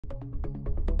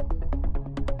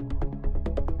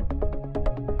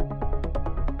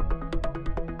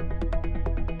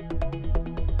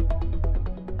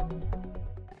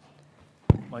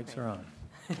Mics are on.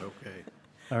 Okay.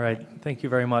 All right. Thank you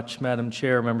very much, Madam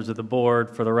Chair, members of the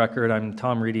board. For the record, I'm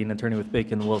Tom Reedy, an attorney with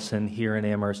Bacon Wilson here in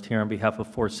Amherst, here on behalf of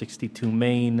 462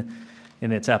 Main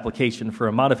in its application for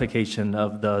a modification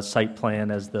of the site plan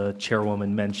as the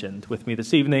chairwoman mentioned. With me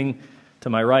this evening,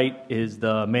 to my right, is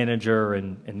the manager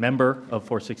and member of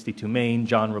 462 Main,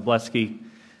 John Robleski.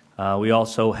 We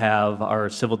also have our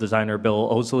civil designer, Bill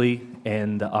Osley,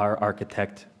 and our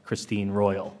architect, Christine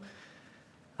Royal.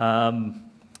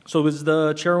 So as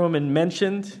the chairwoman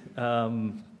mentioned,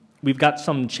 we've got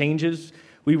some changes.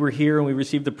 We were here and we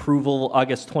received approval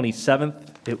August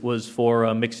 27th. It was for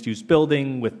a mixed-use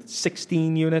building with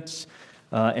 16 units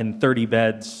and 30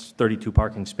 beds, 32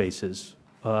 parking spaces.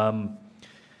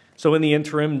 So in the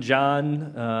interim,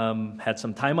 John had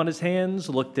some time on his hands,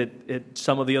 looked at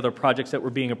some of the other projects that were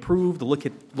being approved,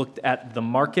 looked at the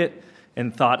market,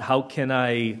 and thought, how can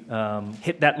I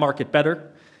hit that market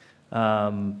better?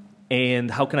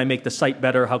 And how can I make the site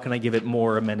better? How can I give it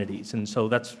more amenities? And so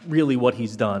that's really what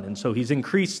he's done. And so he's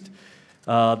increased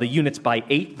the units by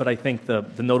 8, but I think the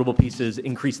notable piece is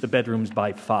increased the bedrooms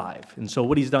by 5. And so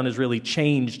what he's done is really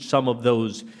changed some of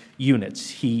those units.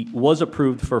 He was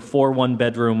approved for 4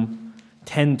 one-bedroom,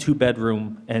 10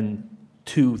 two-bedroom, and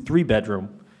 2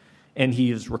 three-bedroom. And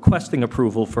he is requesting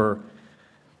approval for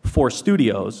 4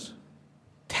 studios,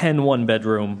 10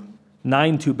 one-bedroom,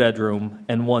 9 two-bedroom,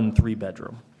 and 1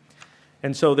 three-bedroom.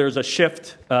 And so there's a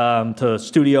shift to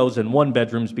studios and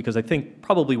one-bedrooms because I think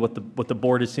probably what the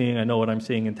board is seeing, I know what I'm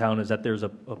seeing in town, is that there's a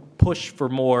push for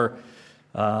more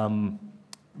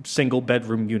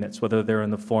single-bedroom units, whether they're in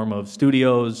the form of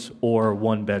studios or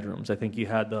one-bedrooms. I think you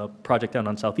had the project down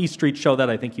on Southeast Street show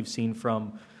that. I think you've seen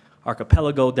from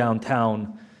Archipelago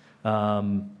downtown.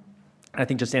 I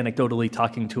think just anecdotally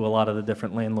talking to a lot of the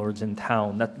different landlords in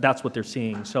town, that's what they're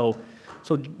seeing. So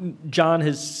John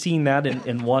has seen that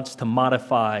and wants to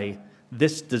modify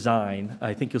this design.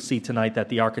 I think you'll see tonight that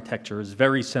the architecture is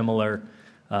very similar.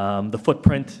 The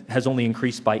footprint has only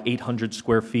increased by 800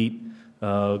 square feet.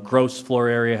 Gross floor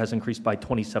area has increased by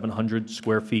 2,700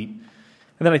 square feet.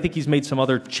 And then I think he's made some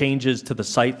other changes to the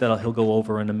site that he'll go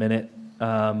over in a minute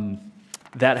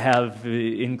that have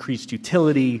increased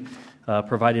utility,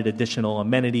 provided additional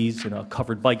amenities, a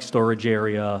covered bike storage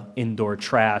area, indoor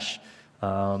trash.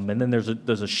 And then there's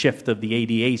a shift of the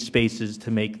ADA spaces to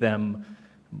make them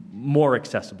more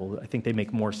accessible. I think they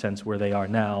make more sense where they are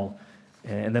now.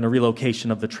 And then a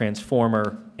relocation of the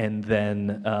transformer and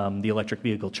then the electric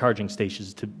vehicle charging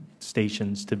stations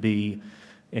to be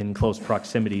in close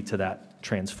proximity to that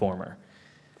transformer.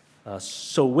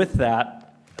 So with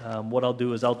that, what I'll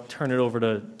do is I'll turn it over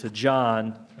to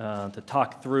John to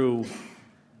talk through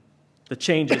the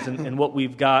changes. And what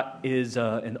we've got is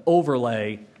an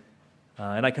overlay.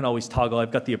 And I can always toggle.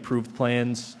 I've got the approved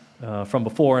plans from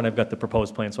before, and I've got the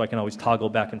proposed plans, so I can always toggle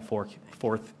back and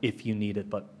forth if you need it.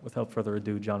 But without further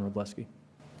ado, John Robleski.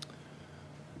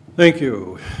 Thank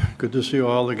you. Good to see you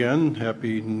all again.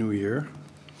 Happy New Year.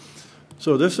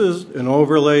 So this is an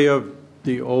overlay of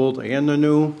the old and the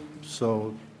new.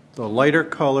 So the lighter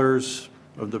colors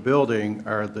of the building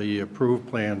are the approved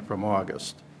plan from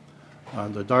August.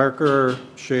 The darker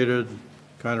shaded,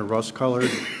 kind of rust-colored,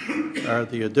 are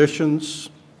the additions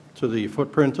to the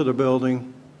footprint of the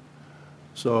building.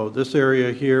 So this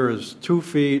area here is 2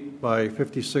 feet by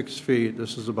 56 feet.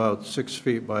 This is about 6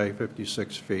 feet by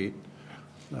 56 feet.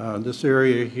 This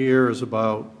area here is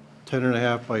about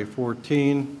 10.5 by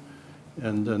 14.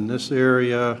 And then this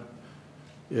area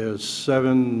is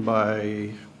 7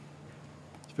 by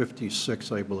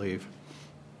 56, I believe.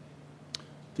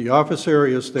 The office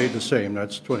area stayed the same.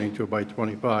 That's 22 by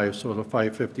 25, so the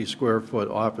 550 square foot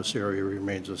office area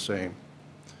remains the same.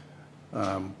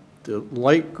 The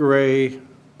light gray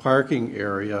parking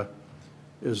area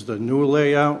is the new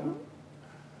layout.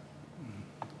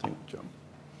 I think, jump.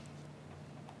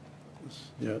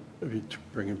 Yeah, if you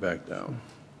bring it back down.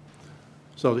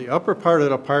 So the upper part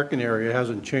of the parking area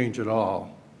hasn't changed at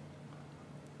all.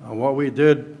 What we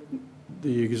did,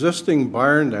 the existing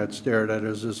barn that's there, that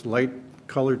is this light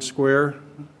colored square,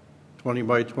 20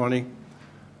 by 20.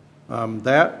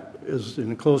 That is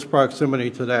in close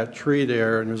proximity to that tree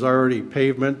there, and there's already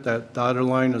pavement. That dotted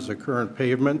line is the current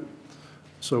pavement.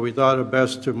 So we thought it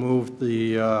best to move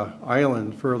the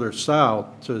island further south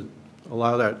to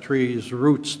allow that tree's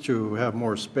roots to have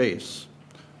more space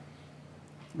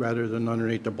rather than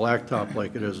underneath the blacktop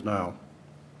like it is now.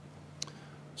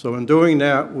 So in doing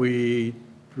that, we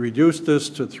reduced this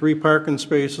to 3 parking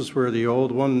spaces where the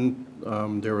old one,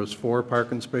 there was 4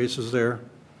 parking spaces there.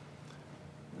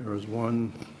 There was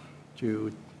 1,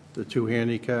 2, the 2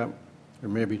 handicap, or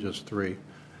maybe just 3.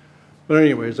 But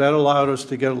anyways, that allowed us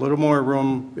to get a little more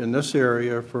room in this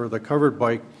area for the covered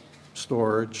bike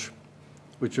storage,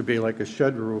 which would be like a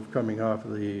shed roof coming off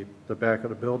of the back of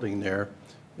the building there,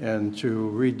 and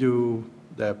to redo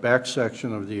that back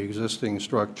section of the existing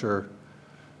structure,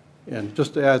 and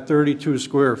just to add 32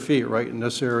 square feet right in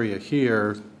this area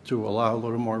here to allow a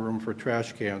little more room for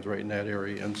trash cans right in that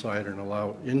area inside, and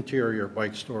allow interior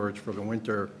bike storage for the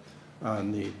winter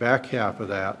on the back half of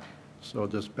that. So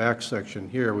this back section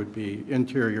here would be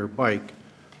interior bike,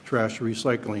 trash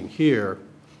recycling here.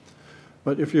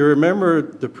 But if you remember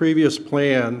the previous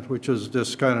plan, which is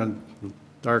this kind of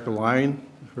dark line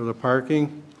for the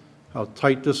parking, how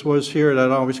tight this was here,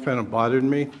 that always kind of bothered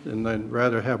me, and I'd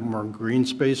rather have more green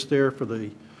space there for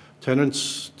the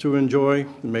tenants to enjoy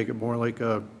and make it more like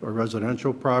a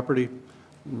residential property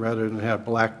rather than have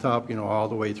blacktop, you know, all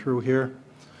the way through here.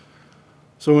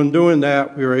 So in doing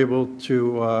that, we were able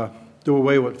to do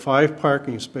away with 5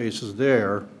 parking spaces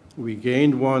there. We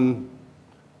gained one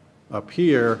up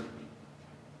here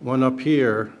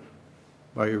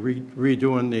by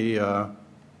redoing the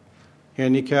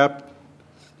handicap.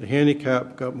 The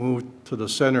handicap got moved to the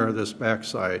center of this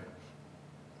backside.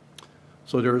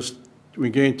 So we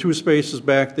gained 2 spaces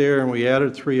back there, and we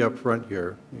added 3 up front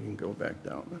here. You can go back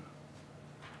down.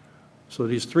 So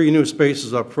these 3 new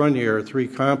spaces up front here are 3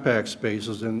 compact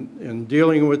spaces. And in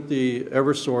dealing with the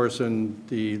Eversource and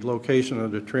the location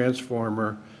of the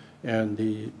transformer and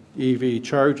the EV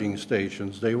charging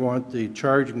stations, they want the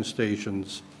charging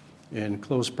stations in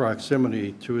close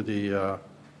proximity to the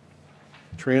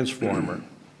transformer.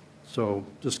 So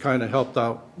this kind of helped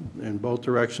out in both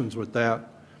directions with that.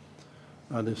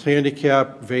 This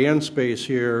handicap van space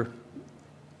here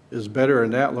is better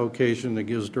in that location. It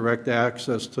gives direct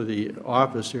access to the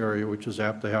office area, which is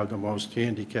apt to have the most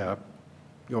handicap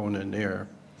going in there.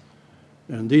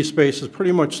 And these spaces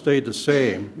pretty much stayed the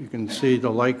same. You can see the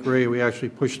light gray, we actually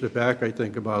pushed it back, I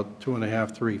think, about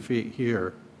 2.5, 3 feet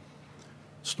here.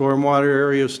 Stormwater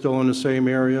area is still in the same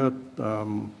area.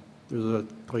 There's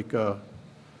like a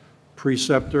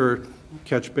preceptor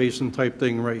catch basin type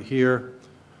thing right here.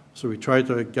 So we tried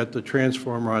to get the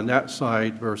transformer on that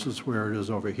side versus where it is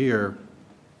over here.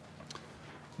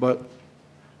 But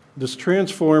this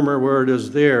transformer, where it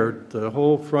is there, the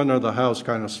whole front of the house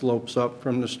kind of slopes up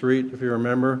from the street, if you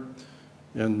remember.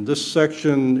 And this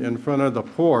section in front of the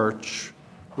porch,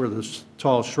 where the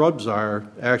tall shrubs are,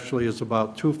 actually is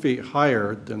about 2 feet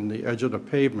higher than the edge of the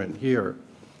pavement here.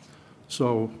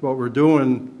 So what we're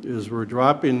doing is we're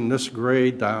dropping this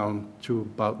grade down to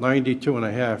about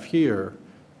 92.5 here,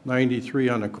 93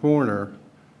 on the corner,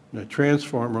 and the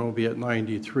transformer will be at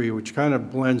 93, which kind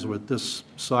of blends with this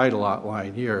side lot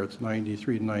line here. It's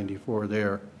 93 to 94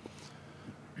 there.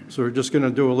 So we're just going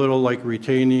to do a little like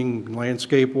retaining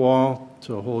landscape wall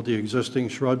to hold the existing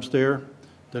shrubs there.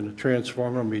 Then the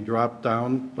transformer will be dropped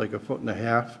down like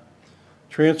 1.5 feet.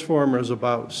 Transformer is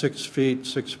about 6 feet,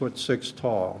 6'6"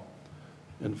 tall,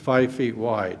 and 5 feet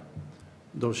wide.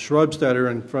 Those shrubs that are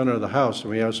in front of the house, and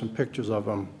we have some pictures of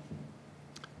them,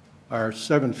 are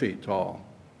 7 feet tall.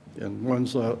 And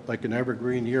one's like an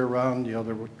evergreen year-round. The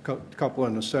other couple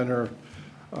in the center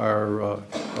are a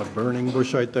burning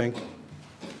bush, I think.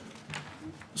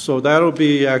 So that'll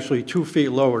be actually 2 feet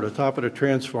lower. The top of the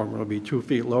transformer will be 2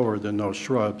 feet lower than those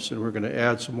shrubs, and we're going to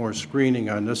add some more screening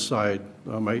on this side.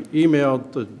 I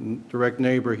emailed the direct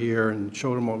neighbor here and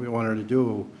showed them what we wanted to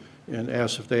do and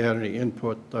asked if they had any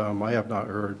input. I have not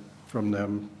heard from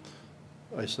them.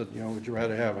 I said, you know, would you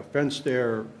rather have a fence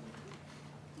there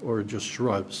or just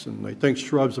shrubs? And I think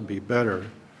shrubs would be better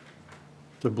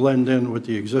to blend in with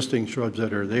the existing shrubs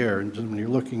that are there. And when you're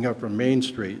looking up from Main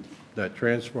Street, that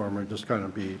transformer just kind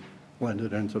of be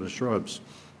blended into the shrubs.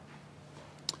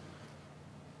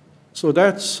 So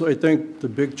that's, I think, the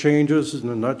big changes in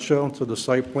a nutshell to the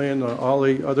site plan. All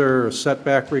the other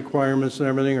setback requirements and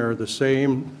everything are the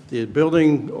same. The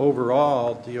building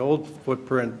overall, the old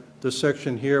footprint, this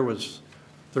section here was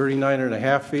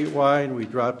 39.5 feet wide. We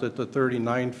dropped it to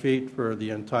 39 feet for the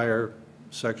entire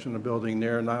section of building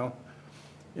there now.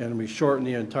 And we shortened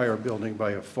the entire building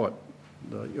by 1 foot.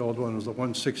 The old one was the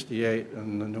 168,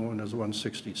 and the new one is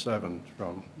 167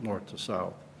 from north to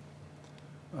south.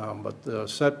 But the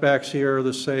setbacks here are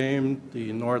the same.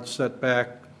 The north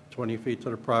setback, 20 feet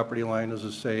to the property line, is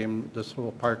the same. This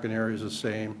whole parking area is the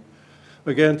same.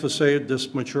 Again, to save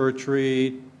this mature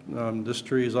tree, this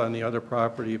tree is on the other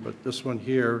property, but this one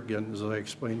here, again, as I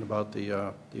explained about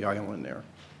the island there.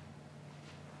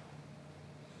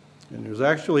 And there's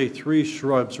actually 3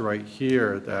 shrubs right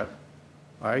here that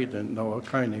I didn't know what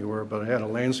kind they were, but I had a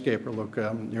landscaper look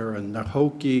at them. They're a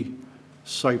Nahoki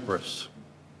cypress.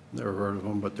 Never heard of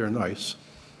them, but they're nice.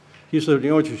 he said, you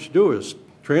know what you should do is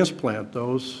transplant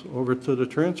those over to the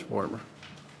transformer.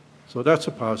 So that's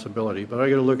a possibility, but I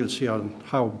got to look and see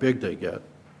how big they get.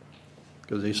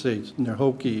 Because they say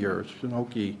Nahoki or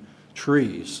Shinoki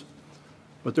trees,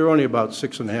 but they're only about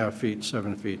 6.5 feet,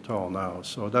 7 feet tall now.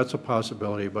 So that's a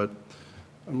possibility, but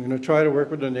I'm going to try to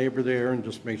work with the neighbor there and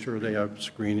just make sure they have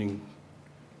screening.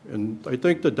 And I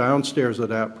think the downstairs of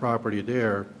that property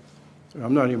there,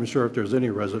 I'm not even sure if there's any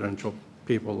residential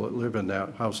people that live in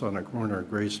that house on the corner of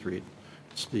Gray Street.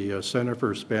 It's the Center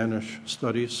for Spanish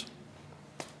Studies.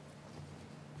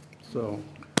 So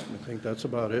I think that's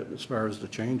about it as far as the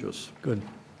changes. Good.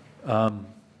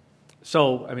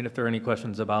 So, I mean, if there are any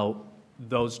questions about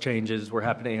those changes, we're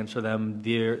happy to answer them.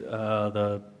 There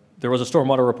was a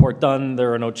stormwater report done.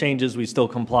 There are no changes. We still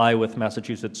comply with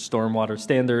Massachusetts stormwater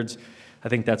standards. I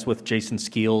think that's with Jason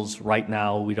Skeels. Right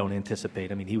now, we don't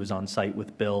anticipate. I mean, he was on site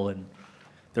with Bill, and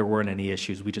there weren't any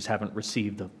issues. We just haven't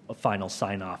received a final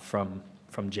sign-off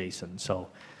from Jason. So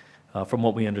from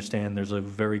what we understand, there's a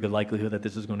very good likelihood that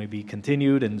this is going to be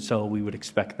continued, and so we would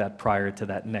expect that prior to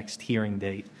that next hearing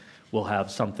date, we'll have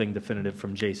something definitive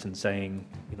from Jason saying,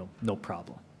 you know, no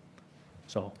problem.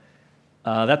 So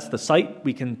that's the site.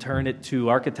 We can turn it to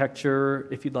architecture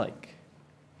if you'd like.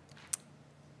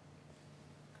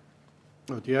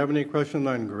 Do you have any questions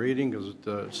on grading? Because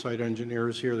the site engineer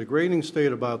is here. The grading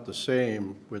stayed about the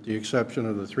same, with the exception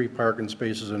of the 3 parking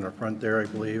spaces in the front there, I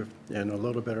believe, and a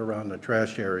little bit around the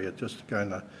trash area, just to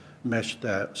kind of mesh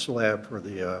that slab for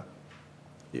the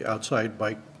outside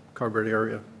bike covered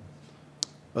area.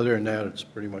 Other than that, it's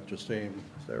pretty much the same.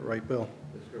 Is that right, Bill?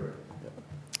 That's correct. Yeah.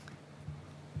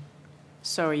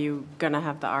 So are you going to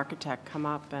have the architect come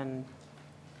up and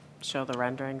show the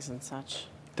renderings and such?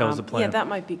 That was the plan. Yeah, that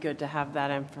might be good to have that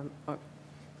information. Can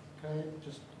I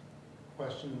just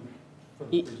question for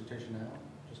the presentation now,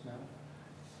 just now?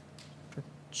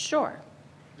 Sure.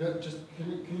 Just can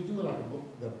you do it on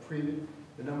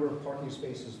the number of parking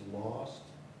spaces lost?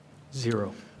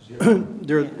 Zero.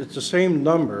 It's the same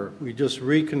number. We just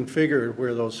reconfigured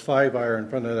where those 5 are in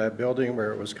front of that building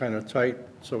where it was kind of tight.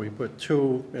 So we put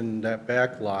 2 in that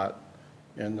back lot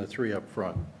and the 3 up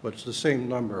front. But it's the same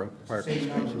number of parking Same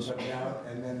number, spaces. but now,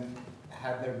 and then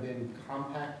have there been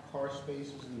compact car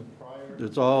spaces in the prior?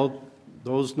 It's all,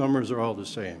 those numbers are all the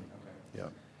same. Okay. Yeah.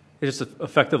 It's just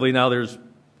effectively now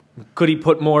could he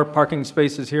put more parking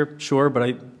spaces here? Sure,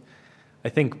 but I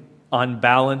think on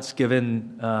balance,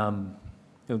 given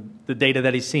you know, the data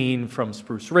that he's seen from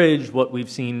Spruce Ridge, what we've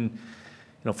seen,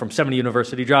 you know, from 70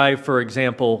 University Drive, for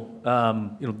example,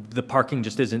 you know, the parking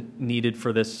just isn't needed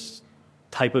for this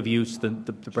type of use. The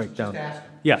breakdown. Just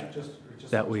asking. Yeah, Just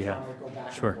that we have. Go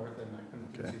back Sure. and forth, and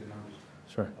I couldn't see the numbers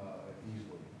Sure.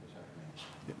 easily.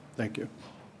 Yeah. Thank you.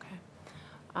 Okay.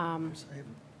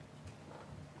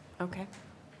 Okay.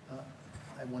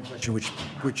 I have one question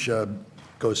which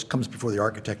comes before the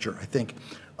architecture, I think.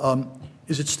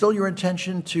 Is it still your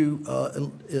intention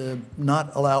to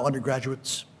not allow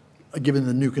undergraduates, given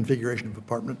the new configuration of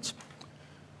apartments?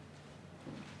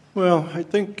 Well, I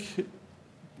think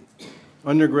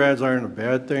undergrads aren't a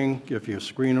bad thing if you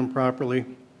screen them properly.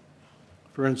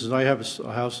 For instance, I have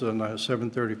a house on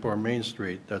 734 Main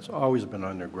Street that's always been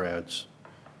undergrads,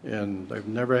 and I've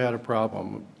never had a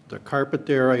problem. The carpet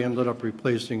there I ended up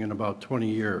replacing in about 20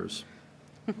 years.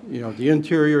 You know, the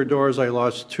interior doors, I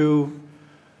lost 2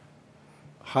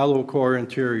 hollow core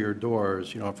interior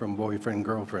doors, you know, from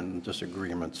boyfriend-girlfriend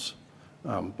disagreements.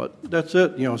 But that's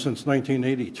it, you know, since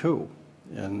 1982.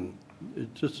 And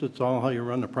it's all how you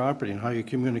run the property and how you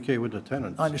communicate with the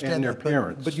tenants I understand and their that,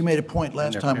 parents. but you made a point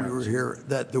last their time we parents. were here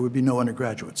that there would be no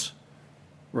undergraduates.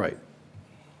 Right.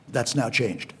 That's now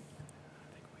changed.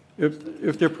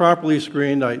 If they're properly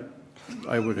screened,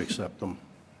 I would accept them.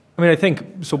 I mean, I think,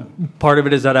 so part of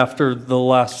it is that after the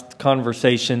last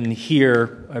conversation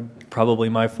here, probably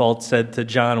my fault, said to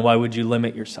John, why would you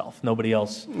limit yourself? Nobody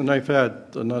else. And I've had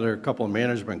another couple of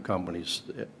management companies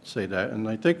say that, and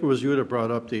I think it was you that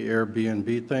brought up the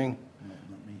Airbnb thing. No,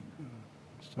 not me.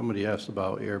 Somebody asked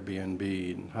about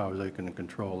Airbnb and how they can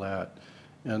control that.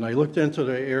 And I looked into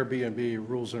the Airbnb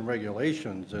rules and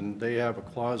regulations, and they have a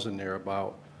clause in there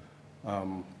about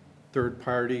third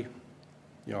party,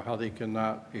 you know, how they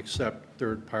cannot accept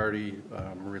third-party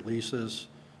releases.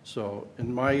 So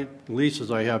in my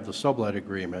leases, I have the sublet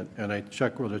agreement, and I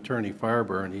checked with Attorney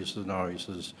Farber, and he says, no, he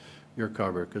says, you're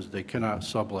covered, because they cannot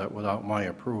sublet without my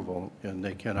approval, and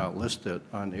they cannot list it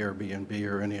on Airbnb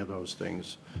or any of those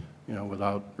things, you know,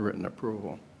 without written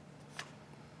approval.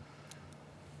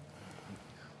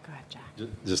 Go ahead, Jack.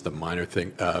 Just a minor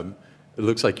thing. It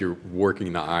looks like you're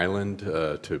working the island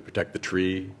to protect the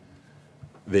tree.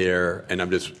 there, and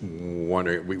I'm just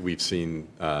wondering, we've seen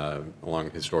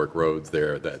along historic roads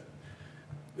there that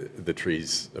the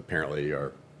trees apparently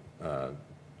are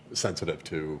sensitive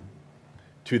to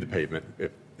the pavement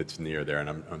if it's near there, and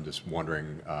I'm just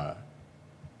wondering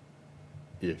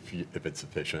if it's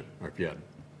sufficient, or if you had,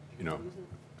 you know,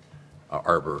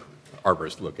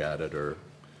 arborist look at it or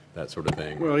that sort of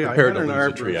thing. Well, yeah, Compared to lose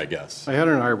a tree, I guess. I had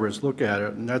an arborist look at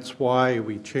it, and that's why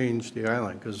we changed the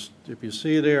island, because if you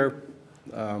see there,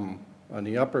 on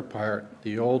the upper part,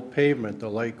 the old pavement, the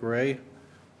light gray,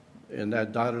 and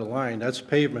that dotted line, that's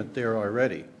pavement there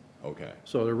already. Okay.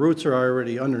 So the roots are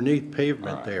already underneath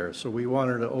pavement Right. there, so we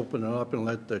wanted to open it up and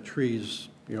let the trees,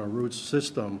 you know, root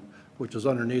system, which is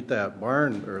underneath that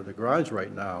barn or the garage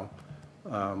right now,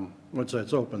 once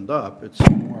that's opened up, it's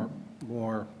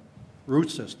more root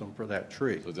system for that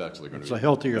tree. So it's actually going to It's be a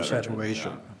healthier better.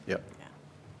 situation. Yep.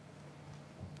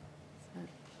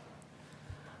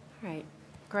 All right,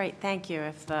 great, thank you.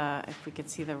 If we could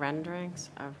see the renderings,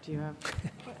 do you have?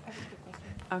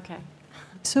 Okay.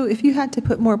 So if you had to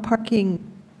put more parking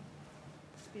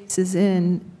spaces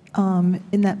in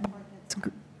that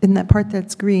part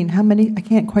that's green, how many, I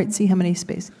can't quite see how many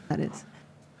spaces that is.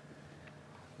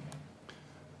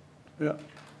 Yeah,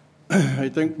 I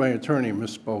think my attorney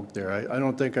misspoke there. I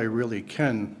don't think I really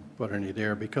can put any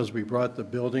there because we brought the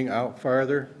building out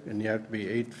farther and you have to be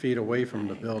 8 feet away from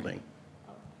the building.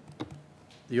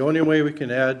 The only way we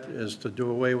can add is to do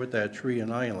away with that tree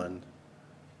and island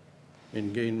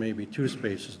and gain maybe 2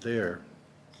 spaces there.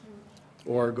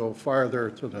 Or go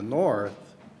farther to the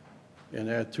north and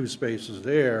add 2 spaces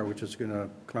there, which is going to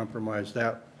compromise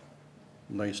that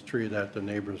nice tree that the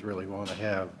neighbors really want to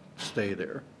have stay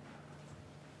there.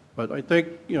 But I think,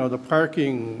 you know, the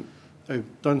parking, I've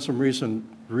done some recent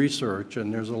research,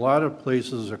 and there's a lot of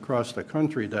places across the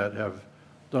country that have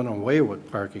done away with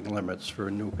parking limits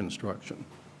for new construction.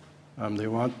 They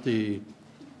want the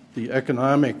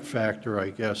economic factor, I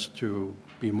guess, to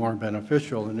be more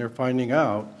beneficial, and they're finding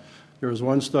out, there was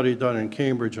one study done in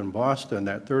Cambridge and Boston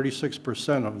that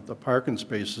 36% of the parking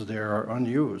spaces there are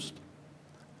unused.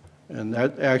 And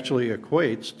that actually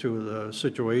equates to the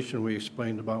situation we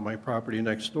explained about my property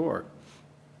next door.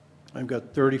 I've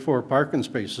got 34 parking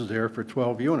spaces there for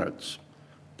 12 units.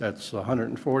 That's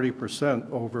 140%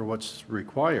 over what's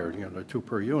required, you know, the 2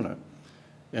 per unit.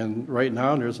 And right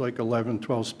now, there's like 11,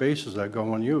 12 spaces that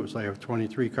go unused. I have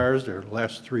 23 cars there the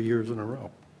last 3 years in a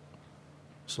row.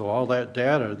 So all that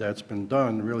data that's been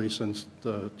done really since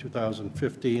the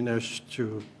 2015-ish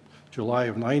to July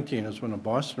of 19 is when the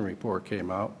Boston report came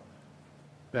out.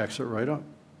 Backs it right up.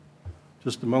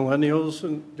 Just the millennials,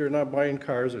 and they're not buying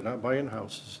cars, they're not buying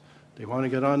houses. They want to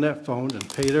get on that phone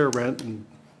and pay their rent and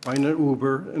find an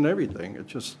Uber and everything. It's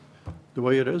just the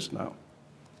way it is now.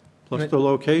 Plus the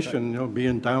location, you know,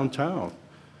 being downtown.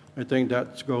 I think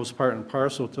that goes part and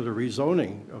parcel to the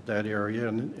rezoning of that area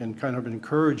and kind of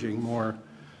encouraging more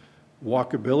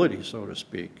walkability, so to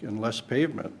speak, and less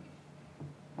pavement.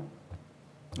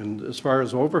 And as far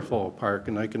as overflow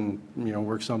parking, I can, you know,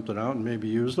 work something out and maybe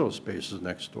use those spaces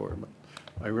next door. But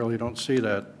I really don't see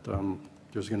that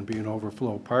there's going to be an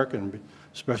overflow parking,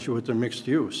 especially with the mixed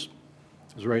use.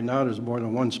 Because right now there's more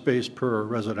than 1 space per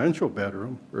residential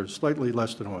bedroom, or slightly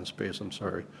less than 1 space, I'm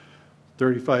sorry.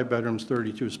 35 bedrooms,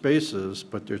 32 spaces,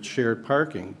 but there's shared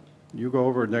parking. You go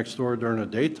over next door during the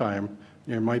daytime,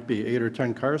 there might be 8 or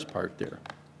 10 cars parked there.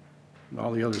 And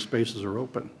all the other spaces are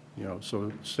open. You know, so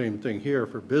same thing here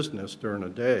for business during the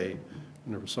day,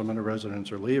 and if some of the residents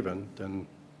are leaving, then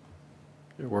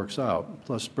it works out.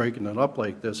 Plus breaking it up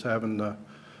like this, having the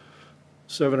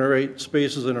 7 or 8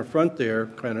 spaces in the front there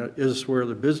kind of is where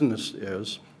the business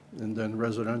is, and then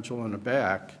residential in the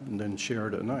back, and then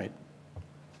shared at night.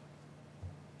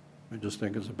 I just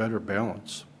think it's a better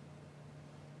balance.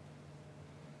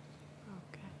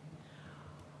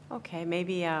 Okay,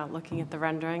 maybe looking at the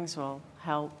renderings will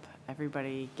help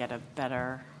everybody get a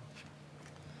better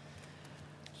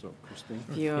So, Christine?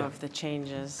 view of the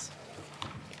changes.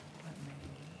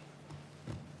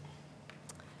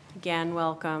 Again,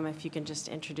 welcome. If you can just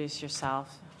introduce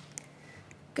yourself.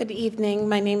 Good evening.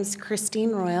 My name is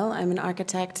Christine Royal. I'm an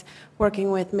architect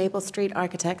working with Maple Street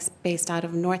Architects based out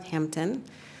of Northampton.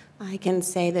 I can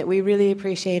say that we really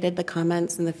appreciated the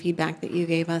comments and the feedback that you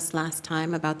gave us last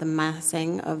time about the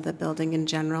massing of the building in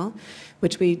general,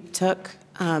 which we took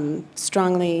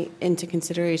strongly into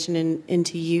consideration and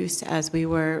into use as we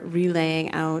were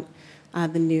relaying out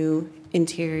the new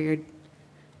interior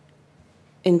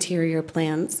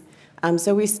plans.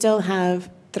 So we still have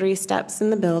 3 steps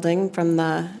in the building from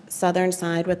the southern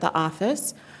side with the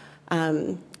office,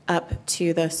 up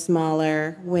to the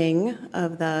smaller wing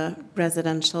of the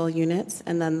residential units,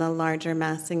 and then the larger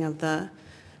massing of the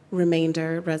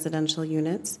remainder residential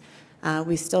units.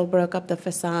 We still broke up the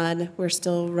facade. We're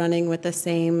still running with the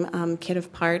same kit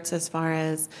of parts as far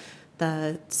as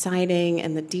the siding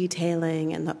and the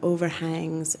detailing and the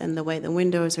overhangs and the way the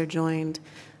windows are joined.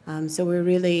 So we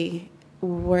really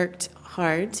worked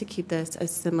hard to keep this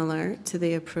as similar to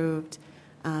the approved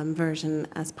version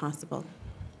as possible.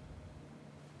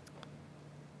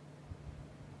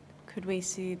 Could we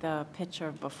see the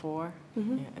picture before?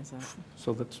 Mm-hmm. Yeah, is that,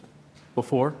 So that's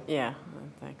before, yeah,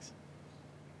 thanks.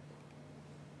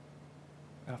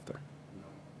 after.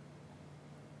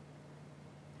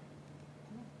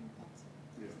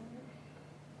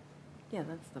 Yeah,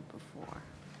 that's the before.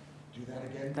 Do that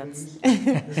again, That's- please.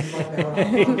 This is my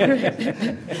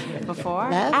bad. Before?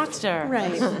 Left? After.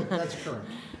 Right. That's current.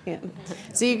 Yeah.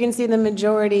 So you can see the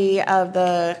majority of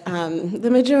the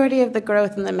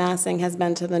growth in the massing has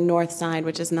been to the north side,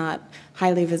 which is not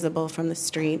highly visible from the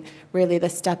street. Really, the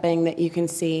stepping that you can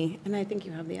see, and I think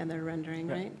you have the other rendering,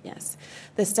 right? Yes.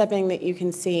 The stepping that you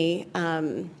can see,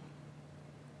 from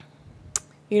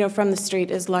the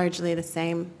street is largely the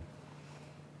same.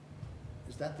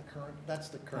 Is that the current, that's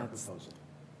the current That's- proposal?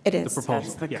 It is. The proposal.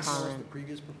 That's the Yes. That was the current.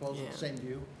 previous proposal, Yeah. same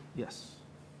view? Yes.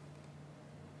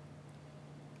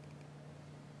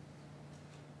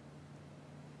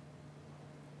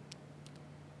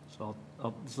 So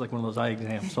this is like one of those eye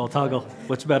exams. So I'll toggle.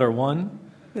 What's better, one?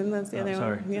 And that's the Oh, other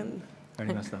sorry. one. Yeah. I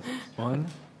already messed up. One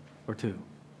or two?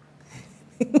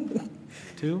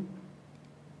 Two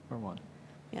or one?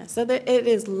 Yeah, so it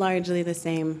is largely the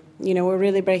same. We're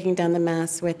really breaking down the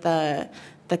mass with the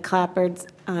clapboards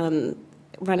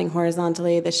running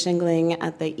horizontally, the shingling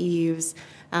at the eaves,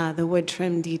 the wood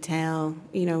trim detail,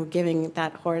 giving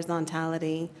that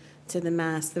horizontality to the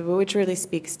mass, which really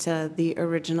speaks to the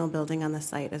original building on the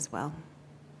site as well.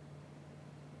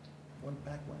 One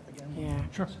back one again? Yeah,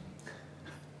 Sure.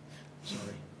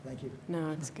 Sorry, thank you.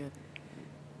 no, it's good.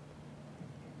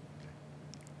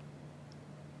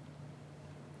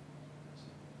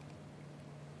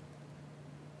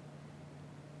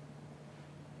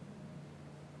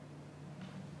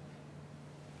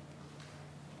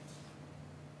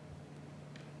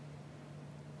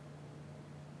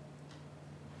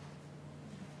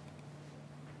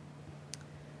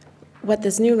 What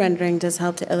this new rendering does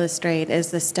help to illustrate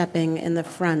is the stepping in the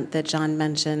front that John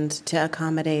mentioned to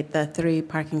accommodate the 3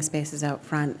 parking spaces out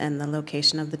front and the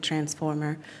location of the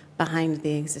transformer behind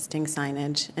the existing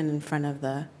signage and in front of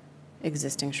the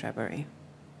existing shrubbery.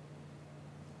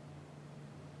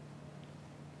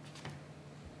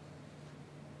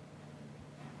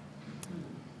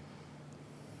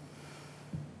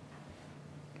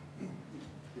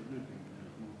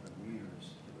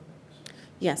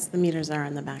 Yes, the meters are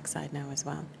on the back side now as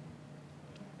well.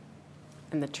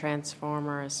 And the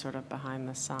transformer is sort of behind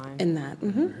the sign? In that, Yeah,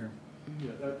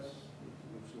 that's, looks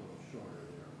a little shorter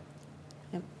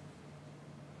there. Yep.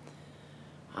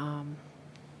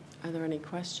 Are there any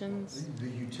questions? The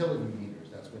utility meters,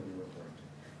 that's what you're referring to.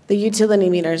 The utility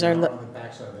meters are, They're on the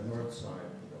backside, the north side of the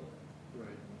building.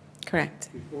 Right. correct.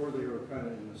 Before, they were kind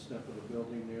of in the step of the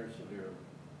building there, so they're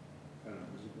kind of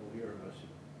visible here unless you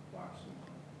box them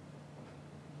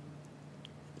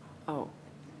up. Oh,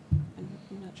 I'm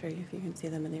not sure if you can see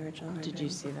them in the original. did you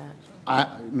see that?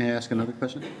 May I ask another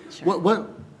question? Sure.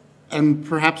 And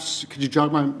perhaps, could you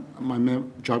jog my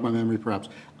memory, perhaps?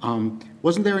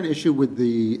 Wasn't there an issue with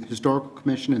the historical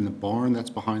commission and the barn that's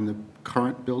behind the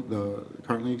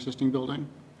currently existing building?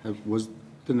 Didn't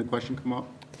the question come up?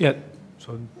 Yeah,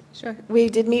 so Sure. We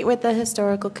did meet with the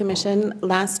Historical Commission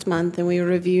last month, and we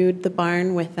reviewed the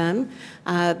barn with them.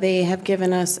 They have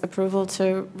given us approval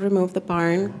to remove the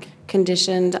barn,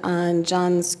 conditioned on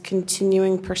John's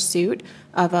continuing pursuit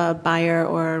of a buyer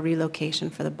or a relocation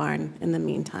for the barn in the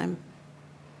meantime.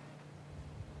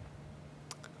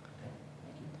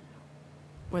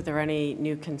 Were there any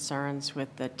new concerns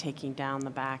with the taking down the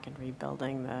back and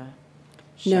rebuilding the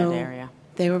shed No. area?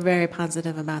 They were very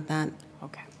positive about that.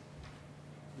 Okay.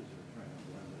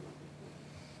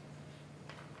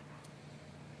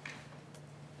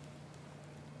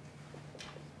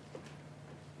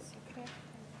 Yeah,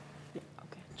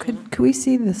 okay. Jenna? Could we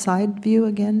see the side view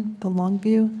again, the long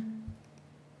view?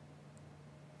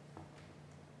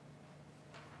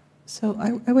 So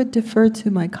I would defer to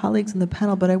my colleagues in the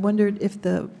panel, but I wondered if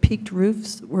the peaked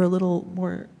roofs were a little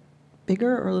more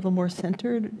bigger or a little more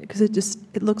centered, because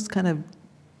it looks kind of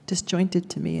disjointed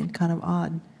to me and kind of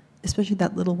odd, especially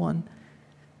that little one.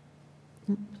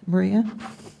 Maria?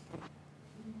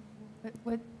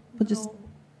 What We'll just- little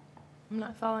I'm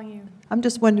not following you. I'm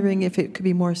just wondering if it could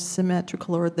be more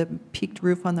symmetrical, or the peaked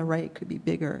roof on the right could be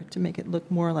bigger to make it look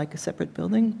more like a separate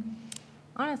building.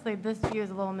 Honestly, this view is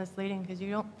a little misleading because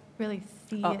you don't really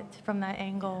see it from that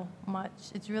angle much.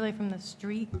 It's really from the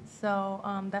street. So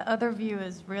the other view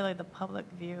is really the public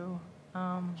view.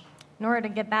 In order to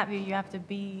get that view, you have to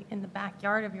be in the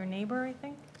backyard of your neighbor, I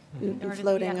think. In order to see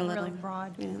Floating that a little. really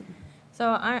broad. Yeah. So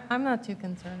I'm not too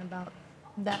concerned about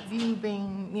that view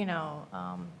being,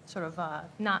 sort of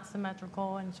not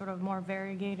symmetrical and sort of more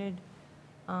variegated.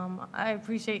 I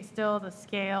appreciate still the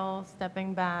scale,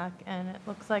 stepping back, and it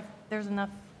looks like there's enough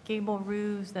gable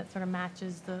roofs that sort of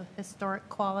matches the historic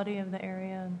quality of the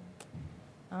area.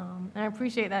 And I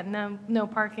appreciate that no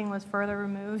parking was further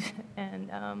removed,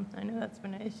 and I know that's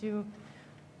been an issue,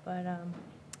 but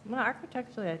well,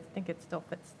 architecturally, I think it still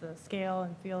fits the scale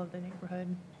and feel of the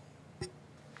neighborhood.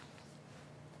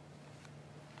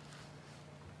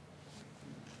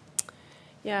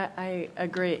 Yeah, I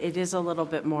agree. It is a little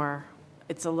bit more,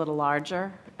 it's a little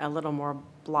larger, a little more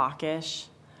blockish.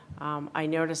 I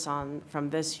notice from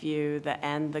this view,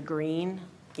 the green,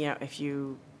 if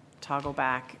you toggle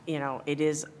back, it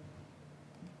is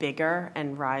bigger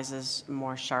and rises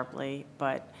more sharply,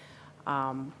 but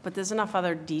there's enough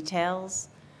other details.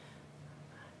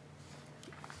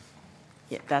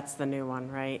 Yeah, that's the new one,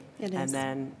 right? It is. And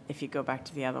then if you go back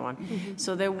to the other one. Mm-hmm.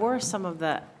 So there were some of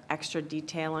the extra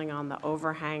detailing on the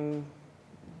overhang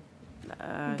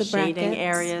The shading brackets.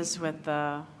 areas with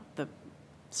the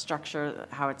structure,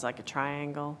 how it's like a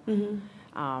triangle,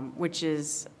 which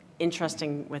is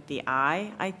interesting with the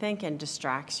eye, I think, and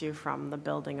distracts you from the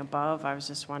building above. I was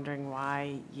just wondering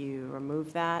why you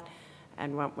removed that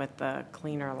and went with the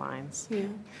cleaner lines. Yeah.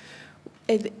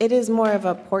 It is more of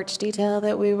a porch detail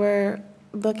that we were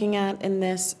looking at in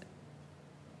this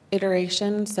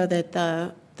iteration, so that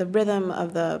the rhythm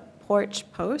of the porch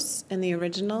posts in the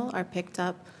original are picked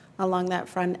up along that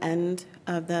front end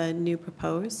of the new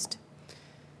proposed.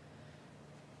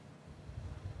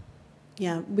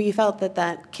 Yeah, we felt that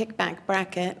kickback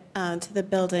bracket to the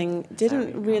building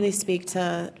didn't really speak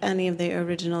to any of the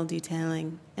original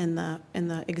detailing in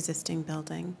the existing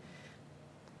building.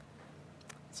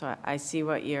 So I see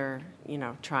what you're,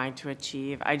 trying to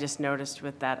achieve. I just noticed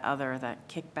with that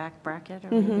kickback bracket,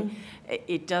 or maybe,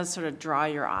 it does sort of draw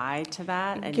your eye to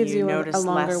that, and gives you a notice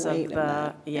longer less weight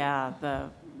of in that.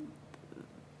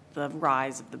 the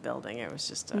rise of the building. It was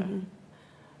just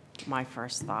my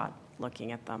first thought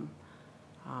looking at them.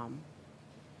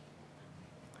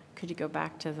 Could you go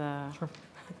back to the? Sure.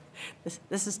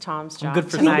 This is Tom's job I'm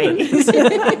good for tonight.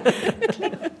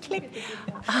 Click.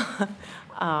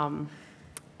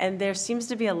 And there seems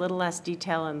to be a little less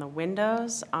detail in the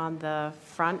windows on the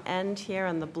front end here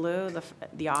in the blue,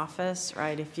 the office,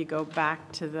 right? If you go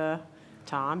back to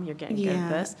Tom, you're getting good at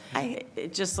this.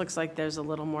 It just looks like there's a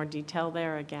little more detail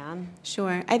there again.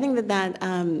 Sure. I think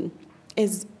that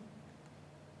is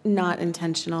not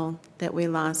intentional, that we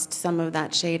lost some of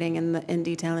that shading and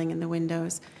detailing in the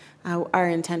windows. Our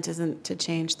intent isn't to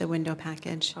change the window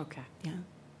package. Okay. Yeah.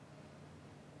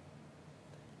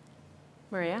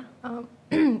 Maria?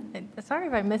 Sorry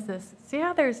if I missed this. See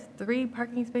how there's 3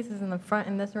 parking spaces in the front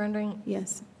in this rendering?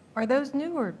 Yes. Are those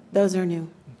new or? Those are new.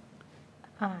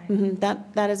 Aye.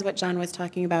 That is what John was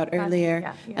talking about earlier,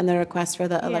 yeah. and the request for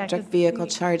the Yeah, electric 'cause vehicle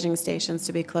charging stations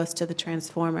to be close to the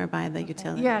transformer by the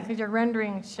utility. Yeah, because your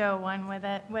renderings show one with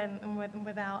it,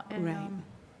 without, and,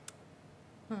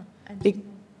 Right.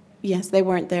 Yes, they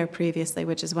weren't there previously,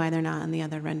 which is why they're not on the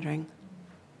other rendering.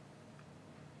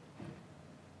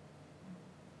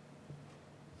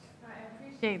 I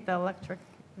appreciate the electric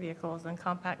vehicles and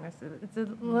compactness. It's a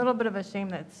little bit of a shame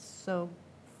that it's so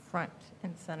front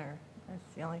and center.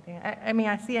 That's the only thing. I mean,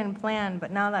 I see it in plan,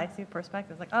 but now that I see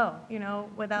perspective, it's like,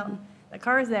 without the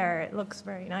cars there, it looks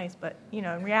very nice. But,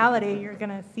 in reality, you're going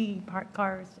to see parked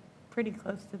cars pretty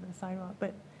close to the sidewalk.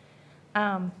 But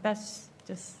that's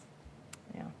just,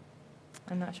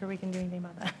 I'm not sure we can do anything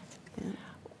about that. Yeah.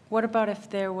 What about if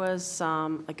there was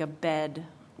like a bed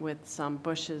with some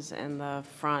bushes in the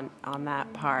front on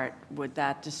that part? Would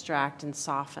that distract and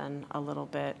soften a little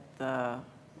bit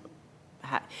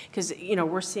because,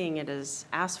 we're seeing it as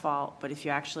asphalt, but if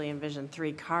you actually envision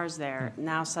 3 cars there,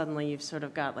 now suddenly you've sort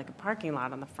of got like a parking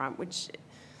lot on the front, which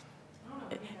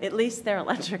at least they're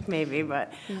electric maybe,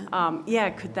 but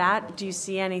do you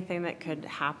see anything that could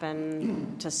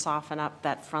happen to soften up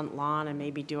that front lawn and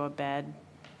maybe do a bed?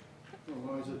 As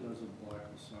long as it doesn't block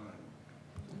the sign.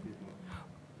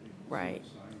 Right.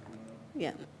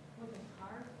 Yeah.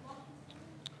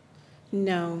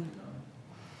 No.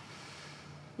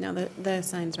 No, the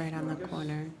sign's right on the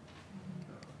corner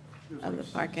of the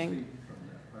parking.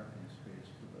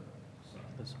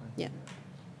 Yeah.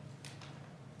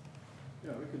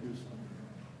 Yeah, we could do something.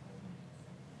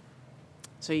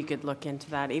 So you could look into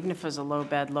that, even if it was a low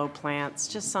bed, low plants,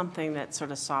 just something that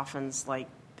sort of softens, like,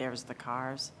 there's the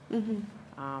cars.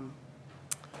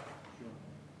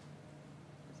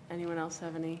 Anyone else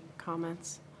have any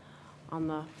comments on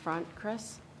the front?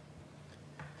 Chris?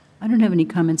 I don't have any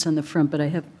comments on the front, but I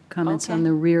have comments on Okay.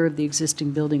 the rear of the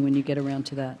existing building when you get around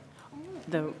to that.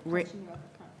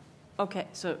 Okay,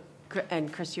 so,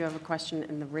 and Chris, you have a question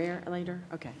in the rear later?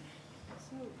 Okay.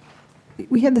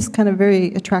 We had this kind of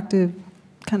very attractive,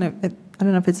 kind of, I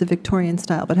don't know if it's a Victorian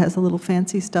style, but it has a little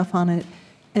fancy stuff on it.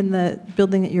 And the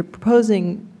building that you're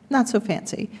proposing, not so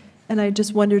fancy. And I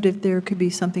just wondered if there could be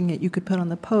something that you could put on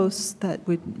the posts that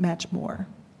would match more.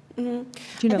 Do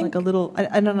you know, like a little,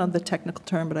 I don't know the technical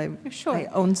term, but I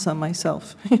own some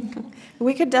myself.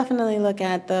 We could definitely look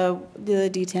at the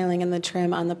detailing and the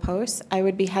trim on the posts. I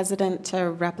would be hesitant to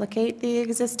replicate the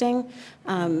existing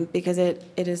because it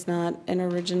is not an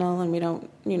original, and we don't,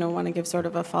 want to give sort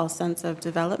of a false sense of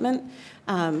development.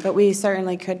 But we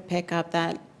certainly could pick up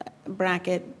that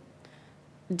bracket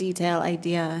detail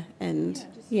idea and,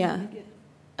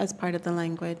 as part of the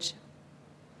language.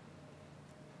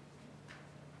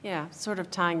 Yeah, sort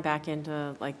of tying back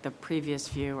into like the previous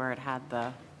view where it had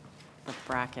the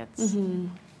brackets.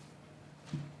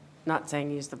 Not saying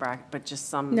use the bracket, but just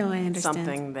some, No, I understand.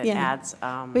 something that Yeah. adds.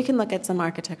 We can look at some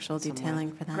architectural some detailing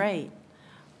width. for that. Great.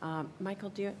 Michael,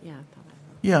 do you, yeah.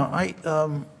 Yeah,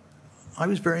 I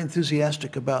was very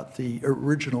enthusiastic about the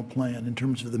original plan in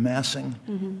terms of the massing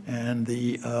and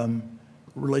the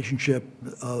relationship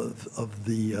of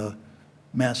the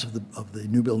mass of the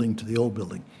new building to the old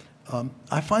building.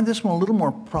 I find this one a little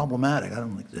more problematic. I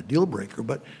don't think it's a deal breaker,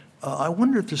 but I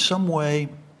wonder if there's some way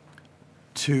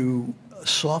to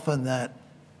soften that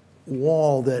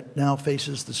wall that now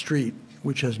faces the street,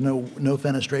 which has no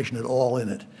fenestration at all in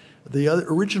it. The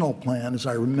original plan, as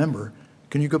I remember,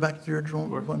 can you go back to the original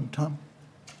one, Tom?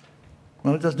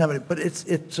 Well, it doesn't have any, but it's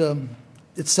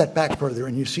set back further,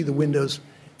 and you see the windows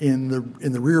in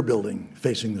the rear building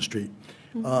facing the street,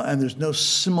 and there's no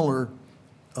similar.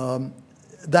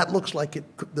 That looks like it.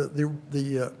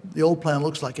 The old plan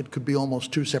looks like it could be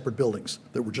almost two separate buildings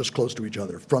that were just close to each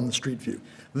other from the street view.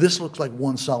 This looks like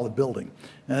one solid building,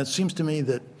 and it seems to me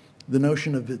that the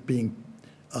notion of it being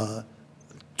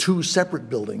two separate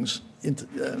buildings,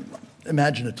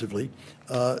 imaginatively,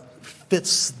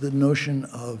 fits the notion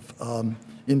of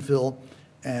infill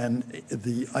and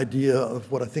the idea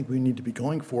of what I think we need to be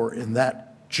going for in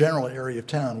that general area of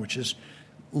town, which is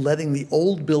letting the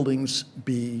old buildings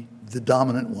be the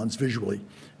dominant ones visually,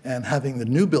 and having the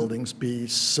new buildings be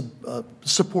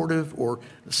supportive or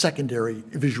secondary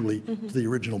visually to the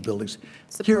original buildings.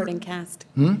 Supporting cast.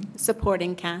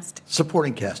 Supporting cast.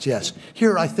 Supporting cast, yes.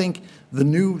 Here, I think the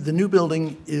new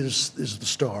building is the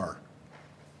star,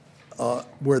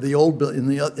 where the old in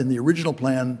the original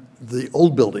plan, the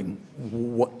old building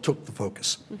took the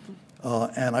focus.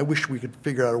 And I wish we could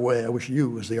figure out a way. I wish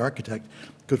you, as the architect,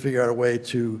 could figure out a way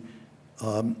to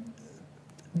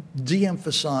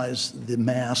de-emphasize the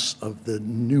mass of the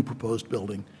new proposed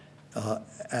building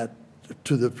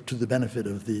to the benefit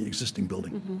of the existing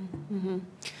building.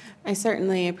 I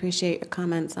certainly appreciate your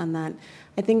comments on that.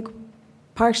 I think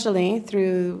partially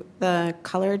through the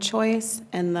color choice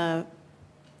and the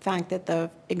fact that the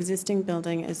existing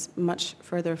building is much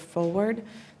further forward,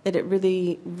 that it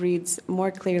really reads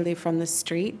more clearly from the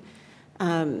street.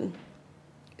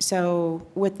 So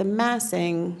with the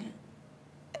massing,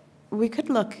 we could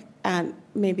look at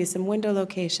maybe some window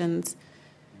locations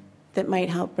that might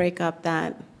help break up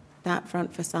that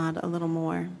front facade a little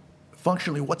more.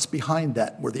 Functionally, what's behind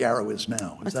that where the arrow is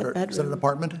now? Is that an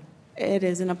apartment? It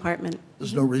is an apartment.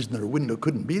 There's no reason that a window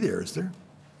couldn't be there, is there?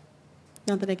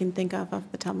 Not that I can think of off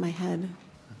the top of my head.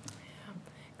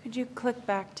 Could you click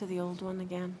back to the old one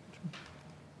again?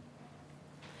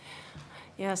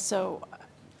 Yeah, so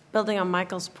building on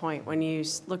Michael's point, when you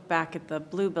look back at the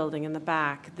blue building in the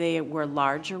back, they were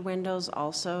larger windows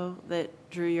also that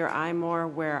drew your eye more,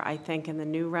 where I think in the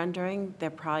new rendering, they're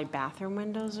probably bathroom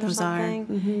windows or Those something. are.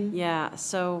 Mm-hmm. Yeah,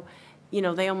 so,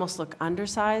 they almost look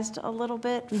undersized a little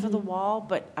bit for the wall,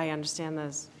 but I understand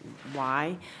that's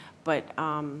why. But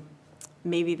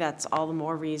maybe that's all the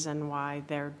more reason why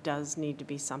there does need to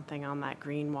be something on that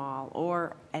green wall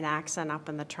or an accent up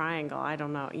in the triangle. I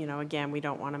don't know. Again, we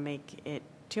don't want to make it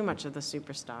too much of the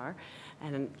superstar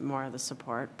and more of the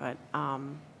support. But,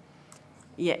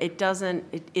 yeah, it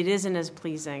isn't as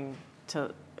pleasing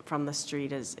from the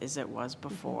street as it was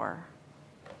before.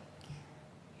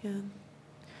 Yeah.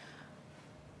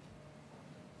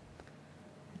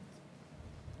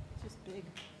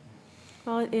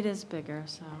 Well, it is bigger,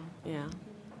 so, yeah.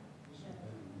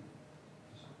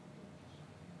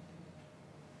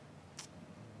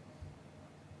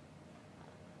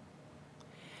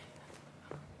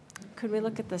 Could we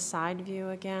look at the side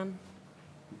view again?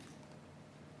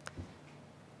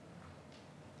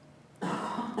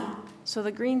 So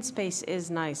the green space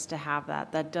is nice to have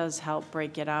that. That does help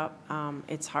break it up.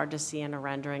 It's hard to see in a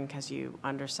rendering because you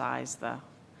undersize the,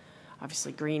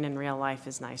 obviously green in real life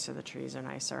is nicer, the trees are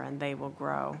nicer, and they will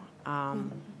grow. I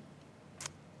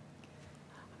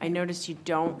noticed you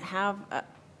don't have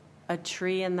a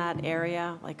tree in that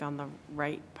area, like on the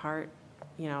right part.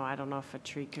 You know, I don't know if a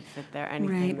tree could fit there,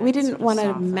 anything Right. that We didn't sort of want to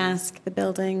softens. mask the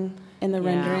building in the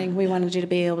Yeah. rendering. We wanted you to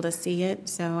be able to see it.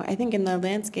 So I think in the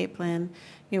landscape plan,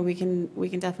 you know, we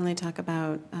can definitely talk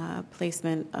about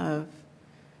placement of,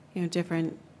 you know,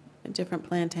 different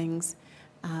plantings.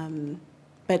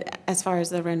 But as far as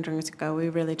the renderings go, we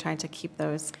really tried to keep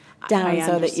those down I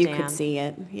so that you could understand. see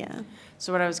it. Yeah.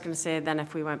 So what I was going to say, then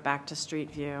if we went back to street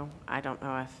view, I don't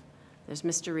know if, there's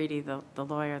Mr. Reedy, the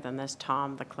lawyer, then there's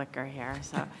Tom, the clicker here.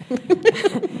 So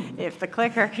if the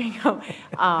clicker can go.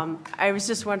 I was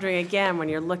just wondering, again, when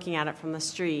you're looking at it from the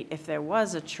street, if there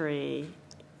was a tree,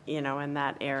 you know, in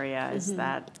that area, is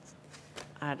that,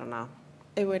 I don't know.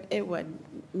 It would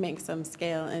make some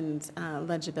scale and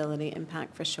legibility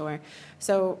impact for sure.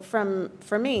 So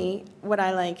for me, what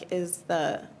I like is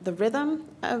the rhythm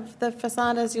of the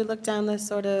facade as you look down this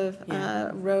sort of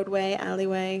roadway,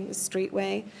 alleyway,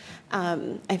 streetway.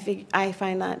 I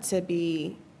find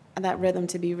that rhythm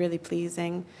to be really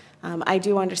pleasing. I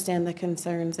do understand the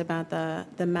concerns about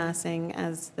the massing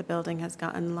as the building has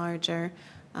gotten larger,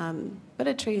 but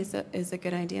a tree is a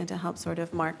good idea to help sort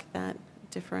of mark that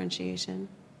differentiation.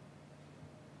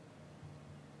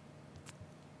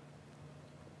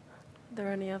 Are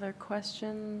there any other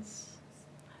questions?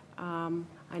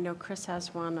 I know Chris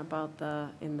has one about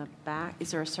in the back.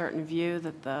 Is there a certain view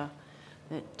that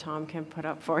Tom can put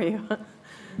up for you?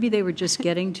 Maybe they were just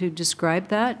getting to describe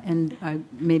that, and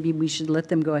maybe we should let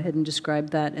them go ahead and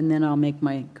describe that, and then I'll make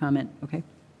my comment, okay?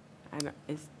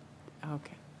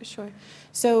 Okay. Sure.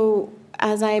 So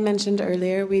as I mentioned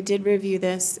earlier, we did review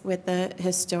this with the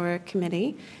Historic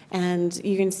Committee, and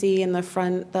you can see in the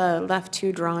front, the left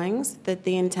two drawings, that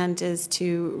the intent is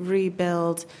to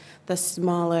rebuild the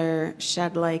smaller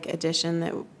shed-like addition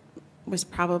that was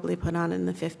probably put on in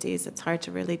the 50s. It's hard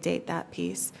to really date that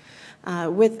piece.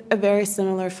 With a very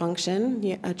similar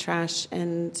function, a trash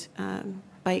and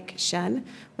bike shed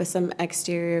with some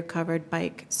exterior covered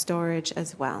bike storage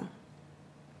as well.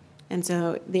 And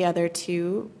so the other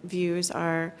two views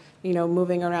are, you know,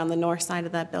 moving around the north side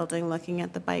of that building, looking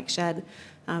at the bike shed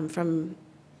from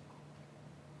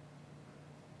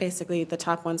basically the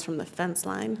top one's from the fence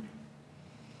line.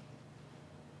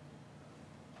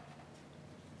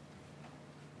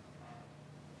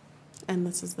 And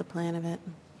this is the plan of it.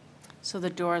 So the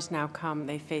doors now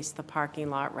they face the parking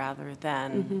lot rather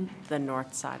than the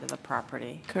north side of the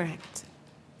property. Correct.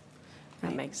 That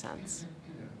Right. makes sense.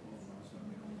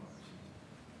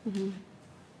 Yep,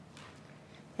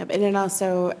 and it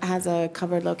also has a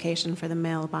covered location for the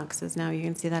mailboxes now. You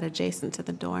can see that adjacent to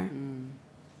the door.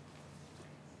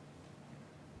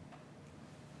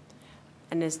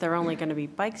 And is there only going to be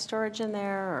bike storage in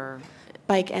there, or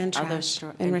Bike and other trash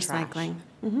and recycling.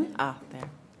 Ah, there.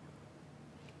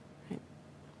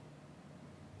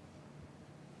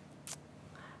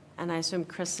 And I assume,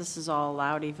 Chris, this is all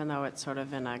allowed even though it's sort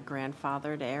of in a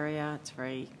grandfathered area? It's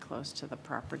very close to the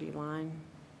property line?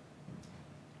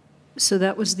 So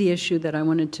that was the issue that I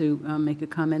wanted to make a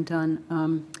comment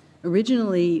on.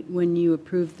 Originally, when you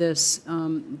approved this,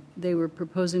 they were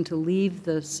proposing to leave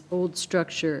this old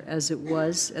structure as it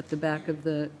was at the back of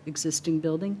the existing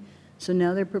building. So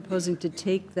now they're proposing to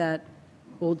take that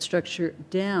old structure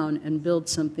down and build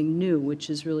something new, which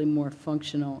is really more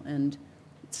functional and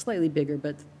slightly bigger,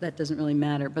 but that doesn't really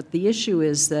matter. But the issue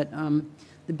is that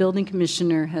the building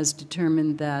commissioner has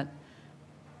determined that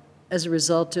as a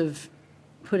result of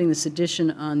putting this addition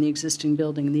on the existing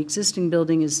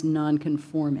building is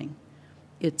non-conforming.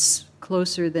 It's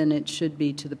closer than it should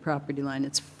be to the property line.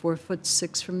 It's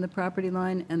 4'6" from the property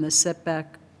line, and the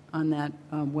setback on that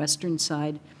western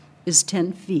side is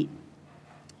 10 feet.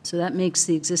 So that makes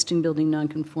the existing building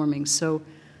non-conforming. So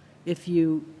if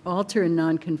you alter a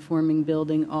non-conforming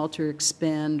building, alter,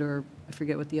 expand, or I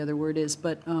forget what the other word is,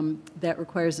 but that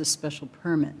requires a special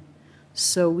permit.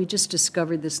 So we just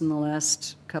discovered this in the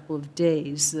last couple of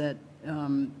days, that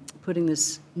putting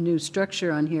this new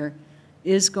structure on here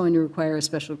is going to require a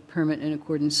special permit in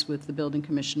accordance with the building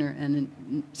commissioner and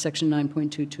in section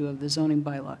 9.22 of the zoning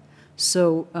bylaw.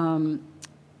 So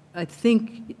I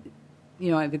think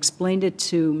I've explained it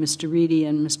to Mr. Reedy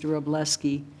and Mr.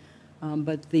 Robleski,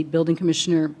 but the building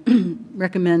commissioner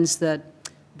recommends that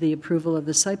the approval of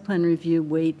the site plan review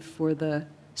wait for the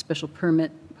special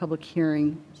permit public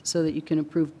hearing so that you can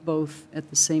approve both at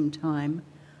the same time.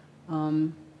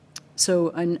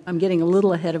 So I'm getting a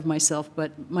little ahead of myself,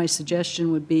 but my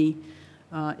suggestion would be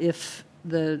if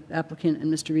the applicant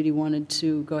and Mr. Reedy wanted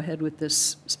to go ahead with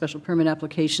this special permit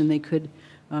application, they could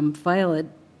file it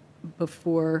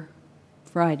before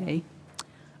Friday.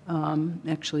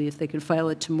 Actually, if they could file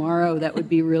it tomorrow, that would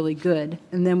be really good.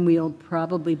 And then we'll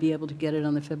probably be able to get it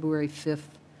on the February 5th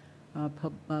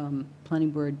planning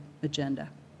board agenda.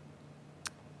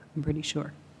 I'm pretty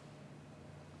sure.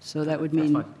 So that would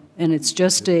mean, and it's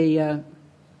just an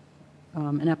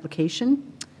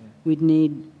application. We'd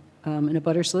need an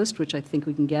abutters list, which I think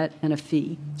we can get, and a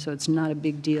fee. So it's not a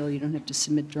big deal. You don't have to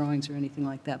submit drawings or anything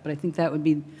like that. But I think that would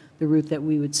be the route that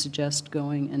we would suggest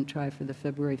going and try for the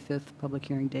February 5th public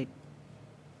hearing date.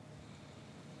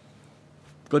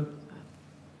 Good.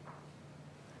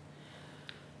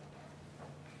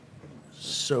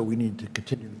 So we need to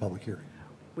continue the public hearing.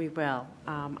 We will.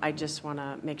 I just want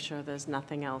to make sure there's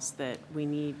nothing else that we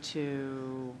need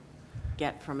to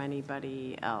get from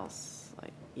anybody else.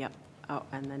 Yep. Oh,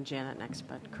 and then Janet next,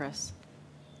 but Chris?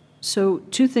 So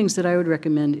 2 things that I would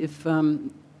recommend. If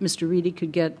Mr. Reedy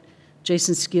could get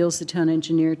Jason Skeels, the town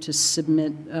engineer, to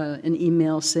submit an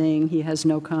email saying he has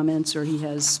no comments or he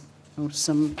has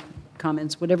some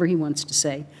comments, whatever he wants to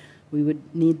say, we would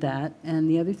need that. And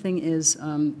the other thing is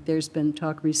there's been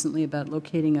talk recently about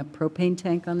locating a propane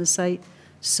tank on the site.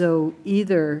 So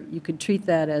either you could treat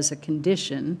that as a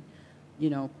condition,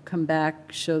 come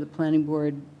back, show the planning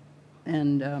board,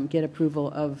 and get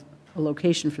approval of a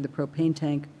location for the propane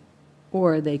tank,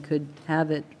 or they could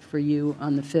have it for you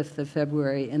on the 5th of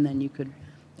February, and then you could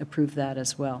approve that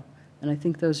as well. And I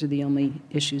think those are the only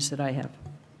issues that I have.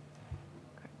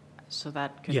 So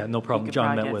that could... Yeah, no we problem. could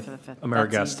John probably met get with for the 5th.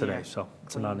 AmeriGas That's today, easier. so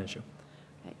it's a Clean. non-issue.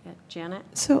 Okay, yeah. Janet?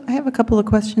 So I have a couple of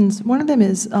questions. One of them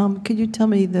is, could you tell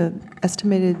me the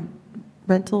estimated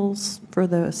rentals for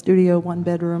the studio, 1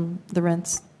 bedroom, the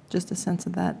rents, just a sense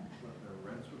of that? What the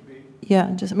rents would be?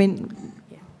 Yeah, just,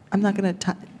 Yeah. I'm not going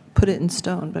to put it in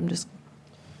stone, but I'm just,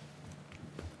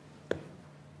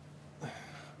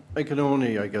 I can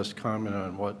only, I guess, comment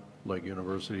on what, like,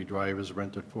 University Drive is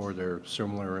rented for. They're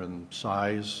similar in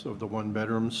size of the 1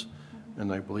 bedrooms,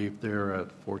 and I believe they're at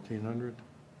 1,400.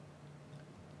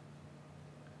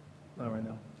 Not right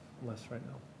now. Less right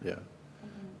now. Yeah,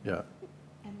 yeah.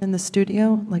 and the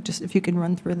studio, like just if you can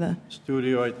run through the,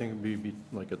 Studio, I think, would be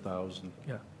like 1,000.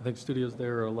 Yeah, I think studios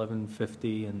there are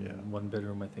 1,150, and Yeah. 1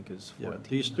 bedroom, I think, is Yeah, 14.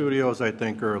 these studios, I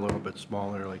think, are a little bit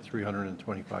smaller, like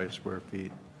 325 square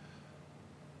feet.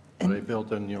 But And- they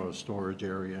built in, a storage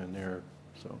area in there,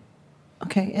 so.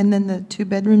 okay, and then the 2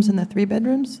 bedrooms and the 3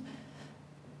 bedrooms?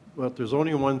 Well, there's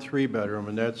only 1 3-bedroom,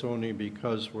 and that's only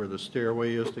because where the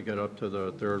stairway is to get up to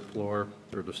the 3rd floor,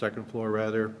 or the 2nd floor,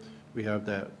 rather, we have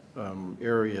that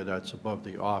area that's above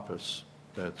the office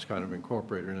that's kind of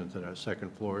incorporated into that 2nd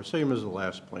floor, same as the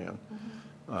last plan.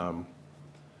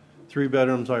 3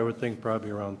 bedrooms, I would think probably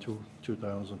around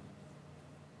 2,000.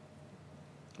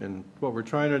 And what we're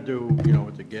trying to do,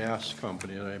 with the gas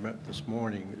company that I met this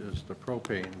morning, is the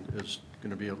propane is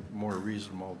going to be more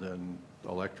reasonable than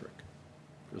electric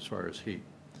as far as heat.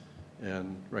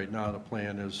 And right now, the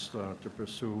plan is to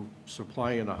pursue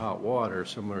supplying the hot water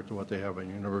similar to what they have on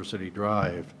University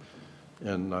Drive,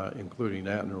 and including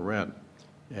that in the rent.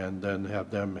 And then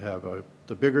have them have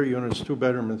the bigger units,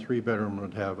 2-bedroom and 3-bedroom,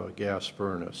 would have a gas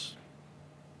furnace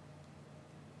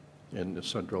and the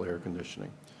central air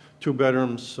conditioning. 2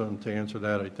 bedrooms, to answer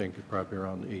that, I think probably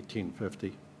around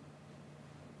 1,850.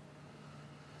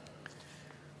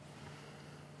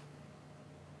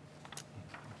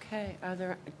 Okay,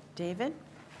 David?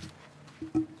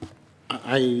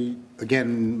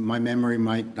 Again, my memory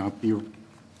might not be,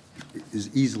 is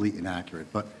easily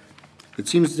inaccurate, but it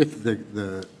seems as if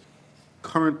the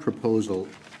current proposal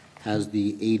has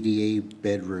the ADA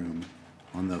bedroom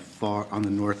on the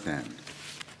north end.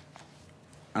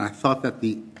 And I thought that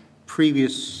the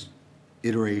previous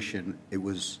iteration, it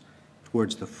was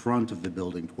towards the front of the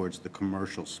building, towards the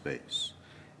commercial space.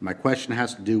 My question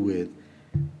has to do with,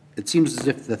 it seems as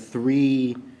if the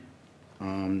 3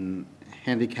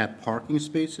 handicap parking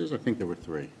spaces, I think there were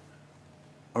 3,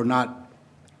 are not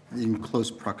in close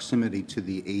proximity to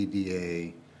the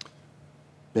ADA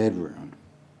bedroom.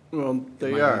 Well,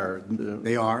 they Am I are. right?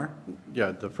 They are?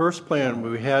 Yeah, the first plan,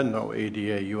 we had no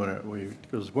ADA unit,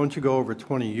 because once you go over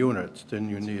 20 units, then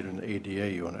you need an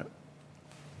ADA unit.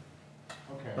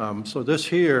 Okay. So this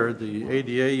here, the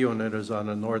ADA unit is on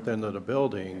the north end of the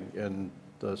building, and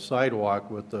the sidewalk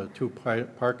with the two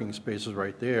parking spaces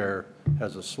right there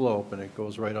has a slope, and it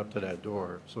goes right up to that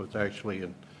door. So it's actually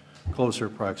in closer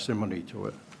proximity to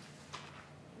it.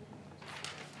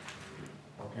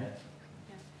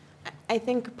 I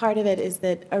think part of it is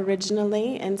that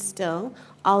originally and still,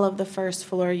 all of the first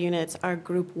floor units are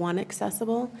Group 1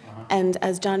 accessible. And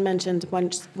as John mentioned,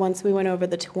 once we went over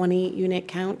the 20-unit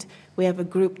count, we have a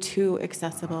Group 2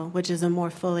 accessible, which is a more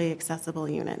fully accessible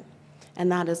unit.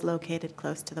 And that is located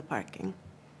close to the parking.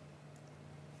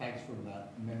 Thanks for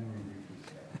that memory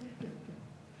refresh.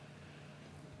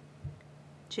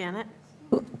 Janet?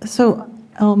 So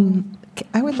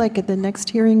I would like at the next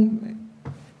hearing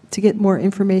to get more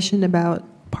information about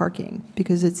parking,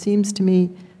 because it seems to me,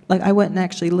 like I went and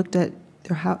actually looked at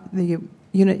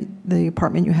the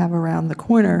apartment you have around the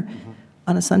corner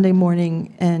on a Sunday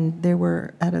morning, and there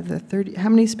were, out of the 30, how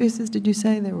many spaces did you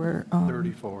say? There were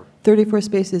 34. 34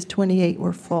 spaces, 28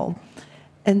 were full.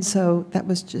 And so that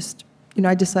was just,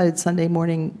 I decided Sunday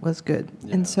morning was good.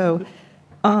 Yeah. And so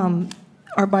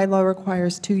our bylaw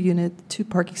requires two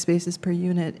parking spaces per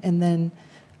unit, and then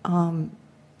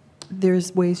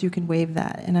there's ways you can waive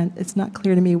that. And it's not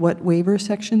clear to me what waiver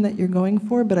section that you're going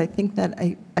for, but I think that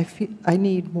I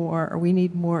need more, or we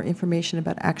need more information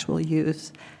about actual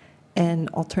use and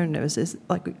alternatives. Is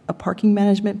like a parking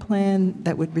management plan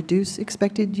that would reduce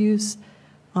expected use.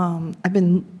 I've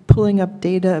been pulling up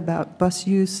data about bus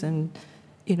use, and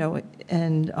I've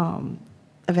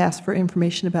asked for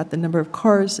information about the number of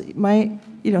cars.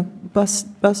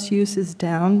 Bus use is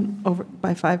down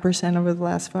by 5% over the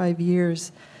last 5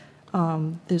 years.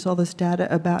 There's all this data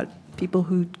about people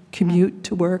who commute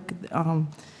to work.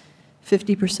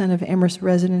 50% of Amherst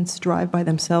residents drive by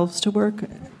themselves to work.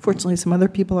 Fortunately, some other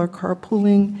people are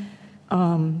carpooling.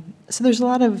 So there's a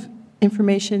lot of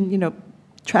information.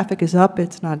 Traffic is up,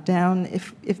 it's not down.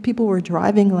 If people were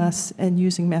driving less and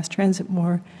using mass transit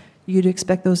more, you'd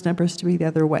expect those numbers to be the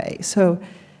other way. So,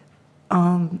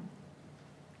 and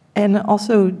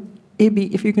also,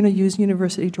 if you're going to use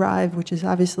University Drive, which is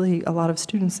obviously a lot of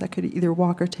students that could either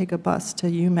walk or take a bus to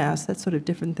UMass, that's sort of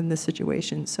different than this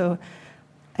situation. So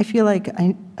I feel like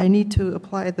I need to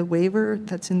apply the waiver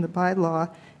that's in the bylaw,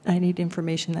 and I need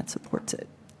information that supports it.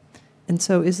 And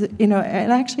so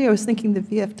and actually I was thinking the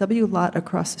VFW lot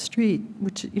across the street,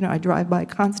 which, I drive by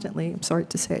constantly, I'm sorry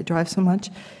to say I drive so much,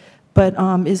 but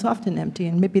is often empty,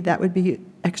 and maybe that would be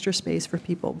extra space for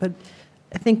people. But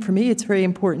I think for me it's very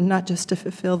important not just to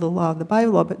fulfill the law of the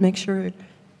bylaw, but make sure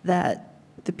that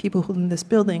the people who live in this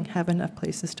building have enough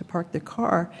places to park their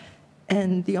car.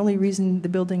 And the only reason the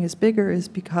building is bigger is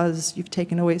because you've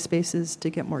taken away spaces to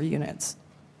get more units.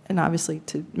 And obviously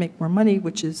to make more money,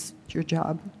 which is your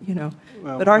job, Well,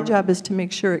 But our job is to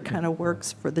make sure it kind of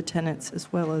works for the tenants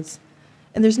as well as,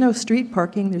 and there's no street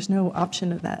parking, there's no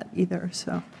option of that either.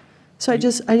 So I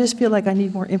just feel like I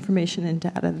need more information and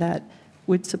data that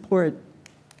would support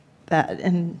that.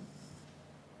 And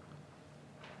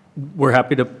We're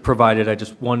happy to provide it.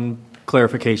 One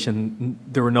clarification,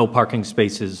 there were no parking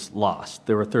spaces lost.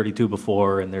 There were 32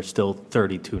 before, and there's still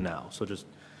 32 now. So just.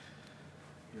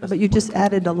 but you just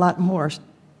added a lot more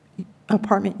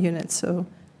apartment units, so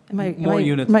More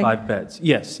units, 5 beds.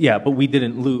 Yes, yeah, but we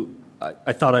didn't lose.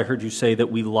 I thought I heard you say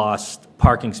that we lost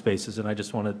parking spaces, and I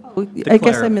just wanted to I guess I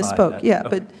clarify misspoke, that. yeah,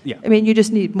 Okay, but, yeah. you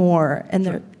just need more, and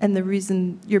Sure. the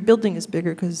reason your building is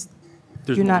bigger, because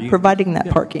There's you're more not units. providing that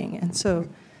Yeah. parking, and so,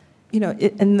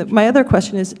 my other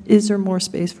question is there more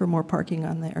space for more parking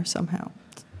on there somehow?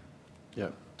 Yeah.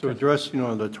 To address,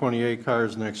 the 28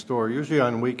 cars next door, usually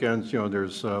on weekends,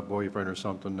 there's a boyfriend or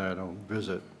something that'll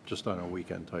visit just on a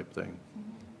weekend type thing.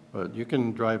 But you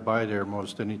can drive by there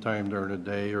most any time during the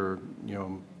day, or,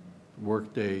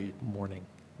 work day,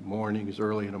 mornings,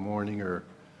 early in the morning,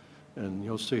 and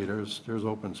you'll see there's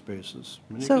open spaces.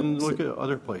 And you can look at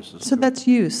other places. So too. that's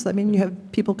use. You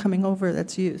have people coming over,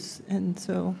 that's use, and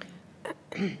so.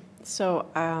 So,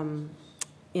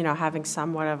 having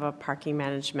somewhat of a parking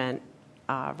management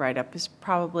write-up is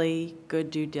probably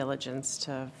good due diligence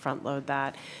to front-load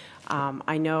that.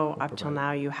 I know up till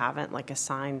now you haven't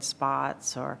assigned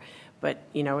spots, but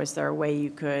is there a way you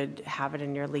could have it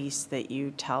in your lease that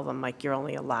you tell them you're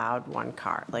only allowed one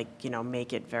car,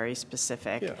 make it very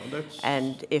specific? Yeah, that's.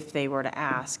 And if they were to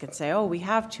ask and say, oh, we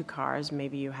have 2 cars,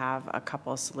 maybe you have a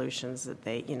couple of solutions that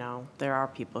there are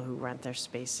people who rent their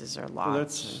spaces or lots. Well,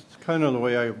 that's kind of the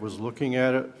way I was looking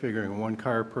at it, figuring 1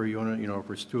 car per unit,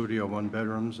 for studio, 1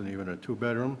 bedrooms, and even a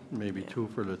 2-bedroom, maybe 2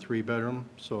 for the 3-bedroom.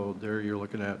 So there you're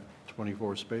looking at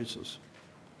 24 spaces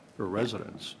for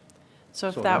residents. So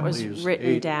if So that that was leaves written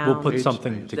eight- down. We'll put Eight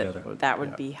something spaces. together. That would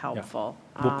Yeah. be helpful.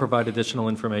 We'll provide additional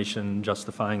information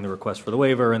justifying the request for the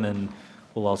waiver, and then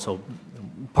we'll also,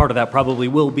 part of that probably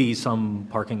will be some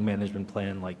parking management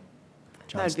plan like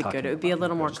John's That'd be talking good. It would be a about,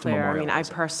 little more just to clear. I mean, I memorialize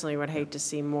it. personally would hate to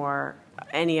see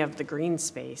any of the green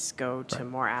space go to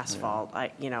more asphalt.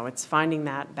 It's finding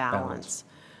that balance.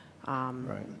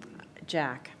 Right.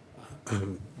 Jack?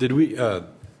 Did we, or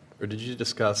did you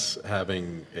discuss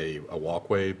having a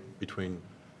walkway between,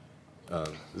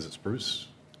 is it Spruce?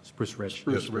 Spruce Ridge.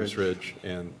 Yeah, Spruce Spruce Ridge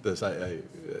and this,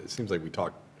 it seems like we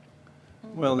talked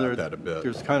Well, about that a bit.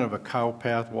 there's kind of a cow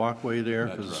path walkway there,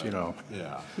 That's because, right.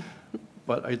 Yeah.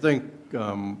 but I think,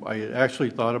 I actually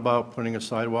thought about putting a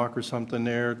sidewalk or something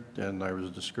there, and I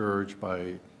was discouraged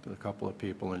by a couple of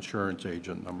people, insurance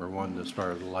agent, number one, as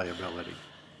far as liability.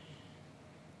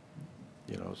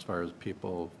 As far as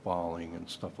people falling and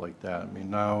stuff like that. I mean,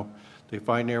 now, they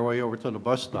find their way over to the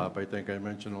bus stop. I think I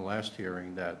mentioned in the last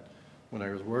hearing that when I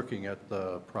was working at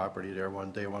the property there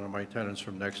one day, one of my tenants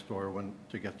from next door went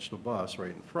to catch the bus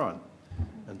right in front.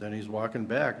 And then he's walking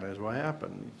back, and I said, what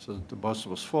happened? He said the bus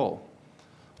was full.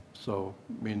 So,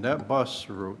 I mean, that bus,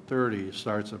 Route 30,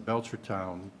 starts at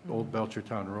Belchertown, Old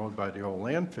Belchertown Road by the old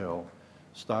landfill,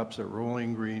 stops at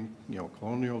Rolling Green,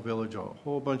 Colonial Village, a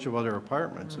whole bunch of other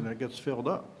apartments, and it gets filled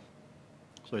up.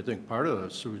 So I think part of the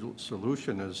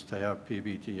solution is to have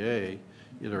PBTA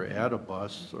either add a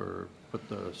bus or put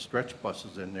the stretch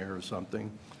buses in there or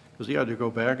something. Because he had to go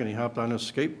back and he hopped on his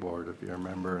skateboard, if you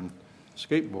remember, and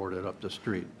skateboarded up the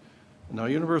street. Now,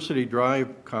 University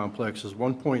Drive complex is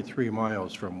 1.3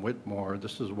 miles from Whitmore.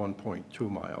 This is 1.2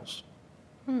 miles.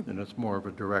 And it's more of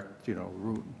a direct,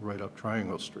 route right up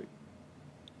Triangle Street.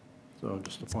 So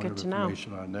just a point good of to know.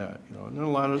 information on that, And then a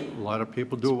lot of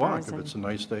people do walk. If Surprising. it's a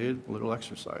nice day, a little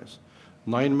exercise.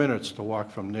 9 minutes to walk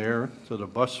from there to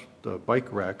the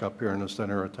bike rack up here in the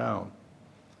center of town.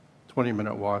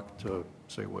 20-minute walk to,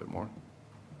 say, Whitmore.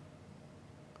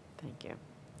 Thank you.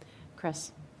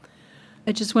 Chris?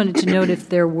 I just wanted to note if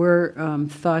there were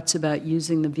thoughts about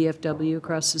using the VFW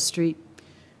across the street.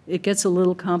 It gets a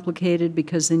little complicated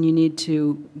because then you need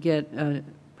to get a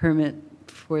permit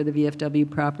for the VFW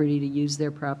property to use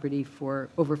their property for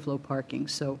overflow parking.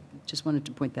 So just wanted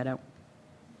to point that out.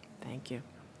 Thank you.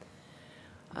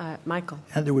 Michael?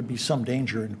 And there would be some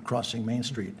danger in crossing Main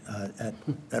Street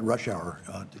at rush hour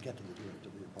to get to the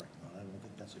VFW parking lot. I don't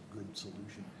think that's a good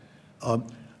solution.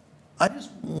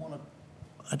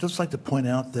 I'd just like to point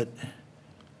out that,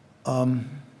 and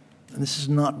this is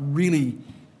not really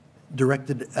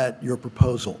directed at your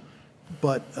proposal,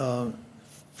 but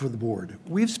for the board.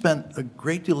 We've spent a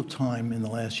great deal of time in the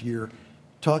last year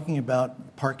talking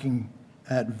about parking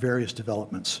at various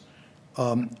developments.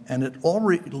 And it all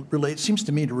seems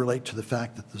to me to relate to the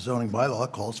fact that the zoning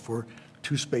bylaw calls for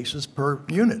 2 spaces per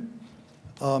unit,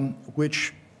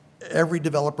 which every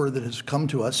developer that has come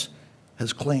to us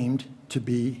has claimed to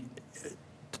be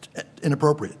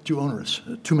inappropriate, too onerous,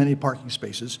 too many parking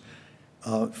spaces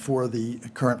for the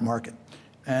current market.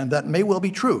 And that may well be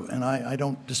true, and I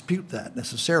don't dispute that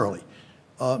necessarily.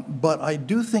 But I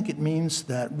do think it means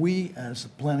that we, as the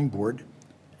planning board,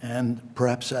 and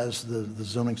perhaps as the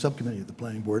zoning subcommittee of the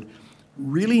planning board,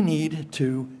 really need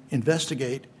to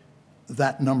investigate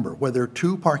that number, whether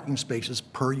 2 parking spaces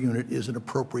per unit is an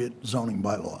appropriate zoning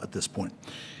bylaw at this point.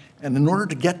 And in order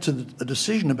to get to a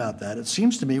decision about that, it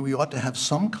seems to me we ought to have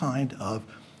some kind of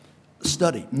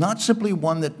study, not simply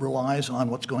one that relies on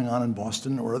what's going on in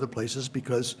Boston or other places,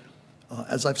 because,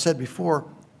 as I've said before,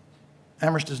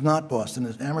 Amherst is not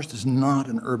Boston. Amherst is not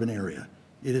an urban area.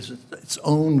 It is its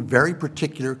own very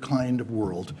particular kind of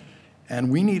world,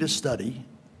 and we need a study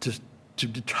to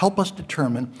help us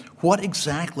determine what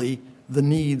exactly the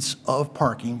needs of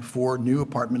parking for new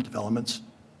apartment developments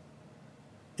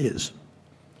is.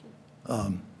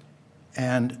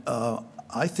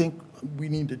 I think we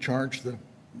need to charge the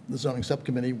zoning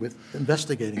subcommittee with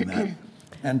investigating that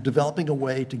and developing a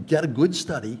way to get a good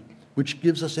study which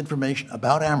gives us information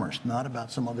about Amherst, not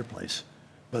about some other place,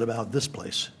 but about this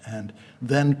place, and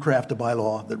then craft a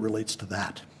bylaw that relates to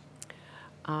that.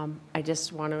 I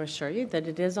just want to assure you that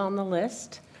it is on the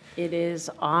list. It is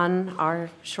on our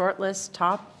short list,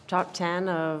 top 10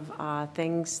 of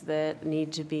things that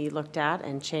need to be looked at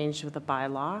and changed with the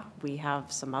bylaw. We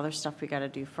have some other stuff we got to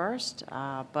do first,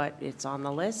 but it's on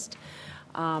the list.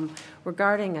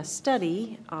 Regarding a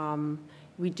study,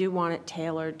 we do want it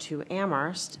tailored to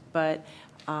Amherst, but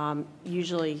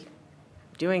usually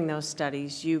doing those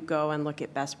studies, you go and look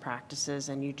at best practices,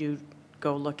 and you do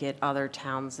go look at other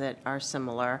towns that are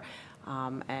similar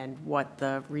and what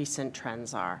the recent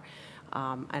trends are.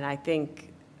 And I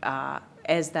think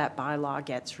as that bylaw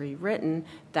gets rewritten,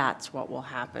 that's what will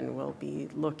happen. We'll be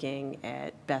looking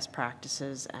at best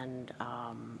practices, and,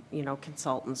 you know,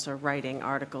 consultants are writing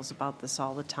articles about this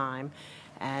all the time.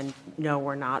 And no,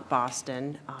 we're not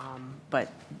Boston,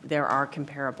 but there are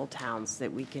comparable towns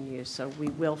that we can use. So we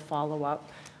will follow up.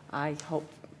 I hope,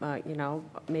 you know,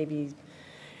 maybe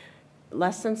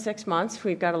less than 6 months.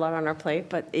 We've got a lot on our plate,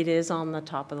 but it is on the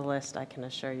top of the list, I can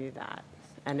assure you that.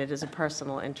 And it is a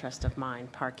personal interest of mine.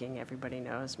 Parking, everybody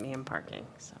knows me and parking,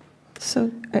 so.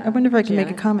 So I wonder if I can make a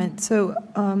Janet? comment. So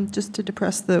just to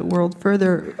depress the world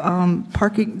further,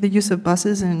 parking, the use of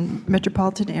buses in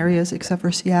metropolitan areas, except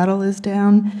for Seattle, is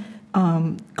down.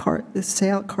 Car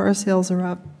sales are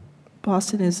up.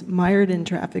 Boston is mired in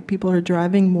traffic. People are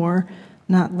driving more,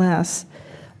 not less.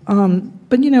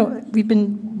 But, you know, we've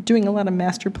been doing a lot of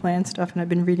master plan stuff, and I've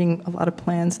been reading a lot of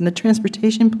plans. And the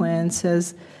transportation plan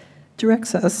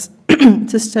directs us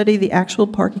to study the actual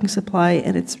parking supply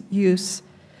and its use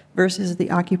versus the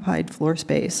occupied floor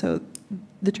space. So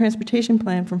the transportation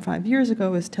plan from 5 years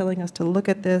ago is telling us to look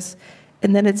at this,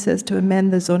 and then it says to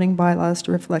amend the zoning bylaws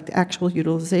to reflect actual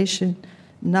utilization,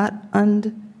 not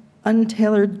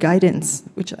untailored guidance,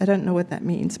 which I don't know what that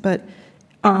means. But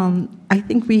I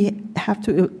think we have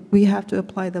to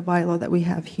apply the bylaw that we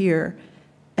have here,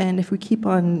 and if we keep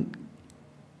on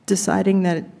deciding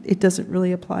that it doesn't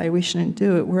really apply, we shouldn't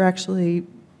do it, we're actually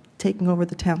taking over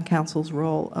the town council's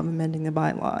role of amending the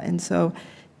bylaw. And so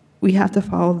we have to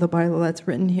follow the bylaw that's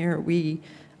written here.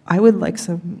 I would like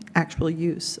some actual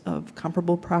use of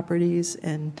comparable properties,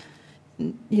 and,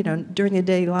 you know, during the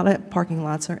day, a lot of parking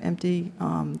lots are empty.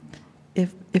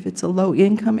 If it's a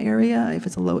low-income area, if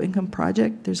it's a low-income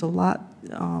project, there's a lot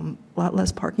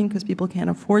less parking because people can't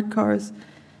afford cars.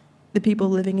 The people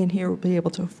living in here will be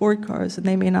able to afford cars, and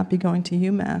they may not be going to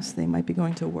UMass. They might be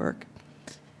going to work.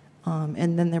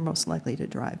 And then they're most likely to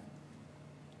drive.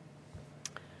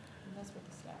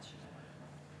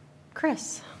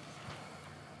 Chris?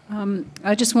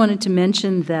 I just wanted to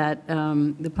mention that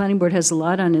the planning board has a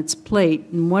lot on its plate,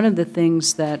 and one of the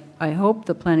things that I hope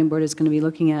the planning board is going to be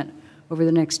looking at over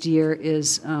the next year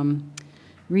is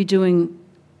redoing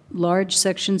large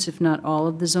sections, if not all,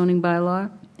 of the zoning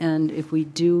bylaw. And if we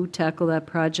do tackle that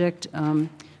project,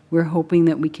 we're hoping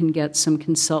that we can get some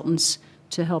consultants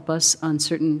to help us on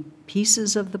certain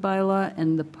pieces of the bylaw,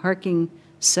 and the parking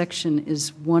section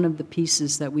is one of the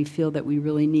pieces that we feel that we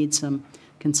really need some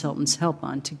consultants' help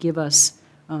on, to give us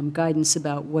guidance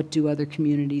about what do other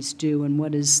communities do and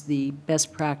what is the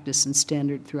best practice and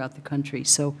standard throughout the country.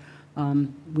 So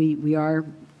we are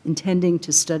intending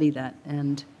to study that,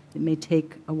 and it may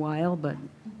take a while, but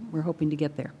we're hoping to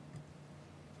get there.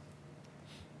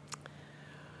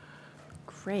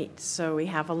 Great, so we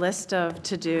have a list of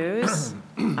to-dos.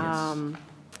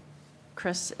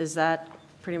 Chris, is that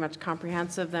pretty much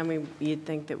comprehensive? Then you'd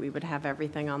think that we would have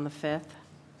everything on the 5th,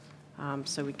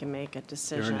 so we can make a Is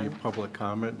there any decision. public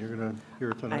comment you're going to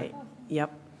hear tonight?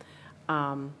 Yep.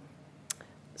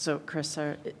 So Chris,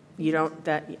 you don't,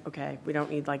 okay, we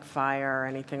don't need like fire or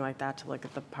anything like that to look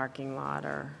at the parking lot,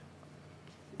 or?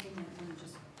 You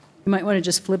might want to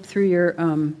just flip through your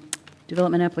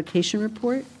development application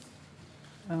report.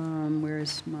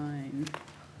 Where's mine?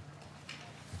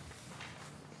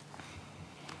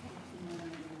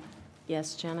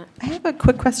 Yes, Janet? I have a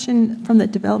quick question from the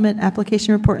development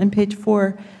application report on page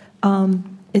 4.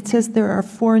 It says there are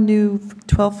 4 new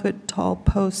 12-foot tall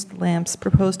post lamps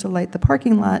proposed to light the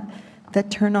parking lot that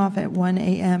turn off at 1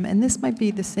 a.m. And this might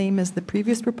be the same as the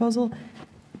previous proposal,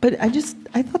 but I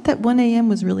thought that 1 a.m.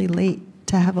 was really late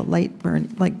to have a light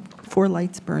burn, like 4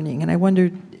 lights burning, and I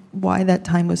wondered why that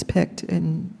time was picked.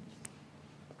 And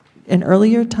an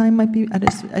earlier time might be,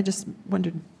 I just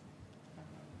wondered.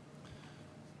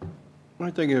 I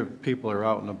think if people are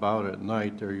out and about at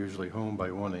night, they're usually home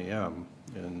by 1 a.m.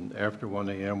 And after 1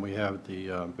 a.m., we have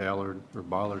the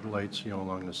bollard lights, you know,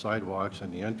 along the sidewalks,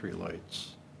 and the entry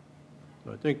lights.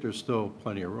 So I think there's still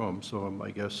plenty of room. So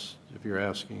I guess if you're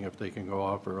asking if they can go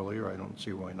off earlier, I don't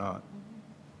see why not.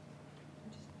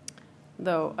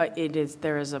 Though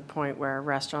there is a point where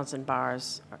restaurants and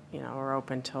bars, you know, are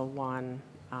open till 1,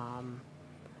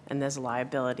 and there's a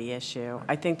liability issue.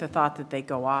 I think the thought that they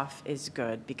go off is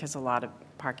good, because a lot of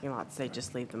parking lots, they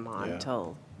just leave them on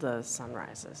till the sun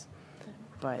rises.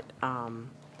 But,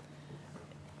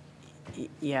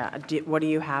 yeah, what do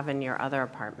you have in your other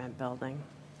apartment building?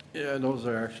 Yeah, those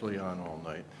are actually on all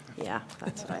night. Yeah,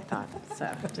 that's what I thought,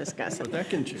 so just gonna say. But that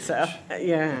can change. So,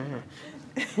 yeah.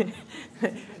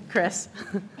 Chris?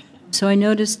 So I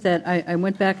noticed that I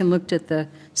went back and looked at the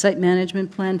site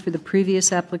management plan for the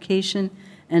previous application,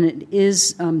 and it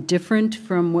is different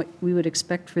from what we would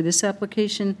expect for this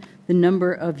application. The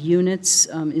number of units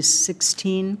is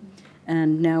 16,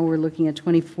 and now we're looking at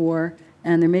 24,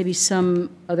 and there may be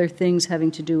some other things having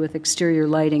to do with exterior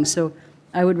lighting. So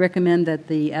I would recommend that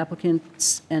the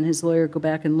applicant and his lawyer go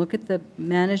back and look at the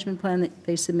management plan that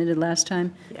they submitted last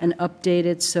time and update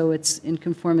it so it's in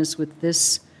conformance with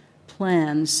this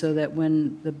plan, so that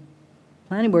when the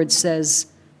planning board says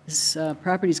this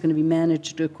property is going to be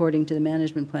managed according to the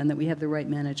management plan, that we have the right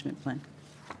management plan.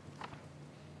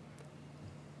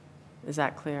 Is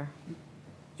that clear?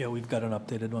 Yeah, we've got an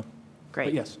updated one. Great.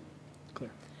 But yes, clear.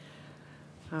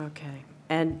 Okay.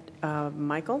 And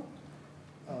Michael?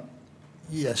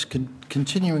 Yes,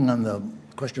 continuing on the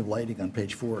question of lighting on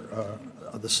page 4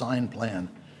 of the sign plan,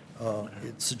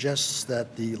 it suggests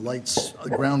that the lights,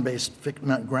 ground-based,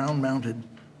 ground-mounted,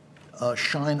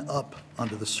 shine up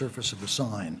onto the surface of the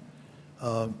sign.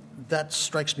 That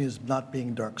strikes me as not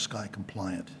being dark sky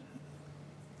compliant.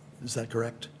 Is that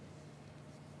correct?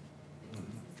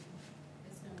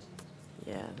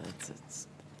 Yeah, it's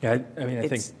Yeah, I mean, I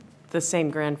think it's the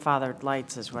same grandfathered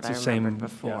lights as what I it's the remembered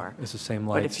same, before. yeah, it's the same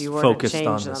But lights if you were to focused on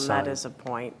change the them, that side. is a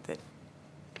point that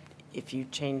if you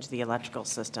change the electrical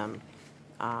system,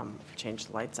 change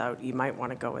the lights out, you might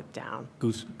want to go with down.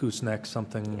 Gooseneck,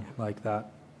 something Yeah. like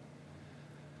that.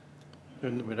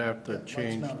 Then we'd have to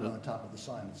change Lights mounted on the, the top of the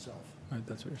sign itself. Right,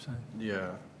 that's what you're saying.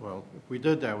 yeah, well, if we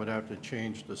did that, we'd have to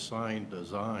change the sign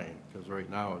design, because right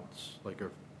now it's like a,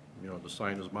 you know, the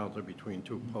sign is mounted between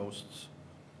two posts.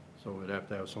 So we'd have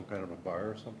to have some kind of a bar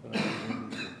or something to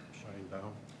shine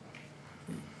down.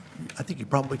 I think you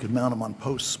probably could mount them on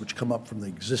posts which come up from the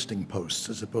existing posts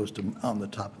as opposed to on the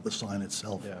top of the sign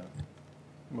itself. Yeah.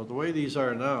 Well, the way these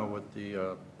are now with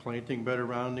the planting bed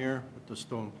around there, with the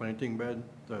stone planting bed,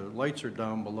 the lights are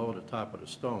down below the top of the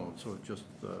stone, so it's just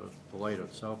the light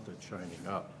itself that's shining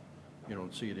up. You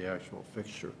don't see the actual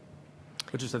fixture.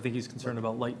 But just, I think he's concerned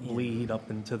about light bleed up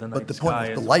into the But night the point sky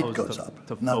is as the light opposed goes to- up,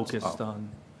 to not- focused on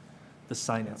the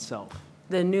sign itself.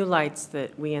 The new lights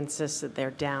that we insist that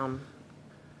they're down,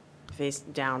 face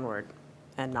downward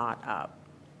and not up.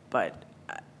 But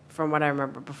from what I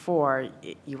remember before,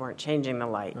 you weren't changing the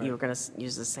light. You were going to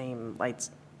use the same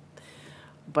lights.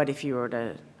 But if you were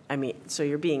to, I mean, so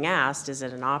you're being asked, is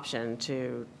it an option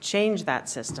to change that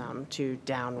system to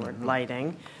downward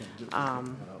lighting? Without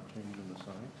changing the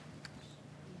sign?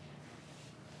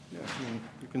 Yeah, I mean,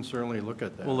 you can certainly look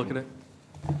at that. We'll look at it.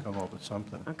 Come up with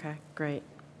something. Okay, great.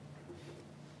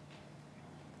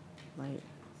 Light,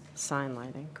 sign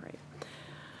lighting, great.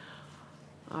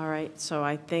 All right, so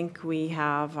I think we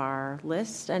have our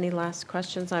list. Any last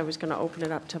questions? I was going to open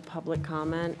it up to public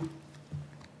comment.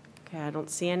 Okay, I don't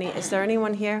see any. Is there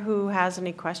anyone here who has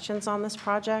any questions on this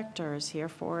project or is here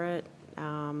for it?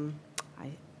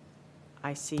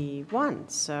 I see one.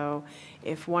 So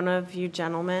if one of you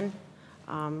gentlemen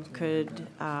could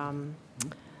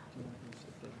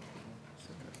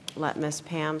let Miss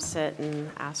Pam sit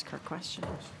and ask her questions.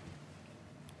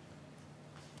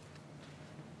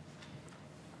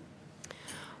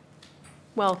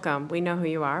 Welcome. We know who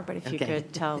you are, but if you Okay.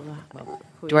 could tell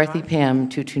who Dorothy you are. Pam,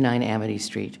 229 Amity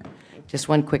Street. Just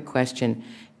one quick question.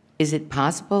 Is it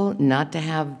possible not to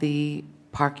have the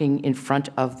parking in front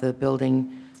of the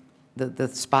building, the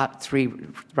spot 3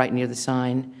 right near the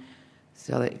sign?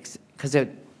 So that, because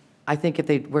I think if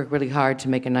they work really hard to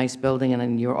make a nice building, and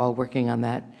then you're all working on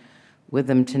that with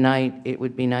them tonight, it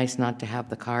would be nice not to have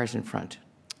the cars in front.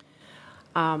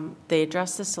 They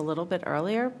addressed this a little bit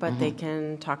earlier, but they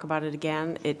can talk about it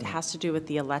again. It has to do with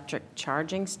the electric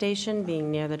charging station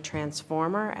being near the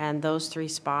transformer, and those 3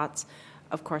 spots,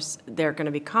 of course, they're going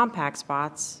to be compact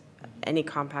spots. Any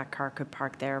compact car could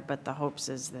park there, but the hopes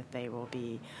is that they will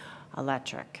be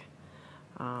electric.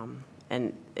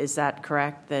 And is that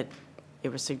correct, that it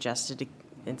was suggested to,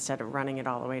 instead of running it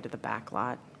all the way to the back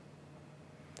lot?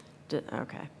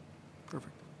 Okay.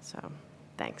 Perfect. So,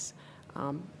 thanks.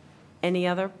 Any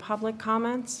other public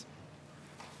comments?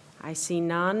 I see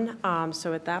none.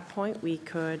 So at that point, we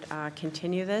could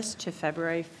continue this to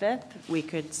February 5th. We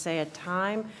could say a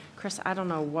time. Chris, I don't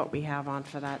know what we have on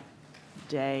for that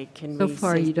day. Can So we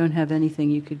far, say you don't have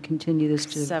anything. You could continue this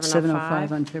to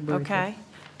 7:05 on February 5th. Okay.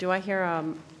 Do I hear a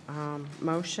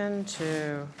motion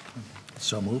to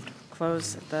So moved.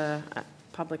 close the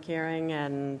public hearing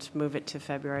and move it to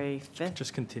February 5th?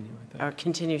 Just continue, I think. Or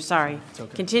continue, sorry.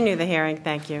 okay. Continue the hearing,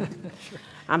 thank you.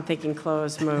 I'm thinking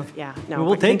close, move, yeah, no.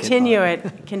 We'll but take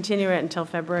it, Continue it until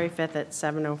February 5th at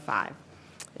 7:05.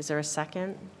 Is there a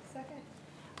second?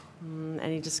 Second.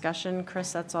 Any discussion?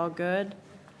 Chris, that's all good?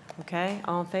 Okay,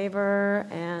 all in favor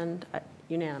and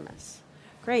unanimous.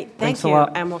 Great, thank Thanks a you.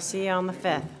 lot. And we'll see you on the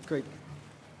 5th. Great.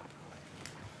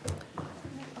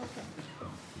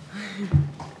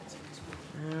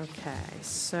 Okay,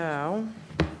 so,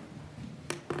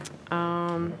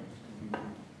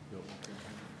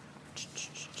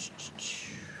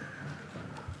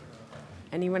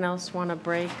 anyone else want to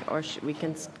break, or we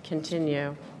can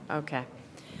continue? Okay,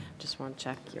 just want to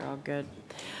check you're all good.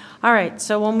 All right,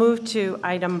 so we'll move to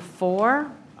item 4.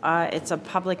 It's a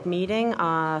public meeting,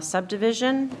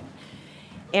 subdivision.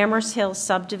 Amherst Hills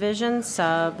subdivision,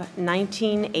 sub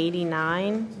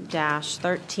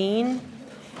 1989-13.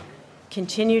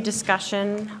 Continued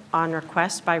discussion on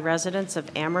request by residents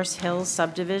of Amherst Hills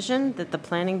subdivision that the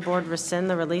planning board rescind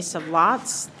the release of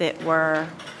lots that were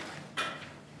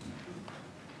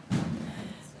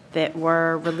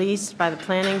released by the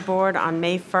planning board on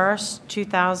May 1st,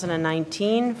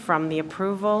 2019 from the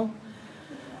approval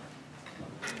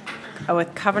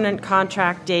with covenant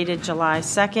contract dated July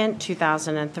 2nd,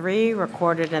 2003,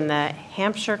 recorded in the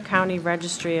Hampshire County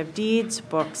Registry of Deeds,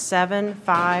 Book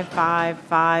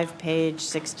 7555, page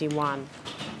 61.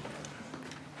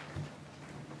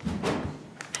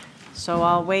 So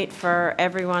I'll wait for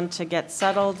everyone to get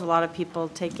settled. A lot of people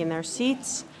taking their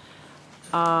seats.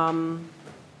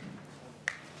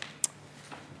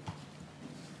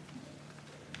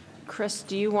 Chris,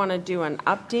 do you want to do an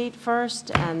update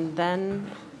first and then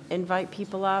invite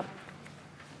people up?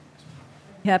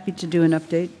 Happy to do an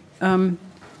update.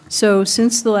 So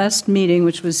since the last meeting,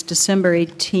 which was December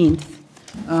 18th,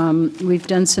 we've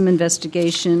done some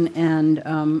investigation, and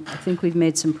I think we've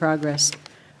made some progress.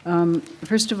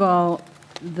 First of all,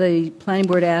 the planning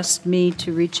board asked me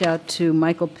to reach out to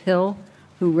Michael Pill,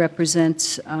 who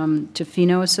represents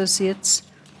Tofino Associates,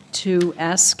 to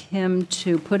ask him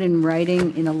to put in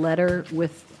writing in a letter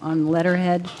on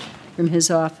letterhead from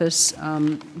his office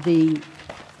the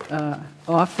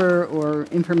offer or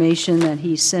information that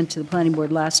he sent to the planning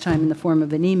board last time in the form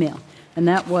of an email. And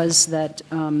that was that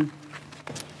the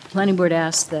planning board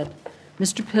asked that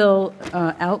Mr. Pill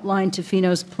outline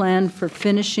Tofino's plan for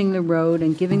finishing the road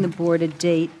and giving the board a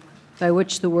date by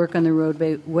which the work on the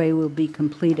roadway will be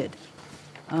completed.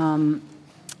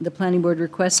 The planning board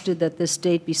requested that this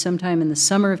date be sometime in the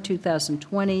summer of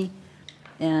 2020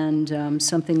 and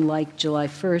something like July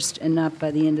 1st and not by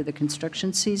the end of the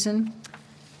construction season.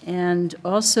 And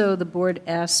also the board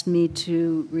asked me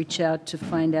to reach out to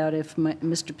find out if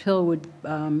Mr. Pill would,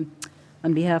 on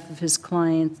behalf of his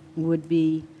client, would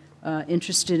be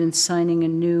interested in signing a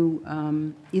new,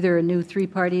 either a new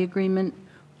three-party agreement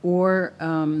or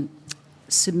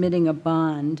submitting a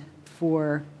bond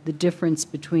for the difference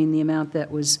between the amount that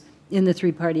was in the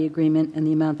three-party agreement and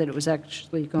the amount that it was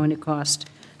actually going to cost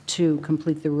to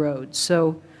complete the road.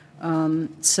 So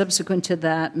subsequent to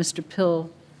that, Mr.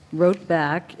 Pill wrote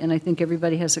back, and I think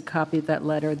everybody has a copy of that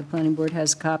letter. The planning board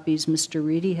has copies, Mr.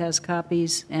 Reedy has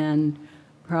copies, and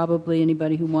probably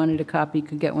anybody who wanted a copy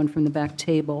could get one from the back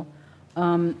table.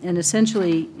 And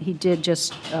essentially, he did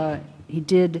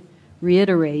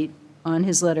reiterate on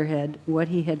his letterhead what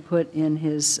he had put in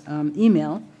his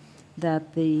email,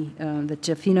 that the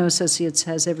Tofino Associates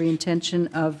has every intention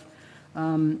of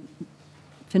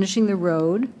finishing the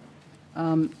road,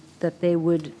 that they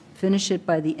would finish it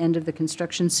by the end of the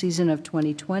construction season of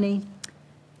 2020.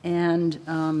 And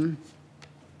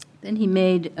then he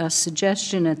made a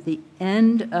suggestion at the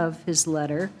end of his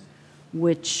letter,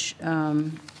 which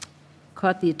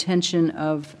caught the attention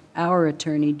of our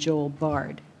attorney, Joel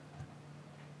Bard.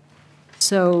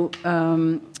 So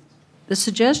the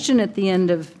suggestion at the end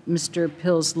of Mr.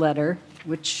 Pill's letter,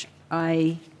 which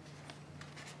I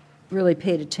really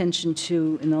paid attention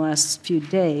to in the last few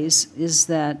days, is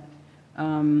that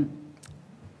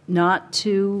not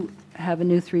to have a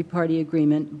new three-party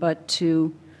agreement, but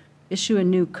to issue a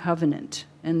new covenant.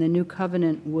 And the new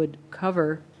covenant would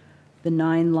cover the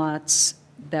 9 lots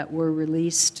that were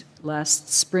released last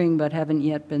spring but haven't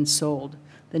yet been sold.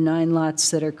 The 9 lots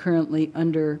that are currently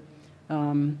under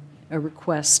a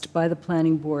request by the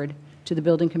planning board to the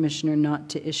building commissioner not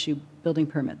to issue building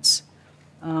permits.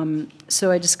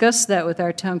 So I discussed that with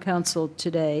our town council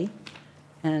today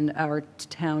and our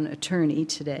town attorney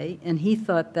today, and he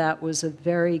thought that was a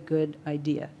very good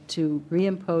idea to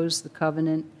reimpose the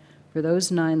covenant for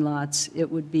those 9 lots.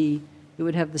 It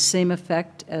would have the same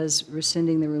effect as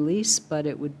rescinding the release, but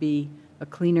it would be a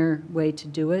cleaner way to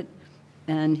do it.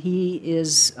 And he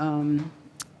is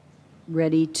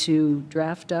ready to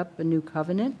draft up a new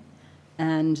covenant,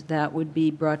 and that would be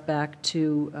brought back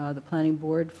to the planning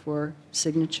board for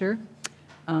signature.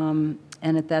 And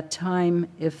at that time,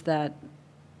 if that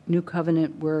new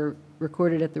covenant were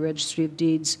recorded at the Registry of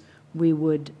Deeds, we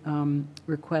would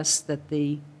request that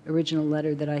the original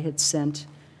letter that I had sent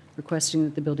requesting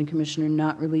that the building commissioner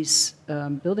not release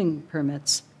building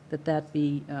permits, that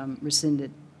be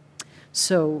rescinded.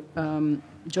 So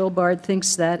Joel Bard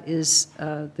thinks that is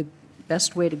the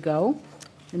best way to go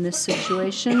in this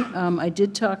situation. I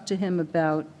did talk to him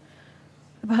about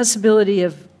the possibility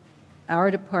of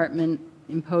our department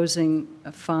imposing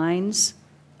fines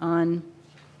on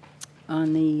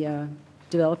the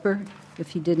developer if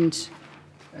he didn't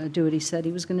do what he said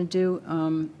he was going to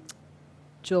do.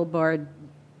 Joel Bard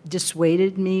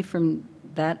dissuaded me from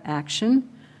that action.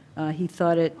 He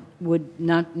thought it would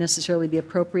not necessarily be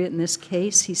appropriate in this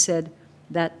case. He said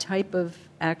that type of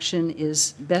action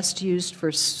is best used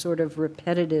for sort of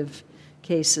repetitive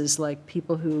cases, like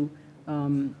people who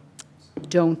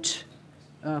don't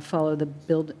follow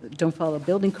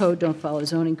building code, don't follow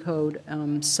zoning code,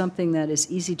 something that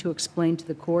is easy to explain to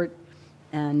the court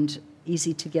and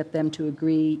easy to get them to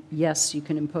agree, yes, you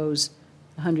can impose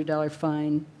a $100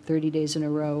 fine 30 days in a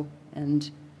row,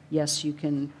 and yes, you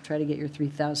can try to get your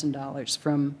 $3,000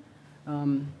 from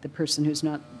the person who's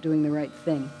not doing the right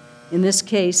thing. In this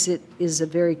case, it is a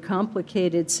very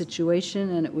complicated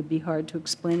situation, and it would be hard to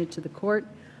explain it to the court.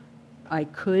 I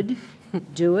could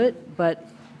do it, but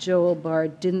Joel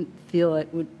Bard didn't feel it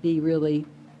would be really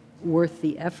worth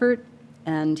the effort,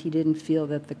 and he didn't feel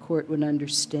that the court would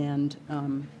understand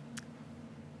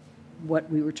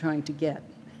what we were trying to get.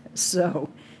 So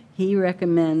he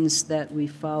recommends that we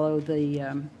follow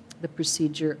the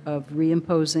procedure of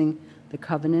reimposing the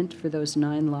covenant for those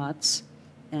 9 lots,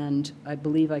 and I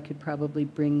believe I could probably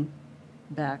bring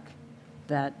back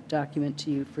that document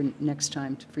to you for next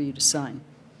time for you to sign.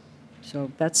 So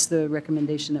that's the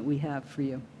recommendation that we have for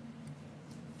you.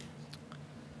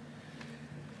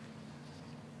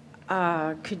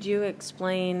 Could you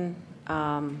explain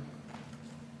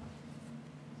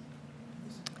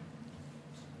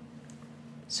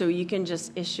so you can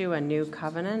just issue a new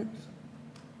covenant?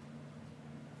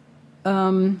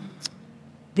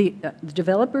 The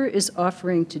developer is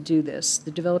offering to do this.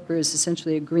 The developer is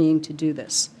essentially agreeing to do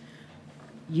this.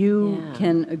 You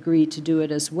can agree to do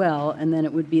it as well, and then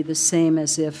it would be the same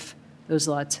as if those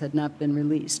lots had not been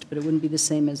released, but it wouldn't be the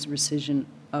same as rescission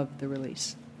of the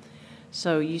release.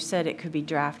 So you said it could be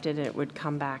drafted, and it would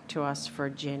come back to us for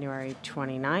January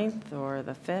 29th or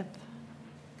the 5th?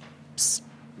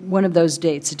 One of those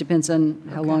dates. It depends on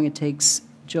how long it takes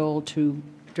Joel to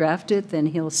draft it. Then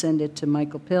he'll send it to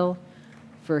Michael Pill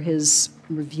for his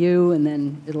review, and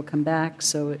then it'll come back.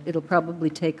 So it'll probably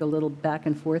take a little back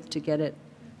and forth to get it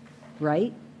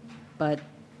right, but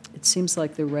it seems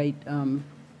like the right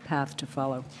path to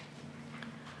follow.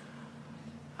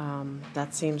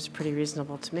 That seems pretty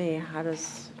reasonable to me.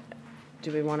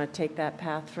 Do we want to take that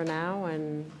path for now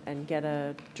and get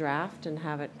a draft and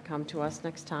have it come to us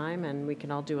next time, and we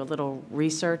can all do a little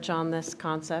research on this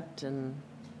concept? And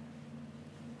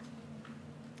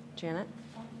Janet?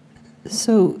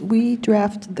 So we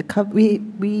draft the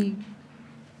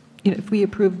if we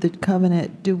approve the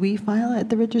covenant, do we file it at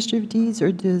the Registry of Deeds,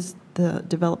 or does the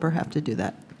developer have to do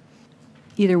that?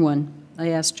 Either one. I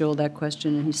asked Joel that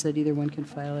question, and he said either one can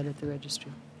file it at the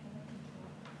registry.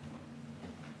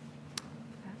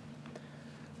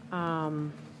 Well,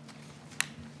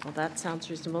 that sounds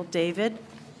reasonable. David?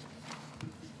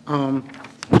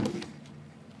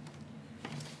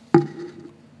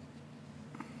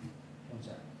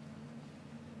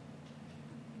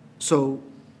 So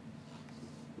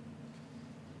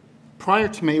prior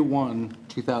to May 1,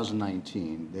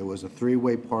 2019, there was a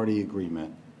 3-way party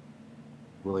agreement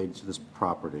related to this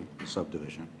property,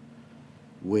 subdivision,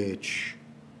 which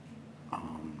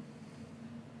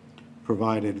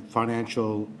provided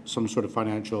some sort of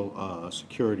financial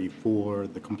security for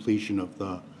the completion of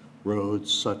the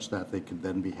roads such that they could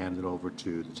then be handed over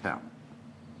to the town.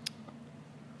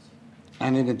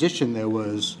 And in addition, there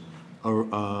was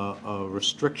a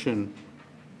restriction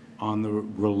on the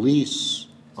release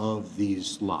of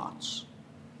these lots.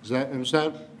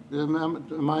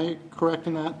 Am I correct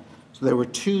in that? So there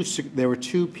were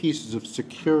two pieces of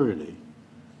security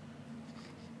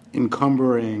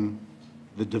encumbering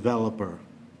the developer,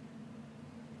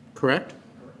 correct?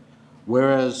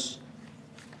 Whereas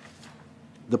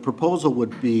the proposal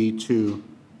would be to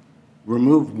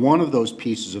remove one of those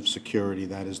pieces of security,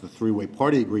 that is the 3-way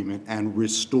party agreement, and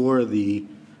restore the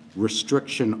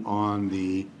restriction on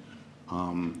the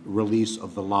release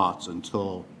of the lots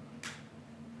until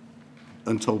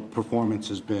performance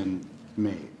has been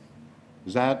made.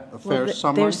 Is that a fair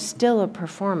summary? There's still a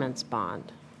performance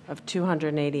bond of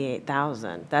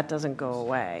 $288,000. That doesn't go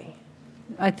away.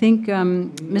 I think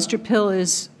Mr. Pill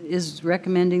is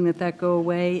recommending that go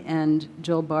away, and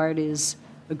Joel Bard is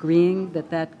agreeing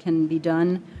that that can be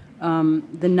done.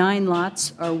 The 9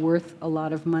 lots are worth a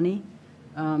lot of money.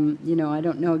 You know, I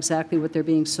don't know exactly what they're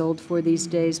being sold for these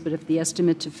days, but if the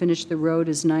estimate to finish the road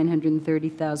is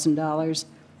 $930,000,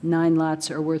 9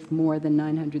 lots are worth more than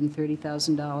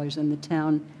 $930,000, and the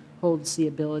town holds the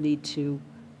ability to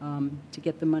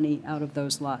get the money out of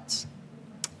those lots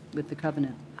with the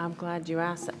covenant. I'm glad you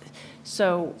asked that.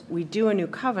 So we do a new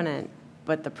covenant,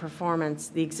 but the performance,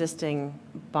 the existing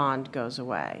bond goes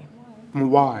away.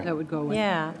 Why? That would go away.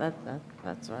 Yeah,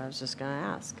 that's what I was just going to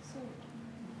ask.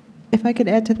 If I could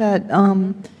add to that,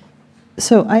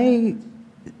 so I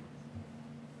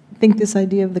think this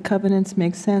idea of the covenants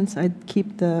makes sense. I'd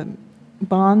keep the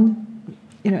bond,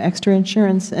 you know, extra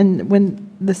insurance. And when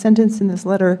the sentence in this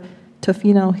letter,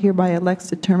 Tofino hereby elects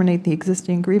to terminate the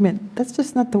existing agreement, that's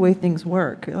just not the way things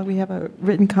work. We have a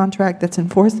written contract that's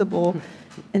enforceable,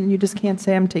 and you just can't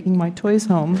say, I'm taking my toys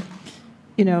home.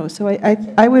 You know, so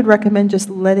I would recommend just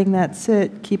letting that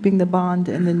sit, keeping the bond,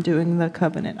 and then doing the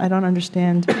covenant. I don't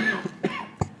understand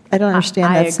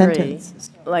that sentence.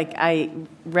 Like, I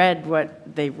read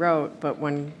what they wrote, but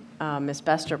when Ms.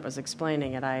 Bestrup was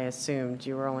explaining it, I assumed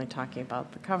you were only talking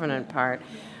about the covenant part.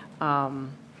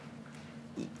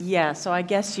 Yeah, so I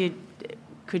guess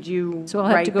could you So I'll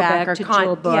have to go back to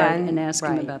Joel Bard and ask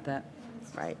him right. about that.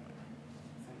 Right.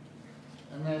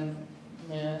 And then,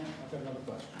 I've got another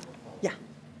question. Yeah.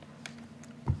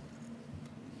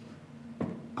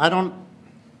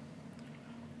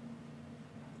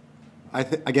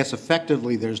 I guess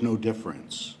effectively there's no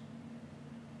difference.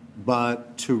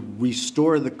 But to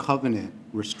restore the covenant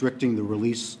restricting the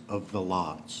release of the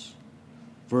lots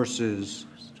versus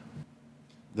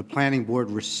the planning board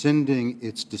rescinding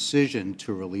its decision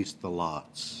to release the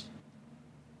lots,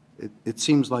 it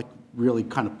seems like really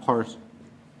kind of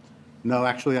No,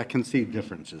 actually, I can see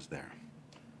differences there.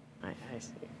 I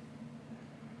see.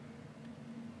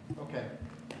 Okay.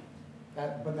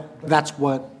 That's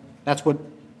what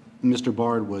Mr.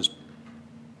 Bard was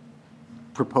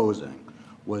proposing,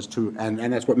 was to, and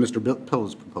that's what Mr. Pill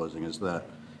is proposing, is that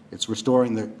it's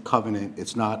restoring the covenant,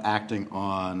 it's not acting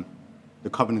on the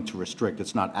covenant to restrict,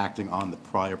 it's not acting on the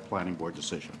prior planning board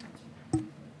decision.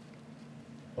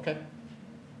 Okay.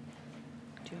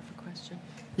 Do you have a question?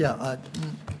 Yeah,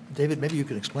 David, maybe you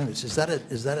could explain this. Is that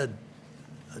a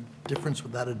difference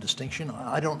without a distinction?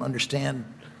 I don't understand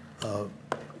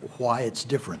why it's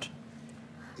different.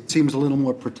 It seems a little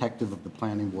more protective of the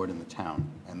planning board in the town,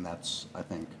 and that's, I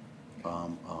think,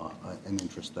 an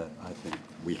interest that I think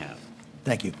we have.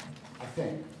 Thank you. I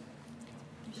think.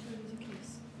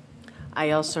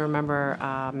 I also remember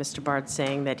Mr. Bard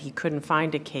saying that he couldn't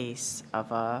find a case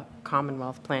of a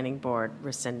Commonwealth Planning Board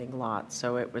rescinding lots,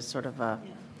 so it was sort of a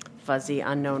fuzzy,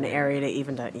 unknown area to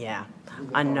even,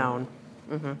 unknown.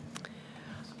 Mm-hmm.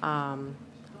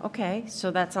 Okay,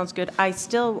 so that sounds good. I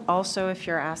still also, if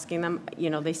you're asking them, you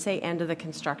know, they say end of the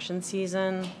construction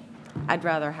season. I'd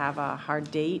rather have a hard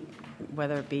date,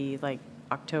 whether it be like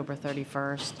October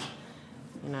 31st,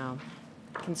 you know,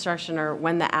 construction, or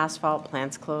when the asphalt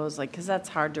plants close, like, because that's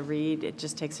hard to read. It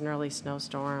just takes an early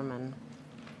snowstorm, and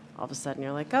all of a sudden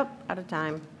you're like, oh, out of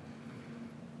time.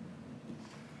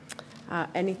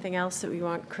 Anything else that we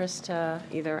want Chris to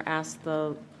either ask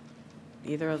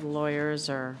either of the lawyers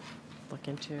or look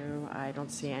into? I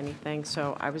don't see anything,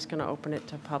 so I was going to open it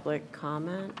to public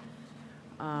comment.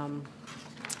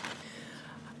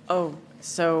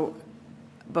 So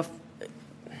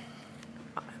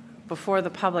before the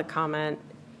public comment,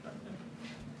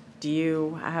 do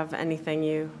you have anything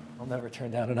you? I'll never turn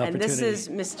down an And opportunity. this is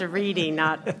Mr. Reedy,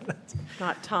 not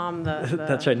Tom, the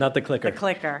That's right, not the clicker. The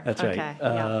clicker. That's okay. right.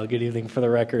 Yeah. Good evening. For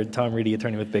the record, Tom Reedy,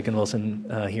 attorney with Bacon Wilson,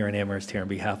 here in Amherst, here on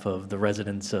behalf of the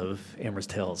residents of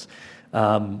Amherst Hills.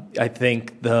 I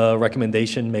think the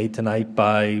recommendation made tonight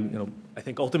by, I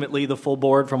think ultimately the full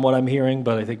board, from what I'm hearing,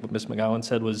 but I think what Ms. McGowan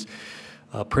said was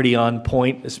pretty on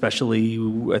point, especially,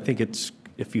 I think it's,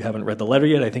 if you haven't read the letter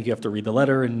yet, I think you have to read the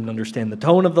letter and understand the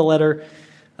tone of the letter,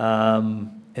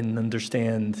 and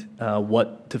understand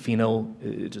what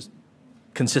Tofino just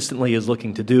consistently is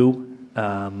looking to do.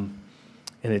 And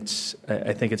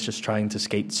I think it's just trying to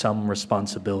skate some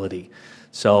responsibility.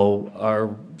 So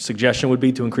our suggestion would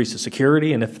be to increase the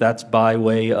security, and if that's by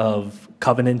way of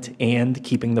covenant and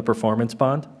keeping the performance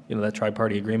bond, that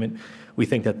tri-party agreement, we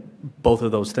think that both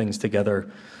of those things together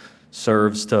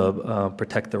serves to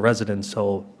protect the residents,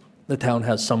 so the town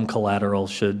has some collateral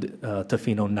should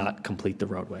Tofino not complete the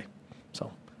roadway. So,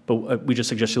 but we just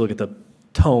suggest you look at the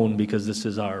tone, because this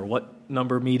is our what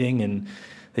number meeting, and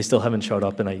they still haven't showed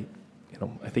up, and I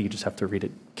think you just have to read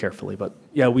it carefully. But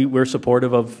yeah, we're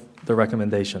supportive of the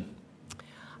recommendation.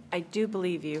 I do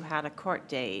believe you had a court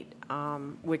date,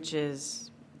 which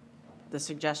is the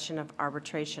suggestion of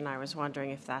arbitration. I was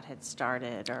wondering if that had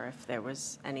started or if there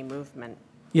was any movement.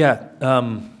 Yeah,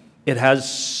 it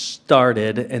has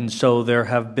started, and so there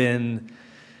have been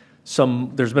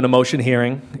there's been a motion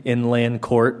hearing in land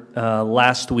court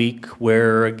last week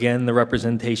where, again, the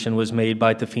representation was made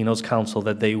by Tofino's counsel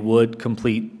that they would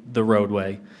complete the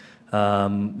roadway.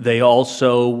 They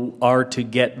also are to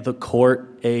get the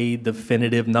court a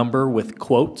definitive number with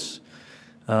quotes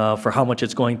for how much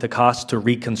it's going to cost to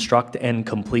reconstruct and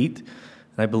complete.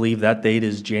 And I believe that date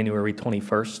is January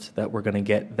 21st that we're going to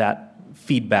get that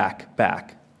feedback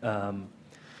back.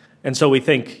 And so we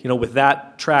think, with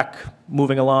that track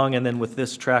moving along and then with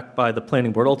this track by the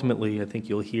planning board, ultimately, I think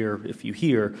you'll hear, if you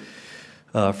hear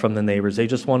from the neighbors, they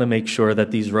just want to make sure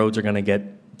that these roads are going to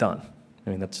get done. I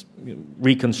mean, that's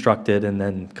reconstructed and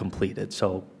then completed.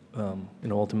 So,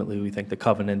 ultimately, we think the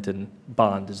covenant and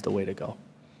bond is the way to go.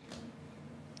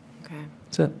 Okay,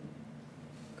 That's it.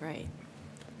 great.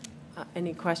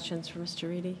 Any questions for Mr.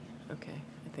 Reedy? Okay,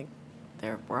 I think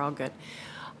we're all good.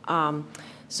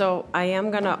 So I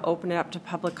am going to open it up to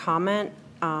public comment,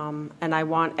 and I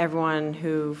want everyone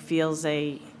who feels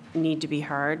they need to be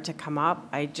heard to come up.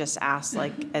 I just ask,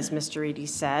 as Mr. Reedy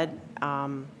said,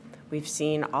 we've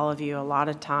seen all of you a lot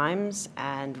of times,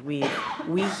 and we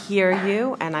hear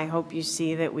you, and I hope you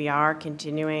see that we are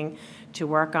continuing to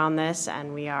work on this,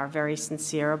 and we are very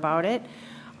sincere about it.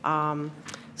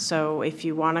 So if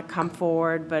you want to come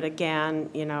forward, but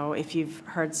again, if you've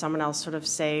heard someone else sort of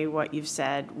say what you've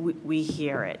said, we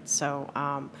hear it. So,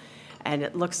 and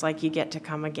it looks like you get to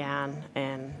come again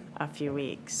in a few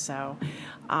weeks. So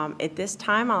at this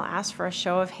time, I'll ask for a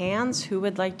show of hands. Who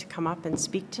would like to come up and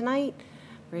speak tonight?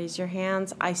 Raise your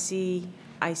hands. I see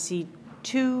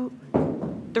 2,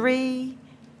 3,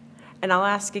 and I'll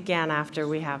ask again after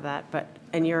we have that,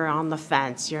 and you're on the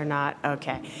fence, you're not,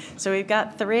 okay. So we've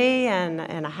got 3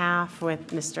 and a half with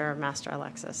Mr. Master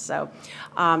Alexis. So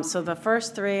the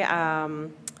first 3,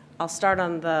 I'll start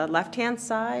on the left-hand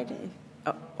side.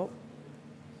 Oh.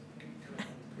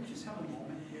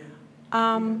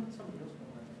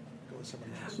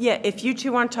 Yeah, if you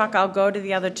two want to talk, I'll go to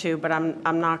the other 2, but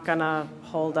I'm not gonna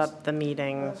hold up the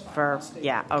meeting for,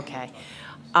 yeah, okay.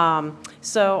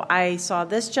 So I saw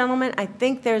this gentleman. I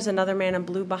think there's another man in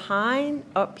blue behind.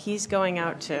 Oh, he's going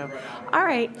out too. All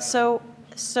right, so,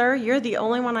 sir, you're the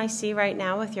only one I see right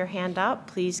now with your hand up.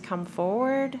 Please come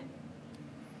forward.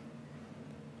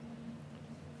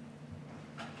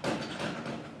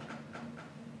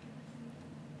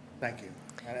 Thank you.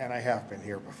 And I have been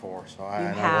here before, so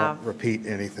I won't repeat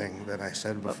anything that I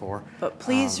said before. But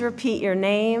please repeat your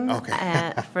name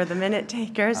okay. For the minute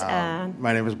takers.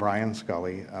 My name is Brian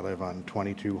Scully. I live on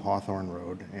 22 Hawthorne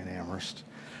Road in Amherst.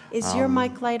 Is your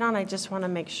mic light on? I just want to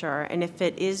make sure. And if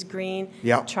it is green,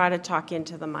 try to talk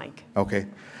into the mic. Okay.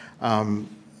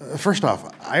 First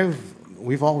off,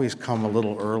 we've always come a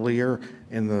little earlier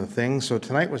in the thing, so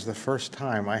tonight was the first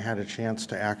time I had a chance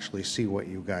to actually see what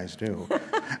you guys do.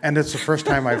 And it's the first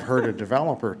time I've heard a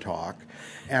developer talk,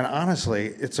 and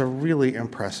honestly, it's a really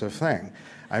impressive thing.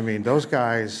 I mean, those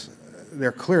guys,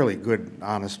 they're clearly good,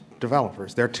 honest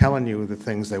developers. They're telling you the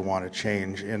things they want to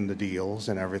change in the deals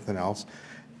and everything else,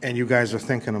 and you guys are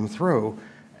thinking them through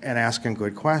and asking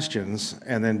good questions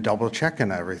and then double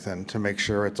checking everything to make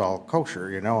sure it's all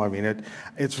kosher, I mean,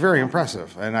 it's very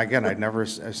impressive. And again, I've never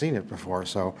seen it before,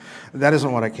 so that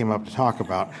isn't what I came up to talk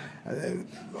about.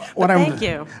 Thank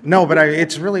you. No, but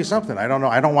it's really something. I don't know.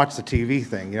 I don't watch the TV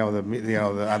thing, the I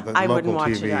local wouldn't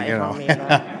watch TV, it at home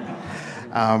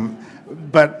either.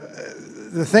 But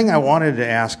the thing I wanted to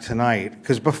ask tonight,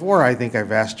 because before I think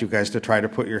I've asked you guys to try to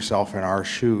put yourself in our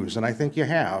shoes, and I think you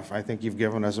have. I think you've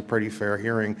given us a pretty fair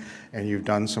hearing, and you've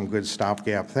done some good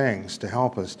stopgap things to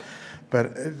help us.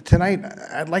 But tonight,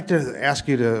 I'd like to ask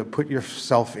you to put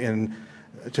yourself in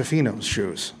Tofino's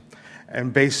shoes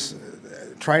and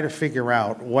try to figure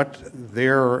out what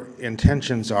their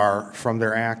intentions are from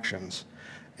their actions.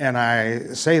 And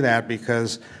I say that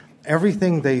because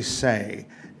everything they say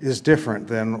is different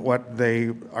than what they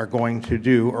are going to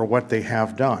do or what they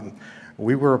have done.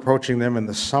 We were approaching them in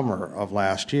the summer of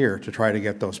last year to try to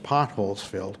get those potholes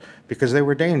filled because they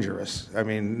were dangerous. I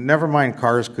mean, never mind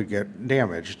cars could get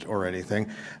damaged or anything,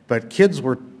 but kids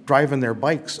were driving their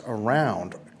bikes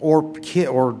around, or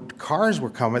cars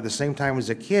were coming at the same time as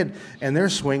a kid, and they're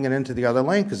swinging into the other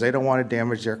lane because they don't want to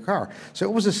damage their car. So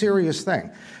it was a serious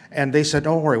thing. And they said,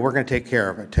 don't worry, we're going to take care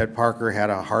of it. Ted Parker had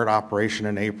a heart operation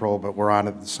in April, but we're on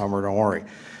it this summer, don't worry.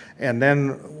 And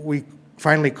then we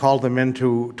finally called them in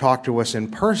to talk to us in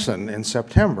person in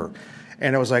September.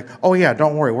 And it was like, oh yeah,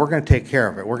 don't worry, we're going to take care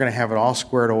of it. We're going to have it all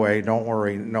squared away. Don't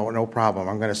worry, no problem.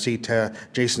 I'm going to see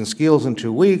Jason Skeels in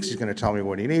 2 weeks. He's going to tell me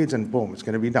what he needs, and boom, it's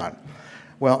going to be done.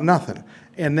 Well, nothing.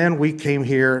 And then we came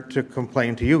here to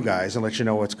complain to you guys and let you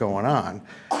know what's going on.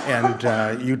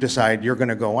 And you decide you're going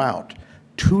to go out.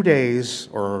 2 days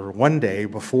or 1 day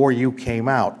before you came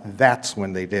out, that's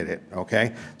when they did it,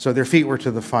 okay? So their feet were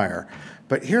to the fire.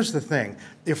 But here's the thing.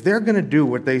 If they're going to do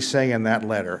what they say in that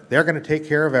letter, they're going to take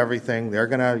care of everything, they're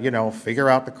going to, you know, figure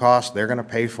out the cost, they're going to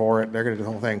pay for it, they're going to do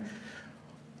the whole thing,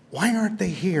 why aren't they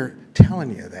here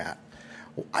telling you that?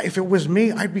 If it was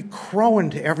me, I'd be crowing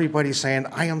to everybody saying,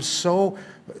 I am so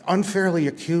unfairly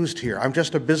accused here. I'm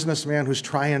just a businessman who's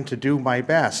trying to do my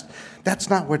best. That's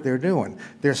not what they're doing.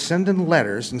 They're sending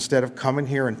letters instead of coming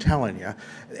here and telling you.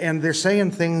 And they're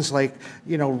saying things like,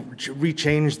 you know,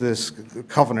 rechange this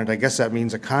covenant. I guess that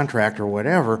means a contract or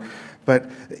whatever.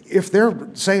 But if they're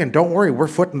saying, don't worry, we're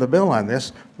footing the bill on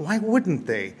this, why wouldn't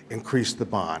they increase the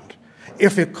bond?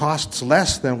 If it costs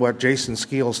less than what Jason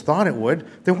Skeels thought it would,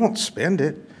 they won't spend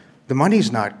it. The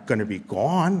money's not going to be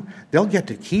gone. They'll get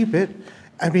to keep it.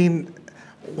 I mean,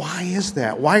 why is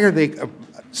that? Why are they,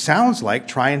 sounds like,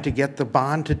 trying to get the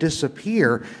bond to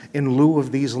disappear in lieu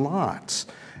of these lots?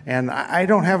 And I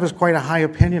don't have as quite a high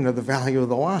opinion of the value of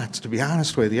the lots, to be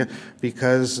honest with you,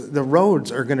 because the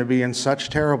roads are going to be in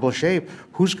such terrible shape.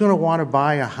 Who's going to want to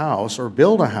buy a house or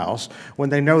build a house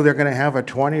when they know they're going to have a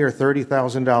 $20,000 or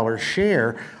 $30,000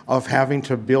 share of having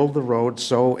to build the road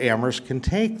so Amherst can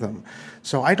take them?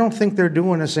 So I don't think they're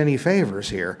doing us any favors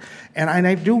here. And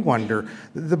I do wonder,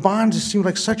 the bonds seem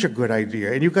like such a good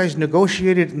idea. And you guys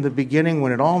negotiated in the beginning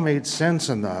when it all made sense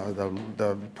and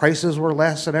the prices were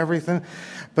less and everything.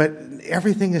 But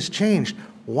everything has changed.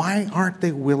 Why aren't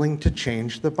they willing to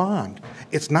change the bond?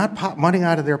 It's not money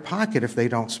out of their pocket if they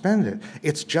don't spend it.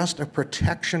 It's just a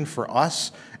protection for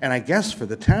us, and I guess for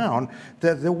the town,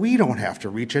 that we don't have to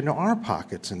reach into our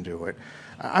pockets and do it.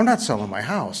 I'm not selling my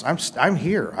house. I'm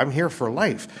here. I'm here for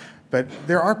life. But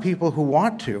there are people who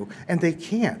want to, and they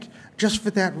can't, just for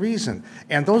that reason.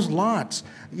 And those lots,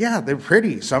 yeah, they're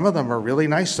pretty. Some of them are really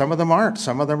nice. Some of them aren't.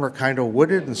 Some of them are kind of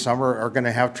wooded, and some are going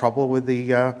to have trouble with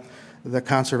the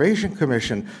Conservation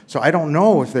Commission. So I don't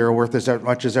know if they're worth as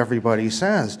much as everybody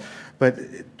says. But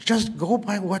just go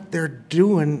by what they're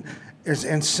doing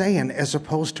and saying as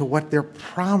opposed to what they're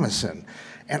promising.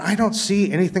 And I don't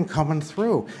see anything coming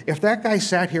through. If that guy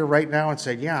sat here right now and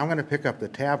said, yeah, I'm going to pick up the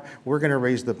tab, we're going to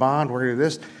raise the bond, we're going to do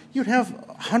this, you'd have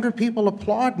 100 people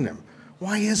applauding him.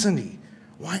 Why isn't he?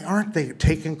 Why aren't they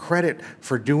taking credit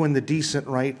for doing the decent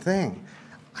right thing?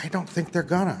 I don't think they're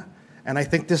gonna. And I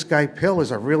think this guy Pill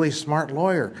is a really smart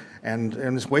lawyer and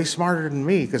is way smarter than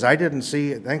me, because I didn't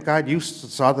see, thank God you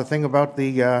saw the thing about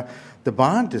the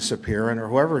bond disappearing, or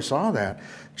whoever saw that.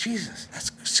 Jesus,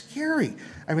 that's scary.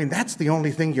 I mean, that's the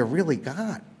only thing you really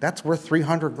got. That's worth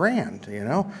 $300,000, you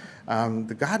know?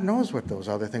 God knows what those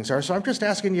other things are. So I'm just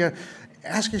asking you,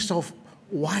 ask yourself,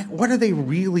 what are they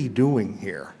really doing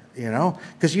here, you know?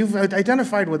 Because you've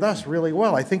identified with us really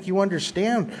well. I think you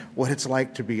understand what it's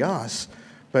like to be us.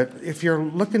 But if you're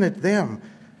looking at them,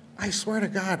 I swear to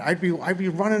God, I'd be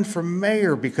running for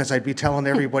mayor, because I'd be telling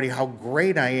everybody how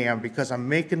great I am, because I'm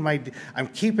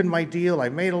keeping my deal, I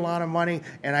made a lot of money,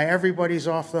 and everybody's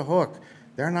off the hook.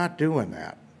 They're not doing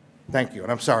that. Thank you,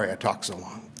 and I'm sorry I talked so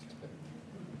long.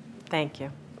 Thank you.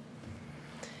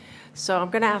 So I'm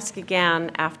going to ask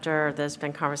again, after there's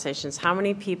been conversations, how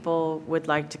many people would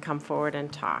like to come forward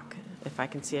and talk? If I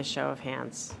can see a show of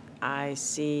hands. I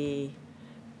see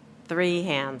 3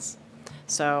 hands.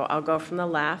 So I'll go from the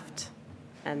left,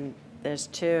 and there's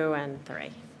 2 and 3.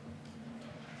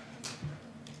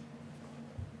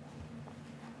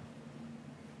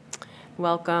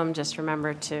 Welcome. Just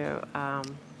remember to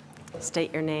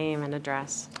state your name and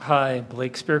address. Hi,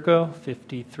 Blake Spirko,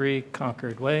 53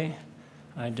 Concord Way.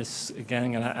 I just,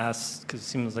 again, going to ask, because it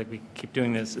seems like we keep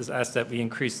doing this, is ask that we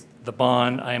increase the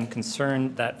bond. I am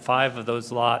concerned that 5 of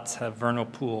those lots have vernal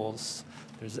pools.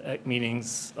 There's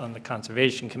meetings on the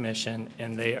Conservation Commission,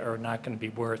 and they are not going to be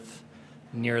worth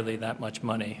nearly that much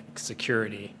money,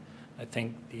 security. I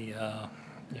think the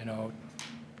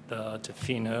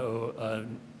Tofino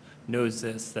knows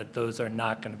this, that those are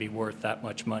not going to be worth that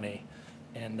much money,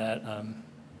 and that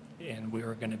and we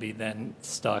were going to be then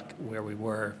stuck where we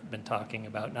were been talking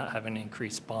about not having an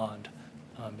increased bond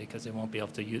because they won't be able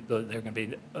to use, they're going to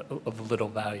be of little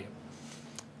value.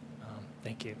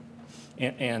 Thank you.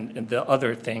 And the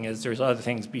other thing is there's other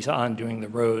things beyond doing the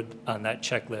road on that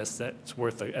checklist that's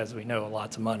worth, as we know,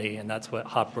 lots of money, and that's what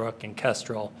Hopbrook and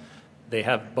Kestrel, they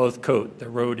have both coat, the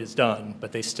road is done,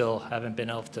 but they still haven't been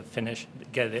able to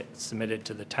get it submitted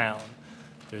to the town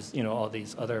there's, all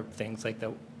these other things like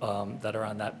that that are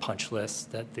on that punch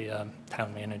list that the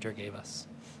town manager gave us.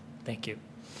 Thank you.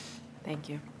 Thank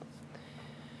you.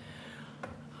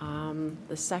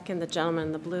 The second, the gentleman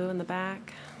in the blue in the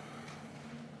back.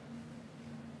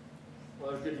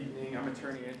 Hello, good evening. I'm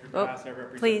Attorney Andrew Oh, Bass. I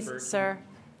represent please, Berkeley. sir,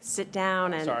 sit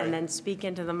down Sorry. and then speak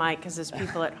into the mic, because there's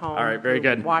people at home All right, very who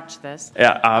good. watch this.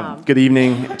 Yeah, good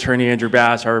evening. Attorney Andrew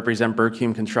Bass. I represent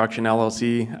Berkheim Construction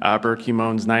LLC. Berkheim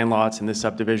owns 9 lots in this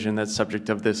subdivision that's subject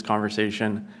of this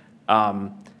conversation.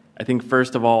 I think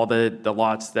first of all, the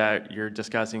lots that you're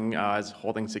discussing as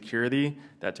holding security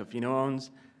that Tofino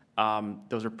owns,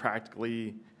 those are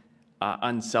practically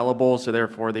unsellable, so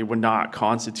therefore they would not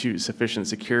constitute sufficient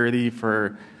security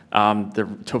for the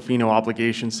Tofino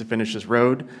obligations to finish this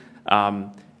road.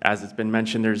 As it's been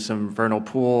mentioned, there's some vernal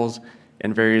pools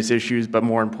and various issues, but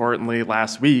more importantly,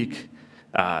 last week,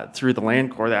 through the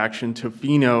land court action,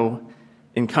 Tofino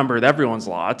encumbered everyone's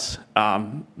lots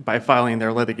by filing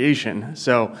their litigation.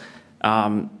 So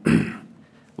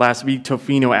last week,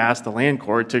 Tofino asked the land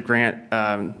court to grant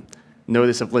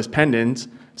notice of lis pendens,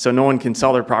 so no one can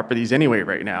sell their properties anyway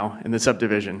right now in the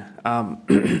subdivision.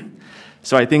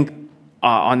 So I think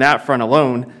on that front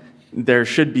alone, there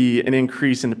should be an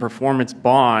increase in the performance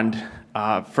bond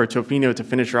for Tofino to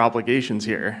finish their obligations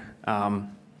here. And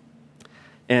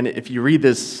if you read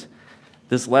this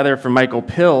letter from Michael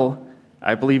Pill,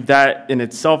 I believe that in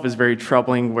itself is very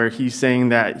troubling, where he's saying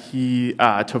that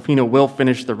Tofino will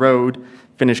finish the road,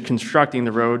 finish constructing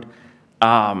the road,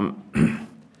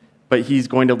 but he's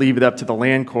going to leave it up to the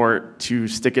land court to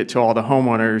stick it to all the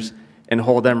homeowners and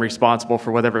hold them responsible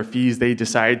for whatever fees they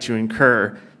decide to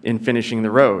incur in finishing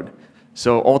the road.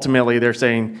 So ultimately they're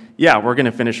saying, yeah, we're going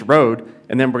to finish the road,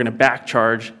 and then we're going to back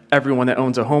charge everyone that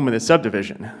owns a home in this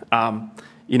subdivision.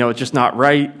 It's just not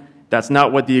right. That's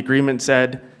not what the agreement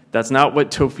said. That's not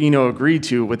what Tofino agreed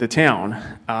to with the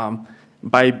town.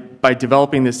 By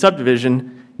developing this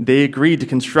subdivision, they agreed to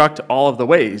construct all of the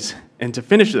ways and to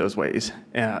finish those ways.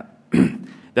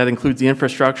 That includes the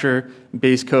infrastructure,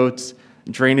 base coats,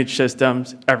 drainage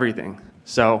systems, everything.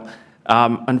 So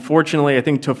unfortunately, I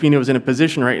think Tofino is in a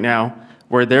position right now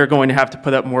where they're going to have to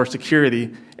put up more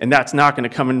security, and that's not going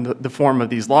to come in the form of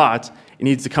these lots. It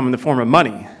needs to come in the form of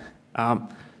money.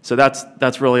 So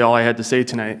that's really all I had to say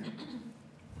tonight.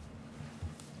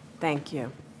 Thank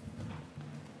you.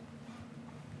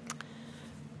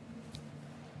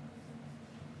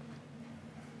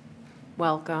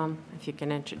 Welcome. If you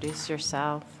can introduce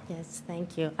yourself. Yes,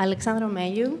 thank you. Alexandra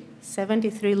Mayu,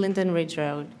 73 Linden Ridge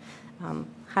Road.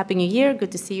 Happy New Year.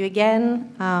 Good to see you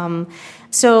again.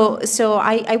 So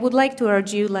I would like to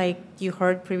urge you, like you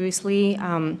heard previously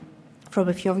from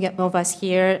a few of us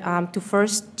here, to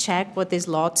first check what these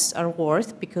lots are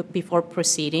worth before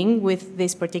proceeding with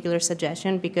this particular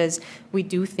suggestion, because we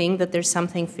do think that there's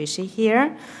something fishy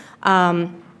here.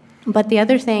 But the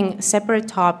other thing, separate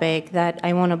topic that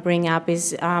I want to bring up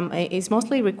is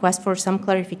mostly request for some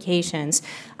clarifications.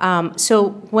 So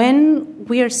when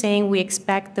we are saying we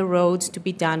expect the roads to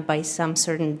be done by some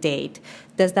certain date,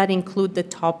 does that include the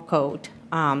top coat?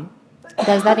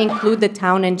 Does that include the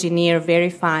town engineer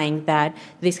verifying that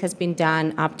this has been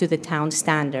done up to the town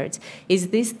standards? Is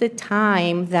this the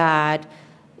time that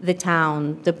the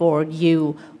town, the board,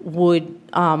 you would,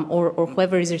 or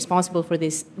whoever is responsible for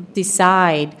this,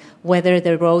 decide whether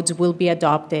the roads will be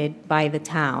adopted by the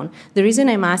town? The reason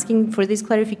I'm asking for these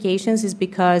clarifications is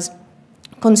because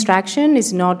construction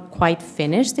is not quite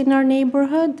finished in our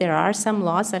neighborhood. There are some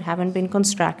lots that haven't been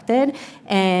constructed,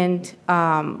 and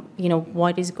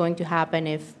what is going to happen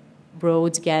if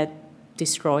roads get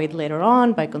destroyed later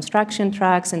on by construction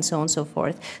trucks and so on and so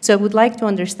forth. So I would like to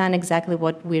understand exactly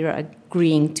what we're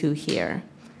agreeing to here.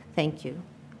 Thank you.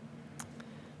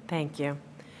 Thank you.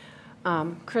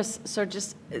 Chris, so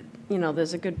just,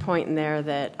 there's a good point in there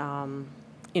that,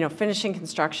 finishing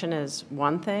construction is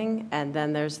one thing, and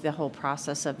then there's the whole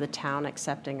process of the town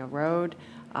accepting a road.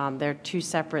 They're two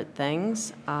separate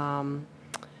things.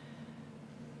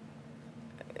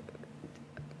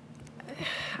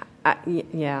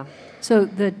 Yeah. So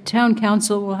the town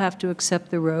council will have to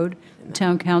accept the road. The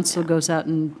town council goes out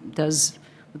and does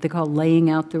what they call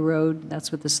laying out the road.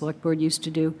 That's what the select board used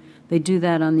to do. They do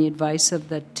that on the advice of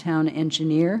the town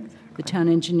engineer. The town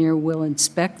engineer will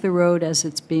inspect the road as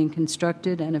it's being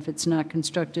constructed, and if it's not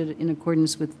constructed in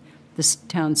accordance with the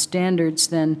town standards,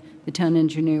 then the town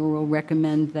engineer will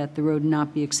recommend that the road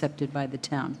not be accepted by the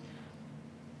town.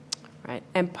 Right.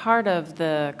 And part of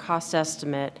the cost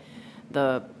estimate,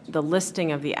 the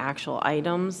listing of the actual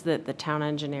items that the town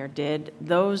engineer did,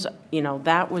 those,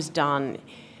 that was done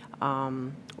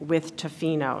with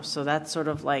Tofino. So that's sort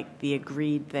of like the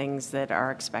agreed things that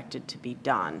are expected to be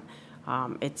done.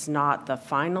 It's not the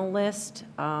final list,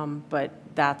 but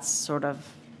that's sort of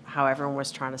how everyone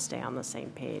was trying to stay on the same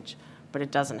page. But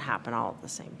it doesn't happen all at the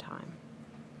same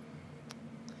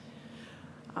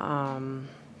time.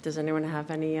 Does anyone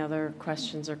have any other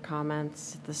questions or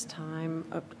comments at this time?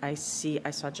 Oh, I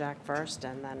saw Jack first,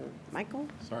 and then Michael.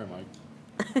 Sorry, Mike.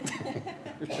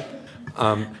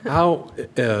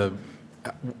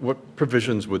 What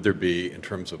provisions would there be in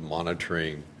terms of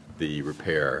monitoring the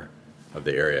repair of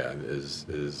the area? Is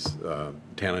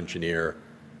town engineer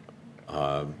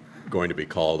going to be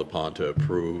called upon to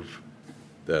approve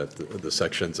the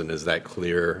sections, and is that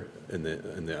clear in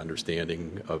the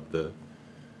understanding of the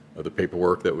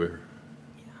paperwork that we're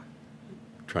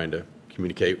trying to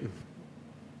communicate?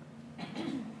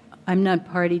 I'm not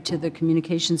party to the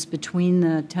communications between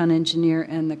the town engineer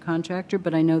and the contractor,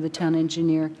 but I know the town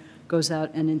engineer goes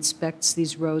out and inspects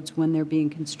these roads when they're being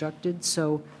constructed.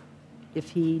 So if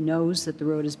he knows that the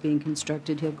road is being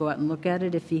constructed, he'll go out and look at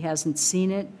it. If he hasn't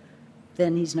seen it,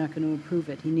 then he's not going to approve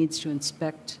it. He needs to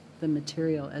inspect the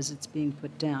material as it's being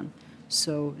put down.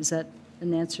 So is that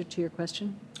an answer to your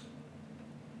question?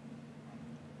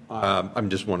 I'm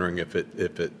just wondering if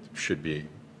it should be,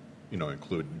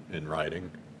 included in writing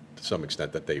to some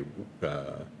extent that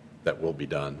that will be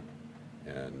done,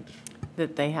 and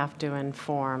That they have to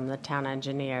inform the town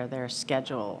engineer their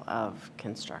schedule of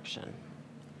construction.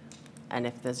 And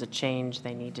if there's a change,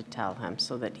 they need to tell him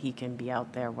so that he can be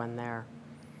out there when they're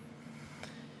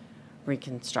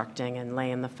reconstructing and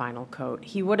laying the final coat.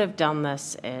 He would have done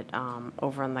this at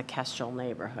over in the Kestrel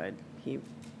neighborhood.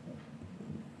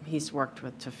 He's worked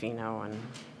with Tofino, and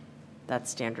that's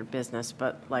standard business.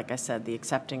 But like I said, the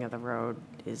accepting of the road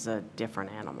is a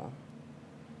different animal.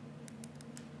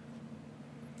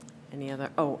 Any other?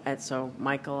 Oh, and so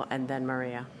Michael and then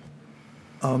Maria.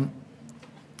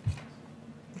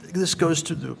 This goes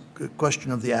to the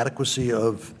question of the adequacy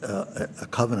of a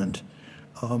covenant.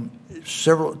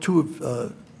 Two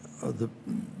of the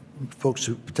folks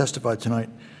who testified tonight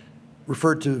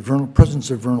referred to presence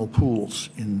of vernal pools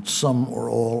in some or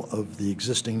all of the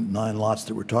existing 9 lots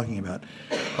that we're talking about.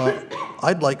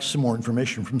 I'd like some more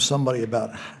information from somebody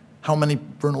about how many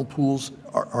vernal pools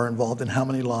are involved in how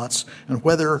many lots, and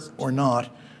whether or not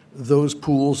those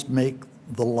pools make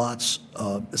the lots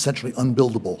essentially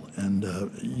unbuildable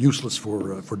and useless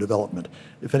for development.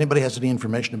 If anybody has any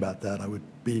information about that, I would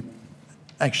be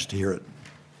anxious to hear it.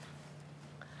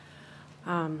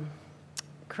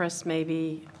 Chris,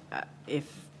 maybe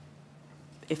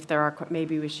if there are,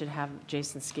 maybe we should have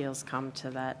Jason Skeels come to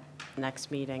that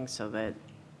next meeting so that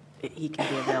he can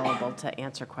be available to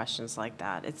answer questions like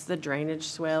that. It's the drainage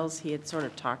swales. He had sort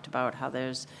of talked about how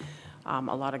there's a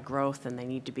lot of growth and they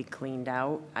need to be cleaned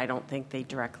out. I don't think they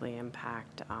directly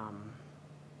impact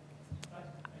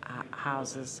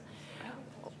houses.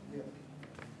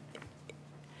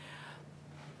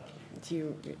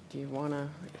 Do you want to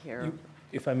hear?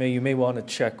 If I may, you may want to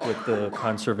check with the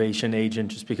conservation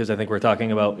agent, just because I think we're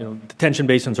talking about, detention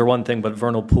basins are one thing, but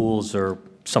vernal pools are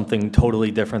something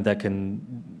totally different that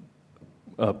can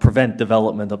prevent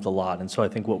development of the lot. And so I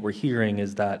think what we're hearing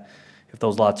is that if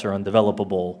those lots are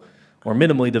undevelopable or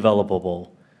minimally developable,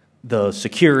 the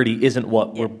security isn't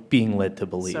what we're being led to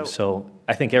believe. So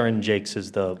I think Erin Jakes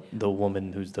is the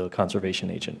woman who's the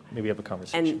conservation agent. Maybe have a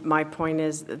conversation. And my point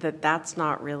is that that's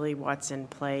not really what's in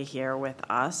play here with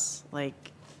us,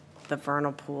 like the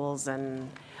vernal pools. And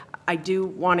I do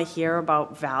want to hear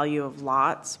about value of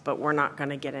lots, but we're not going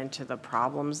to get into the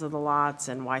problems of the lots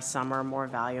and why some are more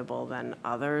valuable than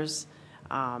others.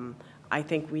 I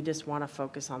think we just want to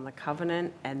focus on the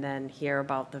covenant and then hear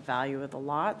about the value of the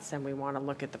lots, and we want to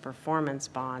look at the performance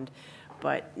bond,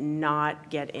 but not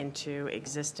get into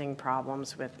existing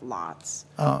problems with lots.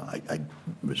 I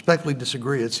respectfully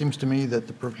disagree. It seems to me that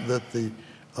the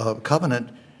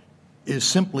covenant is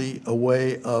simply a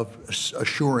way of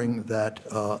assuring that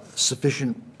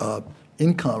sufficient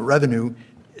income, revenue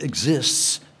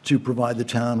exists to provide the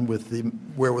town with the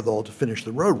wherewithal to finish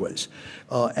the roadways.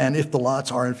 And if the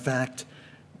lots are in fact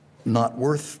not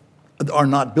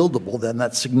buildable, then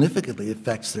that significantly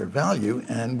affects their value,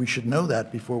 and we should know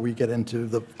that before we get into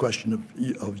the question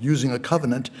of using a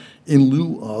covenant in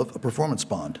lieu of a performance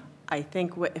bond. I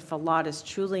think if a lot is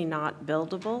truly not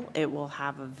buildable, it will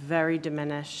have a very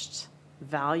diminished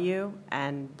value,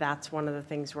 and that's one of the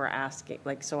things we're asking.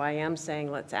 So I am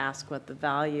saying let's ask what the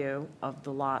value of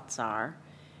the lots are.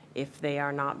 If they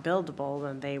are not buildable,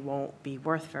 then they won't be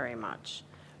worth very much.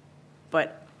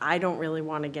 But I don't really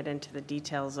want to get into the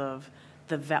details of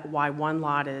why one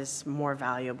lot is more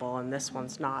valuable and this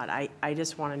one's not. I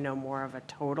just want to know more of a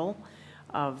total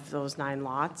of those 9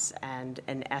 lots and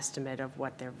an estimate of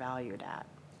what they're valued at.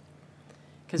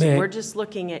 Because we're just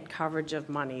looking at coverage of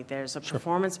money. There's a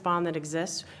performance bond that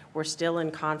exists. We're still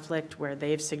in conflict where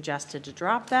they've suggested to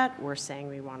drop that. We're saying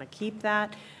we want to keep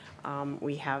that.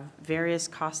 We have various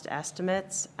cost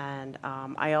estimates, and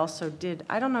I also did,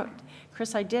 I don't know,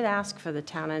 Chris, I did ask for the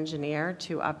town engineer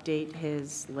to update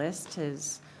his list,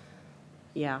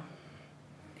 yeah.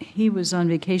 He was on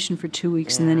vacation for 2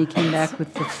 weeks, and then he came back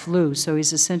with the flu, so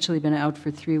he's essentially been out for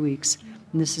 3 weeks.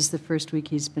 And this is the first week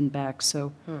he's been back,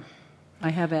 so I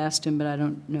have asked him, but I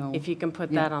don't know. If you can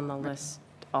put that on the list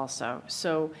also.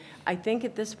 So I think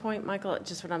at this point, Michael,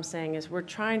 just what I'm saying is we're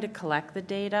trying to collect the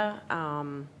data.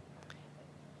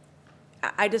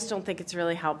 I just don't think it's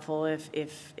really helpful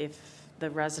if the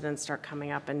residents start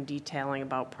coming up and detailing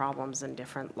about problems in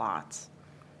different lots.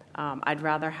 I'd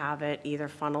rather have it either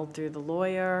funneled through the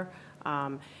lawyer,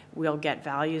 we'll get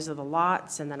values of the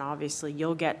lots, and then obviously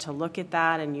you'll get to look at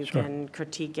that and you can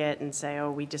critique it and say,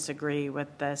 oh, we disagree with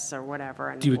this or whatever.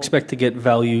 And do you expect to get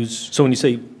values? So when you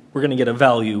say we're going to get a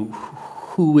value,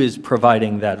 who is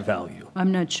providing that value?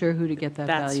 I'm not sure who to get that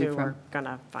value from. That's who we're going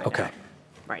to find out.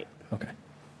 Right. Okay.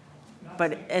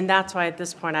 And that's why at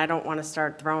this point, I don't want to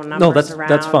start throwing numbers around.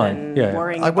 That's fine. And Yeah.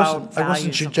 worrying I about wasn't values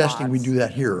of suggesting we lots. do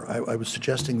that here. I was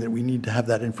suggesting that we need to have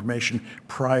that information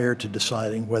prior to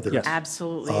deciding whether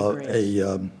Absolutely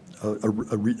agree.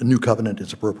 a new covenant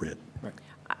is appropriate.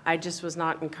 I just was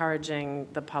not encouraging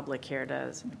the public here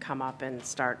to come up and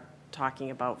start talking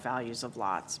about values of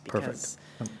lots because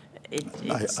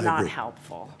it's I not agree.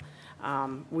 helpful.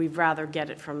 We'd rather get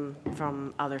it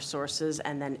from other sources,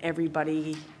 and then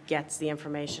everybody gets the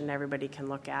information, everybody can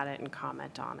look at it and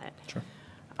comment on it. Sure.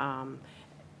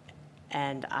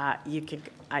 And you could,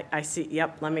 I see,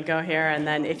 yep, let me go here, and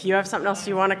then if you have something else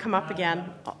you want to come up again,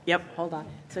 yep, hold on.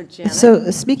 So Janet? So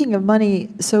speaking of money,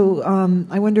 so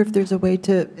I wonder if there's a way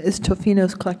to, is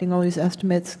Tofino's collecting all these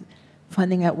estimates,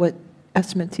 finding out what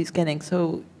estimates he's getting?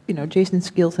 So, you know, Jason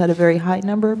Skeels had a very high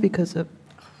number because of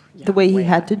the way he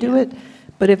had to do it.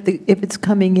 But if it's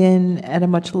coming in at a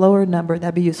much lower number,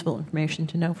 that'd be useful information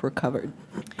to know if we're covered.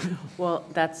 Well,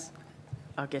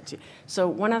 I'll get to you. So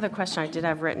one other question I did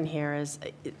have written here is,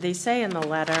 they say in the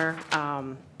letter,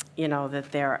 you know,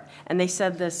 that and they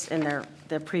said this in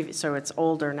their previous, so it's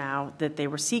older now, that they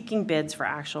were seeking bids for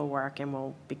actual work and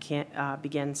will begin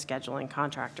scheduling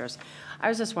contractors. I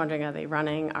was just wondering, are they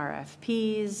running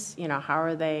RFPs? You know, how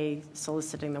are they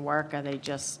soliciting the work? Are they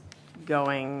just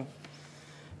going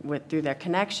through their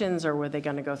connections, or were they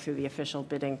going to go through the official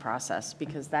bidding process?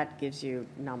 Because that gives you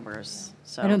numbers.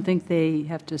 So I don't think they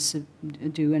have to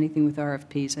do anything with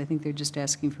RFPs. I think they're just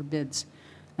asking for bids.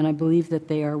 And I believe that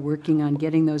they are working on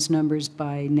getting those numbers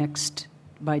by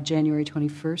January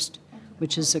 21st,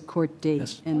 which is a court date.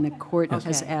 Yes. And the court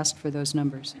has asked for those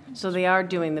numbers. So they are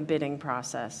doing the bidding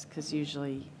process, because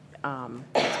usually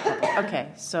it's public. Okay,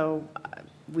 so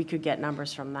we could get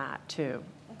numbers from that too.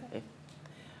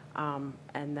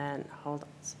 And then, hold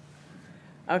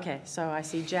on. Okay, so I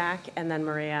see Jack and then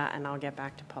Maria, and I'll get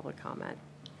back to public comment.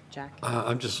 Jack?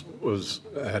 I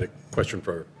had a question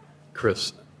for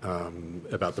Chris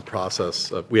about the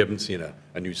process. We haven't seen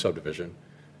a new subdivision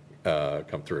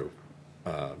come through,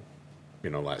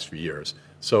 last few years.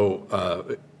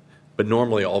 So, but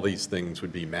normally all these things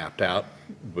would be mapped out,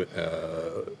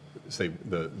 say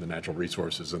the natural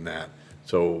resources and that.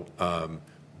 So,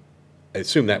 I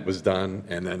assume that was done,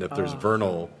 and then if there's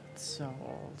vernal... So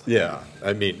old. Yeah,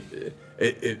 I mean,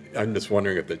 I'm just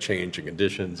wondering if the change in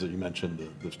conditions, you mentioned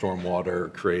the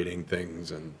stormwater creating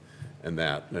things and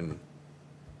that, and...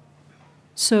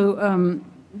 So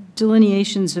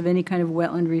delineations of any kind of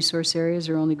wetland resource areas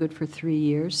are only good for 3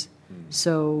 years.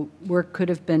 So work could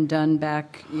have been done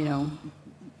back, a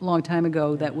long time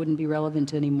ago that wouldn't be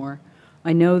relevant anymore.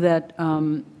 I know that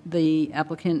the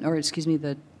applicant, or excuse me,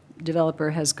 the developer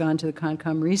has gone to the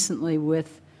Concom recently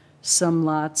with some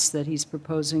lots that he's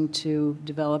proposing to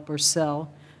develop or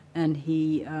sell, and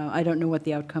I don't know what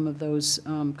the outcome of those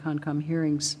Concom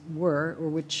hearings were, or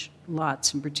which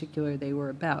lots in particular they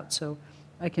were about, so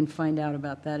I can find out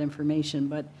about that information.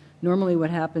 But normally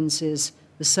what happens is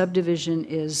the subdivision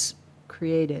is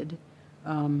created,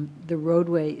 the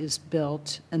roadway is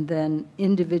built, and then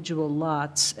individual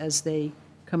lots, as they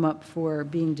come up for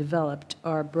being developed,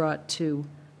 are brought to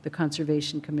the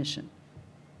Conservation Commission,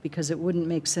 because it wouldn't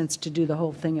make sense to do the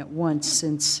whole thing at once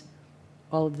since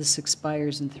all of this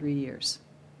expires in 3 years.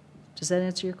 Does that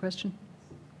answer your question?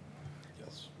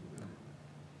 Yes.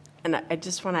 And I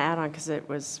just want to add on, because it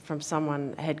was from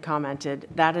someone had commented,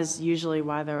 that is usually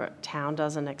why the town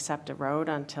doesn't accept a road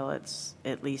until it's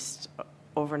at least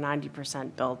over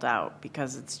 90% built out,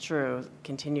 because it's true,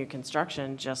 continued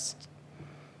construction just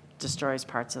destroys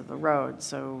parts of the road.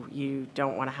 So you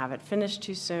don't want to have it finished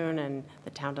too soon, and the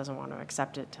town doesn't want to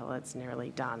accept it till it's nearly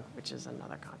done, which is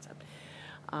another concept.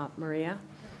 Maria?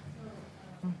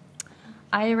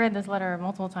 I read this letter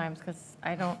multiple times because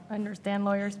I don't understand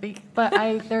lawyer speak, but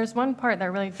there's one part that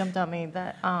really jumped at me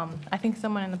that I think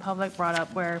someone in the public brought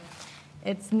up where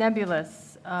it's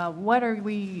nebulous. What are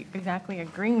we exactly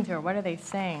agreeing to, or what are they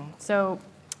saying? So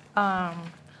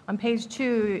on page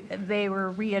 2, they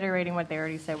were reiterating what they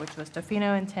already said, which was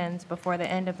Tofino intends before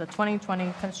the end of the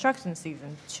 2020 construction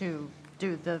season to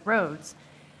do the roads.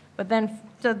 But then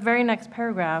the very next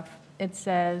paragraph, it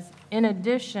says, in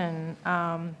addition,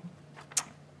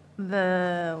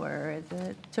 where is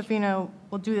it? Tofino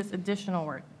will do this additional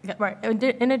work. Right.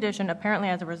 In addition, apparently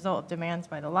as a result of demands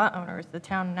by the lot owners, the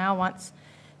town now wants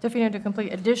Tofino to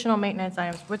complete additional maintenance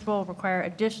items, which will require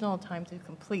additional time to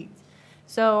complete.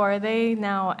 So are they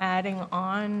now adding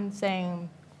on, saying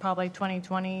probably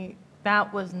 2020,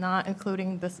 that was not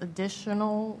including this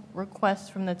additional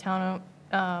request from the town,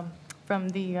 from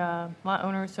the lot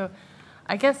owners? So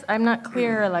I guess I'm not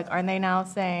clear, like, are they now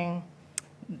saying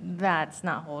that's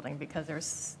not holding because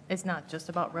it's not just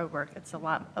about road work, it's a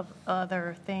lot of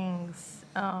other things.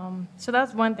 So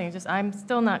that's one thing, just I'm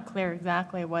still not clear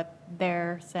exactly what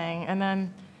they're saying. And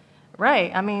then,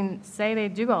 right, I mean, say they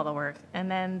do all the work, and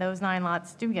then those 9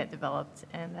 lots do get developed,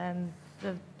 and then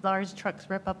the large trucks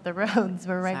rip up the roads,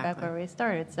 we're right back where we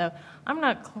started. So I'm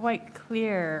not quite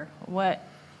clear what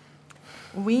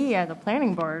we as a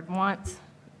planning board want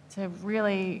to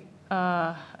really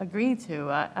agree to.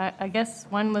 I guess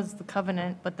one was the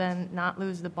covenant, but then not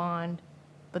lose the bond.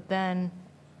 But then,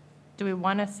 do we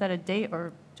want to set a date,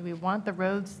 or do we want the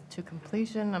roads to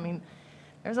completion? I mean,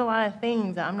 there's a lot of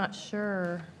things that I'm not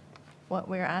sure what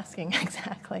we're asking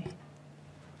exactly.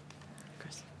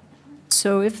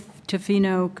 So if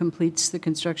Tofino completes the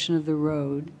construction of the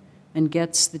road and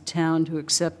gets the town to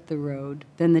accept the road,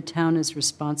 then the town is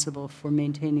responsible for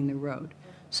maintaining the road.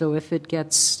 So if it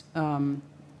gets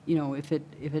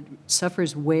if it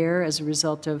suffers wear as a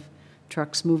result of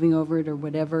trucks moving over it or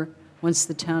whatever, once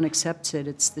the town accepts it,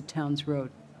 it's the town's road.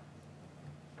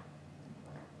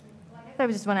 I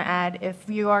just want to add, if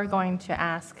you are going to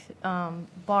ask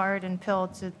Bard and Pill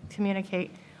to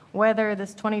communicate whether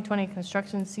this 2020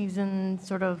 construction season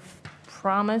sort of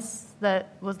promise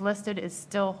that was listed is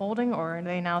still holding, or are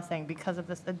they now saying because of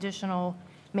this additional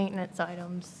maintenance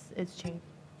items, it's changed?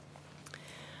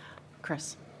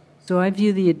 Chris? So I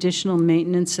view the additional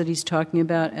maintenance that he's talking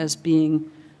about as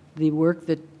being the work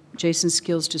that Jason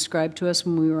Skills described to us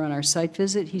when we were on our site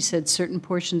visit. He said certain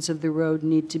portions of the road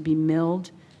need to be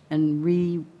milled and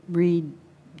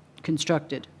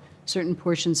reconstructed, certain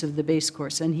portions of the base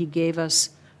course, and he gave us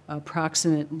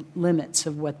approximate limits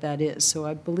of what that is. So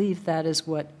I believe that is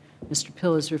what Mr.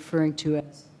 Pill is referring to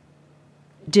as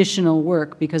additional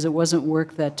work, because it wasn't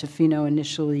work that Tofino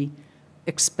initially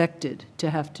expected to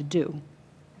have to do.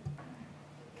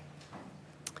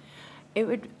 It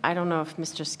would, I don't know if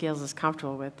Mr. Scales is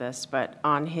comfortable with this, but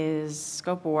on his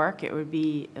scope of work, it would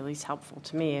be at least helpful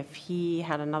to me if he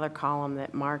had another column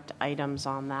that marked items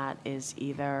on that is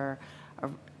either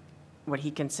what he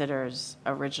considers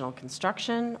original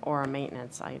construction or a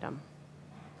maintenance item.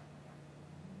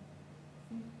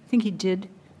 I think he did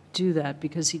do that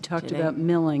because he talked about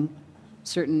milling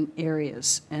certain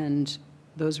areas, and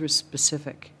those were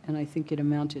specific, and I think it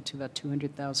amounted to about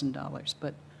 $200,000,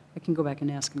 but I can go back and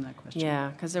ask him that question. Yeah,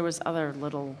 because there was other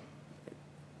little,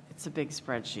 it's a big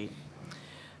spreadsheet.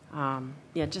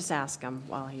 Yeah, just ask him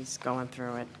while he's going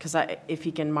through it, because if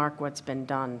he can mark what's been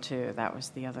done too, that was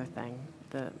the other thing.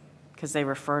 Because they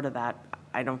refer to that,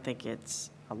 I don't think it's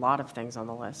a lot of things on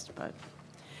the list, but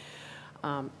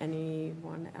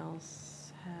anyone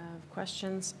else have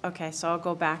questions? Okay, so I'll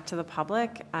go back to the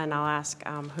public, and I'll ask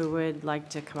who would like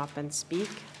to come up and speak.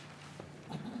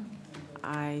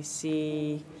 I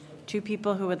see 2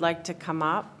 people who would like to come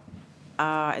up.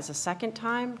 Is a second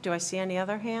time? Do I see any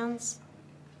other hands?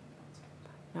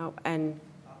 No, and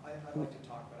I'd like to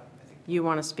talk, but I think you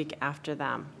want to speak after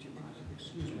them?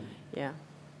 Excuse me. Yeah.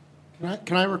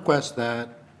 Can I request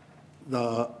that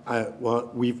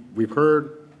well, we've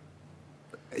heard,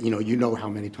 you know how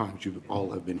many times you all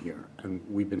have been here, and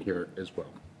we've been here as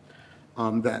well.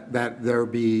 That there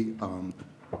be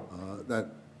that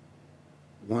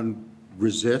one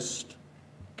resist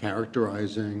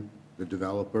characterizing the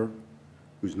developer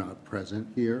who's not present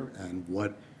here and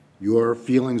what your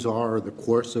feelings are, the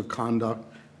course of conduct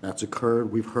that's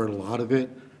occurred. We've heard a lot of it,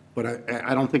 but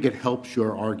I don't think it helps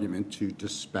your argument to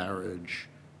disparage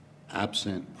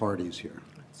absent parties here.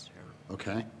 That's true.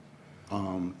 Okay?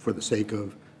 For the sake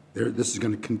of, this is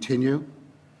going to continue.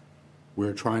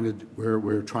 We're trying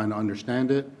to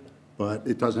understand it, but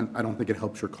it doesn't, I don't think it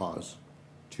helps your cause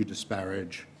to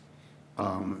disparage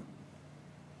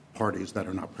parties that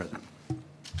are not present.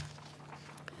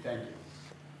 Thank you.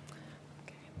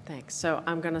 Thanks. So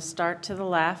I'm going to start to the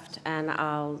left, and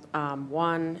I'll,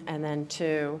 1, and then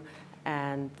 2,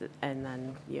 and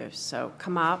then you. So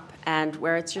come up, and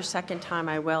where it's your second time,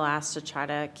 I will ask to try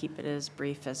to keep it as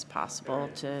brief as possible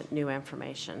to new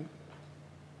information.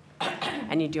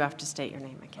 And you do have to state your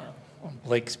name again.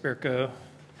 Blake Spirko,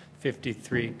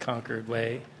 53 Concord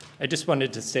Way. I just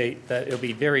wanted to state that it'll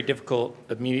be very difficult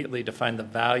immediately to find the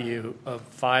value of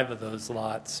 5 of those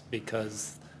lots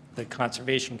because the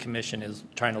Conservation Commission is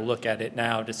trying to look at it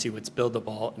now to see what's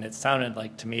buildable, and it sounded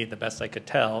like to me, the best I could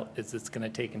tell, is it's going to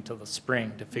take until the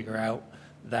spring to figure out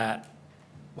that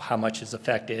how much is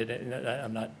affected. And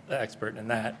I'm not the expert in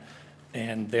that,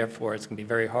 and therefore it's going to be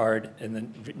very hard in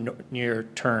the near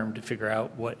term to figure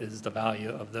out what is the value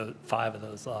of the 5 of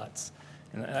those lots.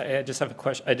 And I just have a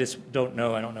question. I just don't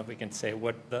know. I don't know if we can say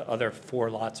what the other 4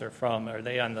 lots are from. Are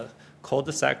they on the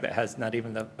cul-de-sac that has not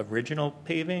even the original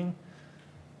paving?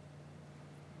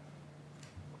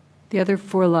 The other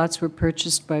 4 lots were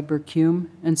purchased by Bercume,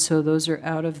 and so those are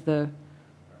out of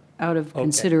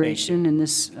consideration in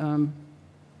this,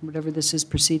 whatever this is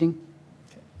proceeding.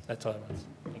 Okay, that's all I was.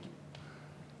 Thank you.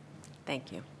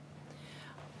 Thank you.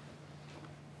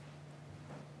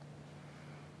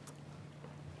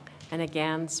 And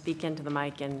again, speak into the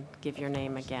mic and give your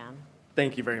name again.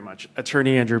 Thank you very much.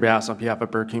 Attorney Andrew Bass on behalf of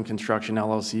Bercume Construction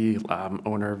LLC,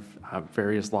 owner of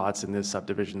various lots in this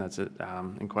subdivision that's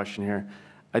in question here.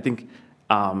 I think,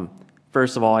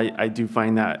 first of all, I do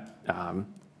find that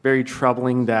very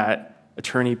troubling that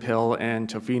Attorney Pill and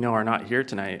Tofino are not here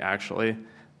tonight, actually.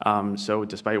 So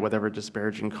despite whatever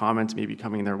disparaging comments may be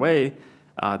coming their way,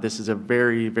 this is a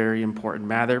very, very important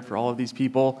matter for all of these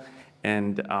people,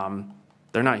 and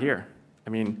they're not here. I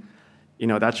mean, you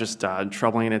know, that's just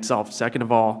troubling in itself. Second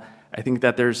of all, I think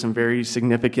that there's some very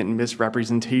significant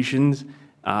misrepresentations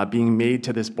being made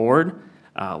to this board.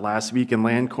 Last week in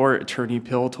land court, Attorney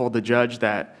Pill told the judge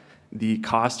that the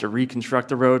cost to reconstruct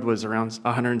the road was around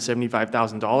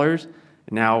 $175,000.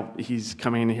 Now he's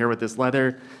coming in here with this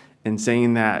letter and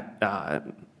saying that,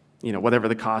 you know, whatever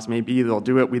the cost may be, they'll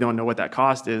do it. We don't know what that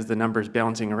cost is. The number's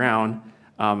bouncing around.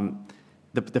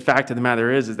 The fact of the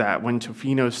matter is that when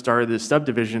Tofino started this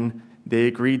subdivision, they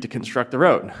agreed to construct the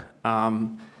road.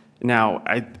 Now,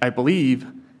 I believe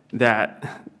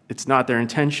that it's not their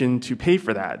intention to pay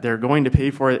for that. They're going to pay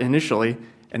for it initially,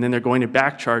 and then they're going to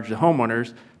backcharge the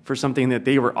homeowners for something that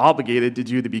they were obligated to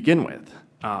do to begin with,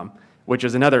 which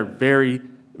is another very,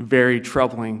 very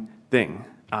troubling thing.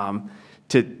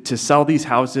 To sell these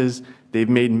houses, they've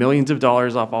made millions of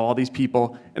dollars off all these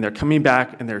people, and they're coming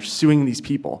back and they're suing these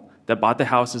people that bought the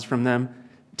houses from them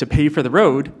to pay for the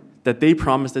road that they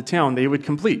promised the town they would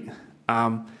complete.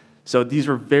 So these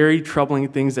are very troubling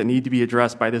things that need to be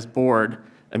addressed by this board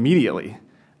immediately.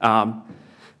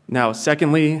 Now,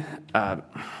 secondly,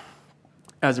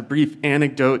 as a brief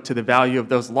anecdote to the value of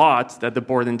those lots that the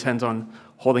board intends on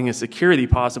holding as security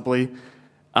possibly,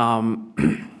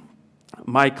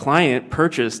 my client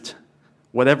purchased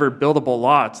whatever buildable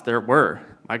lots there were.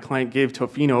 My client gave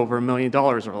Tofino over $1 million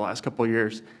over the last couple of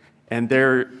years, and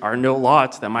there are no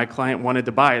lots that my client wanted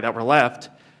to buy that were left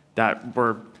that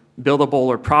were buildable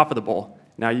or profitable.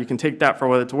 Now, you can take that for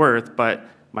what it's worth, but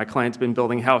my client's been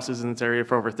building houses in this area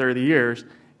for over 30 years,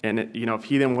 and you know, if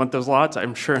he didn't want those lots,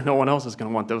 I'm sure no one else is going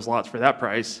to want those lots for that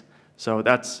price. So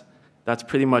that's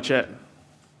pretty much it.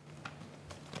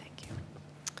 Thank you.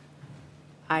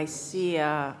 I see,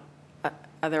 are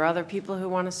there other people who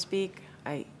want to speak?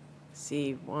 I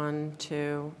see 1,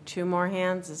 2 more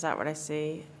hands. Is that what I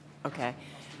see? Okay.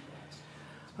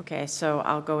 Okay, so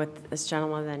I'll go with this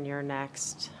gentleman, then you're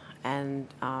next, and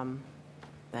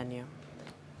then you.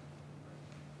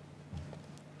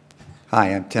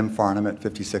 Hi, I'm Tim Farnham at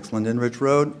 56 Linden Ridge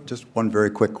Road. Just one very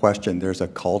quick question. There's a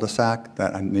cul-de-sac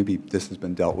that, and maybe this has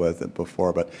been dealt with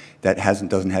before, but that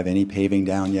doesn't have any paving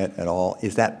down yet at all.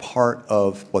 Is that part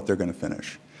of what they're going to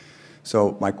finish?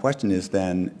 So my question is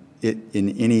then, in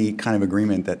any kind of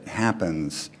agreement that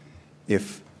happens,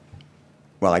 if,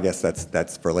 well, I guess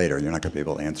that's for later. You're not going to be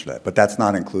able to answer that, but that's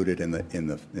not included in the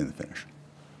finish.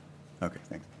 Okay,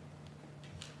 thanks.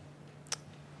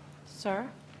 Sir?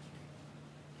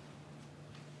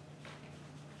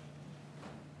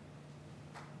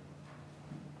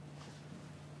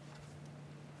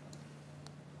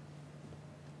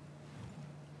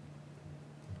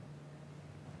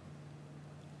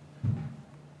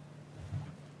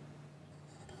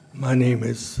 My name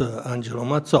is Angelo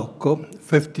Mazzocco,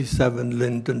 57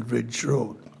 Linden Ridge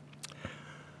Road.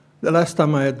 The last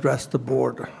time I addressed the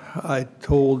board, I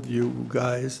told you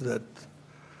guys that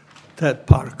Ted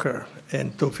Parker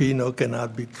and Tofino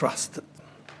cannot be trusted.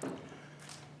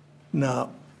 Now,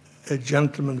 a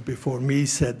gentleman before me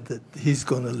said that he's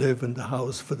going to live in the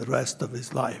house for the rest of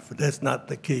his life. That's not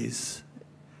the case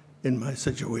in my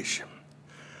situation.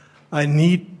 I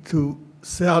need to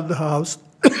sell the house,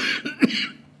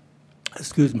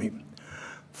 excuse me,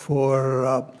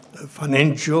 for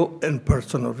financial and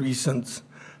personal reasons,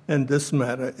 and this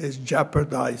matter is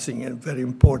jeopardizing a very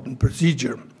important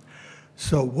procedure.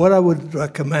 So what I would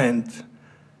recommend,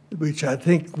 which I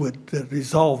think would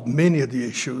resolve many of the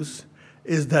issues,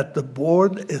 is that the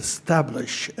board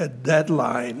establish a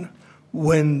deadline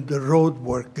when the road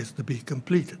work is to be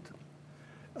completed.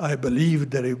 I believe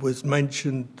that it was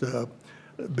mentioned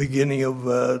beginning of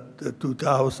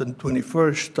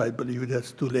 2021. I believe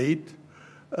that's too late.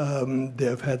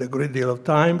 They've had a great deal of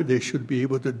time. They should be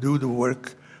able to do the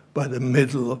work by the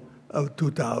middle of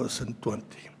 2020.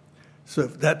 So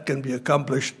if that can be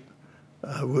accomplished,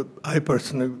 I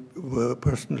personally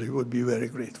would be very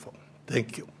grateful.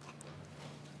 Thank you.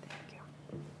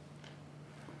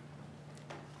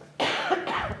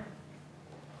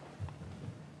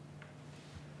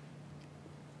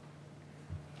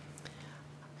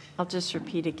 I'll just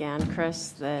repeat again, Chris,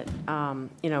 that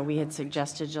we had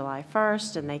suggested July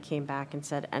 1st, and they came back and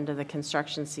said end of the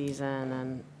construction season,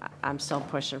 and I'm still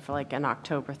pushing for like an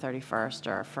October 31st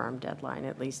or a firm deadline,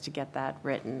 at least to get that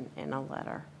written in a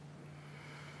letter.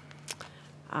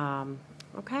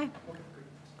 Okay.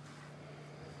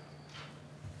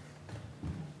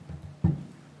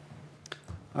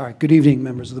 All right, good evening,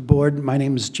 members of the board. My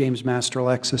name is James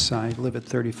Master-Alexis. I live at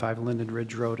 35 Linden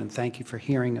Ridge Road, and thank you for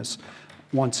hearing us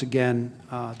once again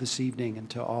this evening, and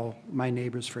to all my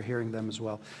neighbors for hearing them as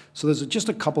well. So there's just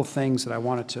a couple things that I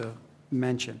wanted to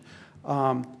mention.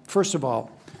 First of all,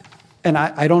 and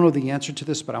I don't know the answer to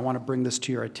this, but I want to bring this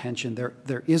to your attention.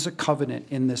 There is a covenant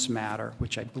in this matter,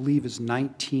 which I believe is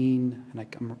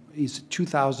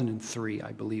 2003,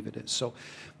 I believe it is. So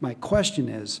my question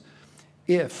is,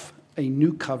 if a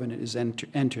new covenant is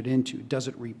entered into, does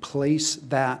it replace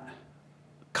that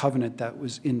covenant that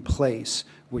was in place,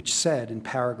 which said in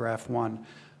paragraph 1,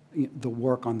 the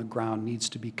work on the ground needs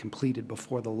to be completed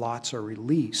before the lots are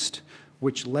released,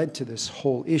 which led to this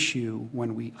whole issue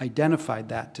when we identified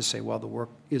that to say, well, the work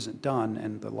isn't done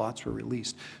and the lots were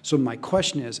released. So my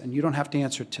question is, and you don't have to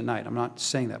answer it tonight, I'm not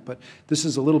saying that, but this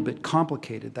is a little bit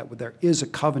complicated, that there is a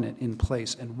covenant in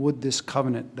place, and would this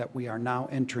covenant that we are now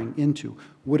entering into,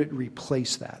 would it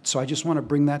replace that? So I just want to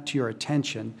bring that to your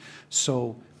attention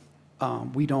so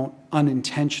we don't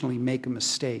unintentionally make a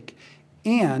mistake.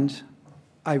 And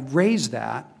I raise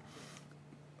that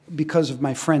because of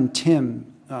my friend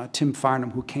Tim Farnham,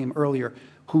 who came earlier,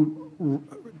 who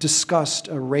discussed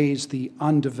raise the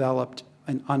undeveloped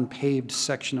and unpaved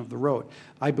section of the road.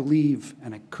 I believe,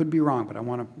 and I could be wrong, but I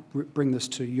want to bring this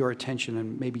to your attention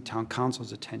and maybe town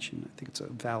council's attention. I think it's a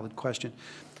valid question.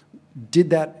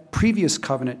 Did that previous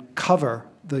covenant cover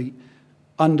the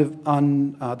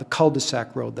the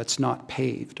cul-de-sac road that's not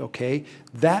paved, okay?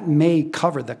 That may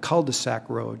cover the cul-de-sac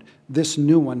road. This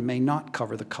new one may not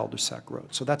cover the cul-de-sac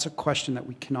road. So that's a question that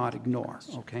we cannot ignore,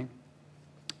 okay?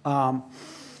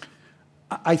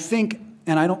 I think,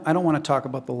 and I don't want to talk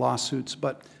about the lawsuits,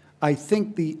 but I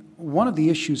think one of the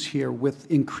issues here with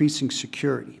increasing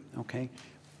security, okay?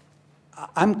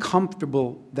 I'm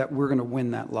comfortable that we're going to win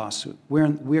that lawsuit.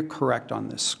 We're correct on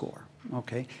this score.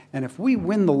 Okay, and if we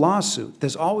win the lawsuit,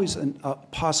 there's always a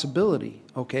possibility,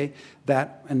 okay,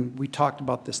 that, and we talked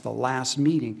about this the last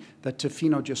meeting, that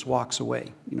Tofino just walks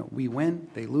away. You know, we win,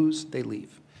 they lose, they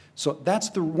leave. So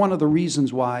that's one of the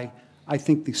reasons why I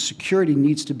think the security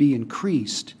needs to be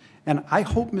increased. And I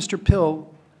hope Mr.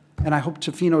 Pill, and I hope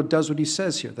Tofino does what he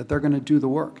says here, that they're going to do the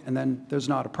work, and then there's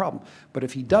not a problem. But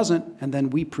if he doesn't, and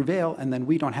then we prevail, and then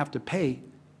we don't have to pay,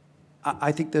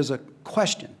 I think there's a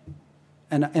question.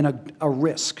 And a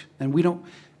risk. And we don't,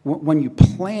 when you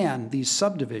plan these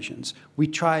subdivisions, we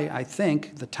try, I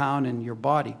think, the town and your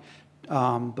body,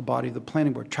 the body of the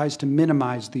planning board, tries to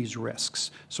minimize these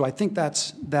risks. So I think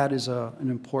that is an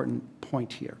important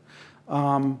point here.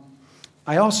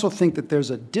 I also think that there's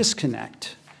a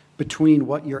disconnect between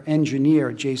what your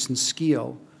engineer, Jason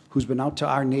Skeel, who's been out to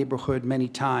our neighborhood many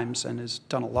times and has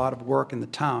done a lot of work in the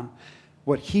town,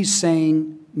 what he's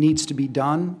saying needs to be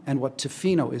done and what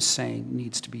Tofino is saying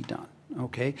needs to be done,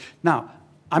 okay? Now,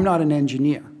 I'm not an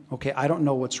engineer, okay? I don't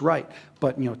know what's right,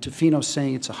 but, you know, Tofino's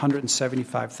saying it's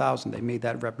 $175,000. They made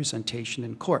that representation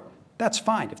in court. That's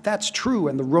fine. If that's true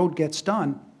and the road gets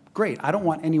done, Great. I don't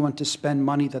want anyone to spend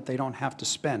money that they don't have to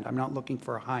spend. I'm not looking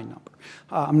for a high number.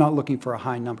 I'm not looking for a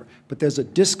high number. But there's a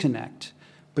disconnect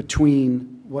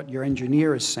between what your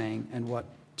engineer is saying and what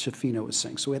Tofino is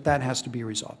saying. So that has to be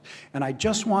resolved. And I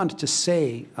just wanted to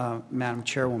say, Madam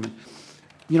Chairwoman,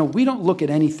 you know, we don't look at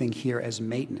anything here as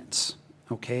maintenance.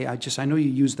 Okay, I know you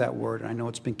use that word, and I know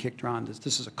it's been kicked around.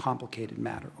 This is a complicated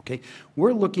matter. Okay,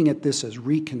 we're looking at this as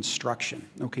reconstruction.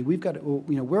 Okay,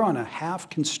 we're on a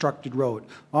half-constructed road.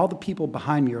 All the people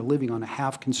behind me are living on a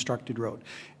half-constructed road,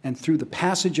 and through the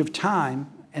passage of time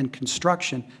and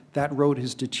construction, that road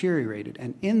has deteriorated.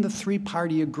 And in the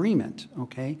three-party agreement,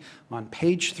 okay, on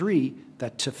page 3,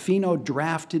 that Tofino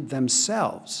drafted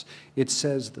themselves, it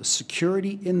says the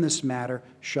security in this matter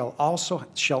shall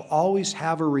always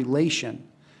have a relation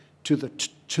to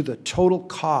the total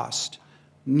cost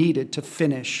needed to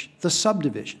finish the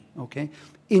subdivision, okay,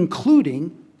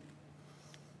 including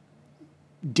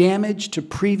damage to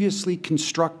previously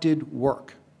constructed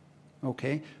work.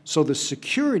 Okay, so the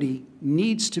security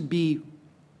needs to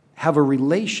have a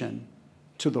relation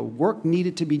to the work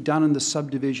needed to be done in the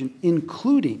subdivision,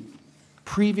 including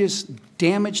previous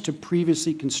damage to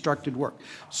previously constructed work.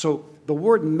 So the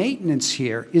word maintenance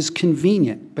here is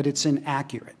convenient, but it's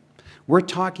inaccurate. We're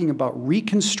talking about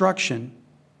reconstruction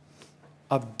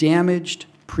of damaged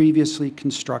previously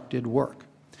constructed work.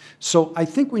 So I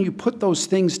think when you put those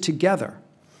things together,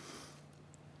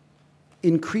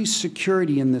 increased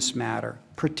security in this matter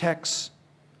protects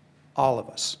all of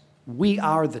us. We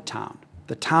are the town.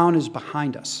 The town is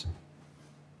behind us.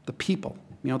 The people,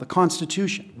 you know, the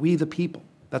Constitution, we the people.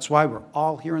 That's why we're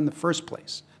all here in the first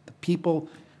place. The people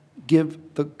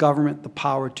give the government the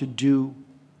power to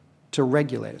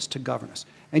regulate us, to govern us.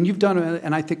 And you've done,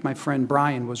 and I think my friend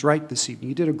Brian was right this evening,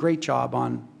 you did a great job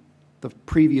on the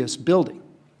previous building.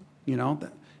 You know,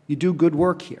 you do good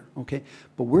work here, okay?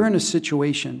 But we're in a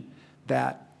situation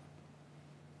that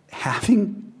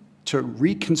having to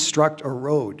reconstruct a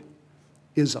road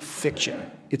is a fiction.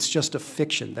 It's just a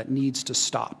fiction that needs to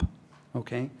stop,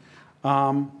 okay?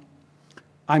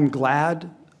 I'm glad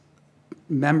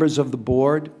members of the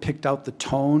board picked out the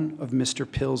tone of Mr.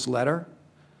 Pill's letter.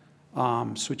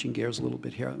 Switching gears a little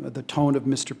bit here, the tone of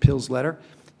Mr. Pill's letter.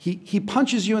 He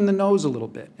punches you in the nose a little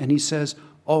bit, and he says,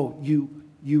 oh,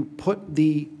 you put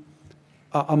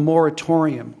a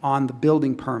moratorium on the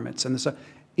building permits and this,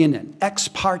 in an ex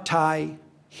parte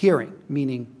hearing,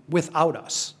 meaning without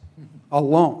us,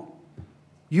 alone.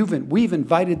 We've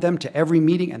invited them to every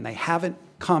meeting, and they haven't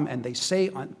come, and they say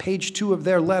on page 2 of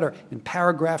their letter, in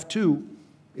paragraph 2,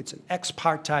 it's an ex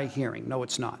parte hearing. No,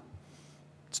 it's not.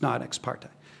 It's not ex parte.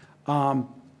 In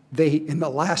the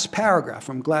last paragraph,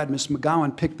 I'm glad Ms.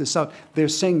 McGowan picked this out, they're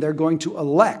saying they're going to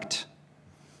elect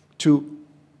to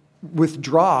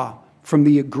withdraw from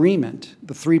the agreement,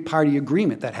 the three-party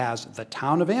agreement that has the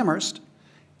town of Amherst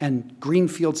and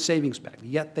Greenfield Savings Bank.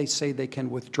 Yet they say they can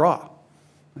withdraw.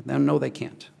 No, they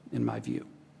can't, in my view.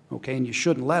 Okay, and you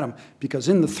shouldn't let them, because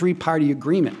in the three-party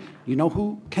agreement, you know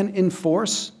who can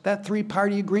enforce that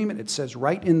three-party agreement? It says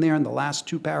right in there in the last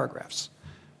 2 paragraphs,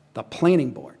 the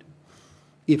planning board.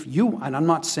 If you, and I'm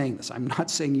not saying this, I'm not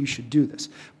saying you should do this,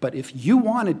 but if you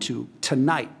wanted to,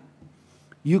 tonight,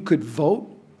 you could vote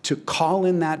to call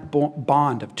in that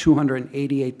bond of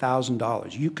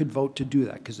 $288,000. You could vote to do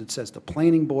that, because it says the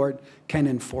planning board can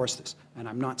enforce this. And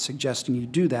I'm not suggesting you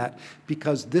do that,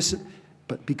 because this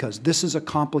is a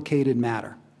complicated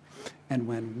matter. And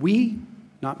when we,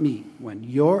 not me, when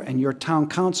your town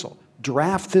council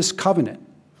draft this covenant,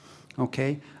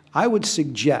 okay, I would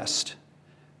suggest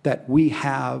that we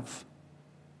have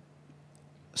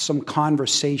some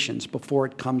conversations before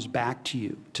it comes back to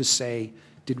you to say,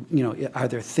 are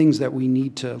there things that we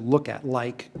need to look at,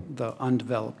 like the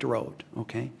undeveloped road,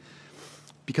 okay?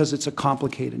 Because it's a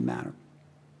complicated matter.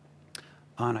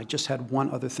 And I just had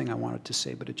one other thing I wanted to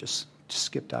say, but it just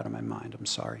skipped out of my mind. I'm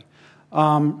sorry.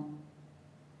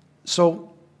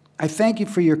 So I thank you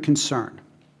for your concern,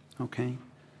 okay?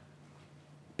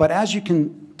 But as you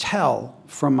can tell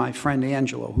from my friend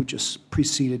Angelo, who just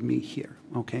preceded me here,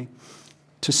 okay,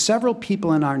 to several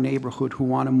people in our neighborhood who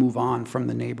want to move on from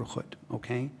the neighborhood,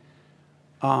 okay,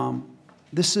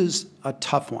 this is a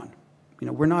tough one. You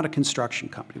know, we're not a construction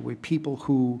company. We're people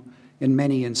who, in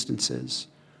many instances,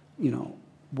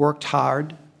 worked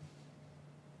hard,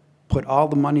 put all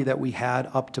the money that we had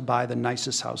up to buy the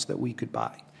nicest house that we could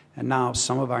buy. And now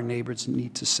some of our neighbors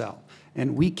need to sell.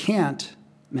 And we can't,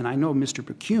 and I know Mr.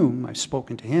 Bacume, I've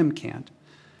spoken to him, can't,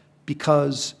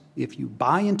 because if you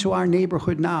buy into our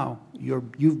neighborhood now,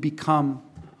 you've become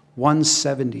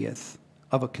 1/70th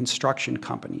of a construction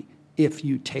company if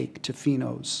you take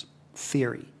Tofino's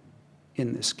theory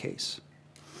in this case.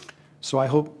 So I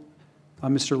hope,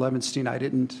 Mr. Levinstein, I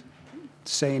didn't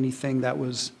say anything that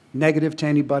was negative to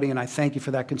anybody, and I thank you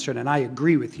for that concern, and I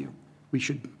agree with you. We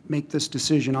should make this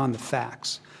decision on the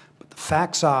facts. But the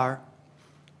facts are,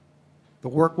 the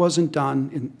work wasn't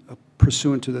done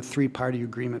pursuant to the three-party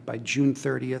agreement by June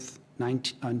 30th,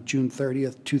 on June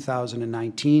 30th,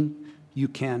 2019. You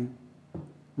can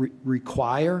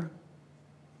require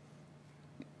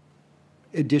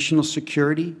additional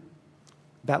security.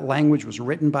 That language was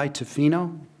written by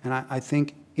Tofino, and I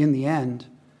think in the end,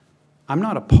 I'm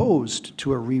not opposed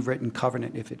to a rewritten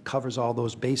covenant if it covers all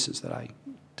those bases that I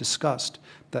discussed,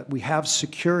 that we have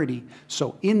security.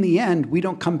 So in the end, we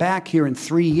don't come back here in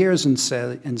 3 years and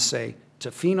say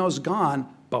Tofino's gone,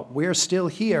 but we're still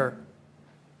here,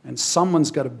 and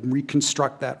someone's got to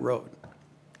reconstruct that road,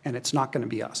 and it's not going to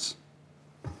be us.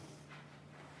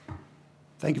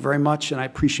 Thank you very much, and I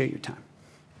appreciate your time.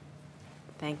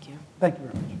 Thank you. Thank you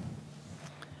very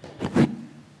much.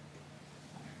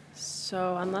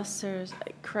 So unless there's,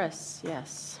 Chris,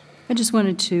 yes. I just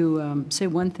wanted to say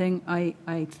one thing.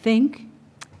 I think,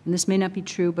 and this may not be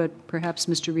true, but perhaps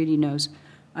Mr. Reedy knows,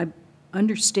 I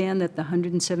understand that the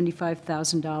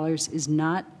 $175,000 is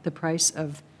not the price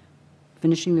of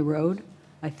finishing the road.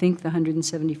 I think the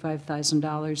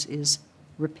 $175,000 is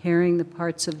repairing the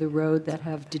parts of the road that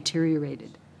have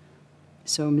deteriorated.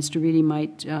 So Mr. Reedy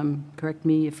might correct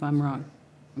me if I'm wrong.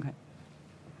 Okay.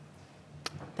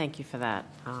 Thank you for that.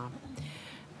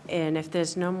 And if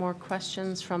there's no more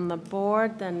questions from the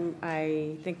board, then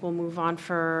I think we'll move on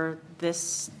for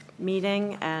this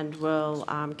meeting, and we'll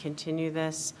continue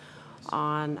this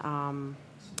on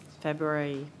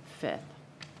February 5th.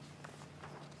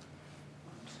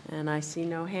 And I see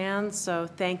no hands, so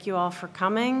thank you all for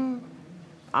coming.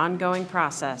 Ongoing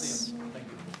process.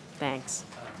 Thanks.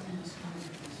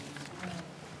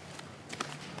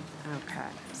 Okay,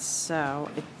 so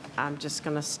I'm just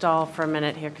going to stall for a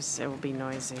minute here because it will be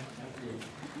noisy.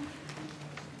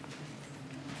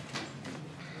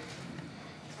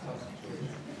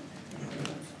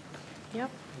 Yep.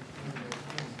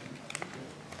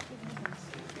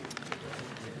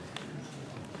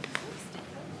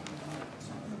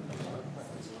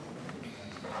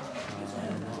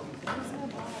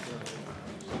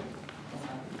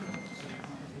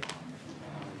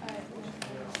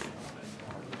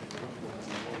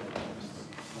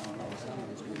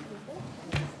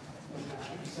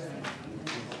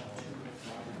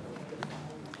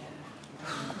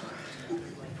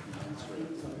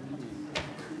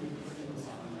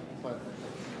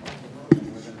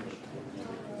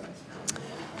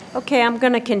 Okay, I'm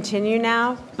going to continue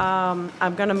now.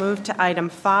 I'm going to move to item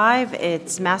 5.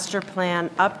 It's master plan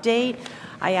update.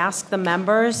 I asked the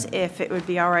members if it would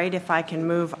be all right if I can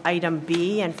move item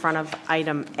B in front of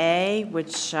item A,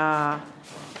 which,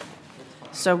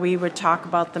 so we would talk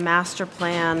about the master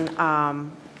plan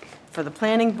for the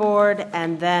planning board,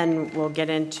 and then we'll get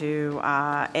into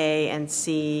A and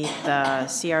C, the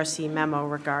CRC memo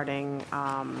regarding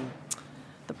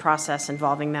the process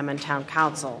involving them and town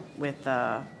council with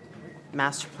the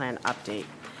master plan update.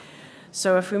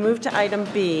 So if we move to item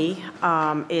B,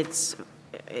 the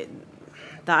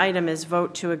item is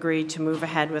vote to agree to move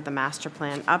ahead with the master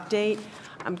plan update.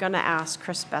 I'm going to ask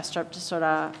Chris Bestrup to sort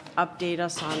of update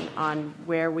us on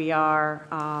where we are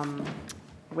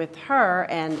with her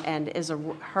and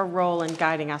her role in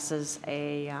guiding us as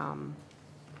a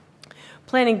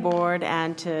planning board,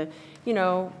 and to,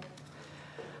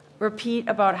 repeat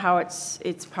about how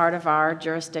it's part of our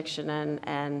jurisdiction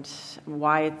and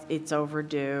why it's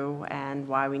overdue and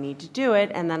why we need to do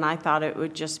it. And then I thought it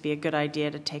would just be a good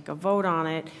idea to take a vote on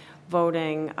it,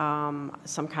 voting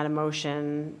some kind of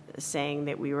motion saying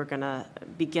that we were going to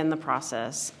begin the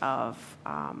process of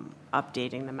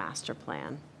updating the master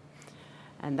plan.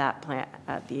 And that plan,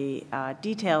 the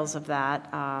details of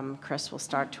that, Chris will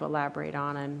start to elaborate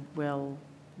on and will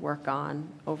work on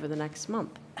over the next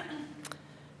month.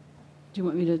 Do you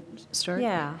want me to start?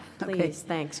 Yeah, please. Okay.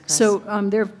 Thanks, Chris. So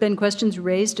there have been questions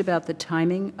raised about the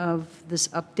timing of this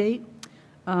update.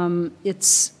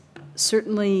 It's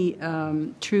certainly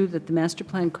true that the master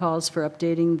plan calls for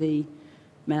updating the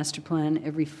master plan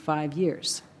every 5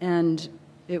 years. And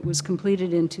it was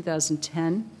completed in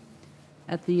 2010.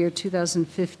 At the year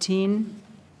 2015,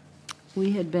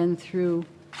 we had been through,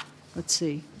 let's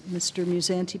see, Mr.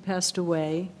 Musanti passed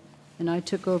away, and I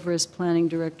took over as planning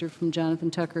director from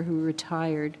Jonathan Tucker, who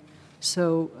retired.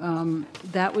 So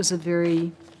that was a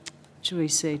very, should we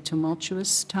say,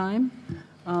 tumultuous time.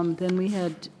 Then we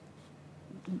had,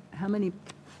 how many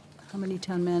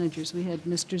town managers? We had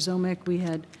Mr. Zomek, we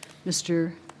had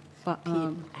Mr.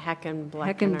 Heckenbleckner.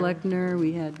 Heckenbleckner,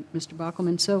 we had Mr.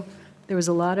 Bockelman. So there was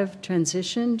a lot of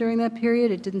transition during that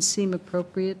period. It didn't seem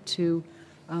appropriate to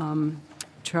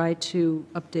try to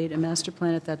update a master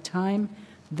plan at that time.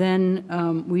 Then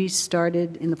we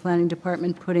started in the planning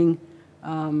department putting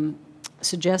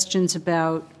suggestions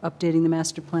about updating the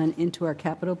master plan into our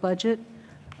capital budget.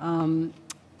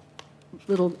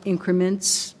 Little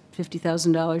increments,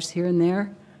 $50,000 here and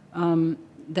there.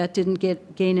 That didn't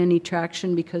gain any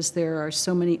traction because there are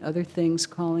so many other things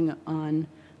calling on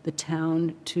the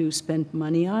town to spend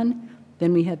money on.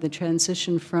 Then we had the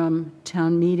transition from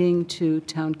town meeting to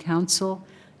town council,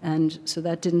 and so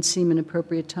that didn't seem an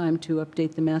appropriate time to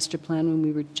update the master plan when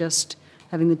we were just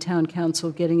having the town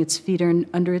council getting its feet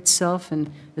under itself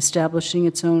and establishing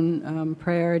its own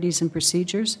priorities and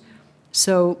procedures.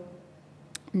 So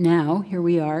now, here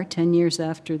we are, 10 years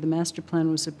after the master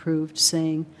plan was approved,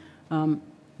 saying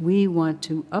we want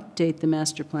to update the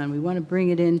master plan. We want to bring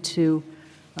it into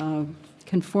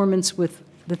conformance with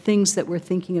the things that we're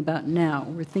thinking about now.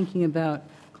 We're thinking about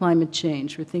climate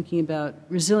change. We're thinking about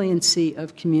resiliency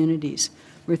of communities.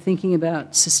 We're thinking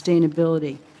about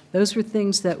sustainability. Those were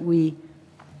things that we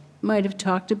might have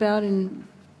talked about in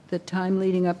the time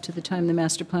leading up to the time the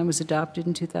master plan was adopted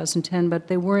in 2010, but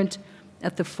they weren't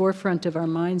at the forefront of our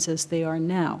minds as they are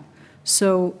now.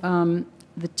 So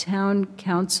the town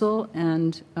council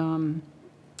and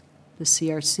the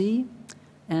CRC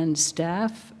and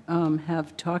staff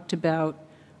have talked about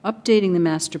updating the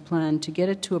master plan to get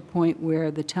it to a point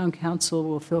where the town council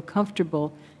will feel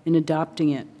comfortable in adopting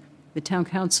it. The town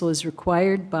council is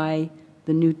required by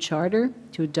the new charter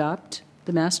to adopt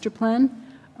the master plan.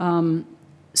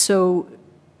 So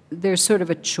there's sort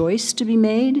of a choice to be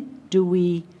made. Do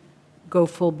we go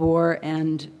full bore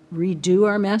and redo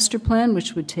our master plan,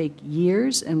 which would take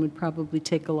years and would probably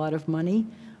take a lot of money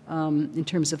in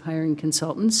terms of hiring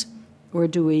consultants? Or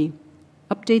do we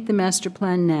update the master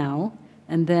plan now,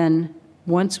 and then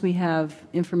once we have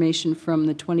information from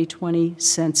the 2020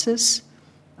 census,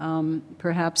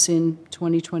 perhaps in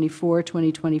 2024,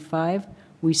 2025,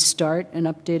 we start an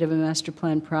update of a master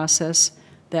plan process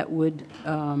that would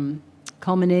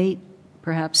culminate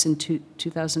perhaps in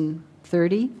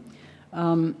 2030.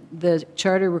 The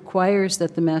charter requires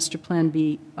that the master plan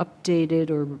be updated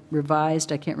or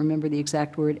revised, I can't remember the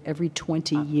exact word, every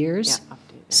 20 years. Yeah,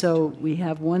 So we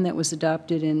have one that was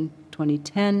adopted in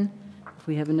 2010. If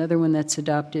we have another one that's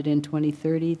adopted in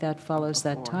 2030, that follows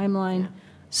that timeline.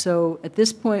 So at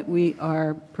this point, we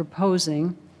are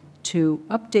proposing to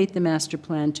update the master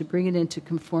plan to bring it into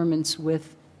conformance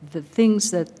with the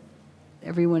things that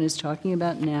everyone is talking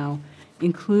about now,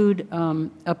 include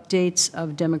updates of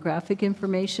demographic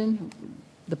information.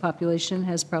 The population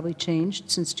has probably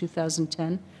changed since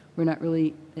 2010. We're not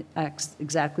really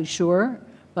exactly sure,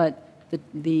 but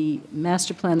the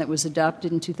master plan that was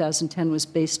adopted in 2010 was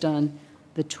based on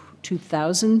the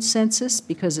 2000 census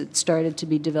because it started to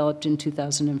be developed in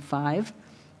 2005.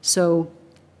 So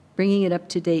bringing it up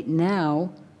to date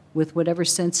now with whatever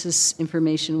census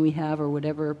information we have or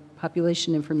whatever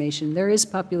population information, there is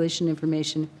population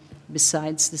information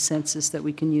besides the census that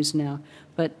we can use now,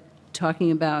 but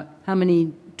talking about how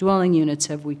many dwelling units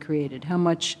have we created, how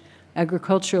much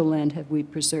agricultural land have we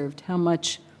preserved, how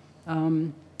much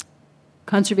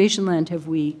conservation land have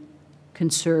we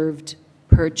conserved,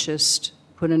 purchased,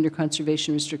 put under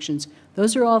conservation restrictions.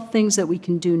 Those are all things that we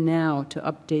can do now to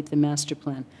update the master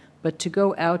plan. But to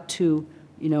go out to,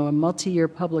 a multi-year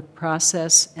public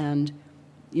process and,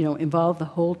 involve the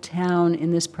whole town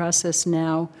in this process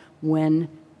now when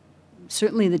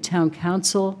certainly the town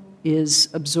council is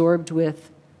absorbed with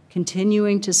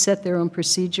continuing to set their own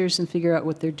procedures and figure out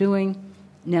what they're doing.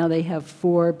 Now they have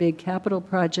 4 big capital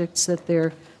projects that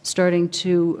they're starting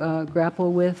to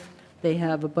grapple with. They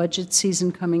have a budget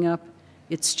season coming up.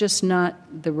 It's just not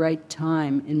the right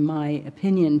time, in my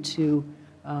opinion, to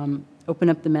open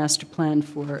up the master plan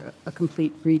for a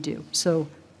complete redo. So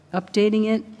updating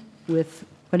it with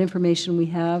what information we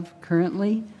have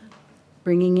currently,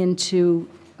 bringing into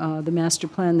the master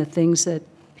plan the things that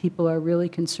people are really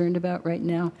concerned about right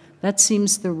now, that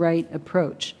seems the right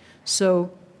approach.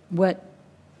 So what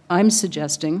I'm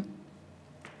suggesting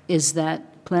is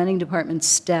that planning department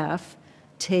staff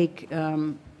take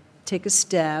a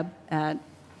stab at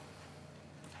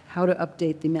how to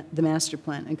update the master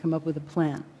plan and come up with a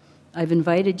plan. I've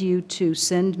invited you to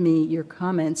send me your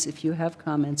comments if you have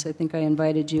comments. I think I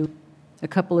invited you a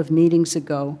couple of meetings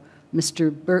ago. Mr.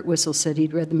 Birtwistle said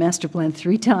he'd read the master plan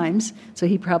 3 times, so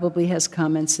he probably has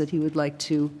comments that he would like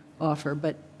to offer.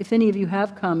 But if any of you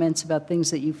have comments about things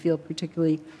that you feel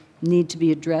particularly need to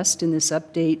be addressed in this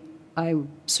update I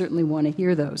certainly want to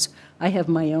hear those. I have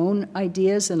my own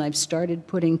ideas, and I've started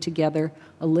putting together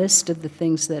a list of the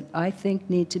things that I think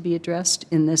need to be addressed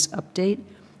in this update.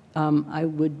 I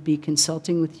would be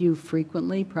consulting with you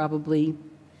frequently, probably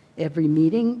every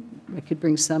meeting. I could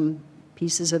bring some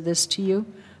pieces of this to you.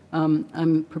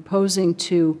 I'm proposing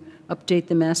to update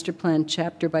the master plan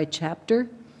chapter by chapter.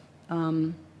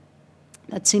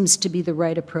 That seems to be the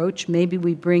right approach. Maybe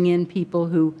we bring in people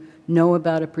who know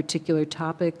about a particular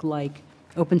topic like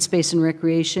open space and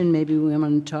recreation. Maybe we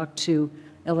want to talk to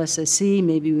LSSE.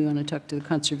 Maybe we want to talk to the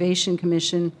Conservation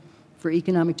Commission. For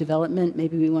economic development,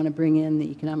 maybe we want to bring in the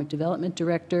economic development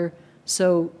director.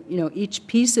 So, you know, each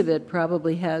piece of it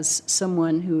probably has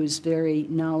someone who is very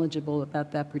knowledgeable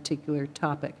about that particular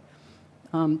topic.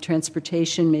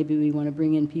 Transportation, maybe we want to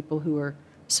bring in people who are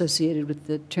associated with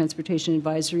the Transportation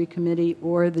Advisory Committee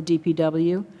or the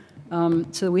DPW.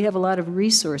 So we have a lot of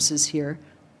resources here,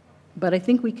 but I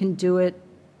think we can do it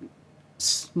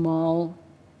small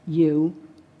U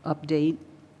update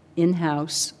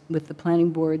in-house with the planning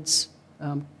board's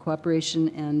cooperation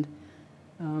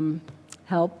and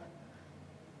help.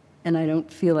 And I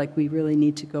don't feel like we really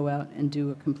need to go out and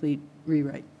do a complete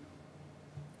rewrite.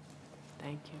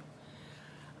 Thank you.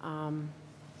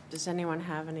 Does anyone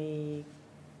have any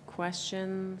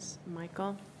questions?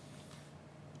 Michael?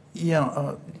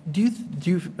 Yeah, do you,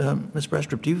 Ms.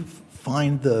 Brestrup, do you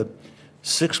find the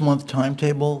 6-month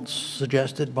timetable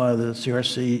suggested by the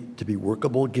CRC to be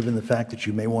workable, given the fact that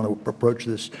you may want to approach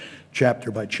this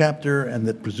chapter by chapter, and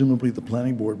that presumably the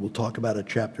planning board will talk about it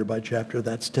chapter by chapter?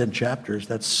 That's 10 chapters,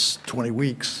 that's 20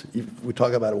 weeks. If we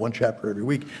talk about it one chapter every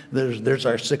week, there's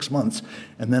our 6 months.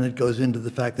 And then it goes into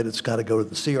the fact that it's got to go to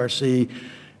the CRC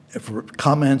for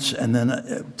comments, and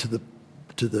then to the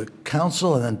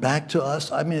council, and then back to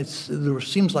us. I mean, there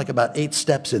seems like about 8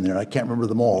 steps in there. I can't remember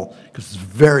them all because it's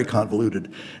very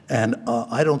convoluted. And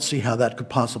I don't see how that could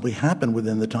possibly happen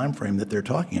within the time frame that they're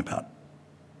talking about.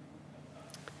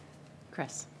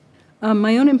 Chris?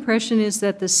 My own impression is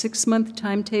that the 6-month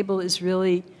timetable is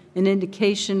really an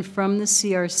indication from the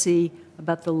CRC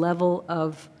about the level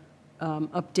of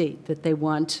update that they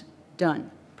want done.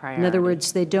 Priority. In other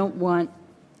words, they don't want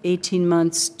 18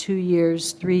 months, 2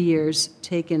 years, 3 years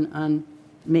taken on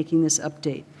making this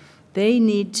update. They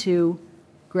need to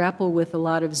grapple with a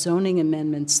lot of zoning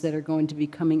amendments that are going to be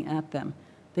coming at them.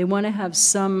 They want to have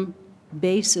some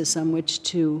basis on which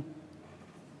to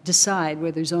decide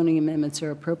whether zoning amendments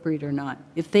are appropriate or not.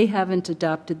 If they haven't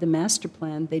adopted the master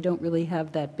plan, they don't really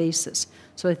have that basis.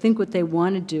 So I think what they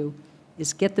want to do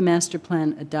is get the master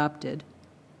plan adopted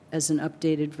as an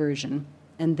updated version,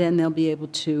 and then they'll be able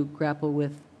to grapple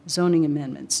with zoning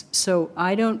amendments. So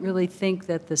I don't really think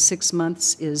that the 6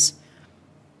 months is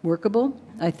workable.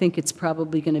 I think it's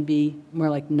probably going to be more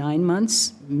like 9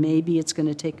 months. Maybe it's going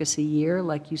to take us a year,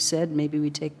 like you said. Maybe we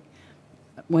take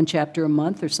 1 chapter a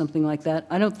month or something like that.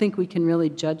 I don't think we can really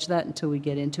judge that until we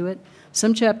get into it.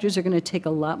 Some chapters are going to take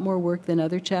a lot more work than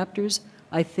other chapters.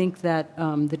 I think that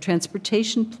the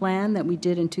transportation plan that we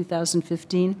did in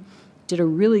 2015 did a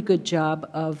really good job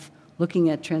of looking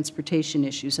at transportation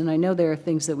issues. And I know there are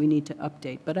things that we need to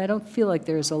update, but I don't feel like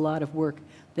there's a lot of work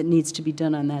that needs to be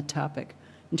done on that topic.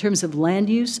 In terms of land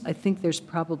use, I think there's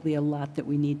probably a lot that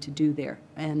we need to do there,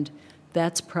 and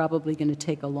that's probably going to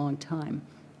take a long time.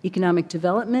 Economic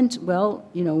development, well,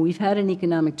 you know, we've had an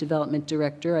economic development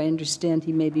director. I understand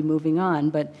he may be moving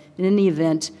on, but in any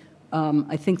event,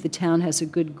 I think the town has a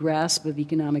good grasp of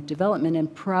economic development,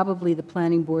 and probably the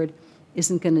planning board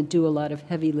isn't going to do a lot of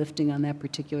heavy lifting on that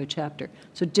particular chapter.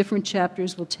 So different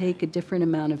chapters will take a different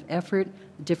amount of effort,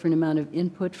 a different amount of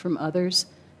input from others,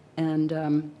 and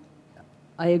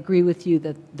I agree with you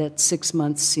that 6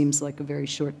 months seems like a very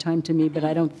short time to me, but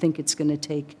I don't think it's going to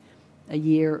take a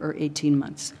year or 18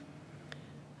 months.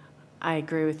 I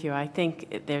agree with you. I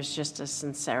think there's just a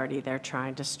sincerity they're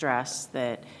trying to stress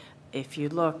that if you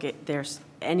look, there's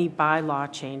any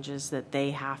bylaw changes that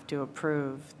they have to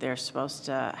approve, they're supposed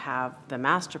to have the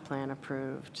master plan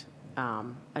approved,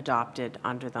 adopted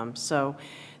under them. So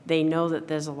they know that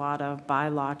there's a lot of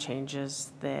bylaw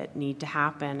changes that need to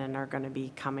happen and are going to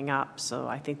be coming up. So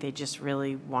I think they just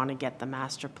really want to get the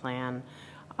master plan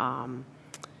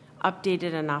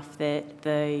updated enough that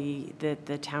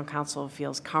the town council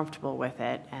feels comfortable with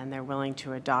it, and they're willing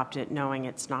to adopt it, knowing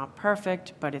it's not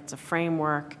perfect, but it's a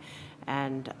framework.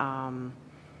 And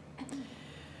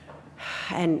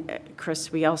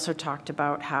Chris, we also talked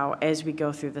about how as we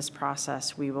go through this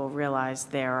process, we will realize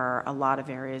there are a lot of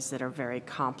areas that are very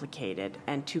complicated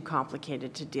and too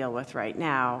complicated to deal with right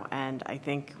now. And I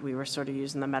think we were sort of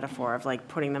using the metaphor of like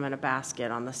putting them in a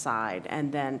basket on the side.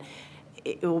 And then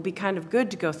it will be kind of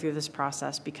good to go through this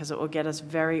process because it will get us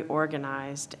very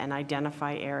organized and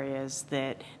identify areas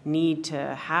that need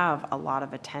to have a lot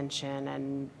of attention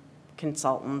and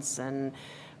consultants and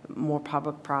more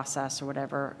public process or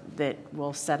whatever that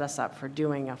will set us up for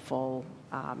doing a full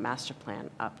master plan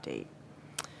update.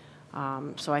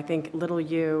 So I think little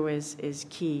u is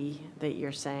key that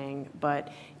you're saying,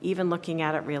 but even looking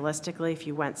at it realistically, if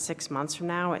you went 6 months from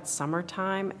now, it's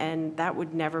summertime, and that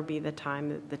would never be the time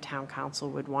that the town council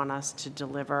would want us to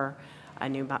deliver a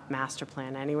new master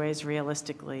plan anyways.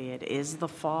 Realistically, it is the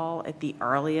fall at the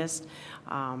earliest,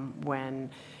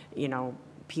 when, you know,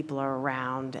 people are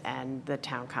around and the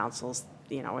town council's,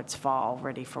 you know, it's fall,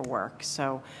 ready for work.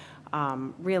 So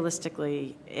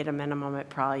realistically, at a minimum, it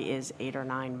probably is 8 or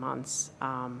 9 months.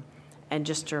 And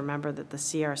just to remember that the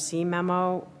CRC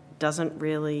memo doesn't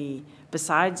really,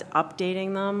 besides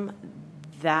updating them,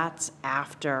 that's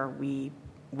after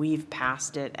we've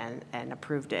passed it and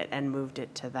approved it and moved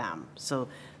it to them. So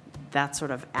that's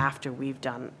sort of after we've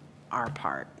done our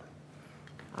part.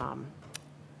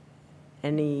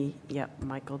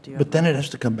 Michael, do you have? But then it has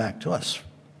to come back to us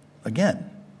again.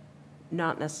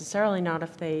 Not necessarily, not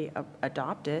if they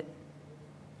adopt it.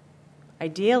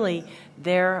 Ideally,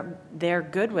 they're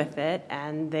good with it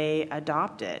and they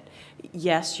adopt it.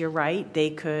 Yes, you're right, they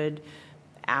could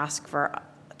ask for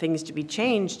things to be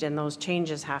changed and those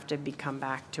changes have to come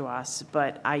back to us.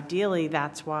 But ideally,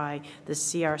 that's why the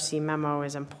CRC memo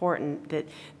is important, that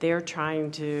they're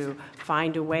trying to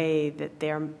find a way that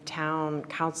their town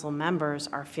council members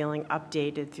are feeling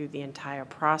updated through the entire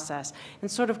process and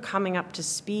sort of coming up to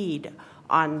speed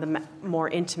on the more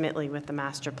intimately with the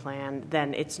master plan.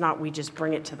 Then it's not we just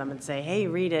bring it to them and say, hey,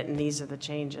 read it and these are the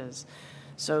changes.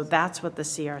 So that's what the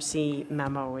CRC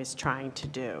memo is trying to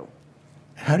do.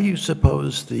 How do you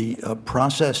suppose the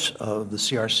process of the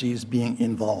CRCs being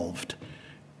involved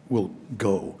will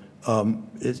go?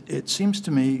 It seems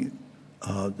to me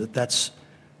that that's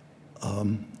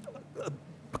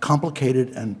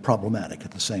complicated and problematic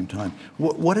at the same time.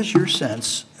 What is your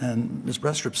sense, and Ms.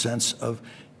 Brestrup's sense, of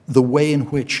the way in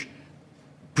which,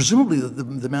 presumably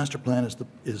the master plan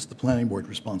is the planning board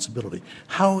responsibility.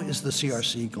 How is the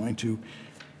CRC going to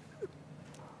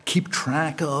keep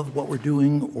track of what we're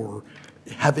doing or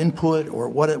have input or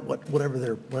whatever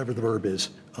the verb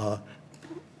is?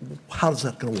 How is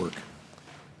that going to work?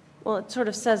 Well, it sort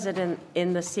of says it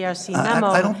in the CRC memo.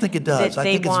 I don't think it does. I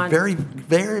think it's very,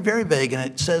 very, very vague, and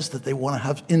it says that they want to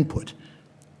have input.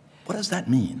 What does that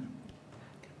mean?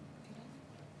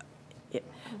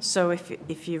 So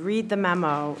if you read the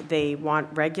memo, they want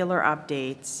regular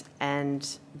updates, and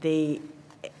they're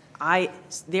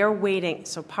waiting.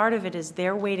 So part of it is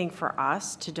they're waiting for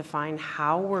us to define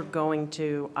how we're going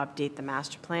to update the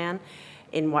master plan,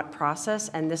 in what process,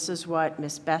 and this is what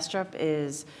Ms. Brestrup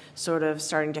is sort of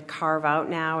starting to carve out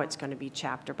now. It's going to be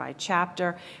chapter by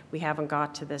chapter. We haven't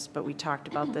got to this, but we talked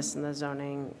about this in the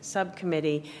zoning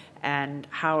subcommittee and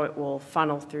how it will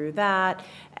funnel through that,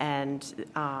 and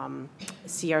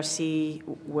CRC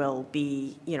will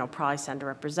be, you know, probably send a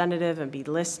representative and be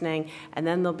listening, and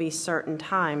then there'll be certain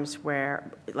times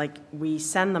where, like, we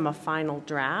send them a final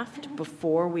draft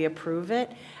before we approve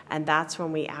it, and that's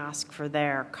when we ask for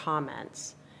their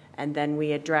comments. And then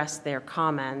we address their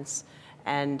comments,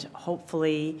 and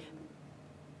hopefully,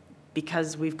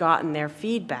 because we've gotten their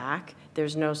feedback,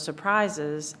 there's no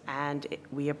surprises, and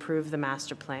we approve the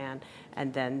master plan,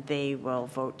 and then they will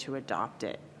vote to adopt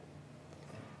it.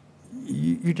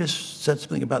 You just said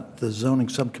something about the zoning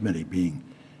subcommittee being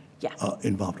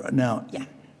involved. Now,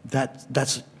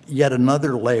 that's yet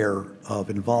another layer of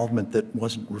involvement that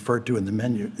wasn't referred to in the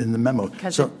memo.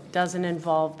 Because it doesn't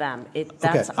involve them.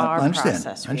 That's our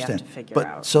process we have to figure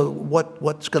out. So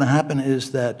what's going to happen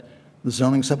is that the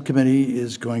zoning subcommittee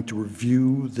is going to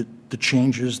review the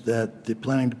changes that the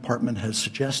planning department has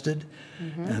suggested,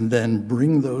 and then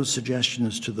bring those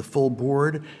suggestions to the full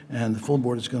board, and the full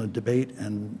board is going to debate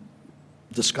and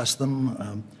discuss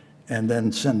them, and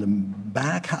then send them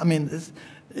back. I mean,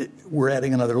 we're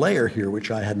adding another layer here, which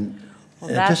I hadn't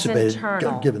anticipated.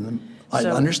 Given them, I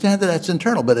understand that that's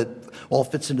internal, but it all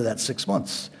fits into that 6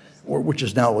 months, which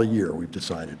is now a year, we've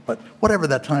decided. But whatever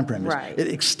that time frame is, it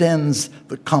extends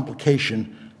the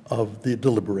complication of the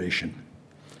deliberation.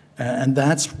 And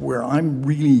that's where I'm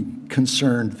really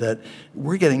concerned, that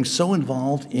we're getting so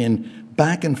involved in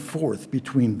back and forth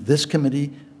between this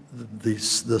committee, the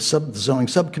zoning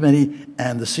subcommittee,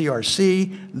 and the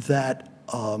CRC, that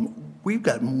we've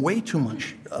got way too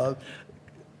much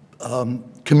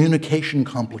communication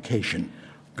complication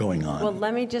going on. Well,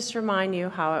 let me just remind you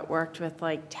how it worked with,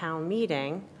 like, town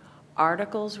meeting.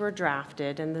 articles were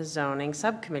drafted in the zoning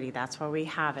subcommittee. That's why we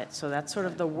have it. So that's sort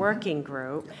of the working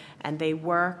group, and they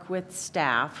work with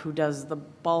staff who does the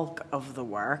bulk of the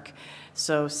work.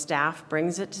 So staff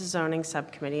brings it to zoning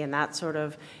subcommittee, and that's sort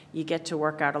of, you get to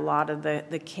work out a lot of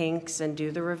the kinks and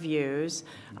do the reviews.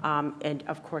 And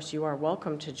of course, you are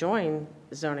welcome to join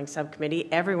zoning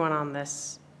subcommittee. Everyone on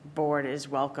this board is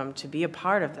welcome to be a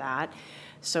part of that.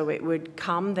 So it would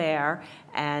come there,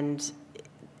 and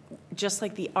just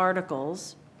like the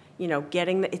articles, you know,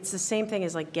 it's the same thing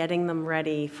as like getting them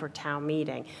ready for town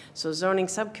meeting. So zoning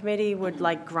subcommittee would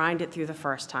like grind it through the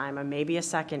first time and maybe a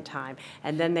second time.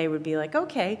 And then they would be like,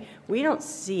 okay, we don't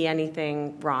see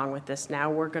anything wrong with this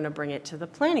now. We're going to bring it to the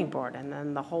planning board. And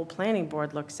then the whole planning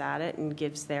board looks at it and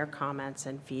gives their comments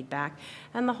and feedback.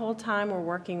 And the whole time we're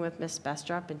working with Ms.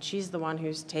 Bestrup, and she's the one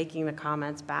who's taking the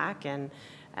comments back and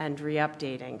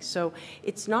re-updating. So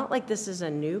it's not like this is a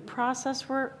new process.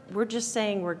 We're just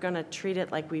saying we're going to treat it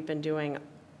like we've been doing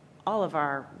all of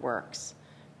our works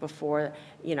before,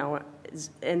 you know,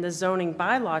 in the zoning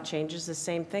bylaw changes, the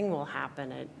same thing will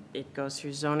happen. It goes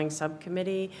through zoning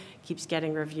subcommittee, keeps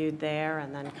getting reviewed there,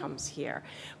 and then comes here.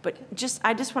 But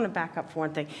I just want to back up for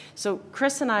one thing. So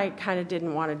Chris and I kind of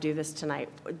didn't want to do this tonight.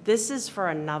 This is for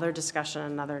another discussion,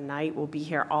 another night. We'll be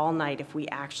here all night if we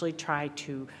actually try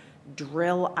to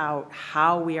drill out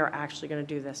how we are actually going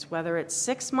to do this, whether it's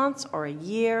 6 months or a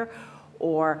year,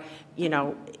 or, you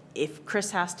know, if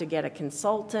Chris has to get a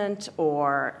consultant,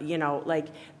 or, you know, like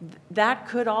that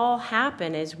could all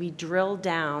happen as we drill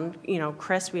down. You know,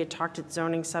 Chris, we had talked at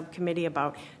zoning subcommittee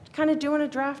about kind of doing a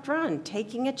draft run,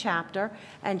 taking a chapter,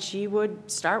 and she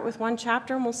would start with one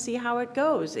chapter and we'll see how it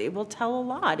goes. It will tell a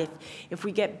lot. If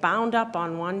we get bound up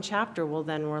on one chapter, well,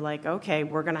 then we're like, okay,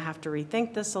 we're going to have to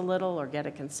rethink this a little or get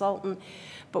a consultant.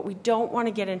 But we don't want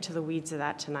to get into the weeds of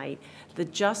that tonight. The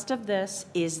gist of this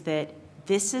is that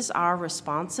this is our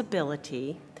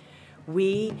responsibility.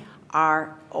 We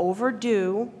are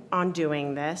overdue on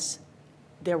doing this.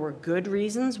 There were good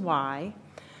reasons why.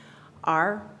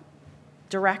 Our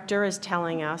director is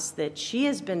telling us that she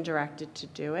has been directed to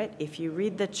do it. If you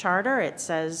read the charter, it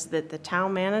says that the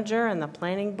town manager and the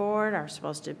planning board are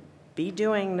supposed to be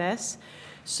doing this.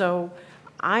 So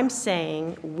I'm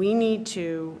saying we need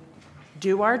to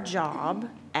do our job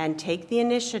and take the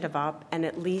initiative up and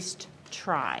at least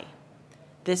try.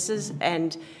 This is,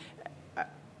 and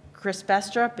Chris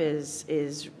Bestrup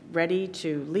is ready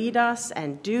to lead us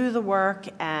and do the work,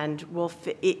 and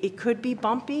it could be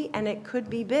bumpy and it could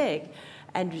be big.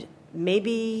 And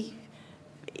maybe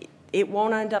it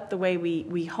won't end up the way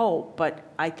we hope, but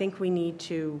I think we need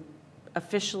to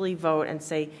officially vote and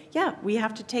say, yeah, we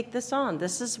have to take this on.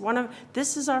 This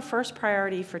is our first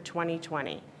priority for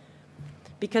 2020.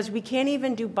 Because we can't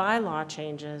even do bylaw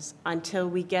changes until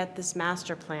we get this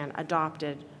master plan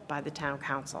adopted by the town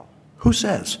council. Who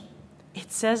says?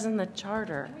 It says in the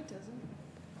charter.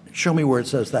 Show me where it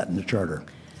says that in the charter.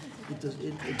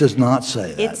 It does not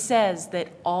say that. It says that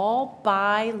all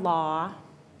bylaw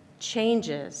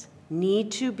changes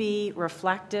need to be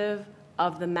reflective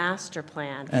of the master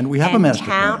plan. And we have a master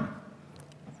plan.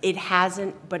 It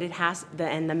hasn't, but it has,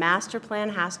 and the master plan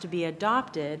has to be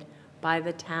adopted by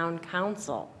the town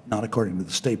council. Not according to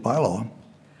the state bylaw.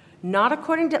 Not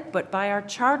according to, but by our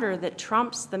charter that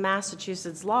trumps the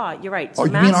Massachusetts law. You're right. So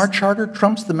you mean our charter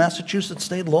trumps the Massachusetts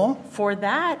state law? For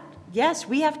that, yes,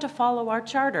 we have to follow our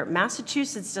charter.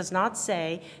 Massachusetts does not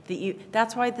say that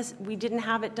that's why we didn't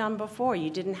have it done before.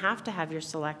 You didn't have to have your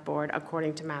select board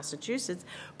according to Massachusetts,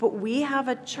 but we have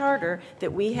a charter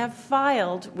that we have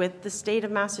filed with the state of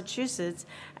Massachusetts,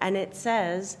 and it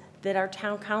says that our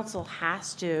town council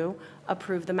has to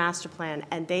approve the master plan.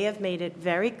 And they have made it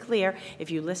very clear,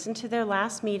 if you listen to their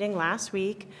last meeting last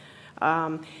week,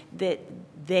 that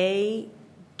they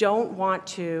don't want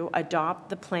to adopt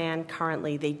the plan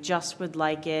currently. They just would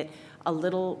like it a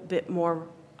little bit more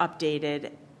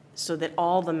updated so that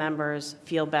all the members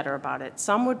feel better about it.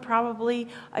 Some would probably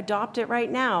adopt it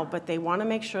right now, but they want to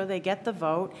make sure they get the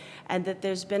vote and that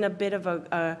there's been a bit of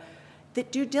the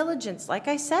due diligence. Like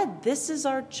I said, this is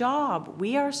our job.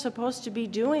 We are supposed to be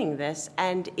doing this,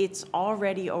 and it's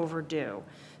already overdue.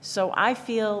 So I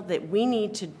feel that we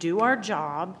need to do our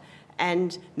job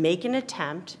and make an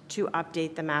attempt to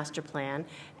update the master plan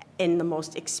in the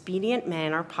most expedient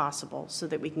manner possible so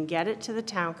that we can get it to the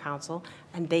town council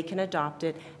and they can adopt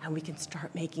it and we can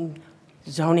start making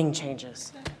zoning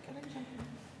changes.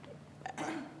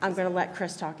 I'm going to let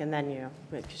Chris talk and then you,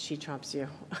 because she trumps you.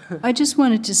 I just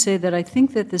wanted to say that I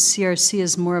think that the CRC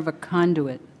is more of a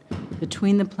conduit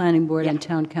between the planning board and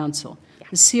town council.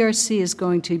 The CRC is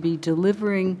going to be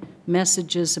delivering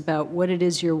messages about what it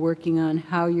is you're working on,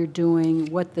 how you're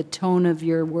doing, what the tone of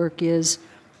your work is,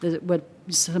 what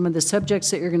some of the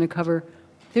subjects that you're going to cover.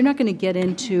 They're not going to get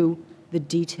into the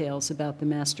details about the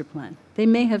master plan. They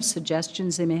may have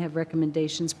suggestions, they may have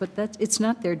recommendations, but it's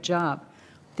not their job.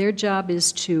 Their job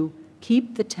is to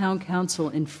keep the town council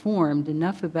informed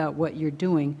enough about what you're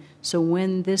doing, so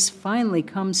when this finally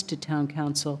comes to town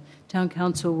council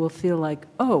will feel like,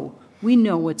 oh, we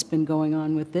know what's been going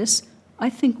on with this. I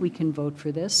think we can vote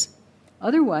for this.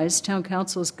 Otherwise, town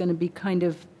council is going to be kind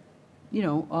of, you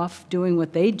know, off doing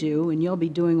what they do, and you'll be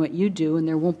doing what you do, and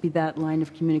there won't be that line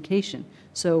of communication.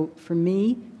 So for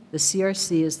me, the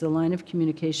CRC is the line of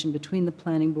communication between the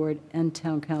planning board and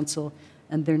town council,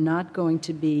 and they're not going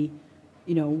to be,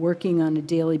 you know, working on a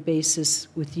daily basis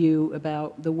with you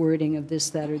about the wording of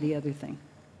this, that, or the other thing.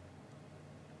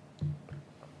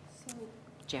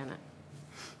 Janet.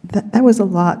 That was a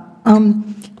lot.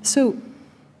 So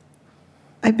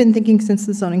I've been thinking since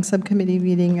the zoning subcommittee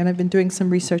meeting, and I've been doing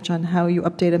some research on how you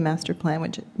update a master plan,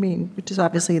 which is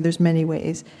obviously there's many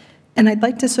ways. And I'd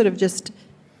like to sort of just,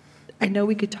 I know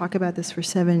we could talk about this for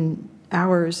 7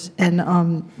 hours, and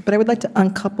but I would like to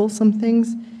uncouple some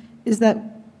things. Is that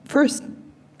first,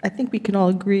 I think we can all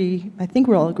agree, I think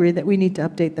we're all agree that we need to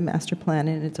update the master plan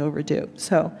and it's overdue.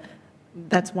 So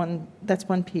that's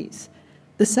one piece.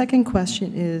 The second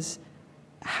question is,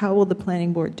 how will the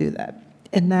planning board do that?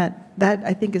 And that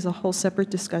I think is a whole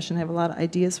separate discussion. I have a lot of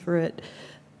ideas for it.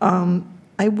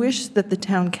 I wish that the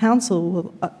town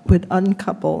council would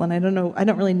uncouple, and I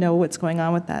don't really know what's going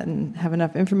on with that and have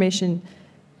enough information,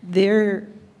 their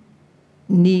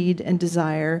need and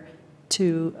desire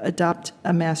to adopt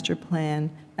a master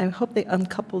plan. I hope they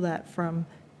uncouple that from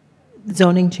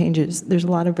zoning changes. There's a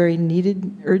lot of very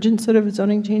needed, urgent sort of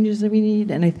zoning changes that we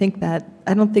need, and I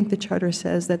don't think the charter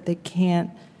says that they can't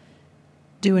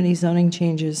do any zoning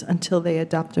changes until they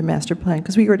adopt a master plan,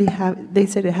 because we already have, they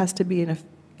said it has to be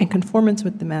in conformance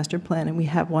with the master plan, and we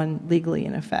have one legally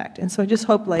in effect. And so I just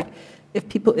hope, like,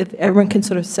 if everyone can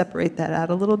sort of separate that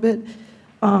out a little bit.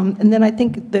 And then I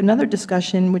think another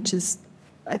discussion, which is,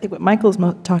 I think what Michael's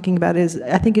talking about is,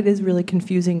 I think it is really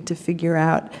confusing to figure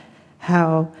out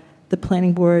how the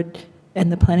planning board and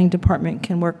the planning department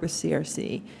can work with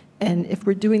CRC. And if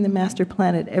we're doing the master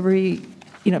plan at every,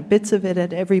 bits of it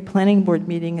at every planning board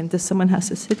meeting, and does someone has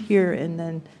to sit here and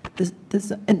then this,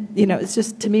 and it's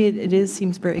just, to me, it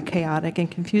seems very chaotic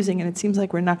and confusing, and it seems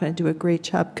like we're not going to do a great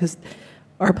job because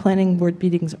our planning board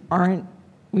meetings aren't,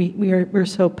 we're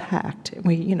so packed.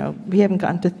 We haven't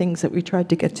gotten to things that we tried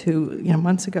to get to,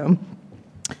 months ago.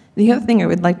 The other thing I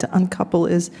would like to uncouple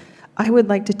is, I would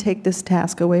like to take this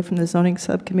task away from the zoning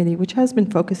subcommittee, which has been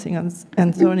focusing on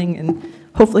zoning and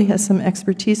hopefully has some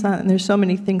expertise on it, and there's so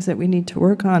many things that we need to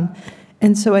work on.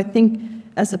 And so I think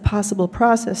as a possible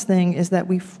process thing is that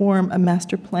we form a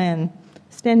master plan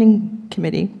standing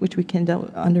committee, which we can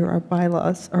do under our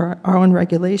bylaws or our own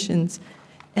regulations,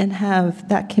 and have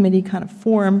that committee kind of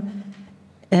form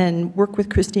and work with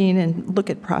Christine and look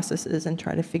at processes and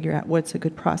try to figure out what's a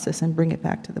good process and bring it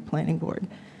back to the planning board.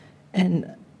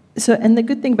 And the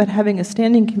good thing about having a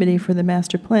standing committee for the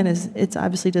master plan is it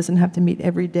obviously doesn't have to meet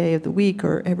every day of the week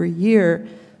or every year,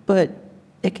 but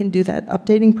it can do that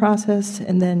updating process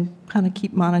and then kind of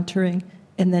keep monitoring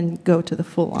and then go to the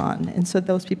full on. And so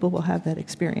those people will have that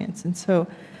experience. And so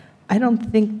I don't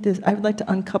think I would like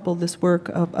to uncouple this work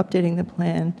of updating the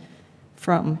plan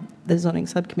from the zoning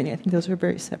subcommittee. I think those are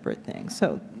very separate things.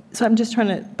 So I'm just trying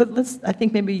to, but I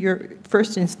think maybe your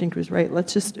first instinct was right.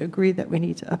 Let's just agree that we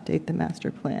need to update the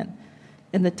master plan.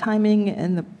 And the timing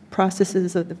and the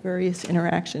processes of the various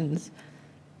interactions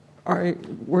are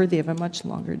worthy of a much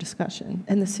longer discussion.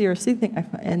 And the CRC thing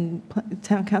and the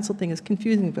town council thing is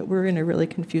confusing, but we're in a really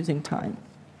confusing time.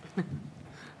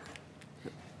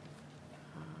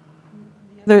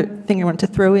 The other thing I want to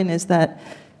throw in is that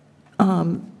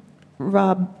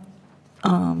Rob,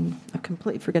 I'm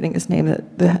completely forgetting his name,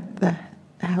 the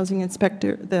housing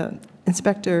inspector, the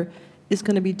inspector is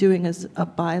going to be doing a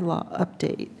bylaw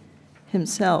update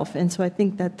himself. And so I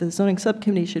think that the zoning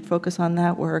subcommittee should focus on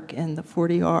that work and the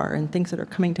 40R and things that are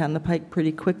coming down the pike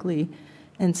pretty quickly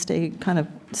and stick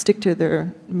to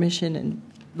their mission, and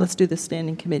let's do the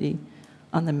standing committee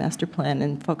on the master plan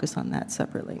and focus on that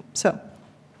separately. So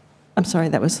I'm sorry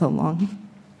that was so long.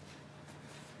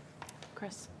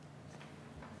 Chris.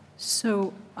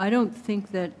 So I don't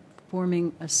think that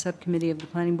forming a subcommittee of the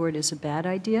planning board is a bad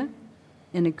idea,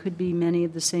 and it could be many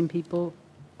of the same people,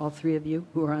 all three of you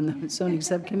who are on the zoning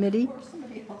subcommittee.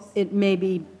 It may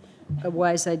be a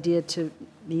wise idea to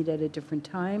meet at a different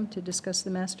time to discuss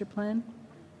the master plan.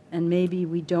 and maybe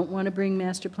we don't want to bring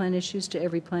master plan issues to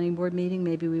every planning board meeting.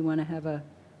 Maybe we want to have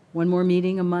one more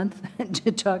meeting a month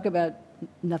to talk about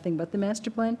nothing but the master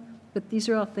plan. But these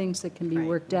are all things that can be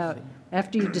worked out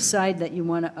after you decide that you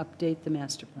want to update the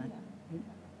master plan.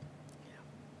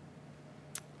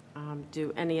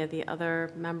 Do any of the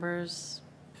other members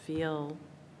feel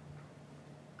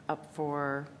up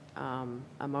for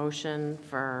a motion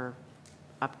for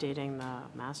updating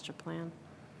the master plan?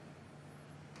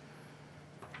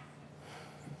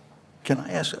 Can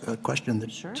I ask a question that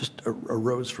just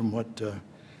arose from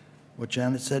what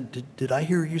Janet said? Did I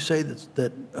hear you say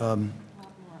that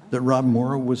Rob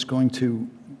Morrow was going to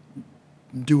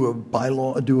do a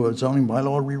zoning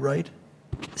bylaw rewrite?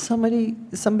 Somebody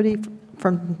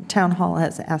from Town Hall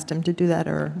has asked him to do that,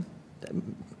 or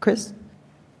Chris?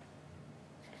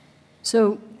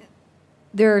 So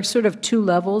there are sort of two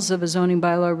levels of a zoning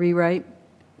bylaw rewrite.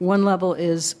 One level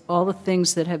is all the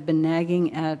things that have been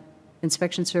nagging at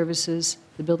inspection services,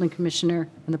 the building commissioner,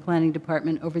 and the planning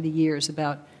department over the years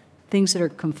about things that are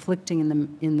conflicting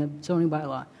in the zoning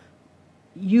bylaw.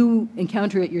 You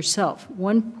encounter it yourself.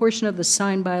 One portion of the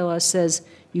sign bylaw says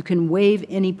you can waive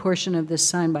any portion of this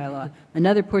sign bylaw.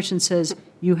 Another portion says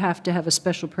you have to have a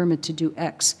special permit to do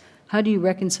X. How do you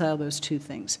reconcile those two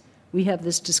things? We have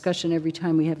this discussion every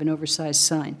time we have an oversized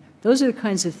sign. Those are the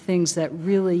kinds of things that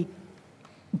really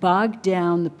bog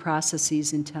down the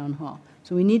processes in Town Hall.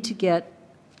 So we need to get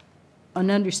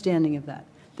an understanding of that.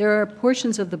 There are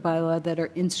portions of the bylaw that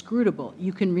are inscrutable.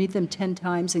 You can read them 10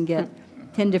 times and get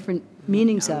 10 different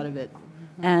meanings out of it.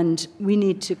 And we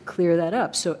need to clear that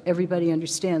up so everybody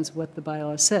understands what the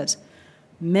bylaw says.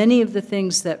 Many of the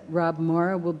things that Rob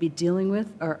Morrow will be dealing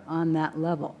with are on that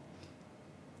level.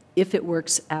 If it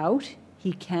works out,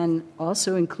 he can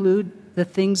also include the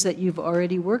things that you've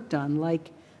already worked on,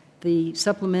 like the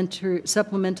supplemental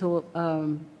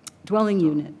dwelling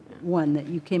unit one that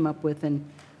you came up with and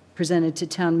presented to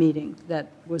town meeting that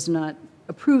was not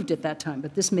approved at that time,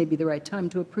 but this may be the right time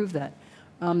to approve that.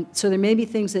 So there may be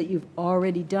things that you've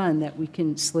already done that we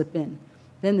can slip in.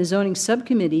 Then the zoning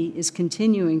subcommittee is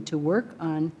continuing to work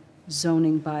on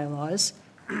zoning bylaws,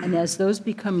 and as those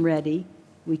become ready,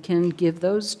 we can give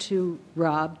those to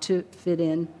Rob to fit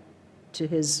in to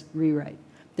his rewrite.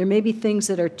 There may be things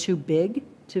that are too big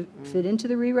to fit into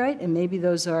the rewrite, and maybe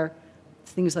those are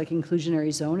things like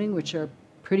inclusionary zoning, which are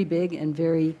pretty big and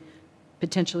very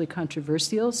potentially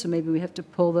controversial, so maybe we have to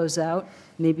pull those out.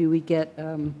 Maybe we get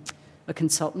a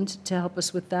consultant to help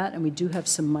us with that, and we do have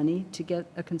some money to get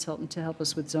a consultant to help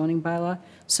us with zoning bylaw.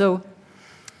 So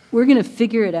we're going to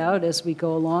figure it out as we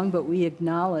go along, but we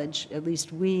acknowledge, at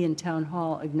least we in Town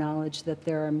Hall acknowledge, that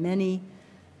there are many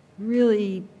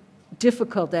really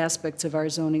difficult aspects of our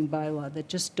zoning bylaw that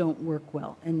just don't work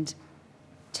well. And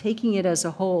taking it as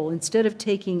a whole, instead of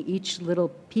taking each little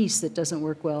piece that doesn't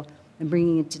work well and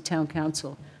bringing it to town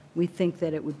council, we think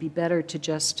that it would be better to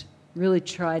just really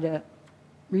try to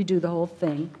redo the whole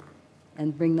thing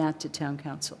and bring that to town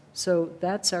council. So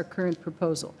that's our current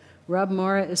proposal. Rob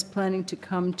Morrow is planning to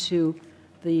come to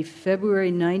the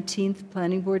February 19th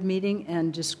planning board meeting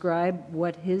and describe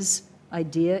what his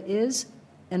idea is.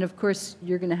 And of course,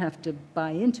 you're going to have to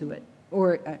buy into it.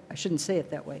 Or I shouldn't say it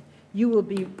that way. You will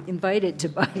be invited to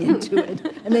buy into it,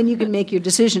 and then you can make your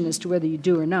decision as to whether you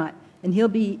do or not. And he'll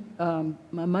be a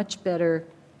much better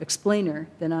explainer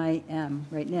than I am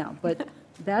right now. But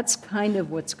that's kind of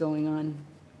what's going on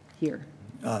here.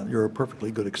 You're a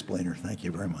perfectly good explainer. Thank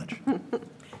you very much.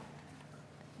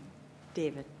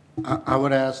 David. I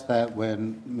would ask that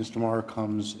when Mr. Morrow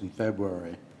comes in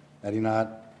February, that he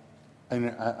not,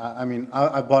 I mean,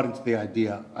 I bought into the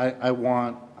idea.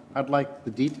 I'd like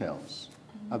the details.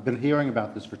 I've been hearing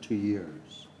about this for 2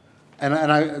 years. And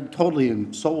I totally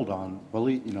am sold on,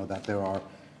 that there are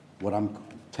what I'm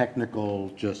technical,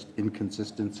 just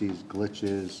inconsistencies,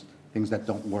 glitches, things that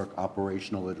don't work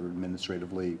operationally or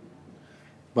administratively.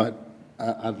 But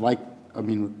I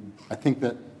think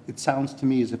that it sounds to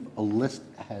me as if a list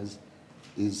has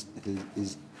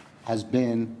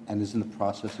been and is in the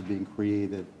process of being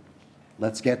created.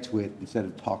 Let's get to it instead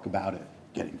of talk about it,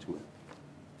 getting to it.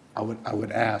 I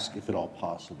would ask if at all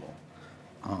possible.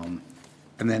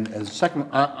 And then as a second,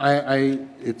 I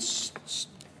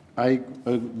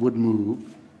would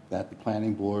move that the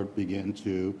planning board begin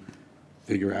to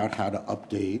figure out how to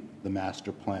update the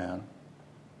master plan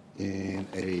in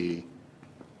a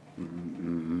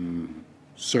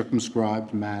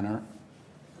circumscribed manner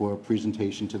for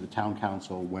presentation to the town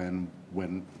council when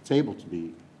it's able to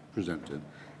be presented.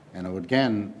 And I would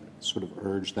again sort of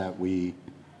urge that we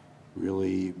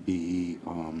really be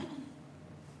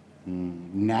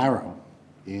narrow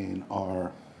in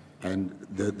our And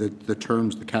the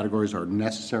terms, the categories are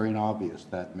necessary and obvious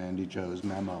that Mandy Jo's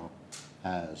memo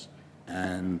has.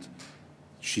 And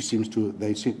she seems to, the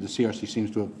CRC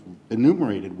seems to have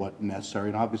enumerated what necessary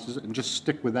and obvious is, and just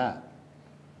stick with that.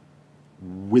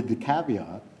 With the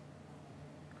caveat,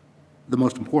 the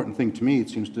most important thing to me, it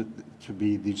seems to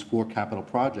be these 4 capital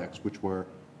projects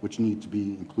which need to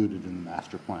be included in the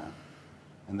master plan,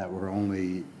 and that were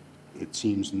only, it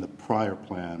seems, in the prior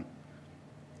plan,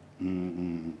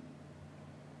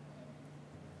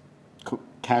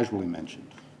 casually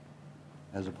mentioned,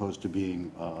 as opposed to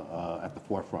being at the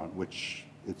forefront, which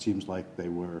it seems like they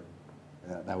were,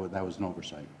 that was an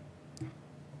oversight.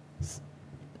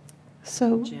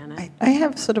 So I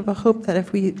have sort of a hope that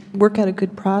if we work out a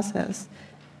good process,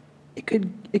 it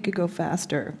could go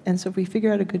faster. And so if we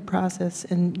figure out a good process,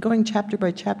 and going chapter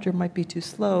by chapter might be too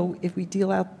slow, if we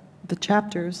deal out the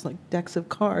chapters like decks of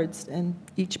cards, and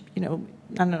each, I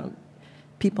don't know,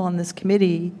 people on this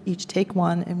committee each take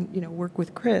one and, work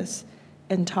with Chris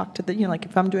and talk to the, like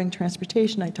if I'm doing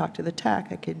transportation, I talk to the TAC,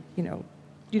 I could,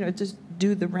 just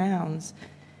do the rounds.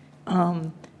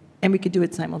 And we could do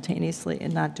it simultaneously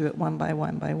and not do it one by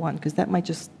one by one, because that might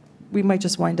just, we might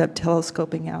just wind up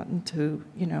telescoping out into,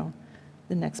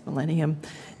 the next millennium.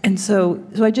 And so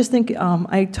I just think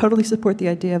I totally support the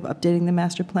idea of updating the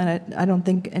master plan. I don't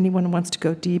think anyone wants to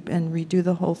go deep and redo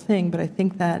the whole thing, but I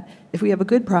think that if we have a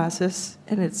good process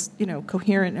and it's,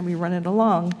 coherent and we run it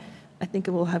along, I think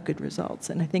it will have good results.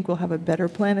 And I think we'll have a better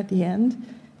plan at the end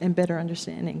and better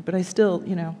understanding. But I still,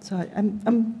 so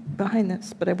I'm behind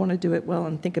this, but I want to do it well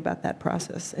and think about that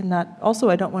process. And not, also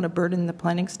I don't want to burden the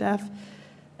planning staff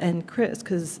and Chris,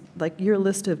 because like your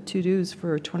list of to-dos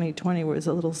for 2020 was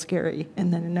a little scary.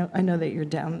 And then I know that you're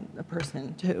down a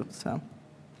person too, so.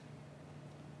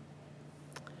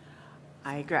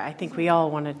 I agree. I think we all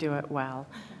want to do it well.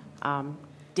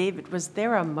 David, was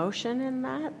there a motion in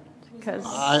that? Because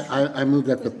I move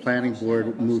that the planning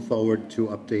board move forward to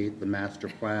update the master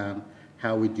plan.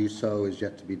 How we do so is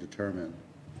yet to be determined.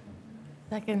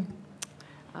 Second.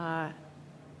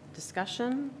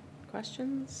 Discussion,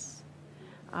 questions?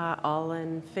 All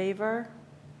in favor?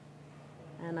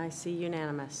 And I see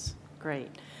unanimous. Great.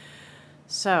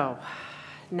 So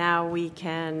now we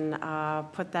can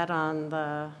put that on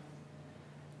the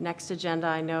next agenda.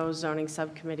 I know zoning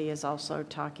subcommittee is also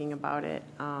talking about it.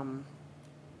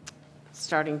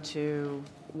 Starting to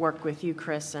work with you,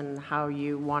 Chris, and how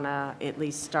you want to at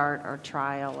least start or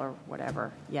trial or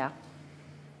whatever. Yeah.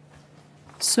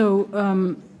 So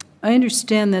I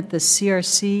understand that the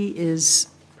CRC is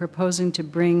proposing to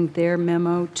bring their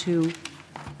memo to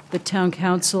the town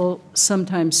council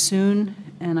sometime soon,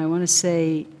 and I want to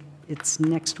say it's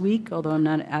next week, although I'm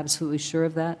not absolutely sure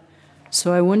of that.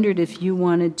 So I wondered if you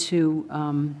wanted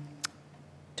to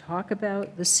talk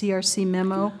about the CRC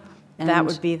memo. That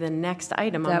would be the next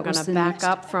item. I'm going to back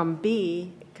up from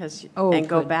B and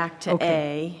go back to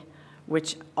A,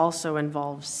 which also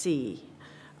involves C.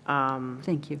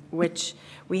 Thank you. Which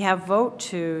we have vote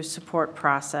to support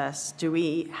process. Do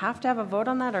we have to have a vote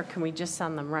on that, or can we just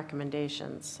send them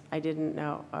recommendations? I didn't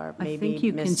know, or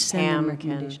maybe Ms. Tam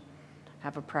can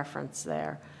have a preference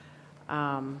there.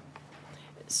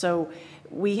 So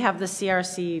we have the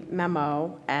CRC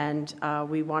memo, and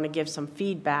we want to give some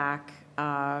feedback.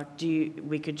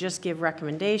 We could just give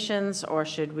recommendations, or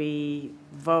should we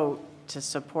vote to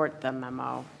support the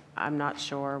memo? I'm not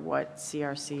sure what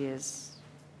CRC is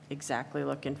exactly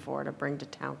looking for to bring to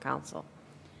town council.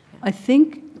 I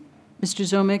think Mr.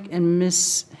 Zomick and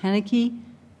Ms. Haneke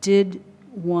did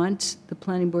want the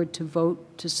planning board to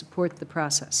vote to support the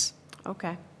process.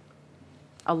 Okay.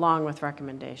 Along with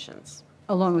recommendations.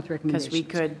 Along with recommendations.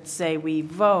 Because we could say we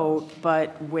vote,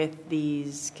 but with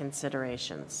these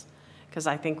considerations. Because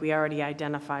I think we already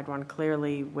identified one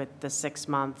clearly with the 6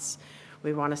 months.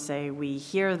 We want to say we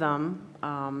hear them,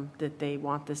 that they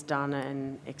want this done in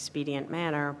an expedient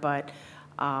manner, but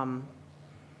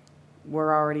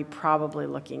we're already probably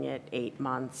looking at 8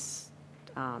 months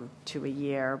to a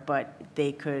year, but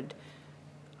they could,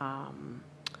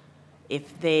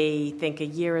 if they think a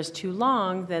year is too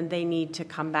long, then they need to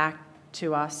come back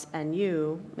to us and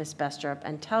you, Ms. Bestrup,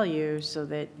 and tell you so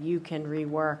that you can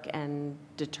rework and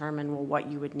determine, well, what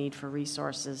you would need for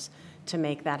resources to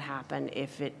make that happen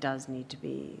if it does need to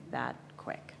be that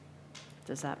quick.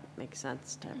 Does that make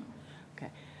sense, Tim? Okay.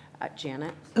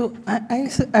 Janet? So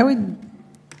I would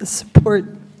support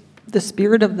the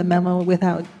spirit of the memo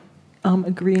without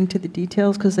agreeing to the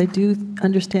details, because I do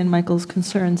understand Michael's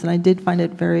concerns, and I did find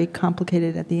it very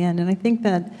complicated at the end. And I think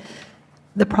that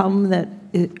the problem that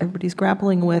everybody's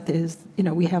grappling with is,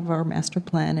 we have our master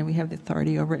plan and we have the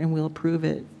authority over it and we'll approve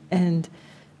it. And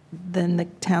then the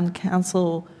town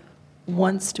council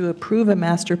wants to approve a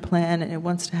master plan and it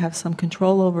wants to have some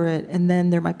control over it, and then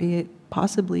there might be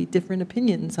possibly different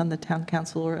opinions on the town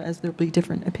council, or as there'll be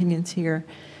different opinions here.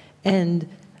 And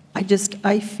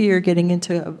I fear getting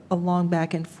into a long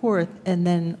back and forth, and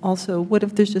then also, what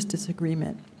if there's just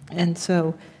disagreement? And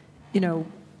so,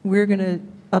 we're going to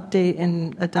update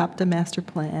and adopt a master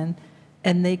plan,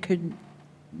 and they could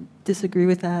disagree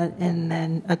with that and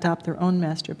then adopt their own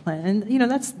master plan. And,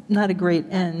 that's not a great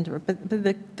end, but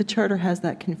the charter has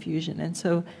that confusion. And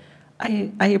so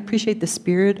I appreciate the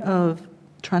spirit of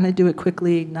trying to do it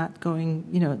quickly, not going,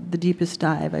 the deepest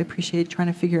dive. I appreciate trying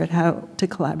to figure out how to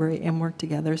collaborate and work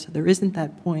together so there isn't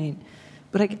that point.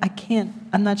 But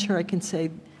I'm not sure I can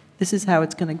say this is how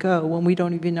it's going to go when we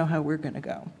don't even know how we're going to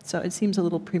go. So it seems a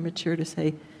little premature to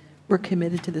say we're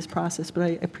committed to this process, but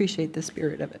I appreciate the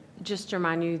spirit of it. Just to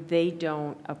remind you, they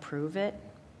don't approve it.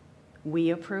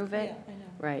 We approve it. Yeah, I know.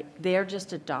 Right. They're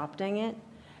just adopting it.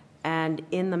 And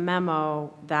in the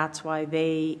memo, that's why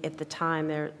at the time,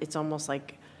 it's almost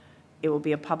like it will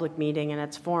be a public meeting and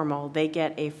it's formal. They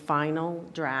get a final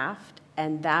draft,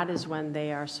 and that is when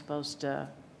they are supposed to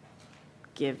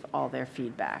give all their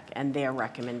feedback and their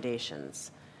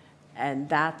recommendations. And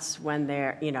that's when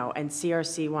and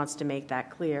CRC wants to make that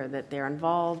clear that they're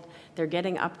involved, they're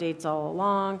getting updates all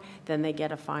along, then they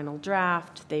get a final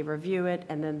draft, they review it,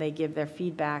 and then they give their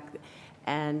feedback,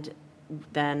 and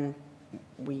then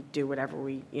we do whatever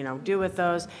we, do with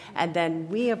those, and then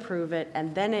we approve it,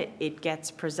 and then it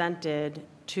gets presented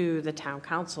to the town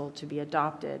council to be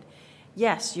adopted.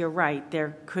 Yes, you're right,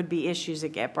 there could be issues that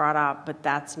get brought up, but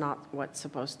that's not what's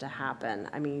supposed to happen.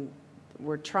 I mean,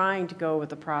 we're trying to go with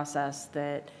the process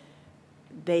that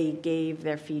they gave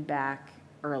their feedback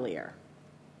earlier.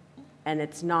 And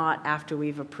it's not after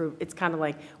we've approved. It's kind of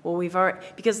like, well, we've already,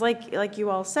 because like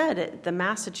you all said, by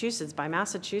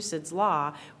Massachusetts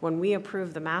law, when we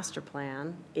approve the master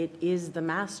plan, it is the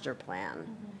master plan.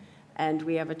 Mm-hmm. And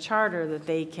we have a charter that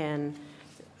they can,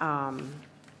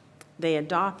 they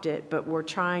adopt it, but we're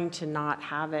trying to not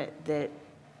have it that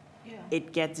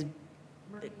it gets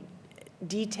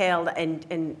detailed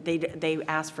and they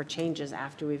ask for changes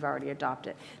after we've already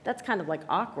adopted. That's kind of like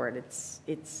awkward.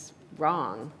 It's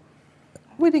wrong.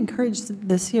 I would encourage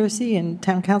the CRC and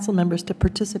town council members to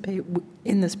participate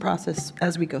in this process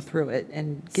as we go through it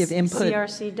and give input.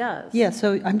 CRC does. Yeah,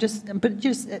 so but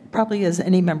just probably as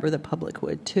any member of the public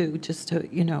would too, just to,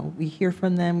 we hear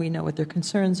from them, we know what their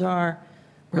concerns are,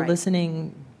 we're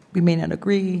listening, we may not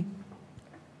agree.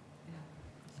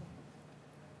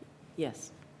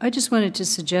 Yes. I just wanted to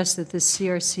suggest that this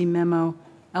CRC memo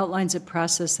outlines a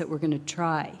process that we're going to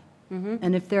try. Mm-hmm.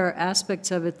 And if there are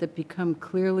aspects of it that become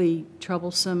clearly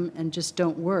troublesome and just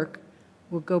don't work,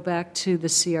 we'll go back to the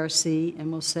CRC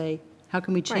and we'll say, how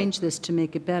can we change this to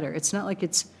make it better? It's not like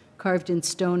it's carved in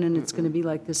stone and it's going to be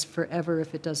like this forever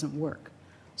if it doesn't work.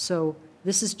 So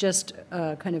this is just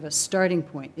kind of a starting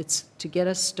point. It's to get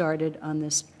us started on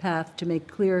this path to make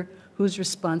clear whose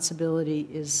responsibility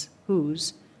is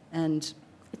whose, and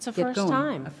it's a get first going.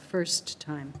 time. A first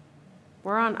time.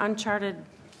 We're on uncharted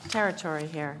territory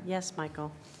here. Yes,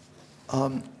 Michael.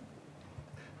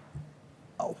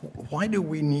 Why do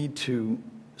we need to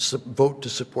vote to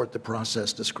support the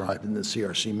process described in the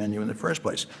CRC menu in the first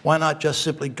place? Why not just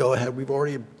simply go ahead? We've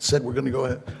already said we're going to go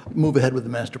ahead, move ahead with the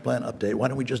master plan update. Why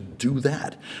don't we just do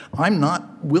that? I'm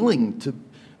not willing to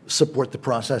support the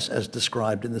process as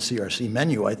described in the CRC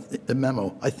menu, the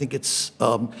memo. I think it's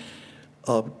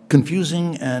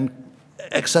confusing and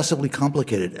excessively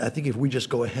complicated. I think if we just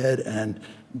go ahead and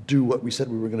do what we said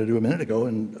we were going to do a minute ago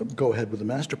and go ahead with the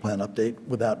master plan update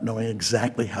without knowing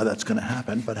exactly how that's going to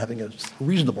happen, but having a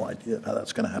reasonable idea of how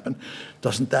that's going to happen,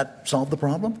 doesn't that solve the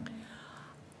problem?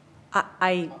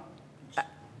 I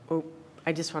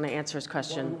just want to answer his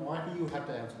question. Why do you have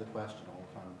to answer the question all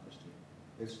the time, Christine?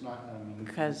 It's not.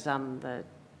 Because I'm the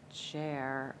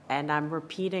chair, and I'm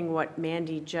repeating what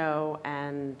Mandy Jo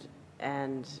and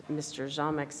Mr.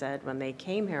 Zomek said when they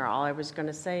came here. All I was going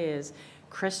to say is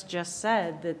Chris just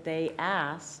said that they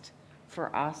asked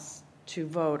for us to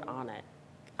vote on it.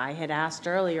 I had asked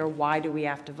earlier, why do we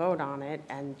have to vote on it?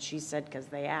 And she said, because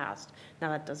they asked. Now,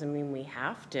 that doesn't mean we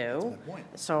have to.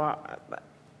 So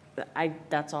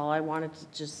that's all I wanted to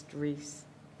just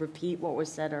repeat what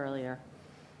was said earlier.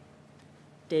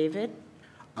 David?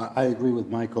 I agree with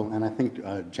Michael, and I think,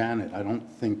 Janet, I don't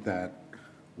think that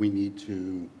we need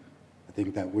to. I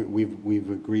think that we've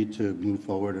agreed to move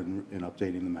forward in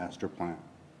updating the master plan.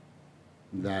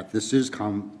 That this is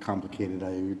complicated.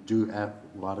 I do have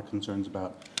a lot of concerns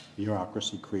about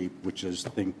bureaucracy creep, which I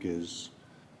think is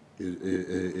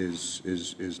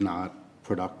not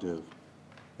productive.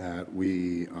 that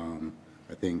we,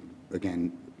 I think,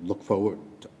 again, look forward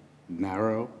to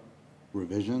narrow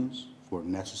revisions for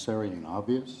necessary and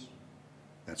obvious.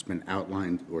 That's been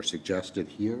outlined or suggested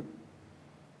here,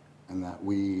 and that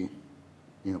we,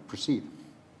 proceed.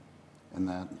 And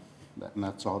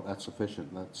that's all, that's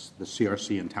sufficient. That's the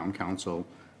CRC and Town Council,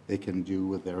 they can do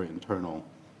with their internal,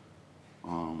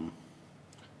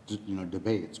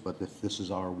 debates. But if this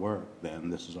is our work, then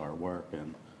this is our work,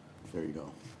 and there you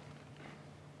go.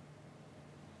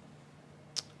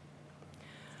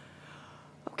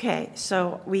 Okay,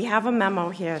 so we have a memo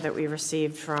here that we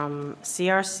received from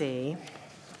CRC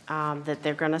that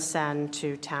they're going to send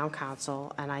to Town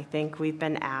Council, and I think we've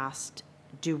been asked,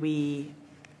 we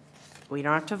don't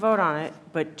have to vote on it,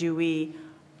 but do we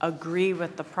agree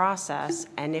with the process?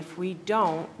 And if we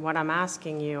don't, what I'm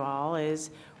asking you all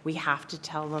is we have to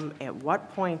tell them at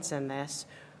what points in this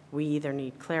we either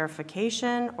need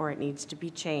clarification or it needs to be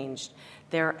changed.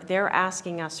 They're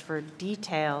asking us for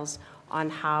details on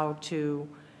how to,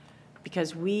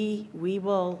 because we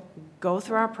will go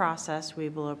through our process, we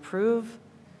will approve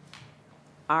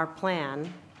our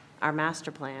plan, our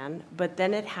master plan, but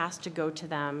then it has to go to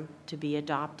them to be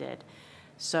adopted.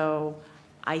 So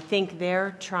I think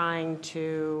they're trying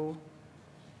to,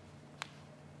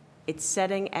 it's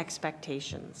setting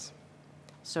expectations.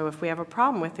 So if we have a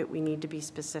problem with it, we need to be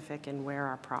specific in where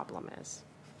our problem is.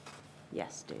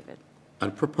 Yes, David.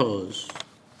 I'd propose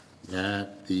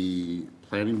that the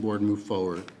planning board move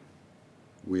forward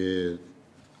with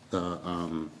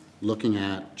the, looking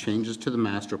at changes to the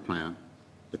master plan,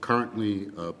 the currently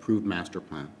approved master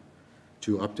plan,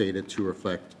 to update it to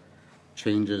reflect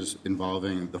changes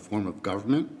involving the form of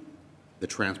government, the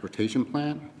transportation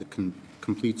plan, the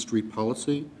complete street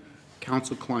policy,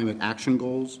 council climate action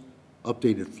goals,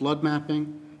 updated flood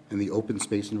mapping, and the open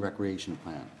space and recreation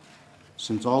plan.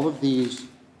 Since all of these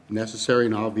necessary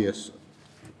and obvious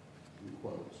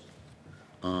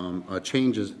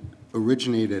changes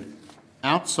originated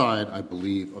outside, I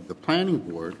believe, of the planning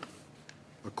board,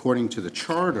 according to the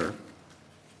charter,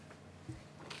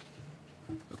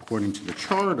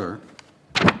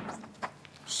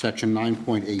 section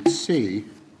 9.8C,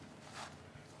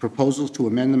 proposals to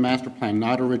amend the master plan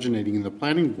not originating in the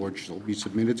planning board shall be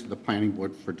submitted to the planning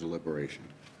board for deliberation.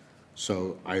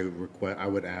 So I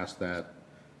would ask that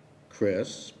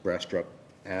Chris Brestrup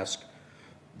ask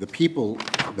the people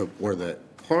or the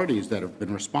parties that have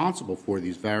been responsible for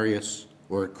these various,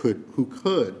 or who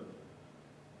could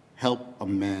help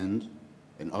amend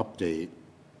and update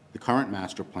the current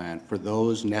master plan for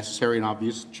those necessary and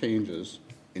obvious changes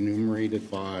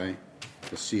enumerated by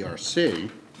the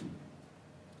CRC,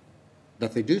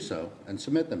 that they do so and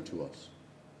submit them to us.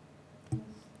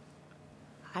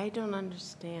 I don't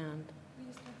understand.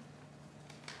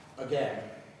 Again,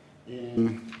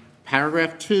 in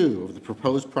paragraph 2 of the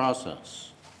proposed process,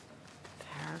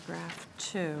 Paragraph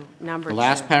 2, number 2. the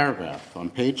last paragraph on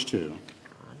page 2,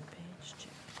 On page 2.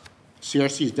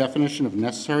 CRC's definition of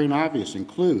necessary and obvious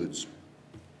includes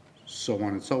so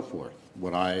on and so forth,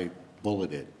 what I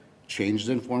bulleted: changes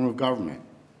in form of government,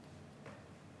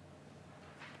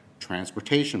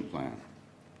 transportation plan,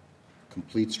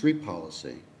 complete street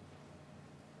policy.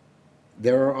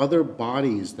 There are other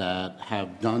bodies that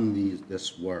have done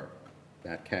this work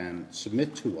that can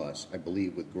submit to us, I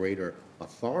believe, with greater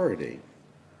authority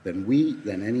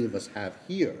than any of us have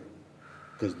here,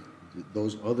 because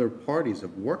those other parties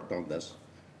have worked on this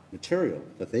material,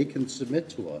 that they can submit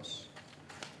to us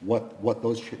what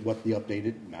the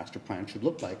updated master plan should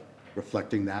look like,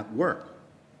 reflecting that work.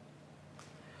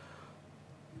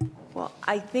 Well,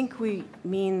 I think we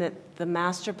mean that the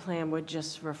master plan would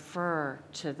just refer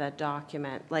to the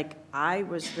document. Like, I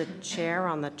was the chair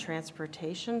on the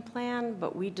transportation plan,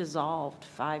 but we dissolved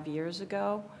 5 years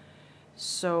ago.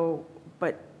 So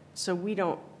we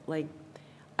don't, like,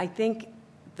 I think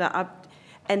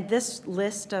and this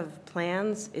list of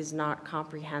plans is not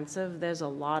comprehensive. There's a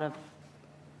lot of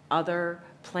other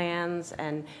plans,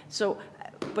 and so,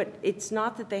 but it's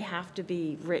not that they have to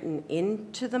be written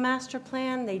into the master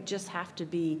plan, they just have to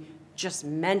be just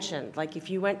mentioned. Like, if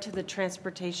you went to the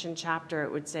transportation chapter,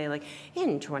 it would say, like,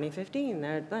 in 2015,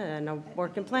 no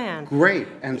working plan. Great,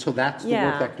 and so that's the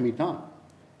work that can be done.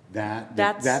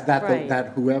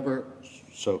 That whoever,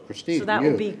 so Christine, so that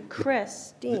would be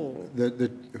Christine.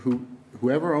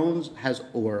 Whoever owns, has,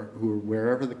 or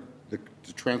wherever the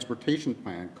transportation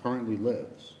plan currently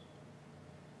lives,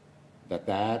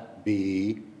 that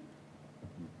be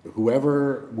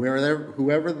whoever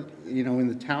in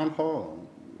the town hall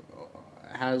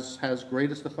has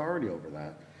greatest authority over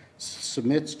that,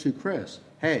 submits to Chris,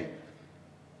 hey,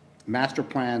 master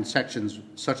plan sections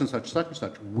such and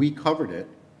such, we covered it,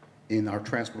 in our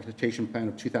transportation plan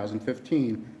of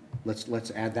 2015,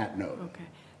 let's add that note. Okay.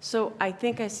 So I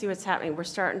think I see what's happening. We're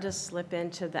starting to slip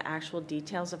into the actual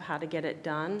details of how to get it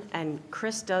done. And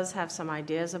Chris does have some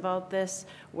ideas about this,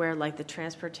 where like the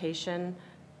transportation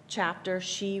chapter,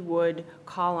 she would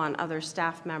call on other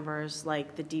staff members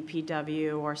like the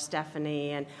DPW or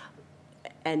Stephanie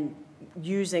and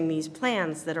using these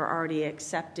plans that are already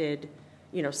accepted,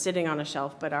 you know, sitting on a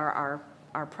shelf, but are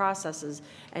our processes,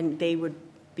 and they would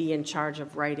be in charge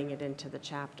of writing it into the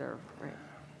chapter, right?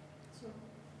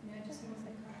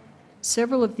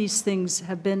 Several of these things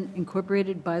have been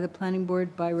incorporated by the planning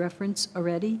board by reference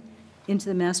already into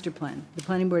the master plan. The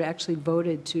planning board actually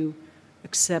voted to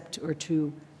accept or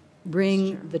to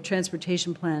bring the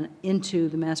transportation plan into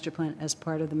the master plan as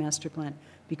part of the master plan,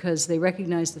 because they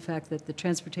recognized the fact that the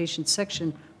transportation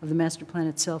section of the master plan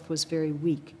itself was very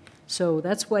weak. So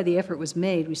that's why the effort was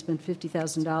made. We spent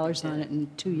 $50,000 on it in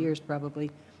 2 years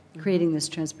probably, creating this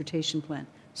transportation plan.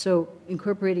 So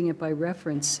incorporating it by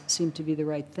reference seemed to be the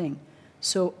right thing.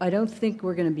 So I don't think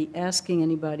we're going to be asking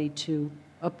anybody to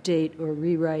update or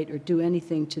rewrite or do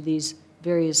anything to these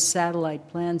various satellite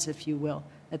plans, if you will.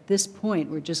 At this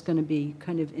point, we're just going to be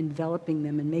kind of enveloping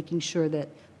them and making sure that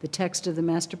the text of the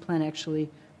master plan actually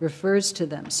refers to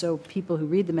them, so people who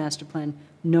read the master plan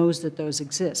knows that those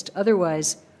exist.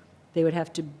 Otherwise, they would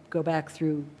have to go back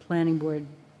through planning board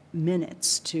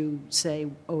minutes to say,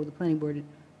 oh, the planning board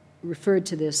referred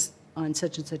to this on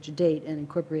such and such a date and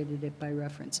incorporated it by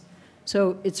reference.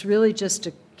 So it's really just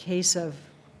a case of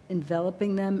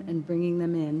enveloping them and bringing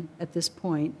them in at this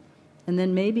point, and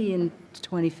then maybe in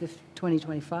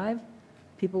 2025,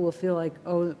 people will feel like,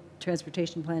 oh, the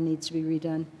transportation plan needs to be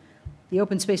redone. The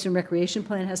open space and recreation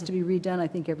plan has to be redone, I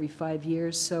think, every 5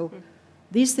 years. So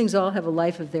these things all have a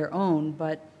life of their own,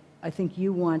 but I think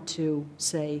you want to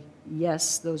say,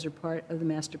 yes, those are part of the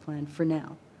master plan for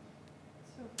now.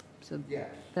 So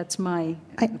that's my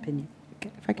opinion.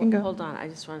 If I can go. Hold on, I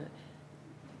just want to,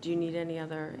 do you need any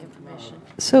other information?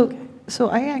 So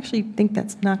I actually think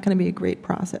that's not going to be a great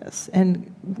process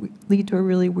and lead to a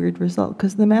really weird result,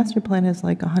 because the master plan is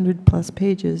like 100+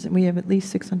 pages, and we have at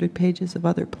least 600 pages of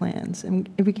other plans. And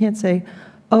if we can't say,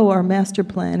 oh, our master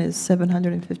plan is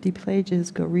 750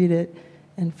 pages, go read it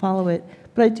and follow it.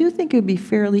 But I do think it would be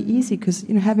fairly easy, because,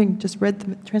 you know, having just read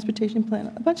the transportation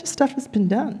plan, a bunch of stuff has been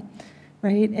done,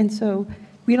 right? And so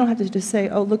we don't have to just say,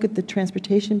 oh, look at the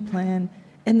transportation plan.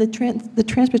 And the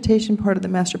transportation part of the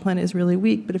master plan is really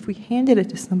weak, but if we handed it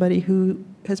to somebody who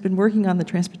has been working on the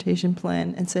transportation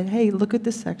plan and said, hey, look at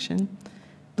this section,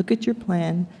 look at your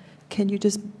plan, can you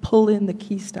just pull in the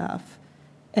key stuff?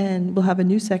 And we'll have a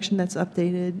new section that's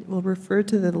updated, we'll refer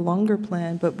to the longer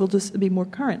plan, but we'll just be more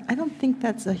current. I don't think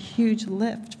that's a huge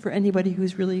lift for anybody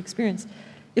who's really experienced.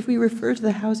 If we refer to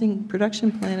the housing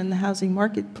production plan and the housing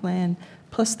market plan,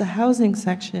 plus the housing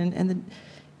section and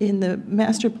in the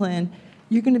master plan,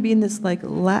 you're going to be in this like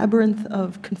labyrinth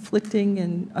of conflicting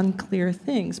and unclear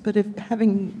things. But if,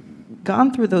 having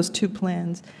gone through those two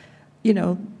plans, you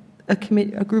know, a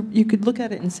group, you could look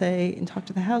at it and say, and talk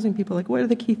to the housing people, like, what are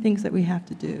the key things that we have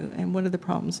to do, and what are the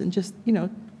problems, and just, you know,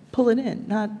 pull it in,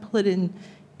 not pull it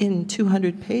in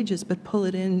 200 pages, but pull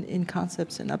it in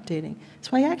concepts and updating.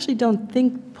 So I actually don't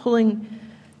think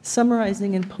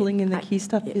summarizing and pulling in the key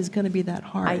stuff is going to be that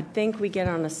hard. I think we get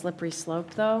on a slippery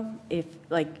slope, though. If,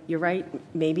 like, you're right,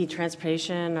 maybe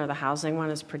transportation or the housing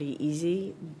one is pretty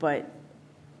easy, but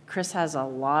Chris has a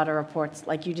lot of reports.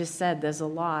 Like you just said, there's a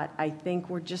lot. I think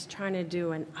we're just trying to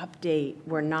do an update.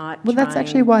 We're not Well, that's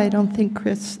actually why I don't think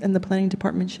Chris and the planning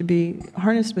department should be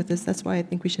harnessed with this. That's why I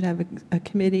think we should have a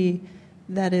committee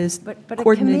that is coordinating that process. But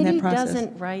a committee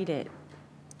doesn't write it.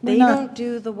 They don't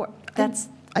do the work.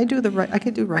 I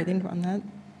could do writing on that.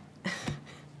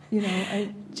 You know,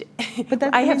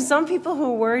 I have some people who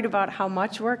are worried about how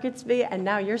much work it's be, and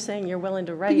now you're saying you're willing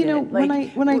to write it. You know,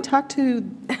 like, when I talk to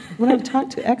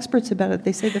experts about it,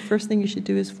 they say the first thing you should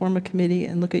do is form a committee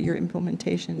and look at your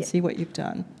implementation, and see what you've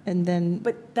done, and then.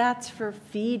 But that's for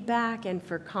feedback and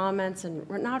for comments, and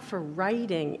we're not for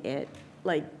writing it.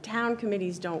 Like, town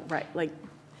committees don't write, like.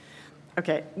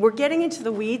 Okay, we're getting into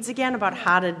the weeds again about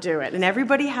how to do it, and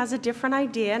everybody has a different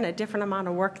idea and a different amount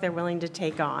of work they're willing to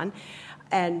take on.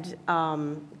 And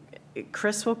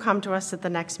Chris will come to us at the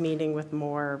next meeting with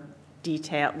more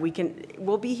detail.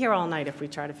 We'll be here all night if we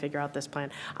try to figure out this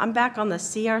plan. I'm back on the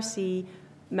CRC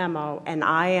memo, and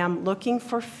I am looking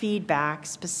for feedback,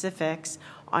 specifics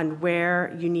on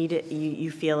where you need it.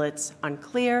 You feel it's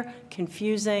unclear,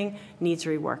 confusing, needs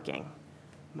reworking.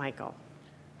 Michael.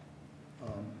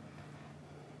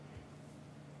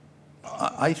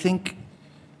 I think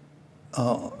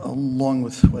Along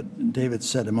with what David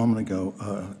said a moment ago,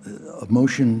 a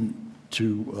motion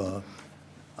to,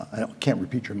 I can't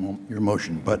repeat your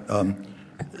motion, but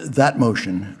that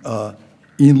motion,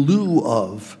 in lieu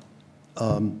of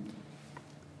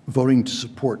voting to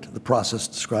support the process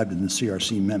described in the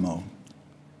CRC memo,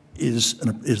 is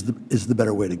the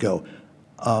better way to go.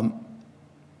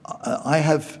 I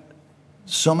have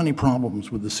so many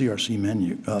problems with the CRC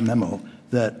memo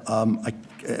that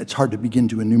it's hard to begin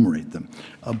to enumerate them.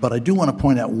 But I do want to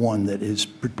point out one that is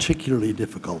particularly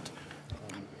difficult.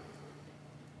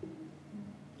 Let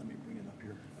me bring it up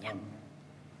here.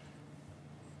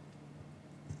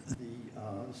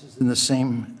 This is in the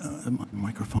same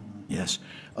microphone. Yes,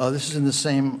 this is in the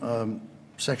same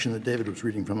section that David was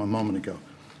reading from a moment ago.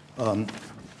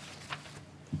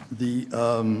 The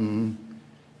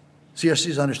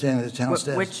CRC's understanding that the town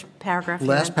staff. Which paragraph?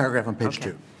 Last paragraph on page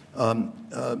Okay.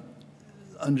 2.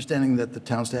 Understanding that the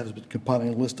town staff has been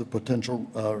compiling a list of potential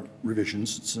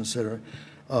revisions, et cetera,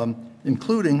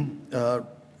 including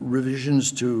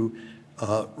revisions to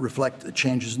reflect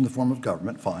changes in the form of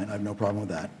government. Fine, I have no problem with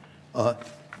that.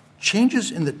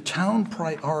 Changes in the town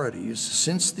priorities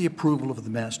since the approval of the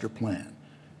master plan.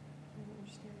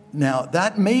 Now,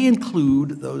 that may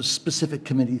include those specific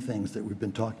committee things that we've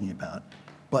been talking about,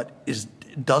 but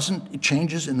doesn't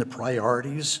changes in the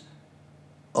priorities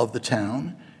of the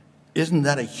town, isn't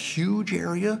that a huge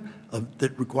area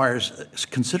that requires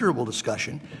considerable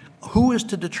discussion? Who is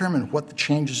to determine what the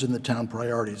changes in the town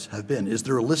priorities have been? Is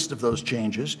there a list of those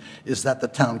changes? Is that the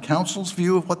town council's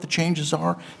view of what the changes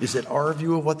are? Is it our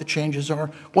view of what the changes are?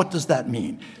 What does that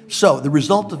mean? So the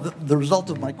result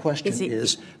of my question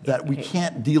is that we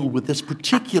can't deal with this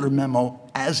particular memo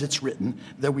as it's written,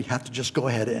 that we have to just go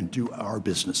ahead and do our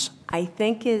business. I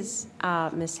think, as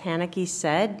Ms. Haneke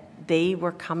said, they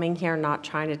were coming here not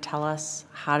trying to tell us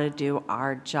how to do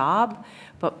our job,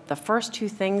 but the first two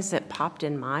things that popped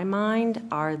in my mind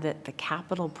are that the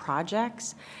capital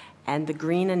projects and the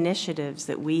green initiatives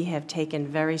that we have taken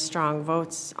very strong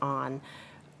votes on,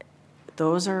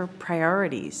 those are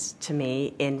priorities to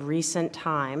me in recent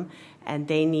time, and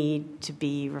they need to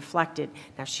be reflected.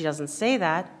 Now, she doesn't say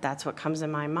that. That's what comes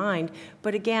in my mind.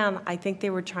 But again, I think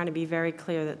they were trying to be very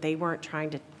clear that they weren't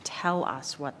trying to tell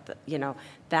us what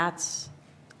that's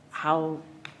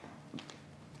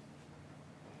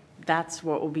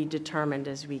what will be determined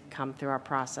as we come through our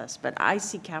process. But I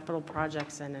see capital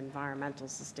projects and environmental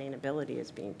sustainability as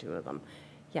being two of them.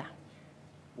 Yeah.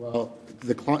 Well,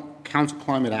 the council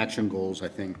climate action goals, I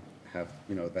think, have,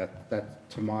 that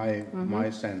to my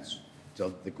sense,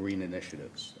 the green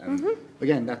initiatives. And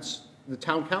again, that's, the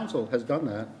town council has done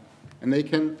that. And they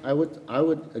can, I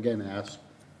would again ask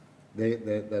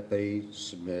that they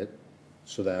submit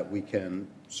so that we can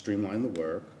streamline the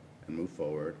work and move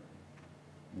forward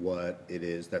what it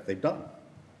is that they've done.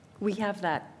 We have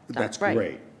that. That's right.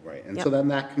 great, right? And Yep. so then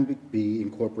that can be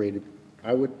incorporated,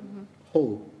 I would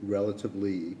hope,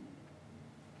 relatively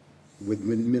with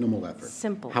minimal effort.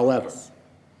 Simple. However, yes.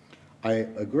 I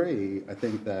agree. I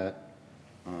think that,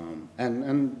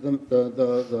 and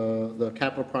the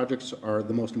capital projects are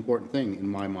the most important thing in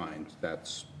my mind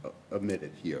that's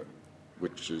omitted here,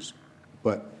 which is,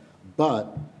 but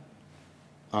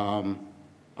I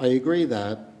agree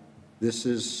that this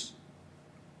is,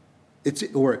 it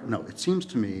seems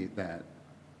to me that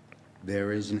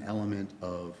there is an element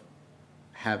of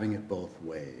having it both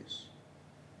ways.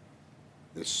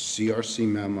 The CRC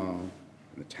memo and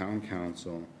the town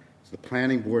council, it's the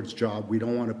planning board's job. We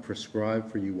don't want to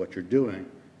prescribe for you what you're doing.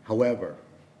 However,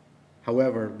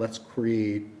 let's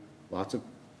create lots of,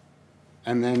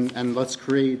 and let's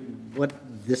create what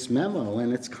this memo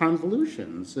and its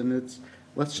convolutions, and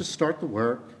let's just start the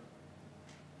work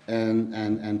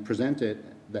and present it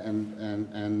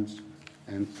and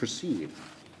proceed.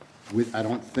 I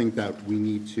don't think that we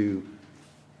need to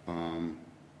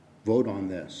vote on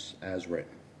this as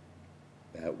written.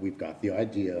 That we've got the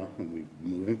idea and we're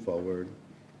moving forward,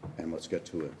 and let's get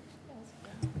to it.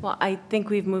 Well, I think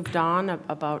we've moved on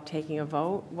about taking a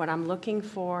vote. What I'm looking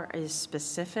for is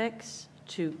specifics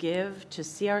to give to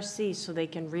CRC so they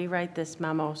can rewrite this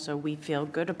memo so we feel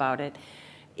good about it.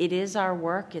 It is our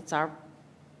work, it's our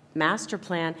master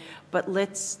plan, but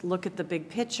let's look at the big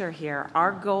picture here.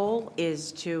 Our goal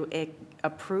is to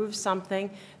approve something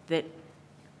that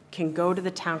can go to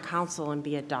the town council and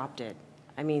be adopted.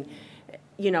 I mean,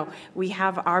 we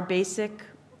have our basic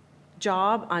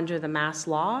job under the Mass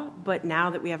law, but now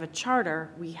that we have a charter,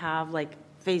 we have like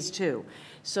phase 2.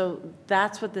 So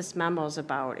that's what this memo is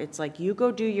about. It's like you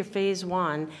go do your phase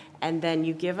 1 and then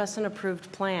you give us an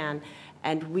approved plan,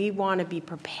 and we want to be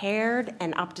prepared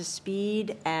and up to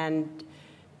speed and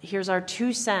here's our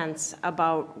 2 cents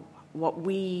about what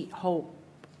we hope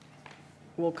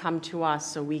will come to us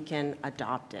so we can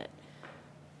adopt it.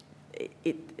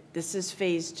 This is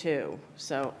phase 2.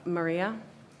 So, Maria?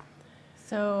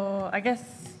 So I guess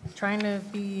trying to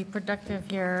be productive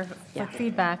here with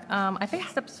feedback. I think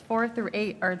steps 4 through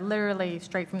 8 are literally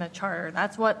straight from the charter.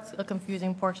 That's what's a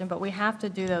confusing portion, but we have to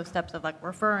do those steps of like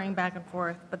referring back and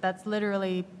forth. But that's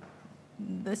literally,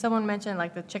 someone mentioned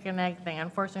like the chicken egg thing.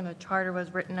 Unfortunately, the charter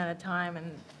was written at a time,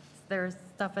 and there's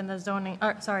stuff in the zoning,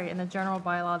 in the general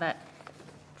bylaw that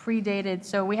predated.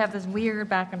 So we have this weird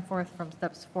back and forth from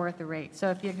steps 4 through 8. So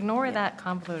if you ignore that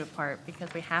convoluted part,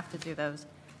 because we have to do those.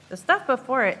 The stuff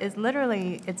before it is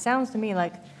literally, it sounds to me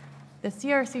like the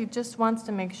CRC just wants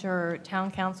to make sure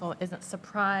town council isn't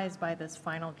surprised by this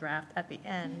final draft at the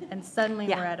end, and suddenly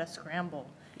we're at a scramble.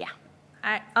 Yeah.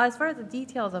 As far as the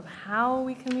details of how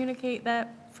we communicate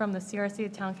that from the CRC to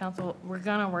town council, we're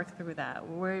gonna work through that.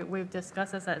 We've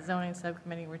discussed this at zoning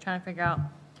subcommittee. We're trying to figure out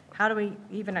how do we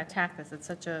even attack this? It's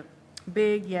such a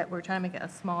big, yet we're trying to make it a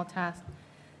small task.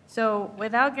 So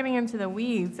without getting into the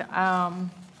weeds,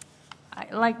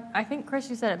 I think Chris,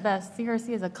 you said it best,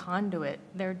 CRC is a conduit.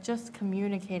 They're just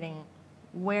communicating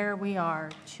where we are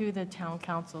to the town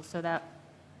council so that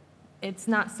it's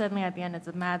not suddenly at the end, it's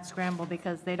a mad scramble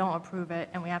because they don't approve it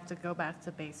and we have to go back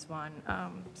to base 1.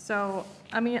 So,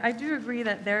 I mean, I do agree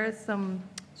that there is some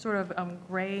sort of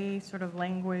gray sort of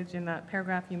language in that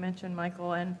paragraph you mentioned,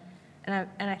 Michael, and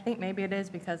I think maybe it is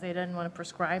because they didn't want to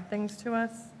prescribe things to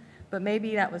us. But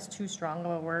maybe that was too strong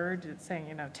of a word, it's saying,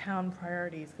 you know, town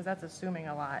priorities, because that's assuming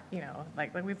a lot, you know,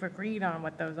 like we've agreed on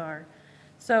what those are.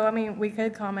 So, I mean, we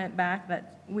could comment back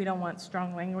that we don't want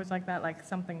strong language like that, like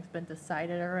something's been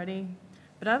decided already.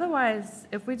 But otherwise,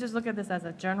 if we just look at this as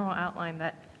a general outline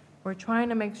that we're trying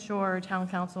to make sure town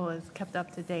council is kept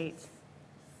up to date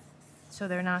so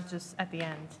they're not just at the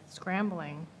end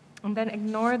scrambling. And then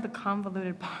ignore the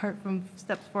convoluted part from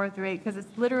steps 4 through 8, because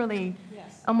it's literally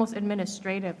almost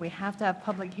administrative. We have to have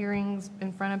public hearings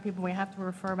in front of people. We have to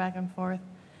refer back and forth.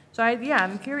 So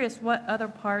I'm curious what other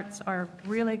parts are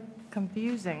really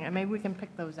confusing, and maybe we can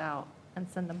pick those out and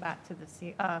send them back to the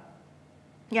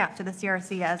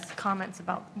CRC as comments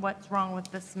about what's wrong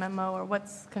with this memo or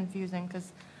what's confusing,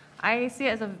 because I see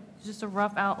it as just a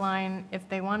rough outline. If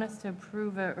they want us to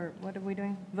approve it, or what are we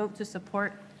doing? Vote to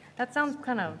support. That sounds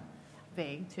kind of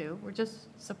vague too. We're just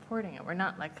supporting it. We're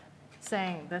not like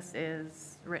saying this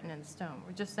is written in stone.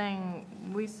 We're just saying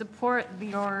we support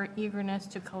your eagerness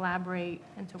to collaborate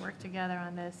and to work together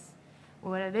on this.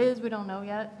 What it is, we don't know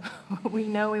yet. We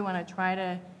know we want to try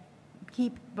to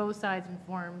keep both sides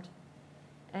informed.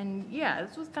 And yeah,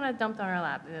 this was kind of dumped on our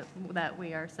lap that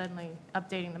we are suddenly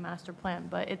updating the master plan,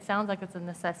 but it sounds like it's a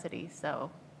necessity, so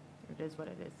it is what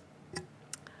it is.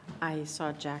 I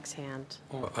saw Jack's hand.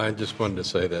 Well, I just wanted to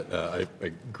say that I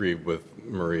agree with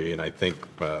Marie, and I think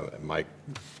Mike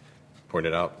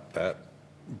pointed out that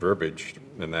verbiage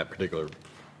in that particular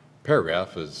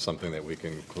paragraph is something that we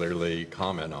can clearly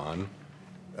comment on.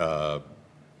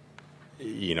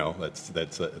 You know,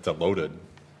 it's a loaded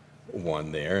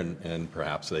one there, and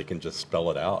perhaps they can just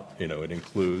spell it out. You know, it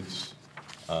includes,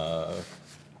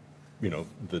 you know,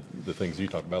 the things you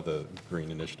talked about, the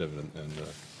green initiative and the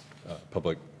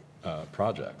public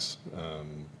projects,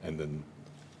 and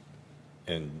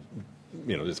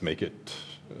you know, just make it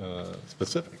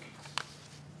specific.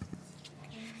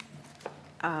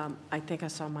 I think I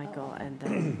saw Michael and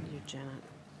then you, Janet.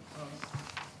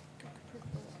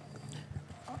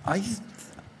 I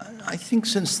think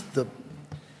since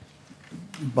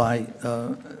by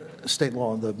state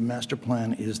law, the master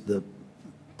plan is the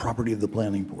property of the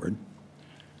planning board,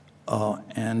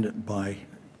 and by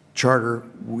charter,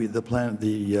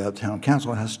 the town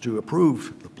council has to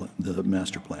approve the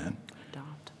master plan.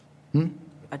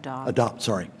 Adopt.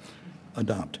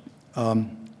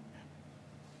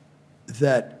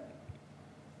 That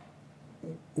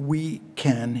we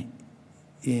can,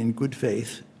 in good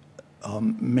faith,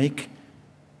 make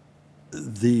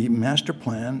the master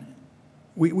plan.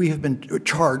 We have been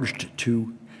charged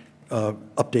to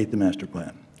update the master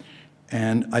plan.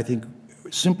 And I think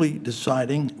simply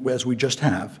deciding, as we just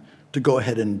have, to go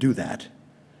ahead and do that,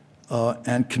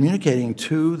 and communicating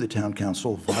to the town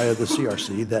council via the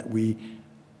CRC that we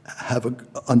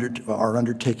are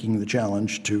undertaking the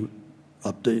challenge to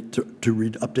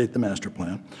update the master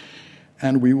plan,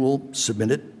 and we will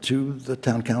submit it to the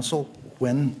town council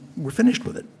when we're finished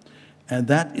with it. And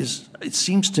that is, it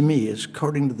seems to me, is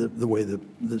according to the way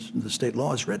the state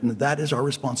law is written, that is our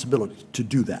responsibility to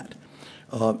do that.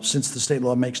 Since the state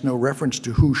law makes no reference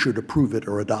to who should approve it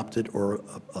or adopt it or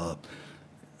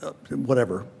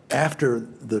whatever, after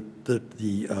the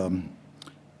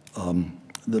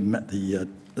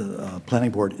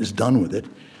planning board is done with it,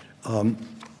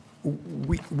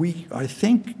 we, I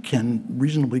think, can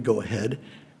reasonably go ahead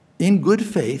in good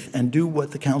faith and do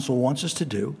what the council wants us to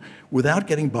do without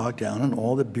getting bogged down in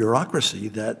all the bureaucracy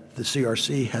that the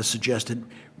CRC has suggested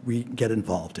we get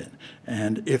involved in.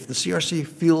 And if the CRC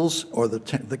feels, or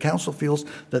the council feels,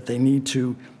 that they need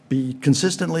to be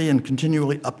consistently and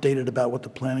continually updated about what the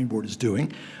planning board is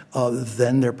doing,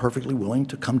 then they're perfectly willing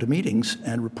to come to meetings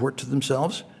and report to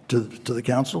themselves, to the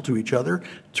council, to each other,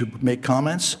 to make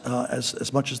comments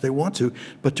as much as they want to.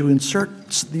 But to insert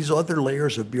these other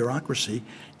layers of bureaucracy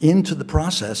into the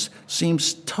process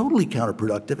seems totally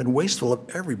counterproductive and wasteful of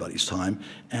everybody's time,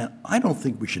 and I don't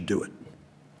think we should do it.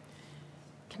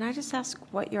 Can I just ask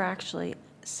what you're actually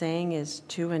saying is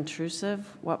too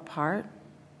intrusive? What part?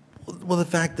 Well, the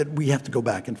fact that we have to go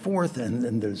back and forth,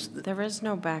 and there's... There is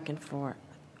no back and forth.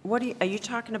 What are you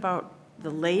talking about the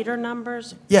later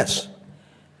numbers? Yes.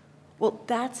 Well,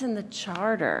 that's in the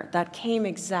charter. That came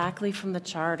exactly from the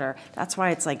charter. That's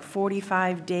why it's like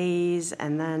 45 days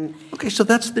and then... Okay, so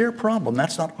that's their problem.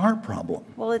 That's not our problem.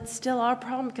 Well, it's still our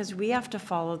problem because we have to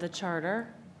follow the charter.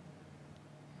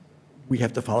 We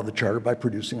have to follow the charter by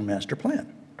producing a master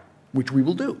plan, which we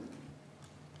will do.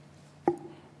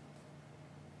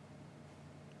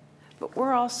 But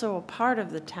we're also a part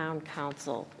of the town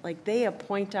council. Like, they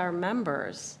appoint our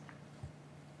members.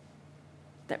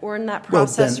 That we're in that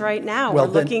process right now. We're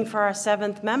looking for our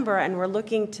 7th member, and we're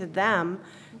looking to them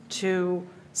to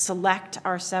select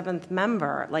our 7th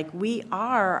member. Like, we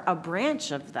are a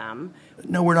branch of them.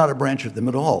 No, we're not a branch of them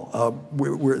at all.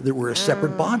 We're a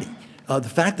separate body. The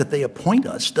fact that they appoint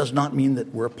us does not mean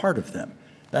that we're a part of them.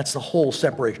 That's the whole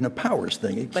separation of powers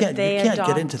thing. You can't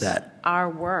get into that. Our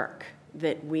work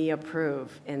that we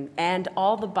approve and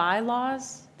all the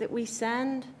bylaws that we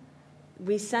send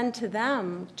to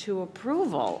them to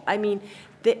approval. I mean,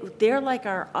 they're like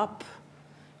our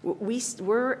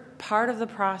we're part of the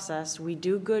process. We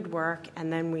do good work,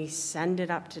 and then we send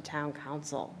it up to town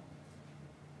council.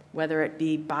 Whether it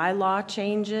be bylaw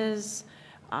changes,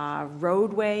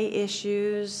 roadway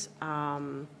issues,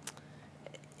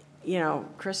 you know,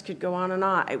 Chris could go on and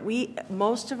on.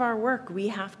 Most of our work we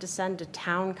have to send to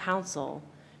town council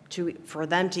for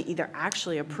them to either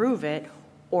actually approve it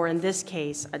or in this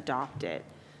case, adopt it.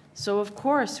 So of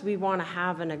course, we want to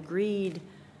have an agreed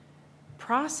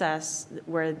process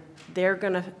where they're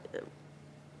going to,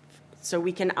 so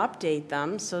we can update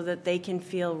them so that they can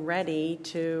feel ready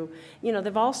to, you know,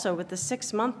 they've also, with the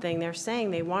 6-month thing, they're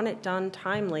saying they want it done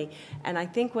timely. And I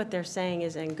think what they're saying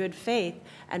is in good faith,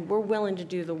 and we're willing to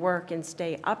do the work and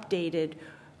stay updated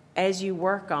as you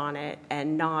work on it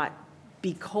and not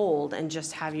be cold and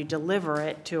just have you deliver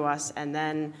it to us and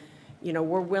then, you know,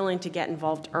 we're willing to get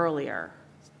involved earlier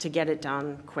to get it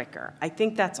done quicker. I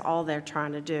think that's all they're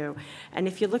trying to do. And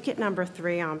if you look at number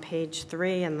 3 on page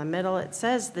 3 in the middle, it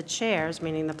says the chairs,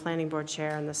 meaning the planning board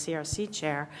chair and the CRC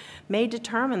chair, may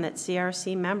determine that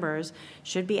CRC members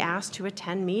should be asked to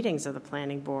attend meetings of the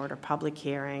planning board or public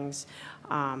hearings,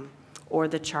 or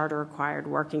the charter required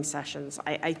working sessions.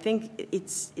 I think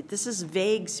this is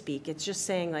vague speak. It's just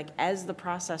saying, like, as the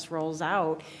process rolls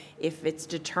out, if it's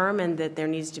determined that there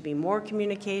needs to be more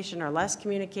communication or less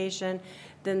communication,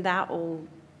 then that will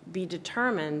be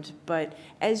determined. But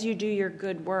as you do your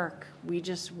good work, we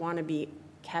just want to be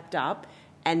kept up,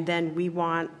 and then we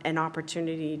want an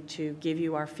opportunity to give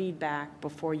you our feedback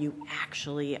before you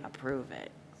actually approve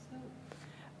it.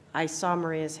 I saw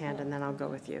Maria's hand, and then I'll go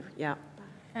with you. Yeah.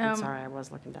 I'm sorry, I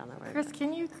was looking down that way. Chris,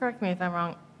 can you correct me if I'm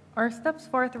wrong? Are steps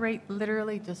forth rate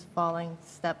literally just following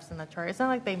steps in the chart? It's not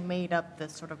like they made up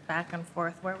this sort of back and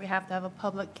forth where we have to have a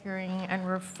public hearing and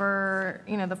refer,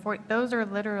 you know, those are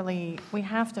literally, we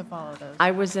have to follow those.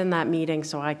 I was in that meeting,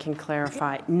 so I can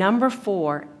clarify. Number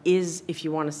 4 is, if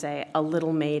you want to say, a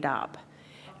little made up.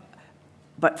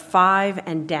 But 5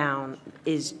 and down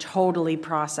is totally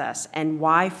process. And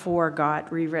why 4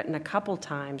 got rewritten a couple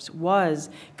times was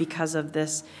because of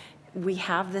this. We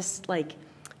have this, like,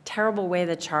 terrible way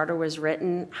the charter was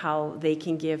written, how they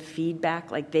can give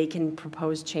feedback, like they can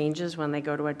propose changes when they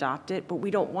go to adopt it. But we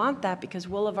don't want that because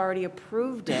we'll have already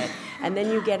approved it. And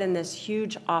then you get in this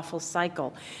huge, awful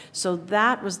cycle. So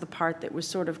that was the part that was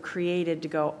sort of created to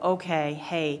go, okay,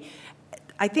 hey,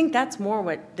 I think that's more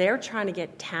what they're trying to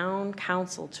get town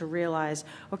council to realize,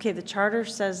 okay, the charter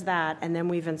says that, and then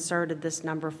we've inserted this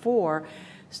number 4.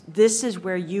 This is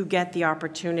where you get the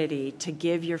opportunity to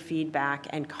give your feedback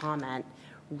and comment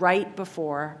right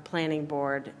before planning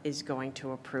board is going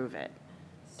to approve it,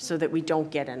 so that we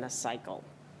don't get in a cycle.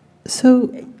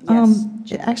 So, Yes,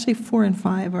 actually, 4 and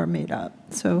 5 are made up,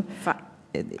 so Fi-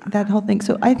 that whole thing.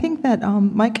 So I think that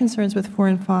my concerns with 4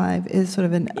 and 5 is sort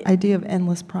of an idea of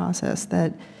endless process,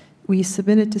 that we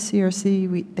submit it to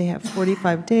CRC, they have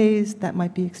 45 days, that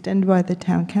might be extended by the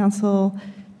town council,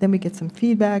 then we get some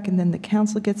feedback, and then the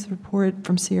council gets a report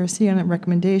from CRC on the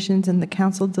recommendations, and the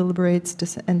council deliberates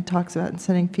and talks about and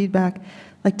sending feedback.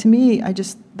 Like, to me,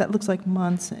 that looks like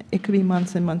months. It could be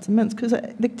months and months and months, because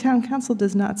the town council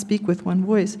does not speak with one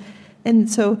voice.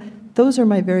 And so those are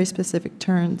my very specific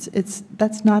turns.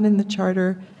 That's not in the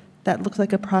charter. That looks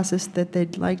like a process that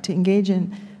they'd like to engage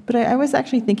in. But I was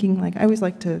actually thinking, like, I always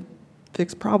like to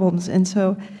fix problems. And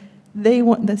so the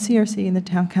CRC and the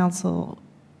town council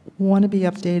want to be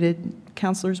updated.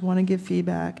 Councilors want to give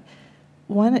feedback.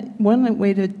 One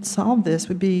way to solve this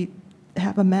would be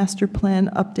have a master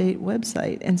plan update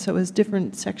website. And so as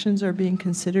different sections are being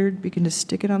considered, we can just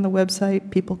stick it on the website.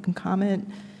 People can comment.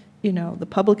 The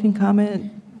public can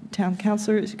comment. Town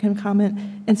councilors can comment.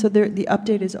 And so the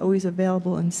update is always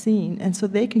available and seen. And so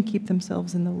they can keep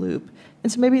themselves in the loop.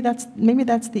 And so maybe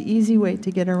that's the easy way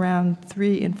to get around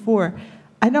 3 and 4.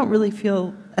 I don't really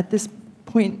feel at this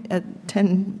point at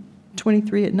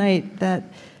 10:23 at night that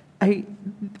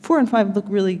 4 and 5 look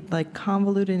really like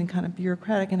convoluted and kind of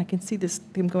bureaucratic, and I can see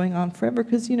them going on forever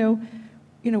because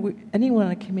anyone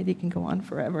on a committee can go on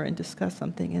forever and discuss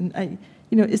something. And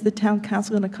is the town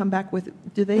council going to come back with?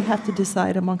 Do they have to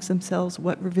decide amongst themselves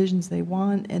what revisions they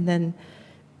want and then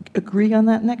agree on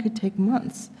that? And that could take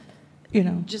months.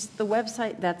 Just the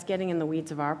website, that's getting in the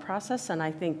weeds of our process, and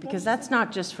I think, because that's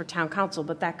not just for town council,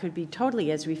 but that could be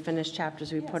totally, as we finish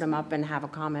chapters, we put them up and have a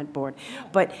comment board.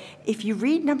 But if you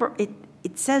read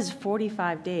it says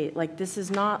 45 days, like, this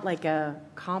is not like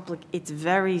it's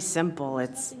very simple,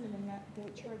 but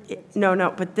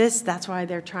that's why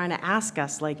they're trying to ask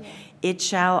us, like, it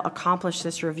shall accomplish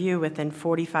this review within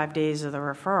 45 days of the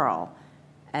referral,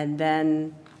 and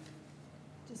then...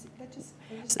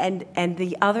 And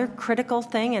the other critical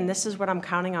thing, and this is what I'm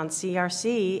counting on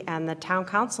CRC and the town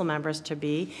council members to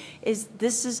be, is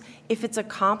if it's a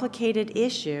complicated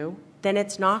issue, then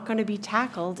it's not going to be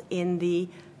tackled in the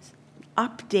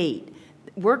update.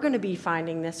 We're going to be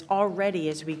finding this already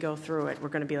as we go through it. We're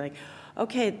going to be like,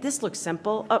 okay, this looks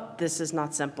simple. Oh, this is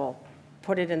not simple.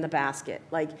 Put it in the basket.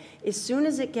 Like, as soon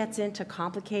as it gets into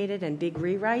complicated and big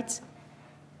rewrites,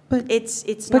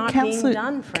 it's not being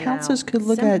done for now. Councilors could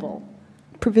look at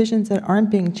provisions that aren't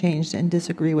being changed and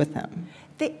disagree with them.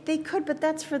 They could, but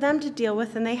that's for them to deal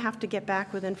with, and they have to get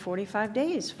back within 45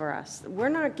 days for us. We're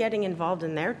not getting involved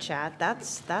in their chat.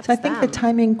 That's so I think the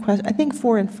timing question. I think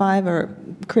 4 and 5 are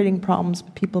creating problems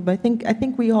with people, but I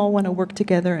think we all want to work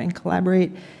together and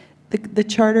collaborate. The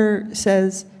charter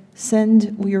says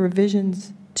send your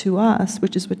revisions to us,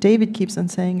 which is what David keeps on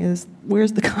saying. Is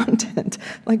where's the content?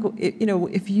 Like,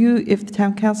 if the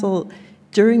town council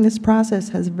during this process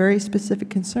has a very specific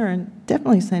concern,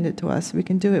 definitely send it to us. We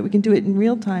can do it. We can do it in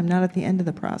real time, not at the end of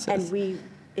the process. And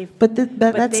but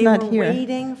that's not here. They were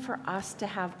waiting for us to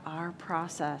have our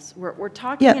process. We're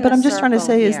talking. Yeah, but I'm just trying to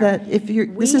say is that if you're,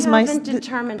 this is my. We haven't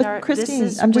determined our.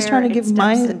 Christine, I'm just trying to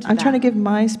give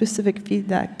my specific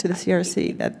feedback to the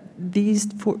CRC that these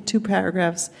 2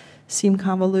 paragraphs seem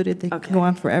convoluted. They can go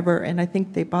on forever, and I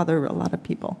think they bother a lot of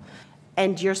people.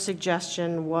 And your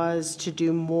suggestion was to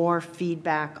do more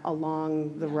feedback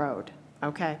along the road.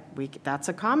 Okay, that's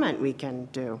a comment we can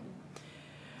do.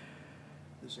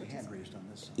 There's a hand raised on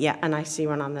this side. Yeah, and I see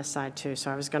one on this side too. So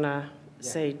I was going to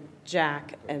say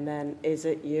Jack, and then is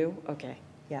it you? Okay,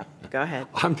 yeah, go ahead.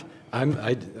 I'm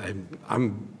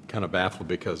kind of baffled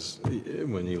because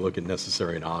when you look at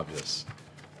necessary and obvious,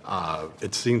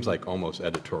 it seems like almost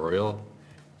editorial.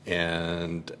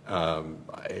 And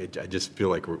I just feel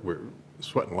like we're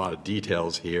sweating a lot of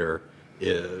details here,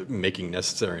 making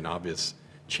necessary and obvious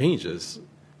changes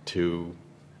to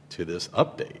this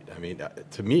update. I mean,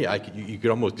 to me, you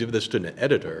could almost give this to an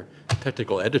editor,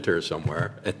 technical editor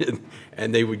somewhere,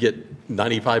 and they would get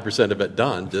 95% of it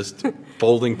done just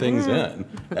folding things in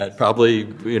at probably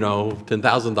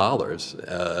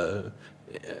 $10,000.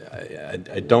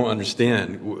 I don't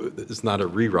understand. It's not a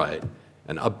rewrite.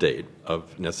 An update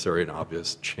of necessary and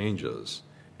obvious changes.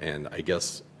 And I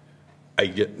guess I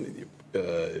get,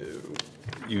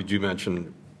 you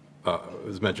mentioned, it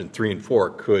was mentioned 3 and 4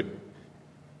 could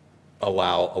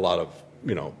allow a lot of,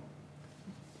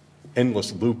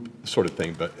 endless loop sort of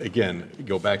thing. But again,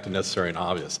 go back to necessary and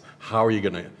obvious. How are you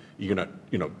going to,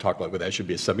 talk about whether that should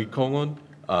be a semicolon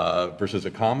versus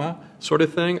a comma sort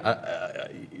of thing?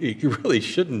 It really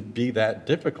shouldn't be that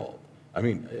difficult. I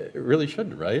mean, it really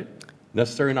shouldn't, right?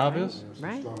 Necessary and obvious?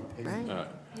 Right.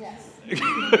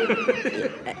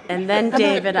 And then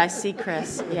David, I see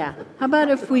Chris, yeah. How about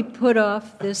if we put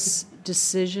off this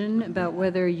decision about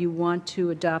whether you want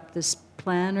to adopt this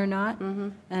plan or not?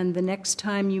 And the next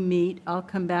time you meet, I'll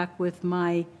come back with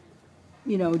my,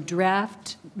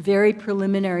 draft, very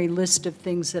preliminary list of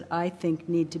things that I think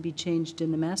need to be changed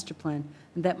in the master plan.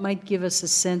 And that might give us a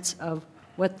sense of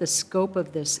what the scope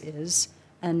of this is,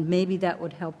 and maybe that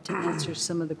would help to answer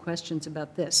some of the questions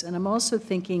about this. And I'm also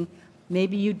thinking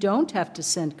maybe you don't have to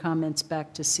send comments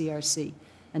back to CRC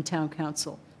and Town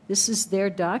Council. This is their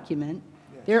document.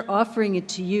 They're offering it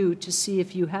to you to see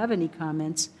if you have any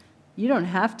comments. You don't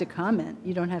have to comment.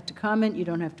 You don't have to comment. You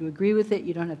don't have to agree with it.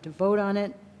 You don't have to vote on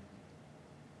it.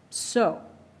 So,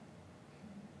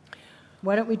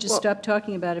 why don't we just stop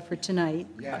talking about it for tonight?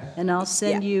 Yes. And I'll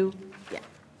send you,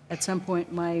 at some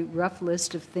point, my rough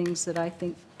list of things that I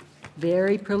think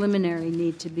very preliminary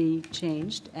need to be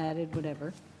changed, added,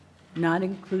 whatever, not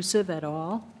inclusive at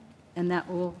all, and that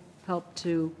will help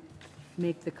to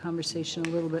make the conversation a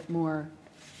little bit more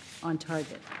on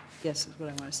target, yes, is what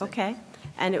I want to say. Okay,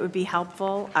 and it would be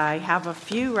helpful, I have a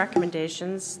few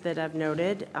recommendations that I've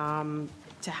noted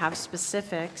to have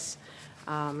specifics,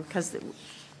 because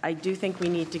I do think we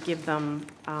need to give them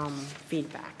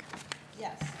feedback.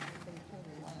 Yes.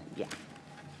 Yeah,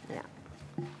 yeah.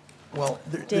 Well,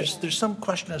 there's some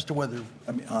question as to whether,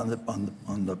 I mean, on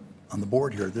the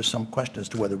board here, there's some question as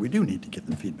to whether we do need to give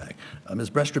them feedback.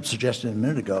 Ms. Brestrup suggested a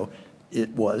minute ago, it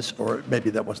was, or maybe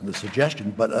that wasn't a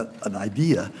suggestion, but an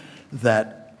idea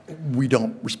that we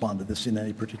don't respond to this in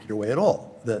any particular way at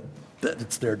all, that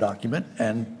it's their document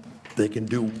and they can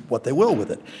do what they will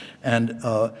with it. And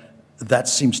that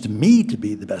seems to me to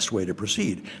be the best way to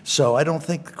proceed. So I don't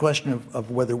think the question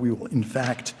of whether we will in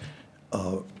fact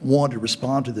want to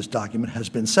respond to this document has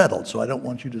been settled. So I don't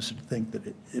want you to think that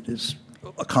it is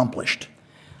accomplished.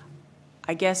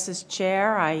 I guess as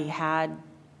chair, I had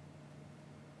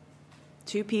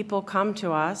two people come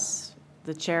to us,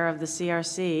 the chair of the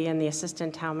CRC and the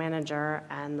assistant town manager,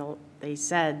 and they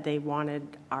said they wanted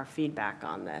our feedback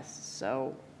on this.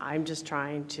 So I'm just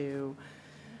trying to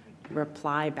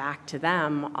reply back to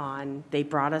them on, they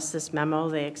brought us this memo,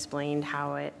 they explained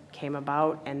how it came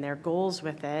about and their goals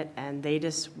with it, and they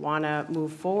just want to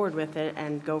move forward with it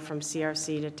and go from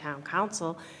CRC to town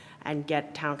council and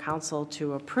get town council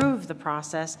to approve the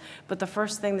process. But the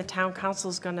first thing the town council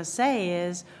is going to say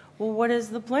is, well, what does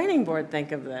the planning board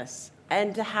think of this?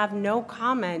 And to have no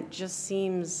comment just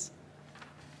seems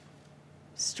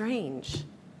strange.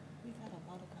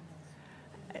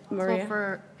 Maria? So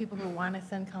for people who want to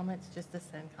send comments, just to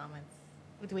send comments.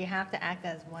 Do we have to act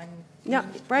as one? No,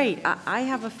 right. I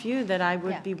have a few that I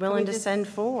would be willing to send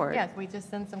forward. Yeah, we just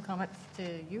send some comments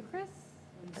to you, Chris?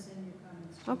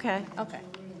 Okay. Okay.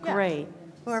 Great.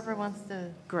 Whoever wants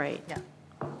to. Great. Yeah.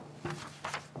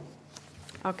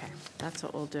 Okay, that's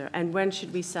what we'll do. And when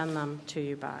should we send them to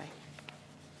you by?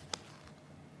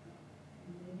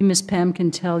 Ms. Pam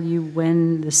can tell you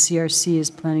when the CRC is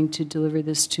planning to deliver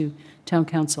this to Town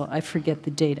Council. I forget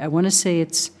the date. I want to say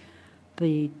it's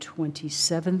the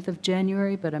 27th of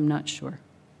January, but I'm not sure.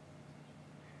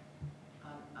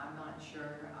 I'm not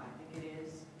sure. I think it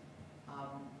is. I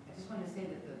just want to say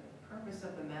that the purpose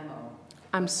of the memo.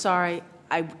 I'm sorry.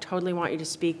 I totally want you to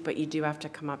speak, but you do have to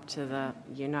come up to the,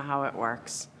 you know how it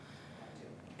works.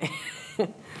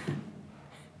 Okay.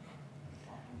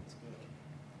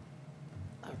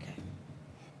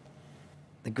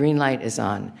 The green light is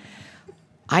on.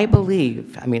 I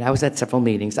believe, I mean, I was at several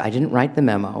meetings. I didn't write the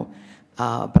memo,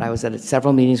 but I was at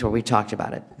several meetings where we talked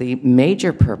about it. The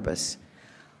major purpose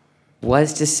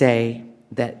was to say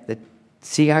that the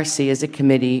CRC is a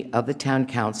committee of the town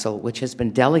council, which has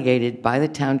been delegated by the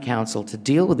town council to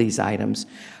deal with these items,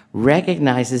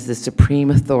 recognizes the supreme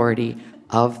authority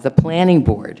of the planning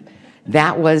board.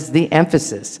 That was the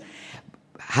emphasis.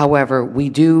 However, we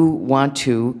do want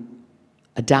to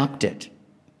adopt it,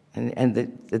 and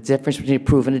the difference between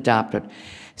approve and adopt it.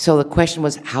 So the question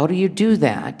was, how do you do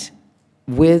that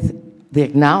with the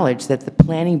acknowledge that the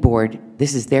planning board,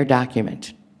 this is their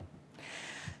document?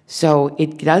 So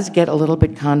it does get a little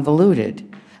bit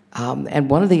convoluted. And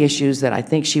one of the issues that I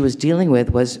think she was dealing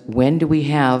with was, when do we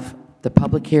have the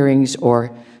public hearings,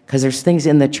 or, because there's things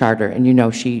in the charter, and you know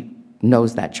she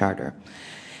knows that charter.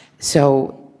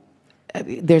 So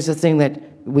there's a thing that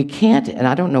we can't, and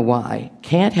I don't know why,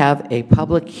 can't have a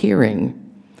public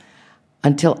hearing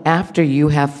until after you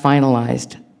have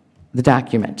finalized the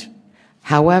document.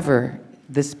 However,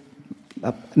 this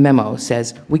memo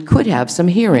says we could have some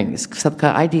hearings. So the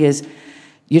idea is,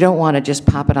 you don't want to just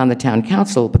pop it on the town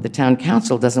council, but the town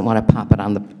council doesn't want to pop it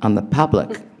on the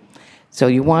public. So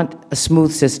you want a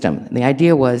smooth system. And the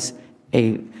idea was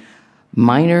a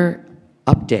minor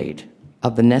update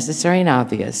of the necessary and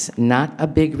obvious, not a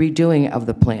big redoing of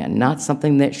the plan, not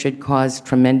something that should cause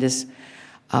tremendous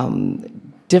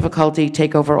difficulty,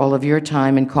 take over all of your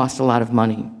time, and cost a lot of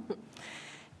money.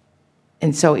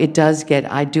 And so it does get,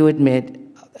 I do admit,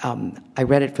 I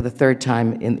read it for the third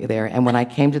time in there, and when I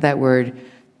came to that word,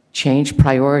 change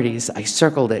priorities, I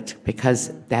circled it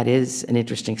because that is an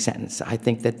interesting sentence. I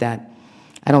think that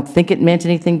I don't think it meant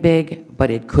anything big,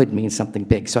 but it could mean something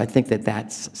big. So I think that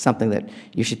that's something that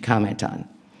you should comment on.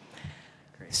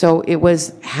 So it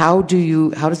was, how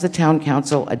does the town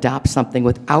council adopt something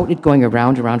without it going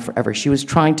around and around forever? She was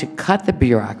trying to cut the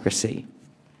bureaucracy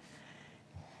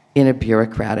in a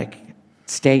bureaucratic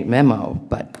state memo,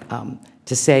 but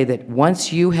to say that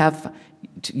once you have,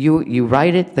 you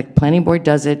write it, the planning board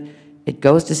does it, it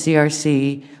goes to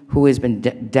CRC, who has been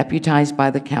deputized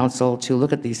by the council to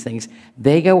look at these things.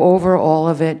 They go over all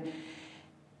of it,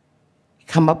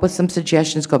 come up with some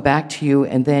suggestions, go back to you,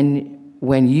 and then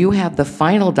when you have the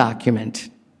final document,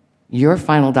 your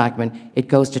final document, it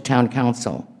goes to town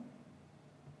council,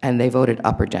 and they vote it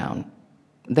up or down.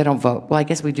 They don't vote. Well, I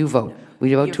guess we do vote.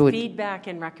 We vote to Your it. feedback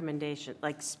and recommendation,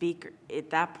 like speaker,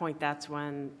 at that point, that's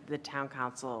when the town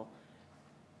council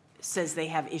says they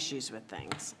have issues with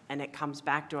things, and it comes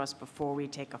back to us before we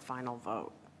take a final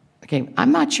vote. Okay,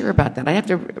 I'm not sure about that.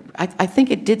 I think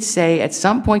it did say at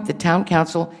some point the town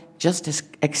council just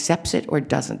accepts it or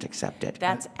doesn't accept it.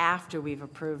 That's after we've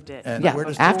approved it. Yeah,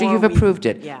 after you've approved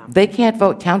it. Yeah. They can't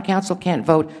vote, town council can't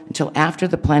vote until after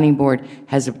the planning board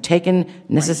has taken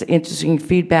necessary, interesting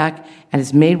feedback and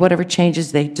has made whatever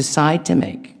changes they decide to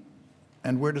make.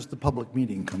 And where does the public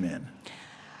meeting come in?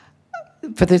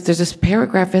 But there's this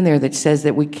paragraph in there that says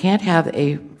that we can't have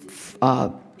a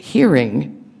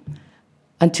hearing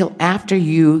until after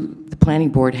you, the planning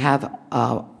board, have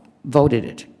voted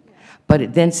it. But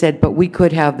it then said, but we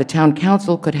could have, the town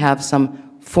council could have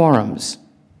some forums.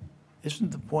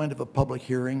 Isn't the point of a public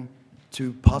hearing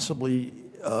to possibly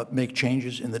make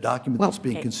changes in the document that's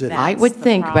being considered? I would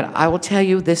think, but I will tell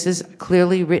you, this is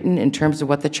clearly written in terms of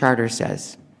what the charter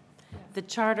says. The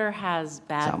charter has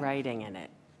bad writing in it,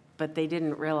 but they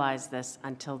didn't realize this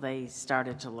until they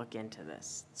started to look into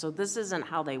this. So this isn't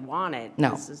how they want it.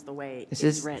 No. This is the way This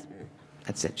it's is- written.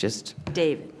 That's it, just.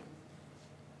 David.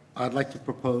 I'd like to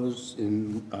propose,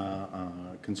 in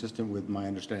consistent with my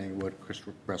understanding of what Chris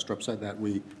Brestrup said, that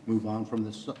we move on from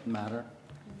this matter,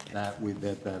 that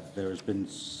there's been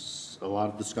a lot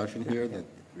of discussion here, that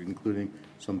including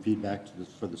some feedback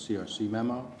for the CRC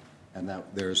memo, and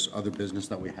that there's other business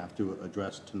that we have to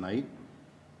address tonight,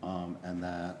 and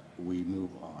that we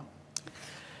move on.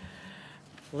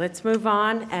 Let's move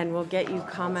on, and we'll get you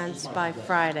comments by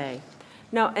Friday.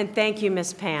 No, and thank you,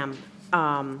 Ms. Pam.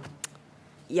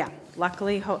 Yeah,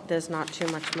 luckily, there's not too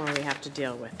much more we have to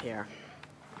deal with here.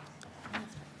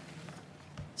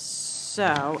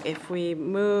 So if we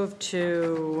move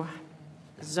to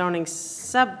zoning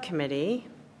subcommittee,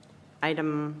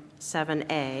 item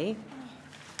 7A,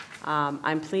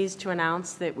 I'm pleased to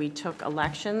announce that we took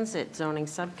elections at zoning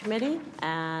subcommittee,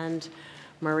 and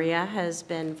Maria has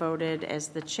been voted as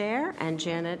the chair, and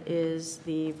Janet is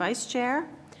the vice chair.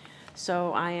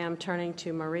 So I am turning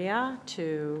to Maria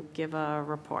to give a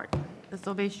report. This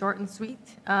will be short and sweet.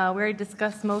 We already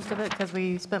discussed most of it because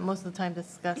we spent most of the time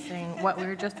discussing what we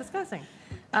were just discussing.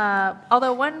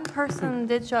 Although one person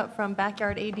did show up from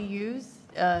Backyard ADUs,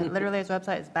 literally his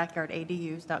website is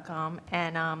backyardadus.com,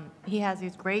 and he has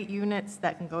these great units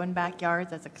that can go in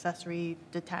backyards as accessory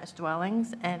detached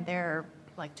dwellings, and they're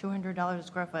like $200 a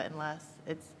square foot and less.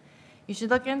 You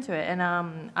should look into it, and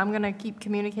I'm going to keep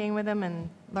communicating with him and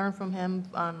learn from him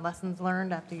on lessons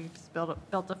learned after he's built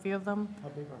a few of them. How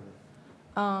big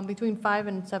are they? Between 500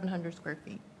 and 700 square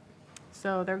feet.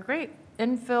 So they're great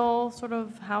infill sort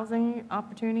of housing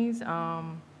opportunities,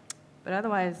 but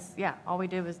otherwise, yeah, all we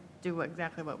did was do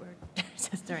exactly what we were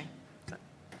just doing. So.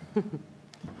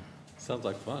 Sounds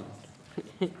like fun.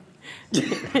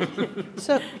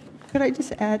 So could I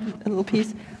just add a little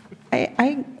piece?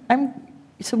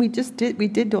 So we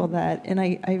did all that, and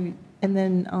I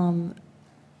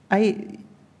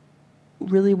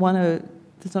really want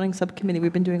the zoning subcommittee,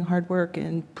 we've been doing hard work,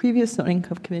 and previous zoning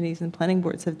subcommittees and planning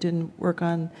boards have done work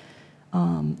on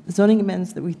zoning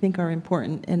amendments that we think are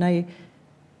important, and I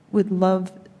would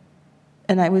love,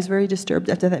 and I was very disturbed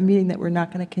after that meeting that we're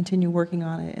not going to continue working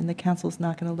on it, and the council's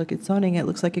not going to look at zoning. It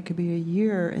looks like it could be a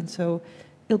year, and so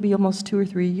it'll be almost 2 or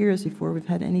 3 years before we've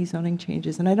had any zoning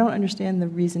changes, and I don't understand the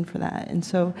reason for that. And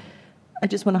so I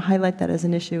just want to highlight that as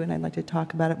an issue, and I'd like to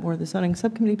talk about it more in the zoning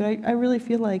subcommittee, but I really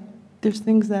feel like there's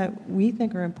things that we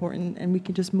think are important, and we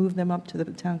can just move them up to the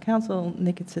town council, and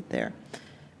they can sit there.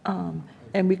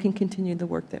 And we can continue the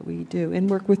work that we do, and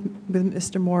work with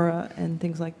Mr. Mora and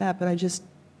things like that, but I just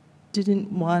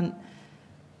didn't want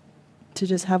to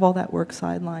just have all that work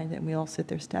sidelined and we all sit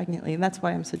there stagnantly, and that's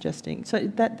why I'm suggesting. So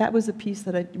that was a piece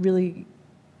that I really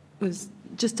was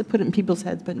just to put it in people's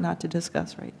heads, but not to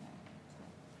discuss, right?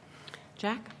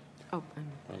 Jack? Oh,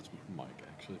 That's Mike,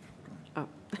 actually. Oh.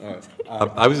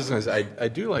 I was just going to say, I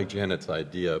do like Janet's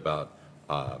idea about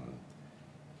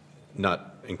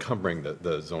not encumbering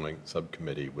the zoning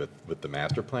subcommittee with the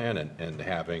master plan and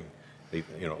having,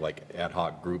 like ad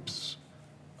hoc groups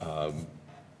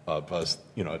of us,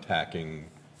 attacking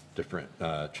different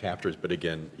chapters. But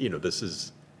again, this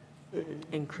is,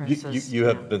 in Chris's, you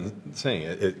have been saying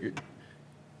it,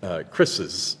 Chris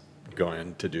is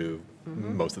going to do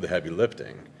most of the heavy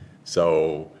lifting.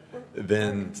 So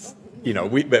then,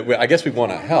 but I guess we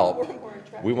want to help.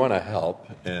 We want to help,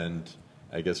 and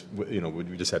I guess, we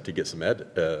just have to get some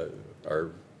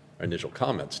our initial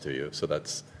comments to you. So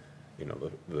that's,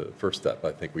 the first step.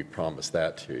 I think we promised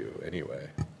that to you anyway.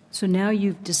 So now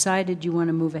you've decided you want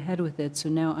to move ahead with it, so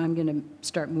now I'm going to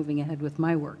start moving ahead with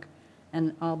my work.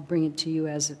 And I'll bring it to you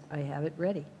as I have it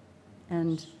ready.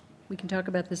 And we can talk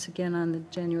about this again on the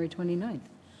January 29th.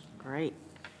 Great.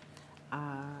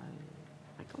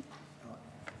 Michael?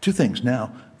 Two things.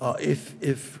 Now,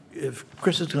 if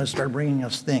Chris is going to start bringing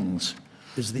us things,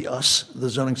 is the us the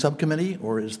zoning subcommittee,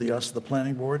 or is the us the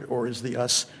planning board, or is the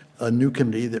us a new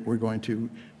committee that we're going to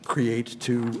create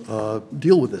to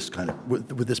deal with this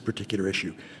with this particular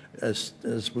issue, as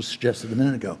was suggested a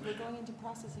minute ago? We're going into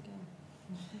process again.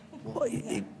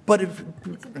 Well, but if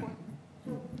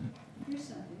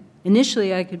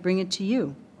initially, I could bring it to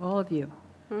you, all of you.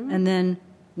 And then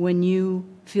when you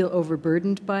feel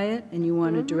overburdened by it and you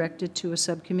want to direct it to a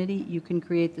subcommittee, you can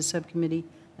create the subcommittee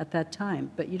at that time.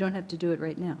 But you don't have to do it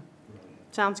right now.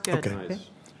 Sounds good. Okay. Nice.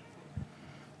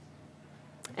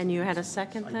 And you had a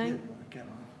second thing?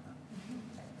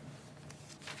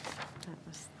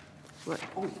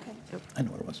 I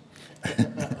know what it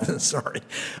was. Sorry.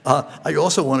 I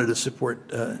also wanted to support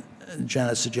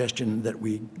Janet's suggestion that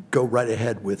we go right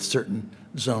ahead with certain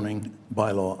zoning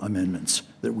bylaw amendments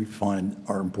that we find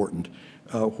are important.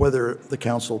 Whether the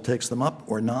council takes them up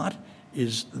or not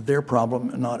is their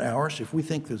problem, not ours. If we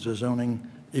think there's a zoning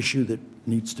issue that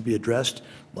needs to be addressed,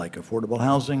 like affordable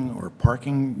housing or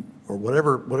parking or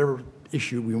whatever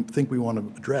issue we think we want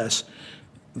to address,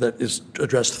 that is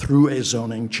addressed through a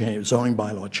zoning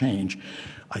bylaw change,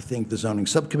 I think the zoning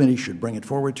subcommittee should bring it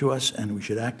forward to us, and we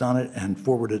should act on it and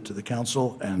forward it to the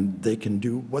council, and they can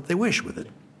do what they wish with it.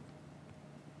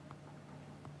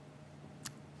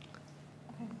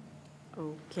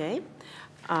 Okay.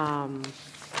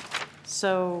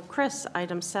 So, Chris,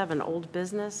 item 7, old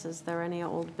business. Is there any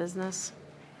old business?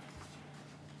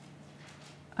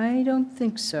 I don't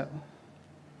think so.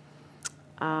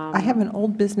 I have an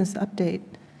old business update.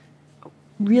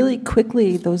 Really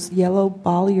quickly, those yellow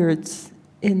bollards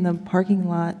in the parking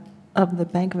lot of the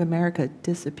Bank of America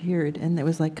disappeared, and it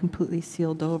was like completely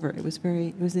sealed over. It was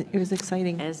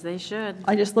exciting. As they should.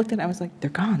 I just looked at it, I was like, they're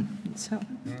gone.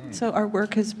 So our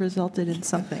work has resulted in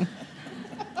something.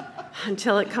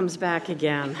 Until it comes back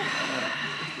again.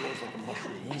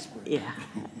 Yeah.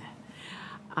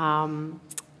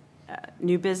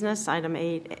 New business, item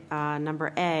 8,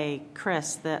 number A,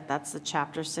 Chris, that's the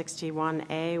Chapter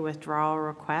 61A withdrawal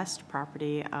request,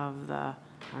 property of the, I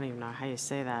don't even know how you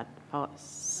say that,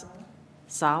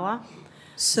 Sala?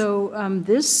 So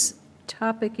this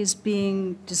topic is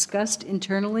being discussed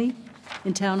internally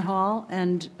in Town Hall,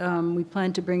 and we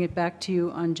plan to bring it back to you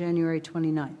on January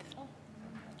 29th.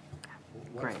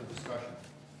 Great. What's the discussion?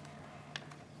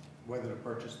 Whether to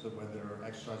purchase whether to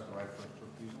exercise the right of first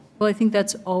refusal? Well, I think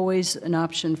that's always an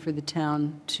option for the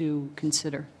town to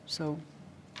consider, so.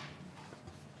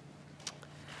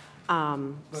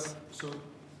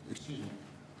 Excuse me.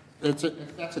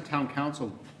 If that's a town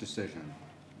council decision,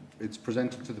 it's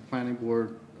presented to the planning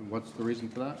board, what's the reason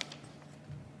for that?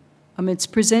 It's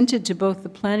presented to both the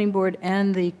planning board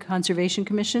and the Conservation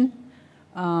Commission,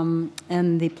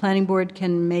 and the planning board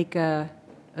can make a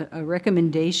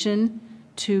recommendation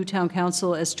to town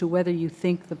council as to whether you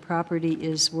think the property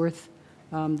is worth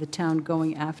the town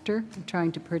going after,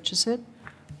 trying to purchase it,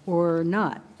 or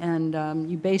not. And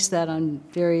you base that on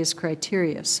various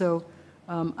criteria. So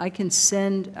I can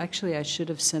send, actually I should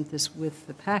have sent this with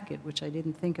the packet, which I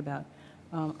didn't think about.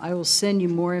 I will send you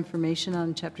more information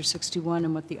on Chapter 61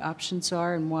 and what the options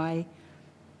are and why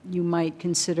you might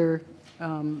consider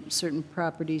certain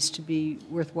properties to be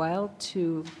worthwhile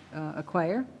to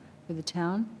acquire for the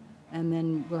town. and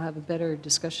then we'll have a better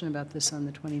discussion about this on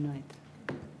the 29th.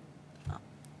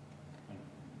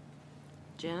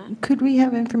 Janet? Could we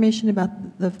have information about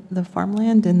the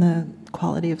farmland and the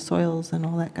quality of soils and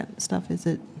all that kind of stuff? Is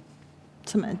it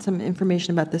some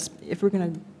information about this? If we're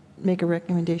going to make a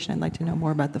recommendation, I'd like to know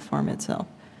more about the farm itself.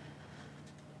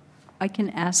 I can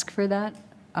ask for that.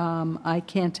 I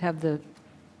can't have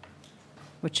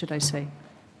what should I say?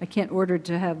 I can't order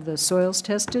to have the soils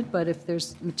tested, but if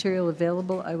there's material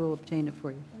available, I will obtain it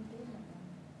for you.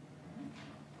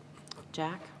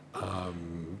 Jack?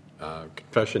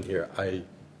 Confession here, I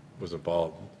was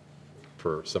involved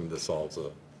for some of this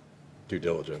also due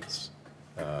diligence,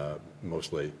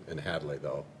 mostly in Hadley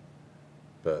though.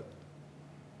 But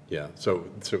yeah, so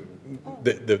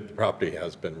the property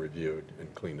has been reviewed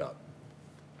and cleaned up.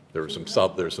 There were some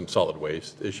solid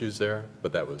waste issues there,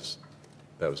 but that was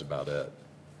about it.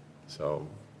 So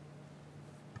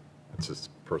it's just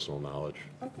personal knowledge.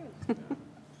 Okay.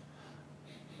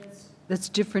 That's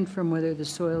different from whether the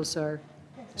soils are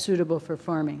suitable for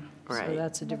farming. Right. So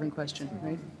that's a different question,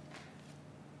 right?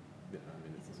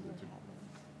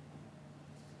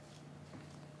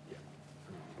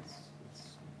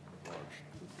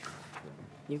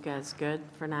 You guys good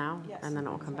for now? Yes. And then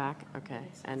it'll come back? Okay.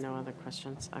 And no other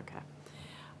questions? Okay.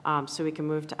 So we can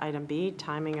move to item B,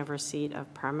 timing of receipt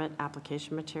of permit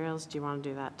application materials. Do you want to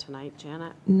do that tonight,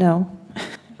 Janet? No.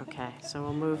 Okay, so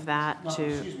we'll move that to.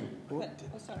 Excuse me.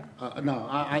 No,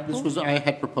 I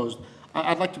had proposed,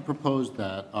 I'd like to propose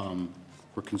that,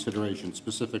 for consideration,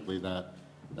 specifically that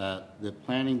the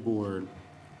planning board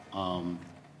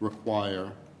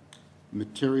require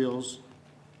materials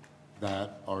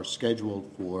that are scheduled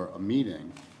for a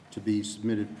meeting to be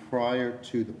submitted prior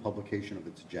to the publication of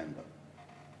its agenda.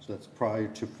 So that's prior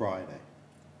to Friday,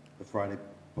 the Friday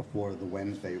before the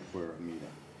Wednesday for a meeting.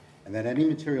 And then any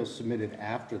materials submitted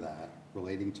after that,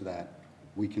 relating to that,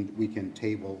 we can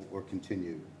table or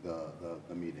continue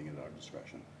the meeting at our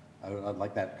discretion. I'd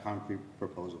like that concrete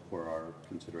proposal for our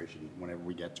consideration whenever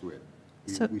we get to it.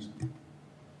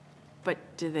 But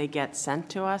do they get sent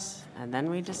to us and then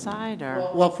we decide,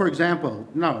 or? Well, for example,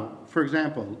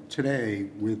 today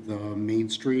with Main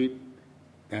Street,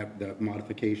 that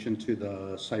modification to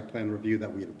the site plan review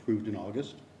that we had approved in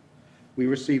August, we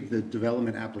received the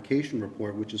development application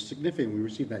report, which is significant. We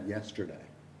received that yesterday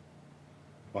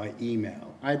by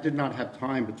email. I did not have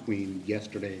time between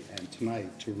yesterday and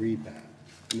tonight to read that,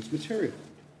 and it's material.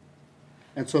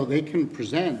 And so they can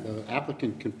present, the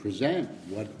applicant can present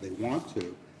what they want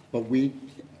to, but we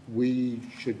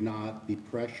should not be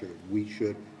pressured. We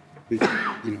should be,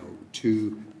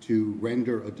 to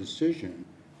render a decision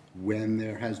when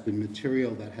there has been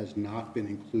material that has not been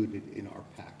included in our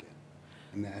packet.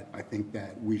 And that I think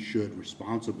that we should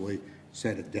responsibly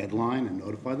set a deadline and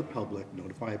notify the public,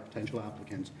 notify potential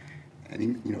applicants.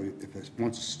 And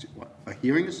once a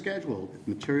hearing is scheduled, if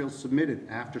material is submitted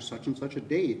after such and such a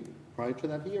date prior to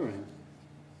that hearing,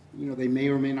 they may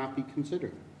or may not be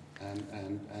considered,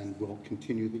 and we'll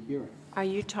continue the hearing. Are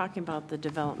you talking about the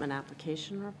development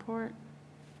application report?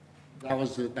 That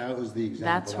was the example.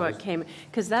 That's what came,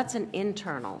 because that's an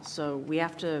internal, so we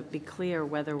have to be clear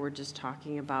whether we're just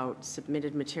talking about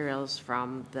submitted materials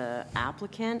from the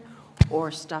applicant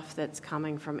or stuff that's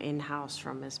coming from in-house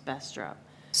from Ms. Bestrup.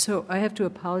 So I have to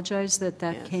apologize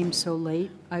that came so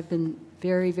late. I've been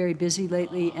very, very busy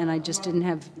lately, and I just didn't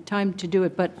have time to do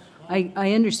it. But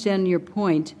I understand your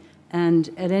point, and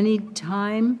at any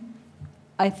time,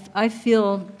 I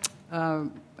feel,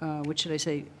 what should I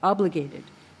say, obligated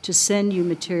to send you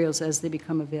materials as they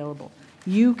become available.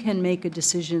 You can make a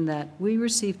decision that we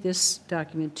received this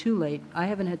document too late. I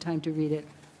haven't had time to read it.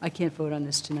 I can't vote on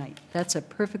this tonight. That's a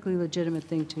perfectly legitimate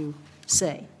thing to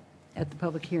say at the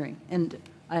public hearing. And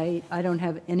I don't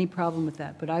have any problem with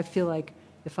that. But I feel like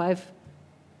if I've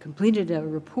completed a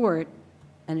report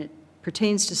and it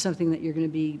pertains to something that you're going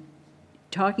to be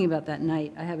talking about that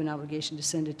night, I have an obligation to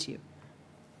send it to you.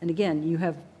 And again, you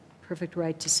have perfect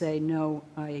right to say, no,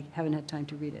 I haven't had time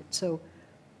to read it. So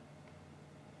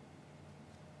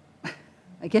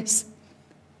I guess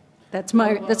that's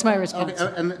my response.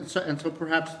 Okay, and so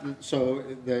perhaps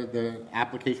the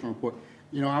application report,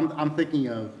 I'm thinking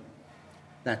of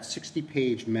that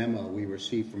 60-page memo we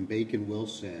received from Bacon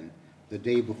Wilson the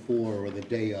day before or the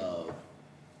day of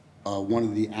one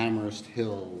of the Amherst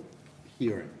Hill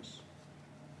hearings.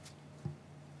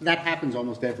 That happens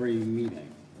almost every meeting.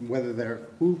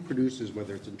 Who produces,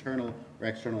 whether it's internal or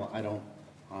external, I don't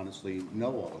honestly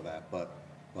know all of that, but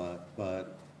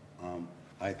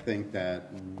I think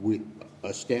that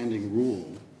a standing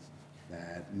rule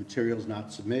that materials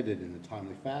not submitted in a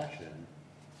timely fashion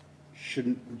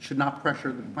should not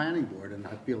pressure the planning board, and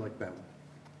I feel like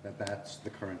that's the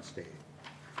current state.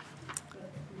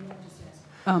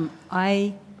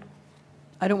 I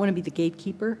don't want to be the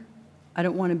gatekeeper. I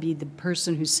don't want to be the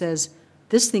person who says,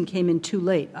 this thing came in too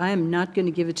late. I am not going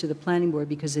to give it to the planning board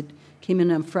because it came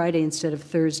in on Friday instead of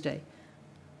Thursday.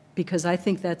 Because I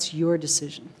think that's your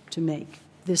decision to make.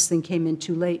 This thing came in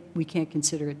too late, we can't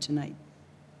consider it tonight.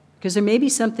 Because there may be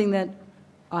something that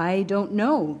I don't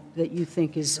know that you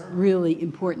think is really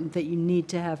important that you need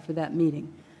to have for that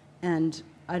meeting. And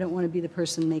I don't want to be the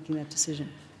person making that decision.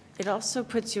 It also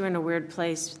puts you in a weird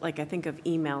place, like I think of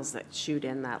emails that shoot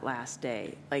in that last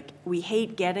day. Like, we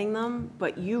hate getting them,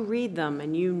 but you read them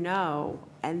and you know,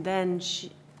 and then,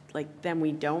 then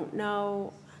we don't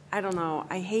know. I don't know.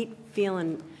 I hate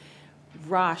feeling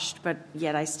rushed, but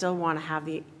yet I still want to have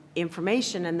the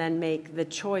information and then make the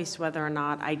choice whether or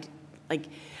not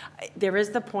there is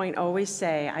the point, always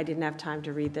say, I didn't have time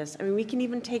to read this. I mean, we can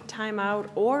even take time out,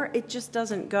 or it just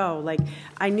doesn't go. Like,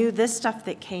 I knew this stuff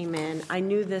that came in, I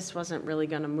knew this wasn't really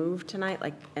going to move tonight,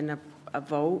 like in a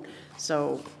vote,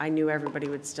 so I knew everybody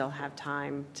would still have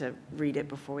time to read it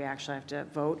before we actually have to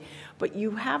vote. But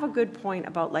you have a good point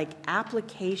about, like,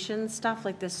 application stuff,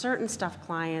 like there's certain stuff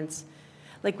clients,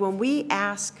 like when we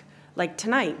ask, like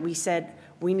tonight, we said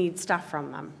we need stuff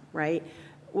from them, right?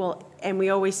 Well, and we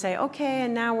always say, okay,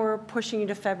 and now we're pushing you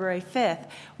to February 5th.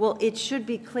 Well, it should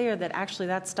be clear that actually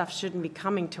that stuff shouldn't be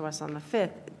coming to us on the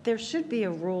 5th. There should be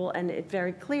a rule, and it's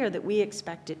very clear that we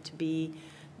expect it to be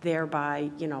there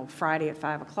by, Friday at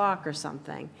 5 o'clock or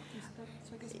something.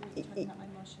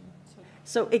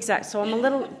 So, exactly. So I'm a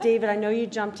little, David, I know you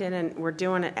jumped in and we're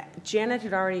doing it. Janet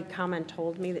had already come and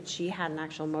told me that she had an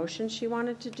actual motion she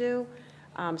wanted to do.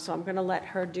 So I'm going to let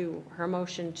her do her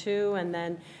motion too, and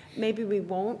then maybe we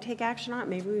won't take action on it,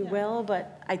 maybe we will,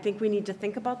 but I think we need to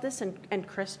think about this, and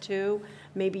Chris too,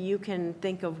 maybe you can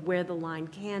think of where the line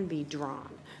can be drawn.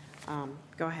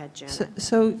 Go ahead, Janet.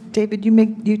 So David,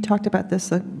 you talked about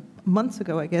this months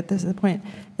ago, I get this is the point.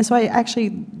 And so I actually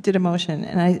did a motion,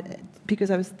 and because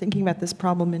I was thinking about this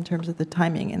problem in terms of the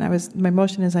timing, and my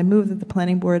motion is I move that the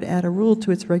planning board add a rule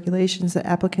to its regulations that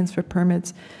applicants for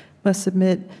permits must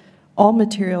submit all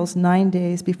materials 9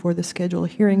 days before the scheduled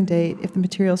hearing date. If the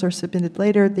materials are submitted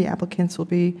later, the applicants will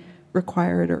be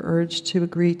required or urged to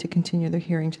agree to continue the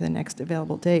hearing to the next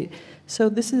available date. So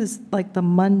this is like the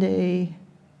Monday,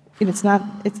 and it's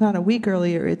not a week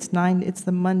earlier, it's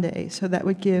the Monday. So that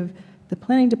would give the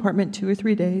planning department 2 or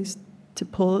 3 days to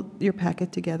pull your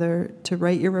packet together, to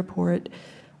write your report.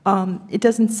 It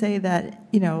doesn't say that,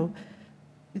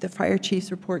 the fire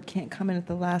chief's report can't come in at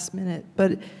the last minute,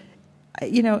 but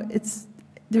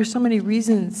there's so many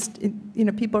reasons.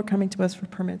 People are coming to us for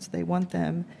permits. They want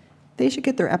them. They should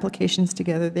get their applications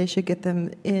together. They should get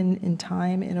them in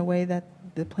time, in a way that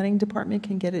the planning department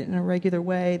can get it in a regular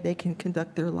way. They can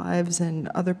conduct their lives and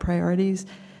other priorities.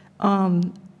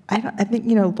 I think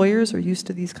lawyers are used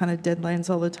to these kind of deadlines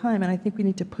all the time, and I think we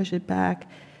need to push it back.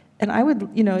 And I would,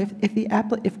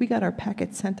 if we got our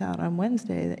packet sent out on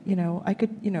Wednesday, I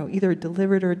could, either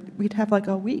deliver it, or we'd have like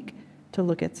a week to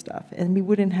look at stuff, and we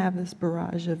wouldn't have this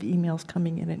barrage of emails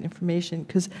coming in and information,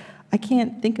 because I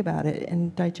can't think about it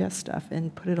and digest stuff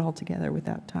and put it all together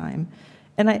without time.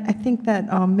 And I think that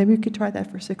maybe we could try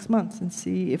that for 6 months and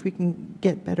see if we can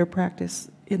get better practice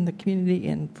in the community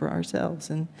and for ourselves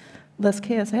and less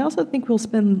chaos. I also think we'll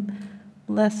spend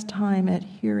less time at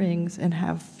hearings and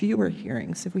have fewer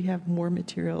hearings if we have more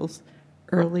materials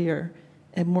earlier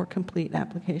and more complete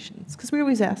applications, because we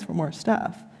always ask for more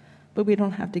stuff, but we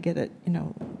don't have to get it,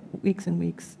 weeks and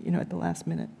weeks, at the last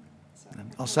minute.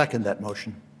 I'll second that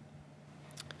motion.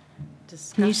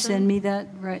 Discussion? Can you send me that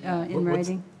in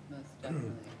writing?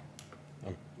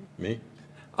 Me?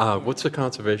 What's the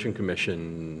Conservation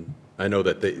Commission? I know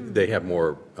that they have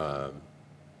more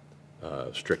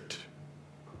strict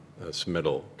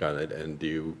submittal guide, and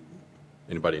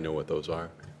anybody know what those are?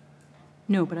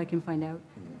 No, but I can find out.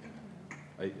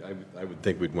 I would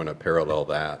think we'd want to parallel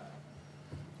that.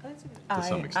 To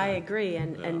some extent. I agree,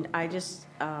 and I just,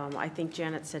 I think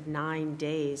Janet said 9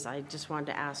 days. I just wanted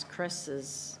to ask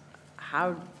Chris,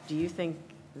 how do you think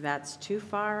that's too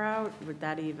far out? Would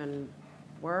that even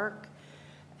work?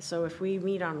 So if we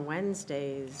meet on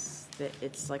Wednesdays,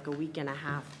 it's like a week and a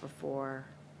half before.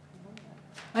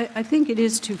 I think it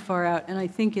is too far out, and I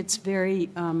think it's very,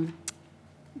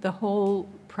 the whole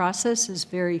process is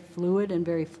very fluid and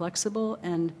very flexible,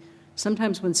 and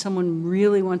sometimes when someone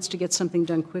really wants to get something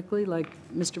done quickly, like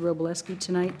Mr. Robleski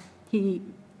tonight, he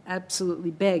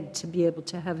absolutely begged to be able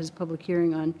to have his public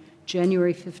hearing on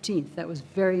January 15th. That was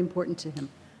very important to him.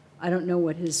 I don't know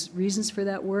what his reasons for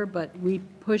that were, but we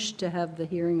pushed to have the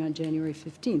hearing on January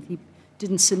 15th. He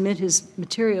didn't submit his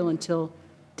material until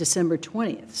December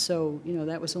 20th, so, you know,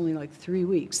 that was only like 3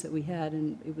 weeks that we had,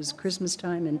 and it was Christmas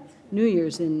time and New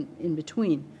Year's in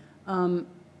between.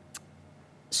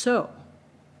 So,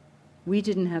 we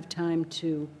didn't have time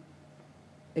to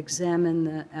examine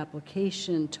the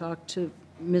application, talk to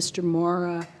Mr.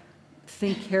 Mora,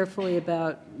 think carefully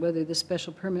about whether the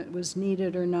special permit was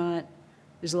needed or not.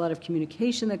 There's a lot of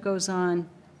communication that goes on.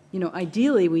 You know,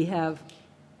 ideally, we have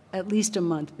at least a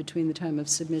month between the time of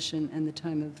submission and the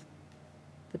time of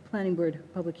the planning board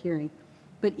public hearing.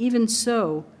 But even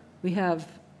so, we have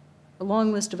a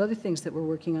long list of other things that we're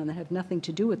working on that have nothing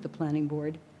to do with the planning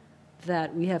board,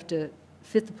 that we have to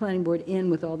fit the planning board in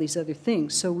with all these other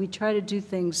things. So we try to do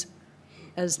things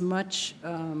as much,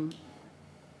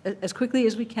 as quickly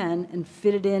as we can and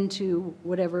fit it into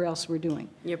whatever else we're doing.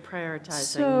 You're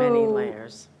prioritizing many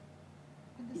layers.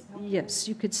 Yes,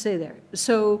 you could say that.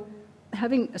 So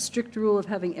having a strict rule of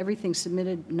having everything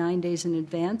submitted 9 days in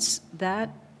advance, that...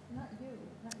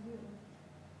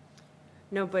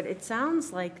 No, but it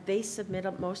sounds like they submit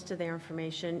up most of their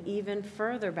information even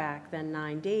further back than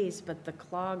 9 days, but the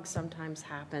clog sometimes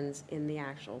happens in the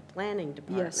actual planning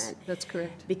department. Yes, that's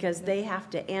correct. Because they have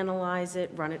to analyze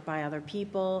it, run it by other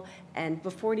people, and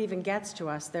before it even gets to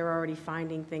us, they're already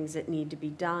finding things that need to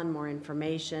be done, more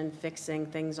information, fixing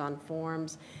things on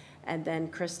forms, and then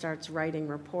Chris starts writing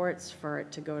reports for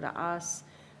it to go to us.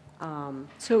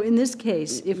 So in this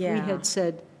case, if we Yeah. had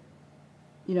said,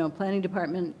 you know, planning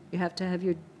department, you have to have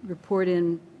your report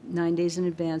in 9 days in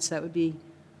advance, that would be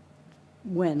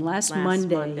when? Last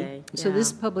Monday. So yeah.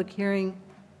 this public hearing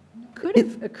could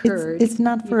have occurred. It's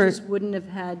not for... You just wouldn't have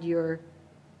had your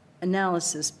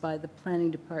analysis by the planning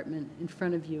department in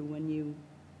front of you when you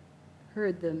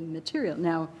heard the material.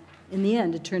 Now, in the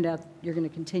end, it turned out you're going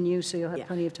to continue, so you'll have Yeah.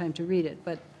 plenty of time to read it.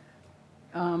 But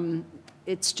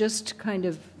it's just kind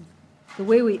of, the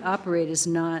way we operate is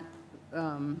not,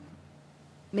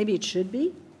 maybe it should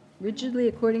be, rigidly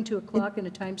according to a clock and a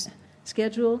time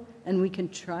schedule, and we can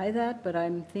try that, but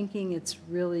I'm thinking it's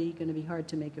really going to be hard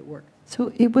to make it work.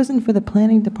 So it wasn't for the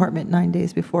planning department 9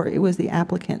 days before, it was the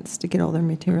applicants to get all their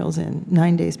materials in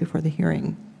 9 days before the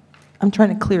hearing. I'm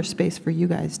trying to clear space for you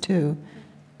guys, too.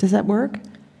 Does that work?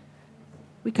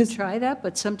 We could try that,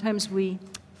 but sometimes we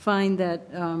find that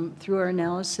through our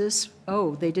analysis,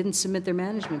 oh, they didn't submit their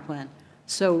management plan.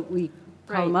 So we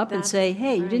call them Right, up and that's say,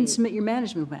 hey, you didn't right. submit your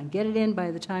management plan. Get it in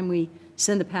by the time we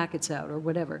send the packets out or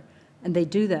whatever. And they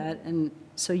do that, and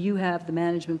so you have the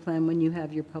management plan when you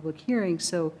have your public hearing,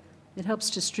 so it helps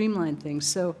to streamline things.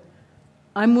 So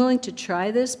I'm willing to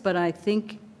try this, but I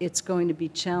think it's going to be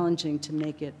challenging to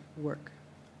make it work.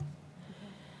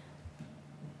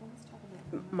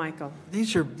 Michael.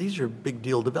 These are big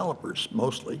deal developers,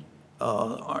 mostly.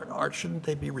 Shouldn't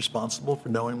they be responsible for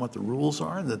knowing what the rules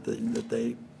are, that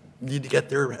they need to get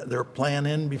their plan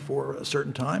in before a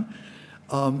certain time?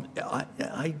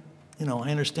 I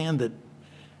understand that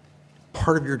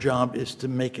part of your job is to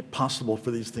make it possible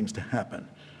for these things to happen.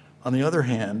 On the other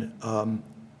hand,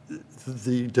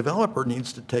 the developer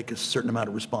needs to take a certain amount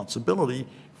of responsibility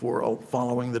for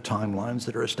following the timelines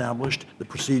that are established, the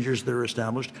procedures that are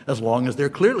established, as long as they're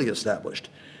clearly established.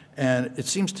 And it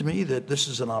seems to me that this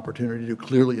is an opportunity to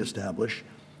clearly establish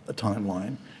a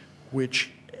timeline which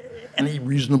any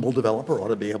reasonable developer ought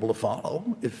to be able to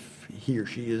follow if he or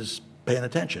she is paying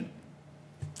attention.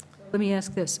 Let me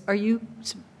ask this. Are you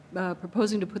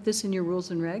proposing to put this in your rules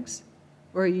and regs?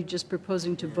 Or are you just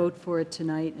proposing to vote for it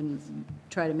tonight and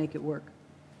try to make it work?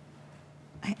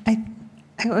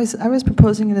 I was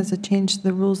proposing it as a change to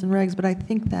the rules and regs, but I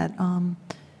think that,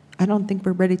 I don't think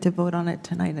we're ready to vote on it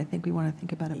tonight. I think we want to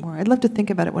think about it more. I'd love to think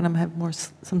about it when I have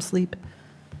some sleep.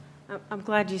 I'm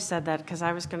glad you said that, because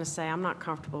I was going to say I'm not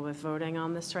comfortable with voting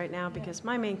on this right now, because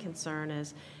my main concern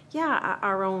is, yeah,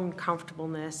 our own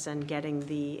comfortableness and getting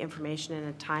the information in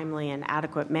a timely and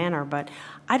adequate manner, but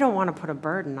I don't want to put a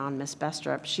burden on Ms.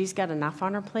 Bestrup. She's got enough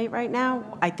on her plate right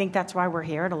now. I think that's why we're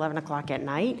here at 11 o'clock at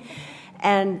night.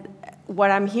 And what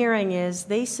I'm hearing is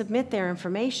they submit their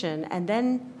information, and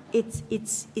then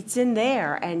it's in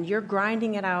there, and you're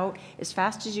grinding it out as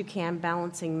fast as you can,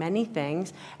 balancing many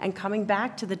things, and coming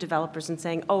back to the developers and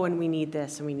saying, oh, and we need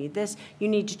this, and we need this. You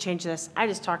need to change this. I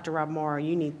just talked to Rob Moore.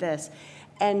 You need this.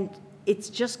 And it's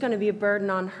just going to be a burden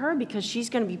on her, because she's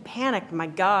going to be panicked. My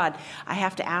God, I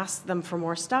have to ask them for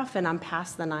more stuff, and I'm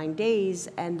past the 9 days,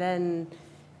 and then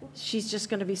she's just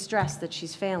going to be stressed that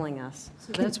she's failing us.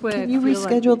 So that's why Can I you feel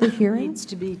reschedule like the hearing? It needs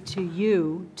to be to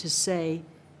you to say,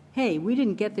 hey, we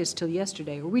didn't get this till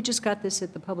yesterday, or we just got this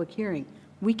at the public hearing.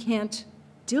 We can't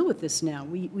deal with this now.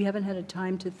 We haven't had a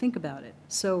time to think about it.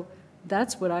 So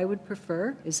that's what I would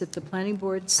prefer, is if the planning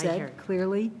board hear said you.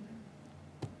 clearly,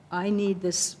 I need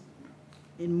this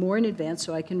more in advance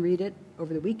so I can read it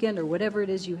over the weekend or whatever it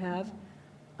is you have,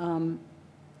 and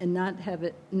not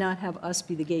have us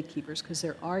be the gatekeepers, because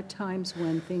there are times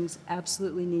when things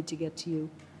absolutely need to get to you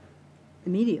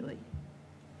immediately.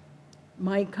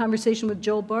 My conversation with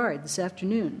Joel Bard this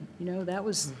afternoon, that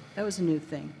was a new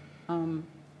thing.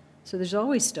 So there's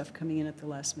always stuff coming in at the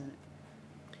last minute.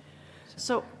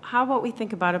 So how about we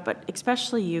think about it, but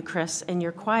especially you, Chris, in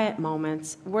your quiet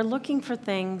moments, we're looking for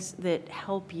things that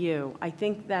help you. I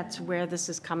think that's where this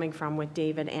is coming from with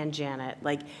David and Janet.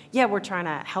 Like, yeah, we're trying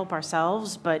to help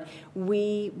ourselves, but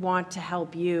we want to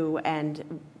help you,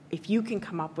 and if you can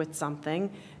come up with something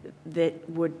that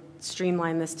would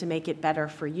streamline this to make it better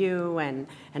for you and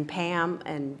Pam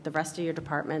and the rest of your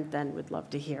department, then we'd love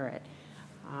to hear it.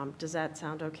 Does that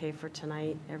sound okay for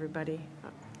tonight, everybody?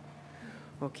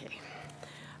 Okay.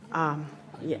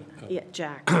 Yeah,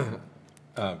 Jack.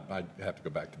 I have to go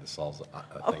back to the Salsa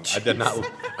thing.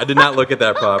 I did not look at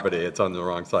that property. It's on the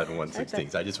wrong side of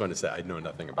 116. I just want to say I know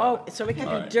nothing about it. Oh, so we can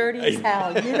All be right. dirty as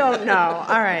hell. You don't know.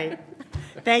 All right.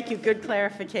 Thank you. Good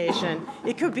clarification.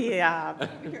 It could be a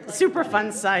super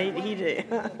fun site. He did.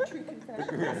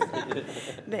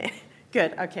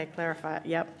 Good. Okay. Clarify.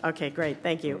 Yep. Okay. Great.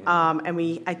 Thank you. And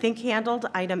we, I think, handled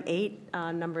item 8,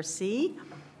 number C.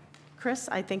 Chris,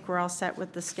 I think we're all set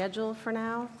with the schedule for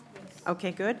now. Yes.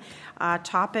 Okay. Good.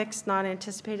 Topics not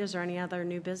anticipated. Is there any other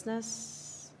new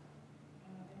business?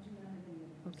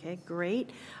 Okay. Great.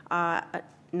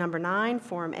 Number 9,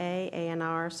 Form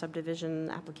A&R subdivision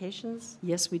applications.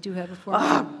 Yes, we do have a Form A.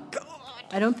 Oh, God.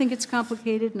 I don't think it's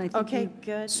complicated, and I think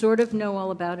you sort of know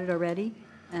all about it already.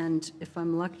 And if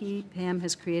I'm lucky, Pam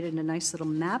has created a nice little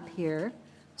map here.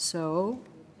 So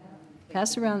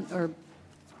pass around, or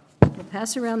we'll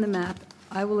pass around the map.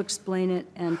 I will explain it,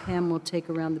 and Pam will take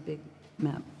around the big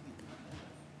map.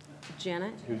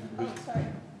 Janet? Sorry.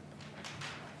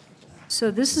 So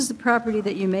this is the property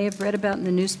that you may have read about in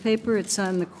the newspaper. It's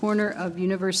on the corner of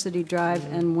University Drive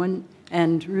and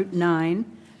Route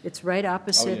 9. It's right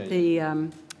opposite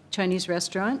the Chinese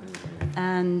restaurant,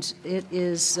 and it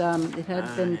is it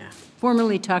had been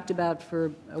formerly talked about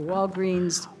for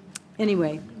Walgreens.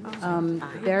 Anyway,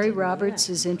 Barry Roberts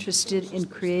is interested in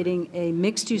creating a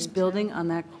mixed-use building on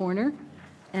that corner,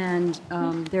 and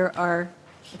I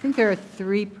think there are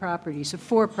 3 properties, or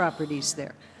 4 properties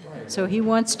there. So he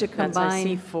wants to combine.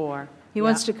 That's C4. He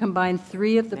wants to combine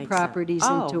 3 of the properties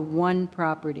into one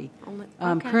property.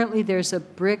 Currently, there's a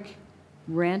brick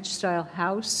ranch-style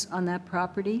house on that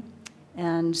property,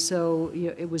 and so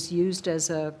it was used as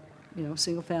a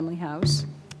single-family house.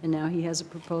 And now he has a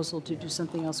proposal to do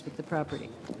something else with the property.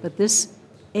 But this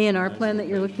A&R plan that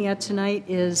you're looking at tonight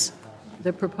is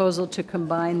the proposal to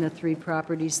combine the 3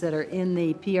 properties that are in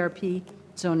the PRP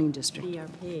zoning district.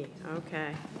 PRP.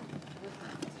 Okay.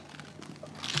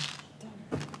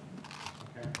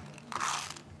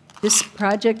 This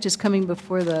project is coming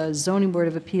before the Zoning Board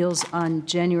of Appeals on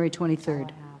January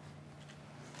 23rd.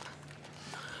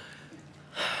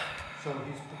 So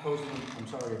he's proposing, I'm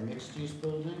sorry, a mixed-use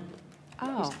building?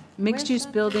 Oh. Mixed-use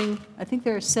building, I think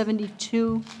there are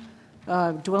 72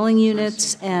 dwelling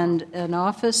units and an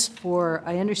office for,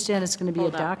 I understand it's going to be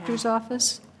a doctor's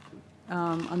office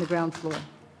on the ground floor.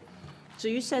 So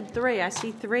you said 3. I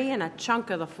see 3 and a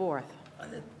chunk of the 4th.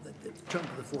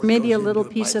 Maybe a little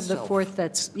piece of the 4th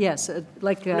that's, yes,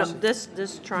 like no,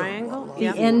 this triangle? The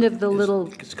end of the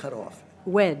little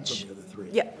wedge.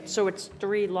 Yeah, so it's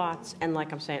 3 lots, and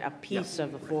like I'm saying, a piece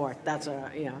of the 4th. That's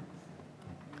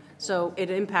so it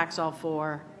impacts all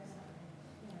 4,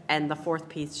 and the 4th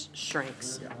piece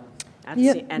shrinks.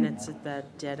 And it's at the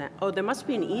dead end. Oh, there must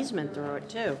be an easement through it,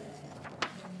 too.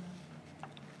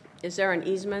 Is there an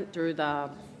easement through the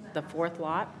 4th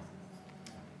lot?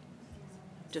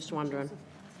 Just wondering.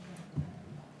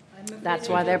 That's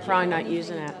why they're probably not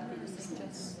using it.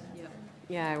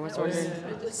 Yeah, I was wondering.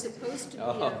 It was supposed to be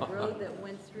a road that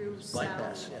went through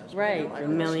south. Right, a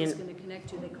million. It's going to connect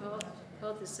to, they call it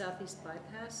the Southeast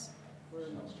Bypass, or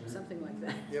something like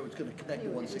that. Yeah, it's going to connect to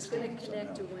 116. It's going to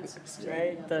connect to 116.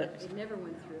 Right. But it never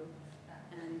went through,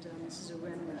 and this is a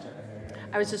remnant.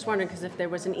 I was just wondering, because if there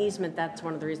was an easement, that's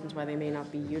one of the reasons why they may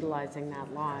not be utilizing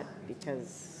that lot,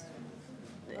 because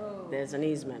there's an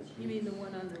easement. You mean the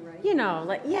one on the right?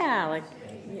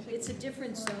 It's a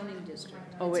different zoning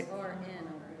district. Oh, it's RN,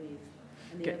 I believe,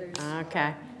 and the others.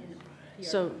 Okay.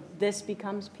 So this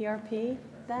becomes PRP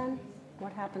then?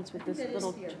 What happens with this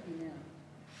little? PRP now.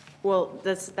 Well,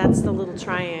 that's the little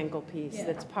triangle piece,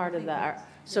 that's part of the,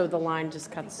 so the line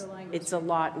just cuts, it's a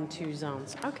lot in two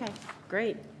zones. Okay,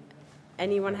 great.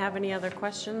 Anyone have any other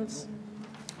questions?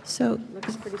 So,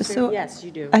 Looks pretty so clear. Yes, you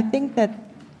do. I think that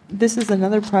this is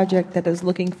another project that is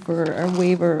looking for a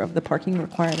waiver of the parking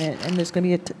requirement, and there's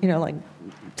going to be, like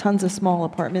tons of small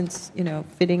apartments,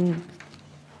 fitting,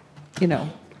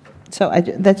 So I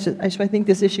think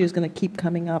this issue is going to keep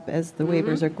coming up as the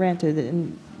waivers are granted,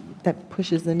 and that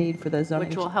pushes the need for the zoning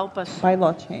Which will help us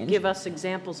bylaw change. give us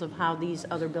examples of how these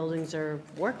other buildings are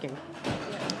working,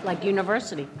 like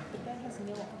university. But that has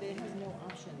no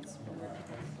options for where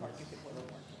people can park if it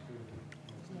wasn't working.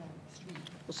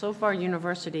 Well, so far,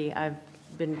 university, I've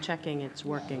been checking, it's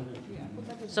working.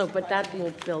 So, but that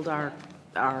will build our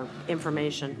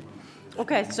information.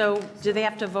 Okay, so do they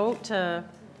have to vote to,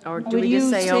 or do we just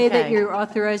say okay? Would you say that you're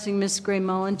authorizing Ms. Gray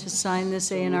Mullen to sign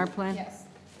this A&R plan? Yes.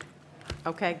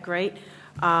 Okay, great.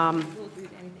 ZBA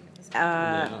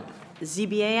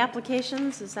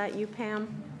applications, is that you,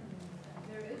 Pam?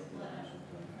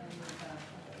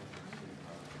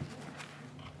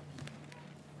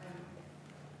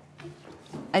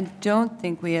 I don't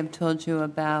think we have told you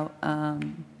about,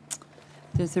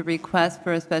 there's a request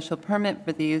for a special permit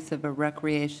for the use of a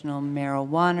recreational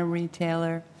marijuana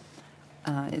retailer.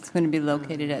 It's going to be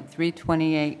located at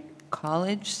 328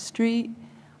 College Street,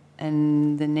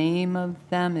 and the name of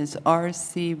them is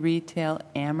RC Retail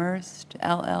Amherst,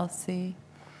 LLC.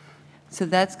 So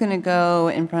that's going to go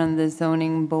in front of the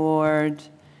zoning board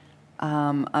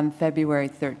on February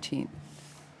 13th.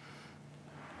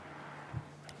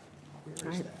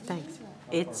 All right, thanks.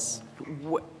 It's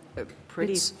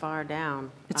pretty far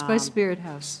down. It's by Spirit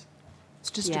House.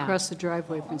 It's just yeah. across the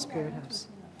driveway from Spirit House.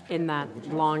 In that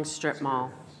long strip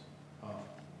mall.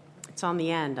 It's on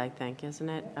the end, I think, isn't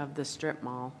it, of the strip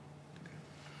mall?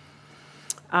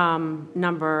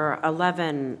 Number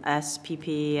 11,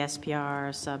 SPP,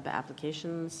 SPR,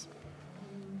 sub-applications.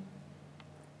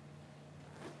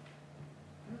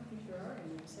 I don't think there are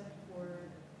any, except for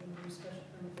the new special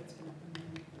permit that's going to come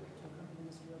in to accompany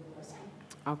Mr. Robolewski.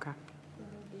 Okay.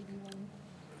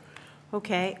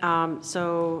 Okay,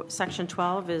 so section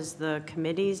 12 is the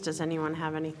committees. Does anyone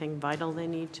have anything vital they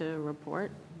need to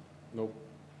report? Nope.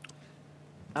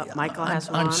 Michael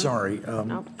has one. I'm sorry.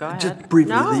 No, go ahead. Just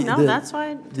briefly. No, that's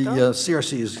fine. The Go.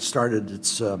 CRC has started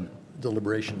its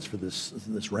deliberations for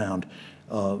this round,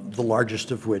 the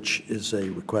largest of which is a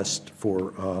request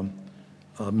for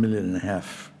 $1.5 million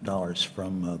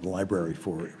from the library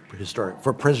for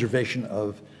preservation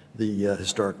of the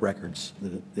historic records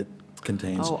that it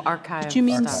contains. Oh, archive. Did you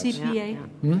mean stuff. CPA? Yeah,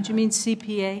 yeah. Did you mean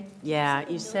CPA? Yeah,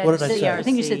 you said What did I say? CRC. I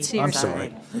think you said CRC. I'm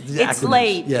sorry. The It's acronyms.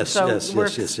 late, Yes, so yes, we're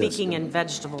yes, yes, yes. speaking in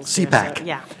vegetables here, CPAC. so,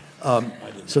 yeah.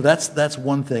 So that's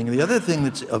one thing. The other thing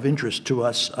that's of interest to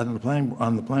us on the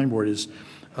planning board is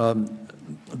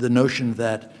the notion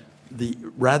that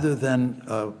rather than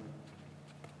the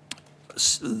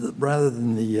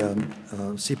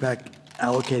CPAC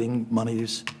allocating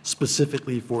monies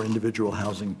specifically for individual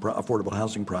affordable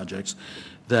housing projects,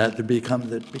 that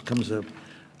becomes an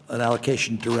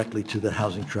allocation directly to the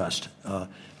housing trust,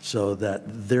 so that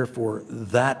therefore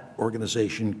that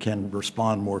organization can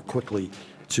respond more quickly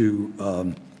to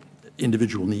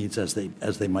individual needs as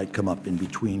they might come up in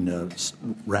between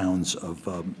rounds of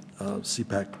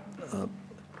CPAC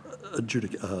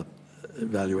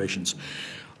evaluations.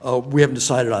 We haven't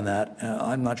decided on that.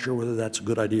 I'm not sure whether that's a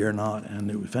good idea or not, and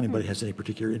if anybody has any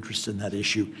particular interest in that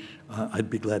issue,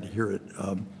 I'd be glad to hear it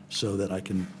so that I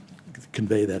can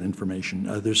convey that information.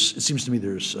 It seems to me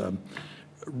there's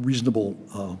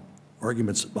reasonable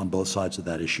arguments on both sides of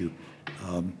that issue,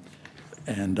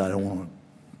 and I don't want to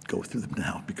go through them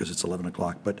now because it's 11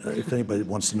 o'clock, but if anybody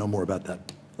wants to know more about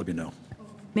that, let me know.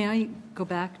 May I go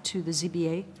back to the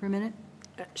ZBA for a minute?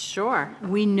 Sure.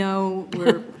 We know,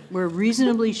 we're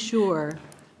reasonably sure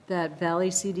that Valley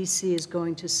CDC is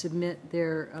going to submit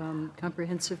their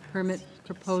comprehensive permit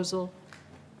proposal.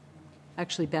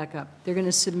 Actually, back up. They're going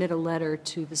to submit a letter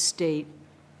to the state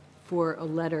for a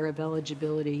letter of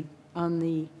eligibility on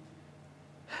the,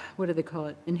 what do they call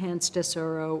it, enhanced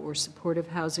SRO or supportive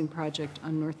housing project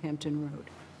on Northampton Road.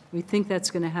 We think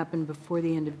that's going to happen before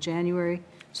the end of January,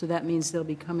 so that means they'll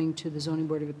be coming to the Zoning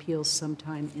Board of Appeals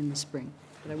sometime in the spring.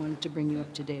 But I wanted to bring you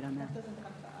up to date on that.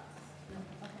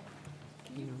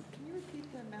 Can you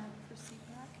repeat the amount for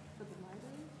CPAC for the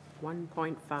library?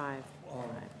 1.5.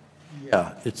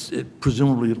 Yeah, it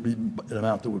presumably it'll be an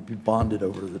amount that would be bonded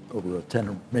over a 10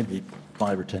 or maybe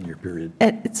 5 or 10 year period.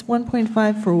 It's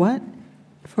 1.5 for what?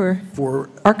 For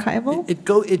archival?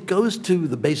 It goes to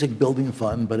the basic building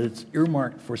fund, but it's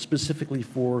earmarked specifically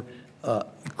for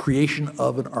creation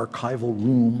of an archival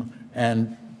room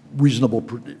and reasonable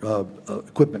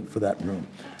equipment for that room.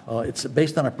 It's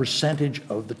based on a percentage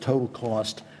of the total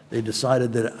cost. They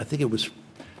decided that, I think it was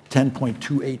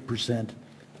 10.28%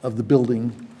 of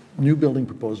the new building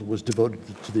proposal was devoted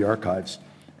to the archives,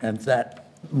 and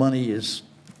that money is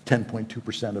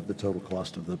 10.2% of the total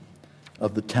cost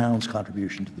of the town's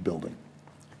contribution to the building.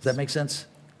 Does that make sense?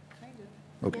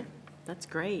 Okay. Yeah, that's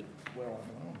great.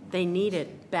 They need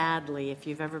it badly. If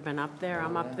you've ever been up there,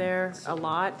 I'm up there a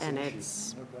lot, and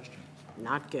it's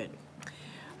not good.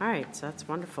 All right, so that's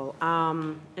wonderful.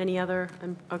 Any other,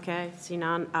 okay, see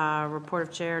none. Report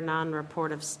of chair, none.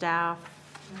 Report of staff,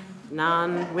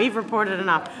 none. We've reported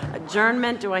enough.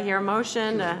 Adjournment, do I hear a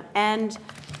motion to end?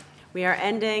 We are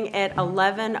ending at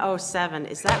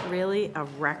 11:07. Is that really a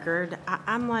record?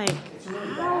 I'm like,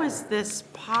 how is this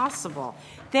possible?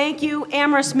 Thank you,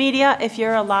 Amherst Media, if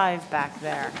you're alive back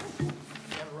there.